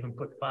 So you can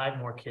put 5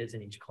 more kids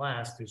in each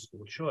class through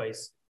school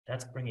choice.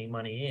 That's bringing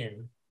money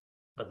in,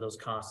 but those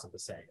costs are the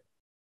same.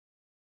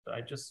 So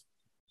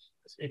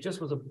it just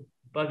was a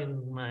bug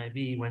in my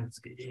bee when,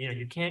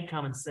 you can't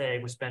come and say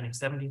we're spending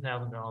 $17,000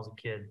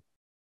 a kid,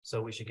 so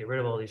we should get rid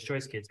of all these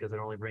choice kids because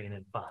they're only bringing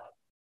in 5.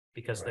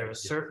 Because there are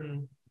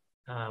certain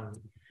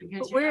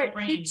because where it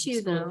hits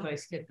you though,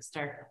 choice kid to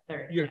start the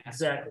 3rd. You're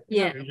exactly.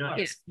 Yeah.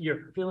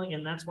 You're filling,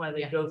 and that's why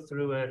they go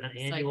through an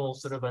annual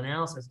sort of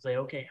analysis and say,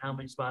 okay, how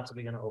many spots are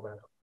we going to open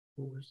up?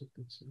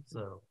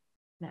 So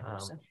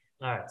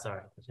all right,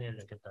 sorry.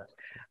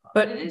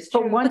 But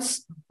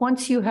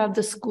once you have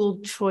the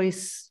school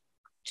choice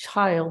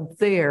child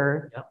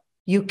there,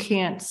 you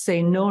can't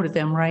say no to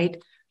them,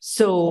 right?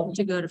 So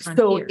to go to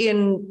Frontier. So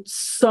in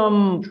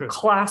some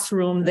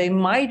classroom, they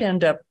might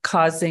end up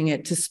causing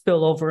it to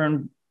spill over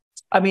and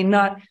I mean,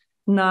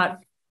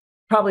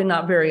 probably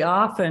not very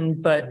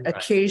often, but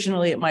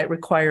occasionally it might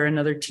require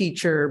another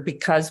teacher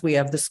because we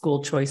have the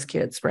school choice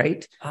kids,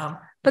 right?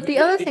 But the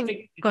other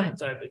thing, go ahead.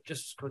 Sorry, but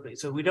just quickly.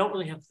 So we don't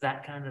really have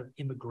that kind of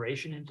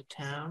immigration into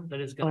town that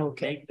is going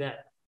to make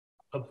that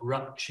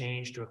abrupt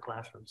change to a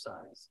classroom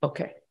size.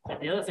 Okay. And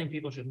the other thing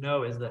people should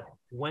know is that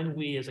when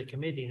we as a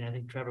committee, and I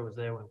think Trevor was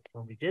there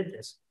when we did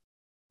this,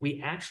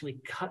 we actually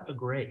cut a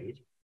grade.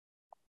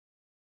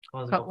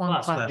 Cut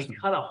one class. We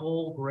cut a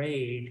whole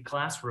grade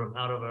classroom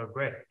out of a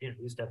grade. You know,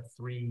 we used to have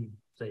 3,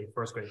 say,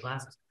 first grade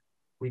classes.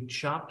 We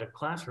chopped a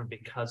classroom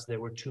because there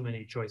were too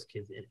many choice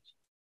kids in it.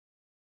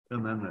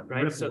 And then that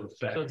right. So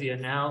the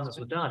analysis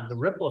was done. The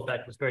ripple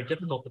effect was very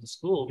difficult for the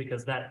school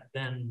because that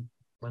then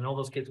when all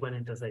those kids went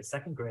into say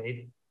second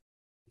grade,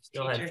 we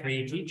still had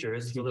 3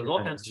 teachers. So there was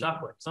all kinds of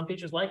software. Some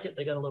teachers liked it,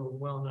 they got a little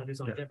well, no, do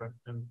something different.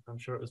 And I'm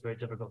sure it was very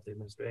difficult for the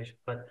administration.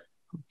 But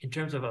in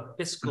terms of a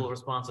fiscal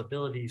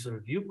responsibility sort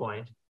of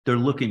viewpoint, they're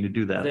looking to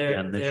do that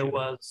there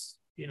was,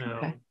 you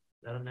know,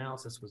 that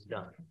analysis was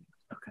done.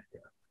 Okay.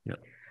 Yeah.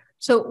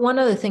 So one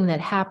other thing that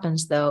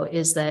happens though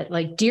is that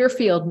like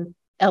Deerfield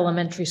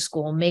Elementary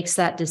School makes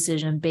that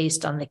decision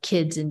based on the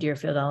kids in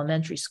Deerfield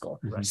Elementary School.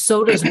 Right.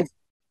 So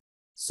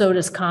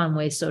does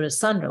Conway, so does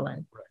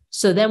Sunderland. Right.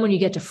 So then when you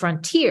get to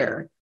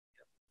Frontier,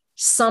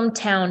 some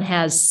town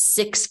has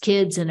 6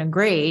 kids in a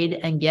grade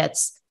and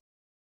gets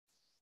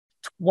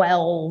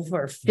 12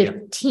 or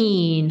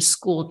 15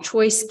 school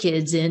choice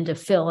kids in to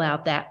fill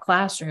out that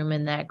classroom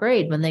in that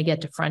grade. When they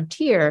get to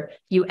Frontier,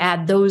 you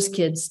add those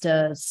kids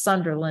to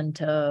Sunderland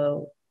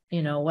to,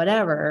 you know,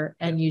 whatever,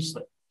 and you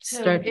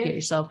start to get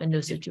yourself into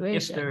a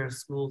situation. If there are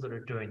schools that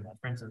are doing that,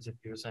 for instance, if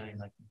you're saying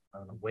like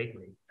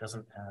Whately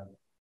doesn't have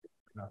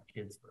enough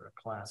kids for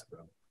a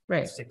classroom,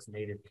 right? 6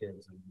 native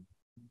kids, and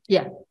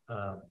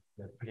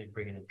they're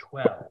bringing in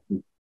 12.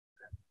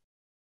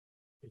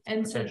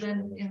 And so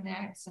then in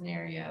that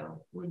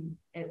scenario, when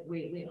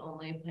Whately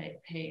only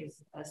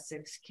pays a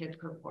 6 kid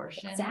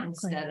proportion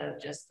instead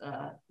of just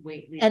a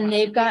Whately. And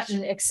they've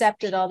gotten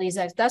accepted all these,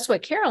 that's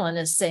what Carolyn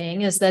is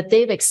saying, is that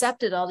they've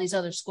accepted all these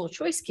other school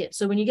choice kids.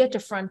 So when you get to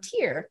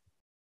Frontier,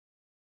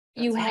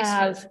 you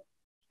have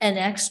an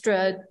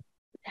extra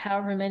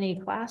however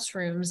many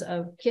classrooms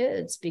of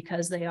kids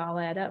because they all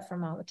add up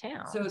from all the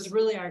towns. So it's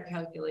really our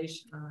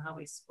calculation on how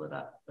we split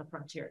up the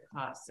Frontier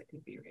costs that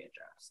could be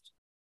readjusted.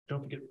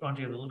 Don't forget,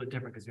 Frontier is a little bit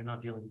different because you're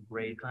not dealing with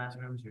grade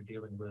classrooms, you're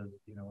dealing with,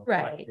 you know,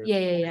 right.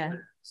 Yeah.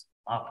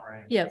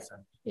 Operating.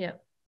 Yeah.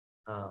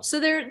 So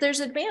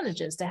there's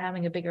advantages to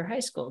having a bigger high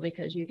school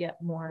because you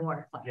get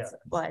more classes,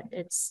 but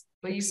it's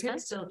you can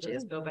still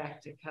just go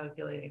back to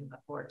calculating the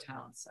 4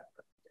 towns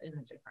separate in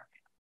a different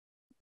manner.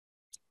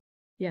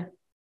 Yeah.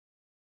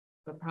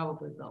 But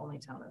probably the only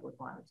town that would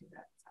want to do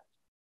that.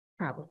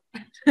 Probably.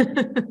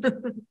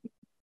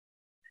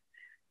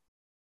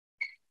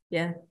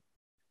 Yeah.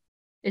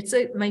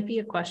 It might be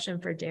a question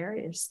for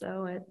Darius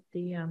though at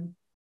the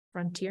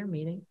Frontier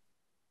meeting.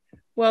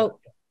 Well,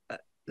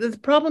 the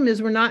problem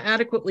is we're not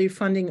adequately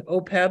funding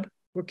OPEB.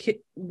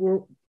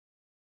 We're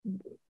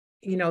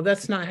you know,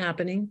 that's not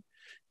happening.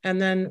 And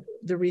then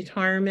the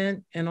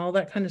retirement and all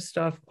that kind of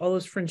stuff, all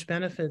those fringe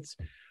benefits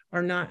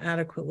are not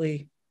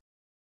adequately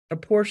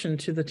apportioned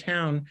to the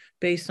town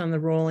based on the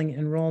rolling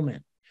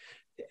enrollment.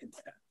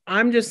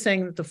 I'm just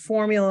saying that the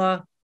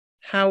formula,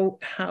 how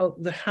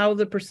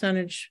the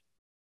percentage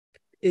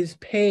is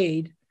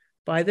paid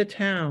by the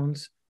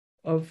towns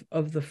of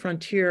the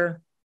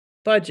Frontier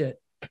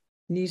budget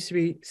needs to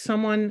be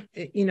someone,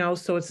 you know,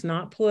 so it's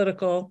not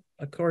political.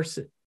 Of course,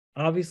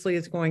 obviously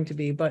it's going to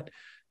be, but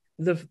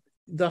the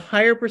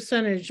higher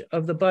percentage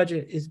of the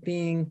budget is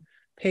being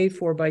paid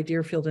for by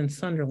Deerfield and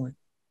Sunderland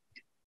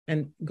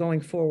and going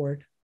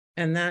forward.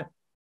 And that,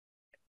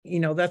 you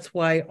know, that's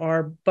why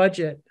our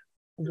budget,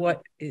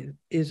 what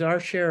is our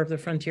share of the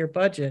Frontier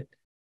budget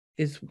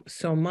is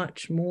so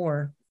much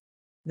more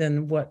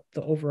than what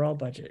the overall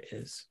budget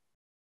is.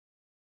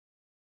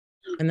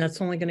 And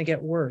that's only going to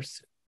get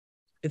worse.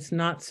 It's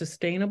not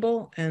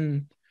sustainable.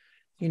 And,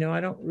 you know,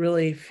 I don't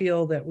really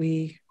feel that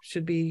we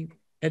should be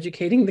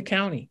educating the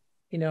county,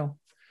 you know.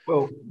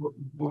 Well,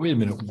 wait a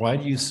minute. Why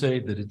do you say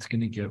that it's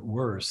going to get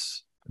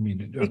worse? I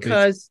mean,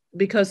 because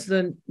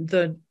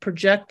the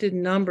projected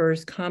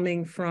numbers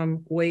coming from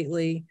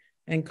Whately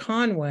and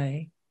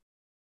Conway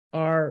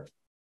are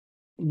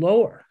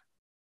lower.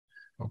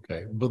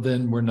 Okay, but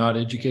then we're not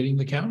educating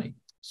the county.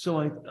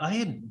 So I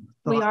had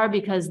we are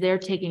because they're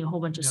taking a whole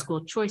bunch of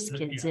school choice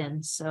kids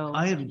in. So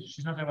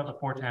she's not talking about the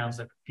 4 towns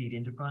that feed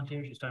into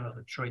Frontier. She's talking about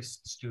the choice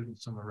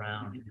students from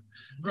around,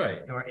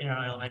 right? Or in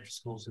our elementary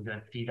schools who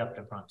then feed up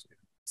to Frontier.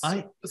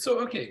 So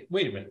okay,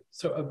 wait a minute.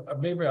 So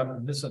maybe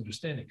I'm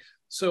misunderstanding.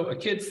 So a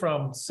kid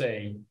from,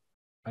 say,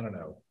 I don't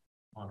know,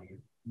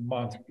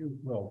 Montague.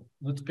 Well,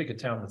 let's pick a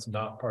town that's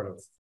not part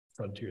of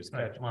Frontier's.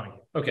 Right, Montague.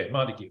 Okay,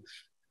 Montague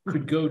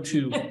could go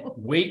to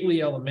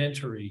Whately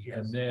Elementary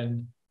and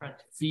then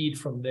feed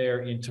from there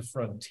into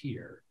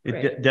Frontier.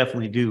 It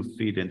definitely do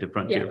feed into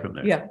Frontier from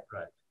there. Yeah.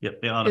 Right. Yep,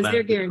 they Because automatically.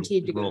 they're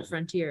guaranteed to go enroll. to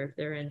Frontier if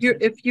they're in.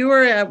 If you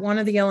are at one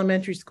of the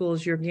elementary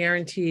schools, you're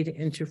guaranteed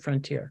into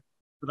Frontier.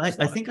 But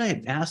I think I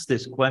had asked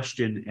this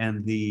question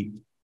and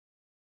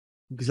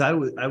because I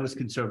was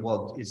concerned,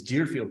 well, is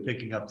Deerfield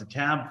picking up the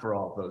tab for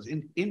all of those?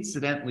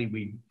 Incidentally,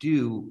 we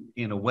do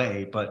in a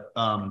way, but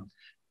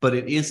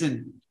it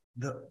isn't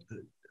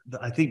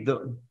I think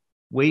the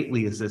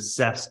Whately is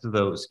assessed to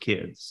those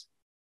kids.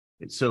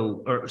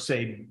 So, or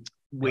say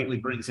Whately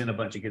brings in a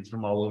bunch of kids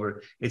from all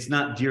over. It's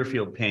not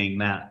Deerfield paying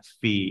that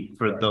fee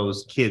for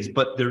those kids,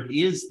 but there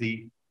is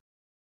the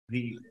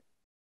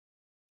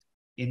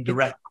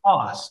indirect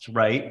cost,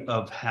 right,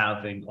 of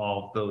having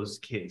all those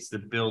kids, the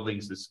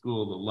buildings, the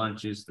school, the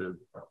lunches,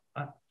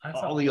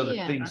 all the other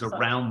things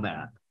around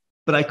that.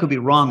 But I could be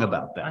wrong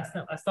about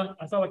that. I thought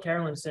what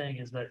Carolyn was saying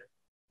is that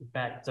in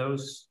fact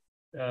those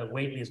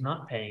Whately is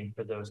not paying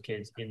for those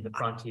kids in the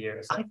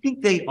Frontier. I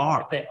think they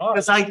are. They are,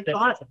 because I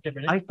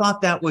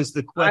thought that was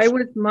the question.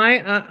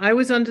 I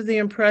was under the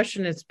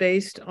impression it's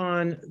based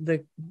on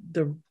the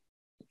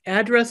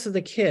address of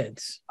the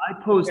kids. I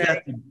posed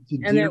that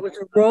and it was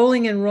a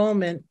rolling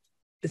enrollment.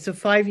 It's a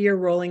 5-year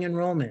rolling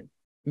enrollment.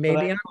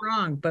 Maybe I'm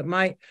wrong, but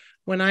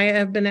when I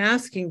have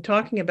been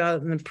talking about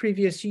it in the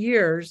previous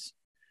years,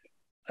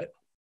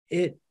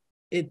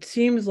 it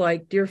seems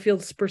like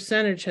Deerfield's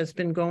percentage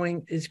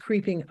is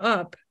creeping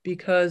up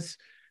because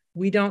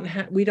we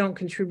don't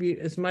contribute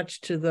as much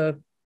to the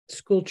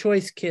school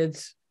choice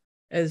kids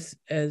as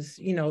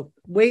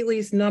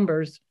Whately's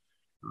numbers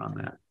on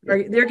that.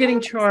 They're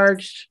getting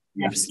charged.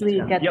 Next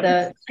week at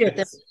the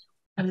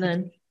and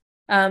then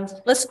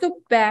let's go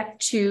back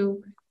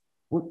to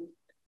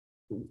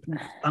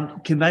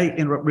can I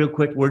interrupt real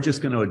quick? We're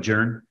just going to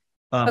adjourn.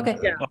 Okay.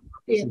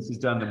 Since it's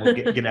done, then we'll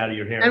get out of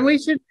your hair. And we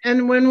should,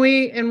 and when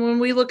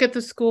we look at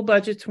the school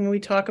budgets, when we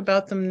talk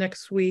about them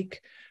next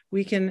week,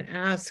 we can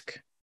ask,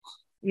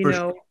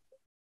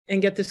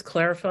 and get this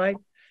clarified,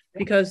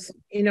 because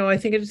I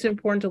think it's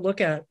important to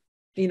look at,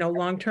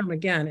 long term.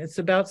 Again, it's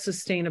about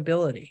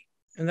sustainability,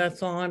 and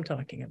that's all I'm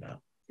talking about.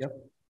 Yep.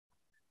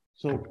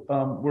 So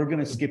we're going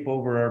to skip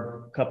over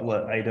our couple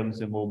of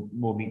items, and we'll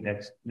meet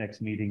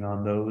next meeting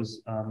on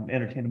those.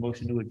 Entertain a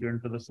motion to adjourn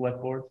for the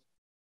select board.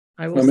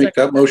 I will make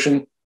that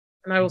motion.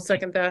 And I will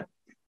second that.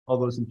 All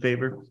those in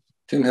favor?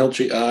 Tim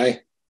Hilchey,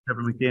 aye.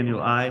 Trevor McDaniel,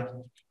 aye.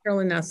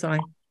 Carolyn Ness, aye.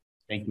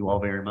 Thank you all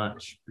very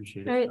much.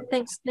 Appreciate it. All right,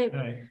 thanks, Dave.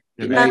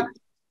 Good night.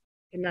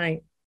 Good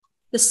night.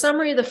 The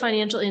summary of the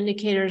financial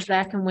indicators,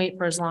 that can wait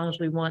for as long as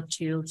we want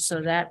to,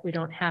 so that we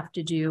don't have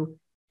to do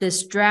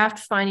this draft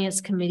finance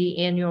committee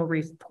annual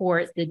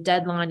report. The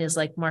deadline is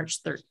like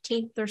March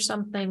 13th or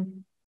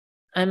something.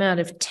 I'm out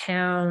of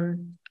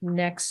town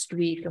next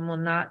week and will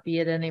not be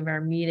at any of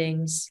our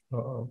meetings.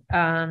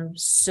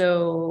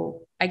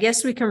 So I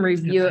guess we can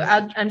review it.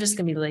 I'm just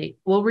gonna be late.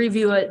 We'll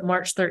review it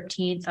March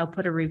 13th. I'll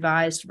put a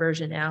revised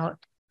version out.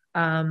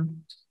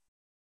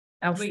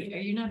 Wait, are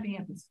you not being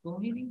at the school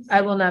meetings?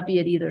 I will not be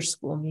at either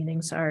school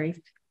meeting,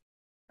 sorry.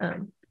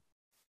 I'm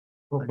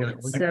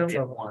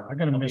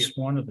gonna miss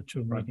one of the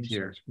two meetings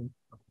here.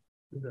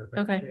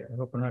 Okay. I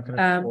hope we're not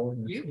gonna.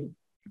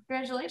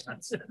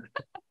 Congratulations.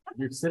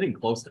 You're sitting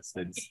closest.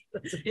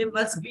 It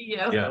must be you.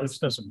 Yeah, this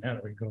doesn't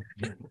matter. We go.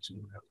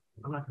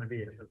 I'm not going to be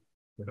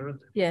here.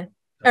 Yeah.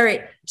 All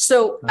right.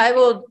 So I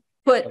will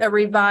put a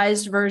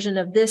revised version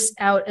of this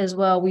out as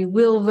well. We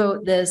will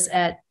vote this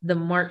at the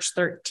March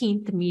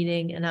 13th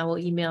meeting, and I will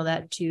email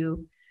that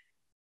to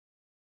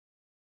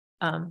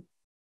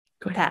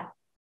Pat.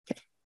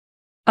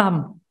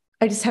 I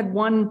just had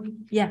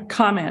one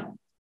comment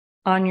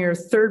on your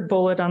third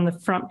bullet on the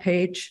front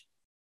page.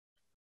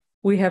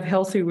 We have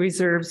healthy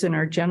reserves in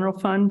our general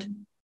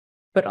fund,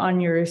 but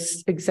on your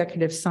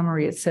executive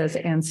summary, it says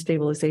and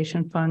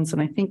stabilization funds. And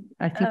I think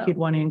you'd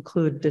want to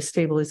include the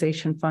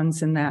stabilization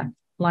funds in that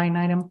line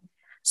item.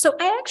 So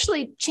I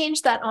actually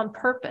changed that on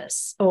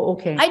purpose. Oh,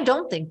 okay. I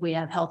don't think we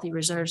have healthy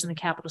reserves in the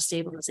capital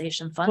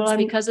stabilization funds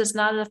because it's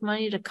not enough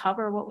money to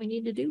cover what we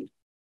need to do.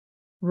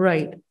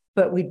 Right.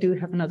 But we do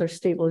have another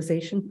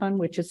stabilization fund,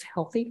 which is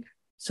healthy.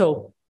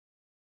 So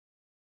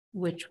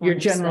which one? Your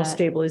general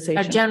stabilization.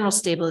 Our general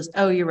stabilization.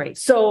 Oh, you're right.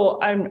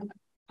 So I'm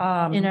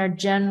in our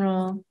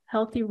general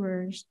healthy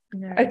words.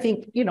 I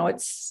think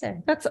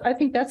I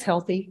think that's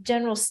healthy.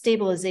 General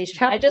stabilization.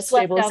 Capital I just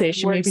stabilization, left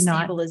out the word maybe not.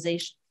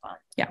 Stabilization fund.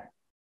 Yeah.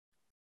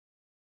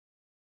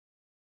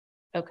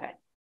 Okay.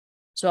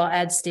 So I'll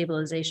add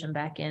stabilization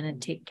back in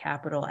and take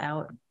capital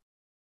out.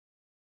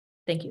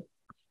 Thank you.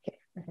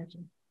 Okay.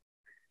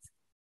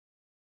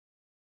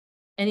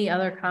 Any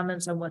other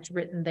comments on what's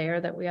written there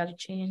that we ought to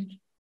change?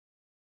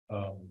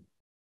 I'll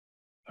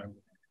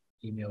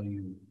email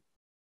you.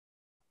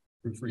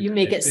 You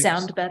make it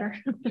sound better.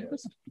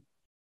 Yes.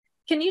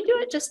 Can you do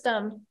it just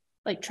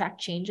like track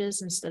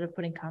changes instead of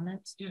putting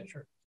comments? Yeah,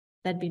 sure.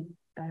 That'd be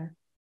better.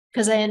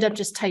 Because I end up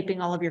just typing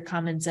all of your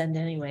comments in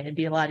anyway. It'd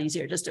be a lot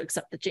easier just to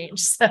accept the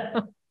change.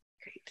 So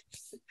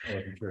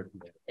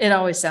it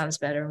always sounds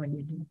better when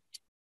you do.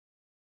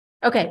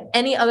 Okay.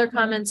 Any other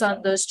comments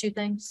on those two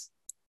things?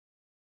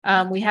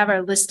 We have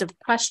our list of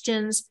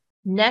questions.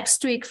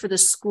 Next week for the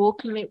school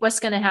committee, what's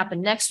going to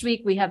happen next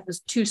week? We have the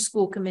 2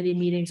 school committee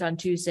meetings on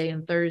Tuesday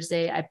and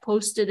Thursday. I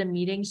posted a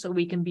meeting so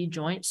we can be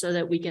joint so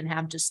that we can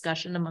have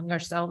discussion among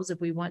ourselves if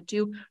we want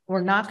to.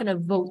 We're not going to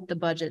vote the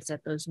budgets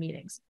at those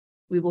meetings.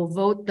 We will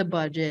vote the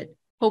budget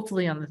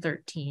hopefully on the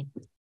 13th.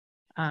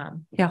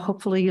 Yeah,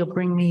 hopefully you'll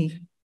bring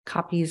me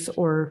copies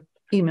or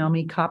email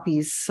me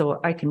copies so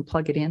I can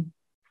plug it in.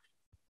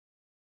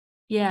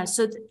 Yeah,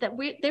 so that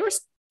we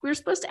were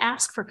supposed to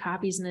ask for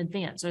copies in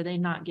advance. Are they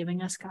not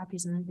giving us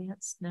copies in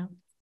advance? No.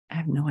 I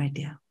have no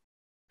idea.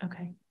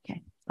 Okay.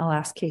 Okay. I'll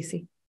ask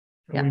Casey.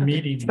 Are we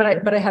meeting?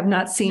 But I have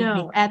not seen.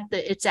 No,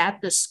 it's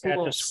at the schools.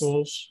 At the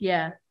schools?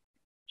 Yeah.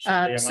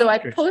 The So I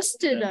elementary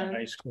posted and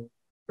high school.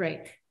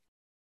 right.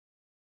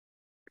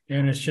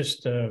 And it's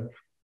just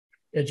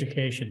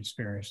education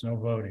experience, no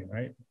voting,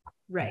 right?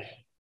 Right.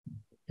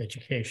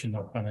 Education,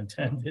 no pun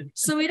intended.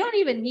 So we don't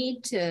even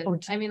need to,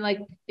 I mean, like,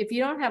 if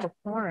you don't have a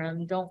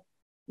quorum, don't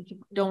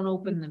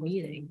open the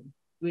meeting.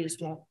 We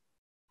just won't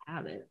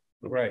have it.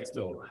 Right.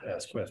 Still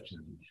ask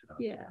questions.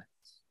 Yeah.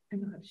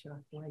 I'm not sure.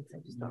 I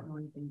just don't know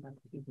anything about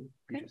the TV.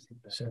 Okay.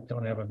 So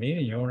don't have a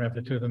meeting, you won't have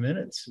to do the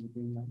minutes.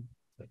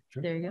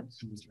 There you go.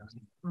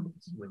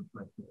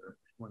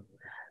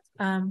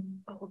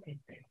 Okay.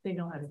 They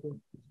know how to do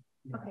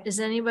it. Okay. Does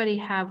anybody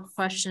have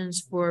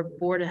questions for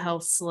Board of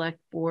Health Select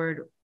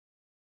Board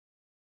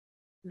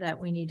that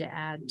we need to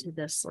add to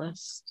this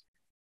list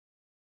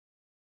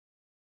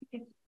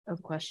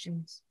of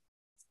questions?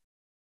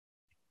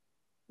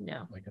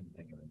 No.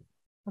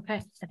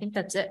 Okay, I think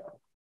that's it.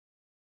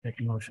 Make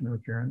a motion to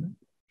adjourn.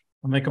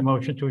 I'll make a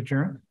motion to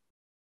adjourn.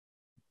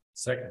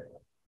 Second.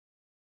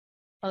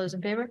 All those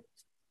in favor?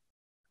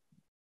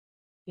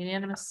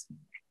 Unanimous.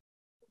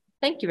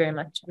 Thank you very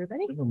much,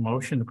 everybody. A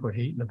motion to put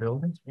heat in the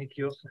building. Thank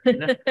you.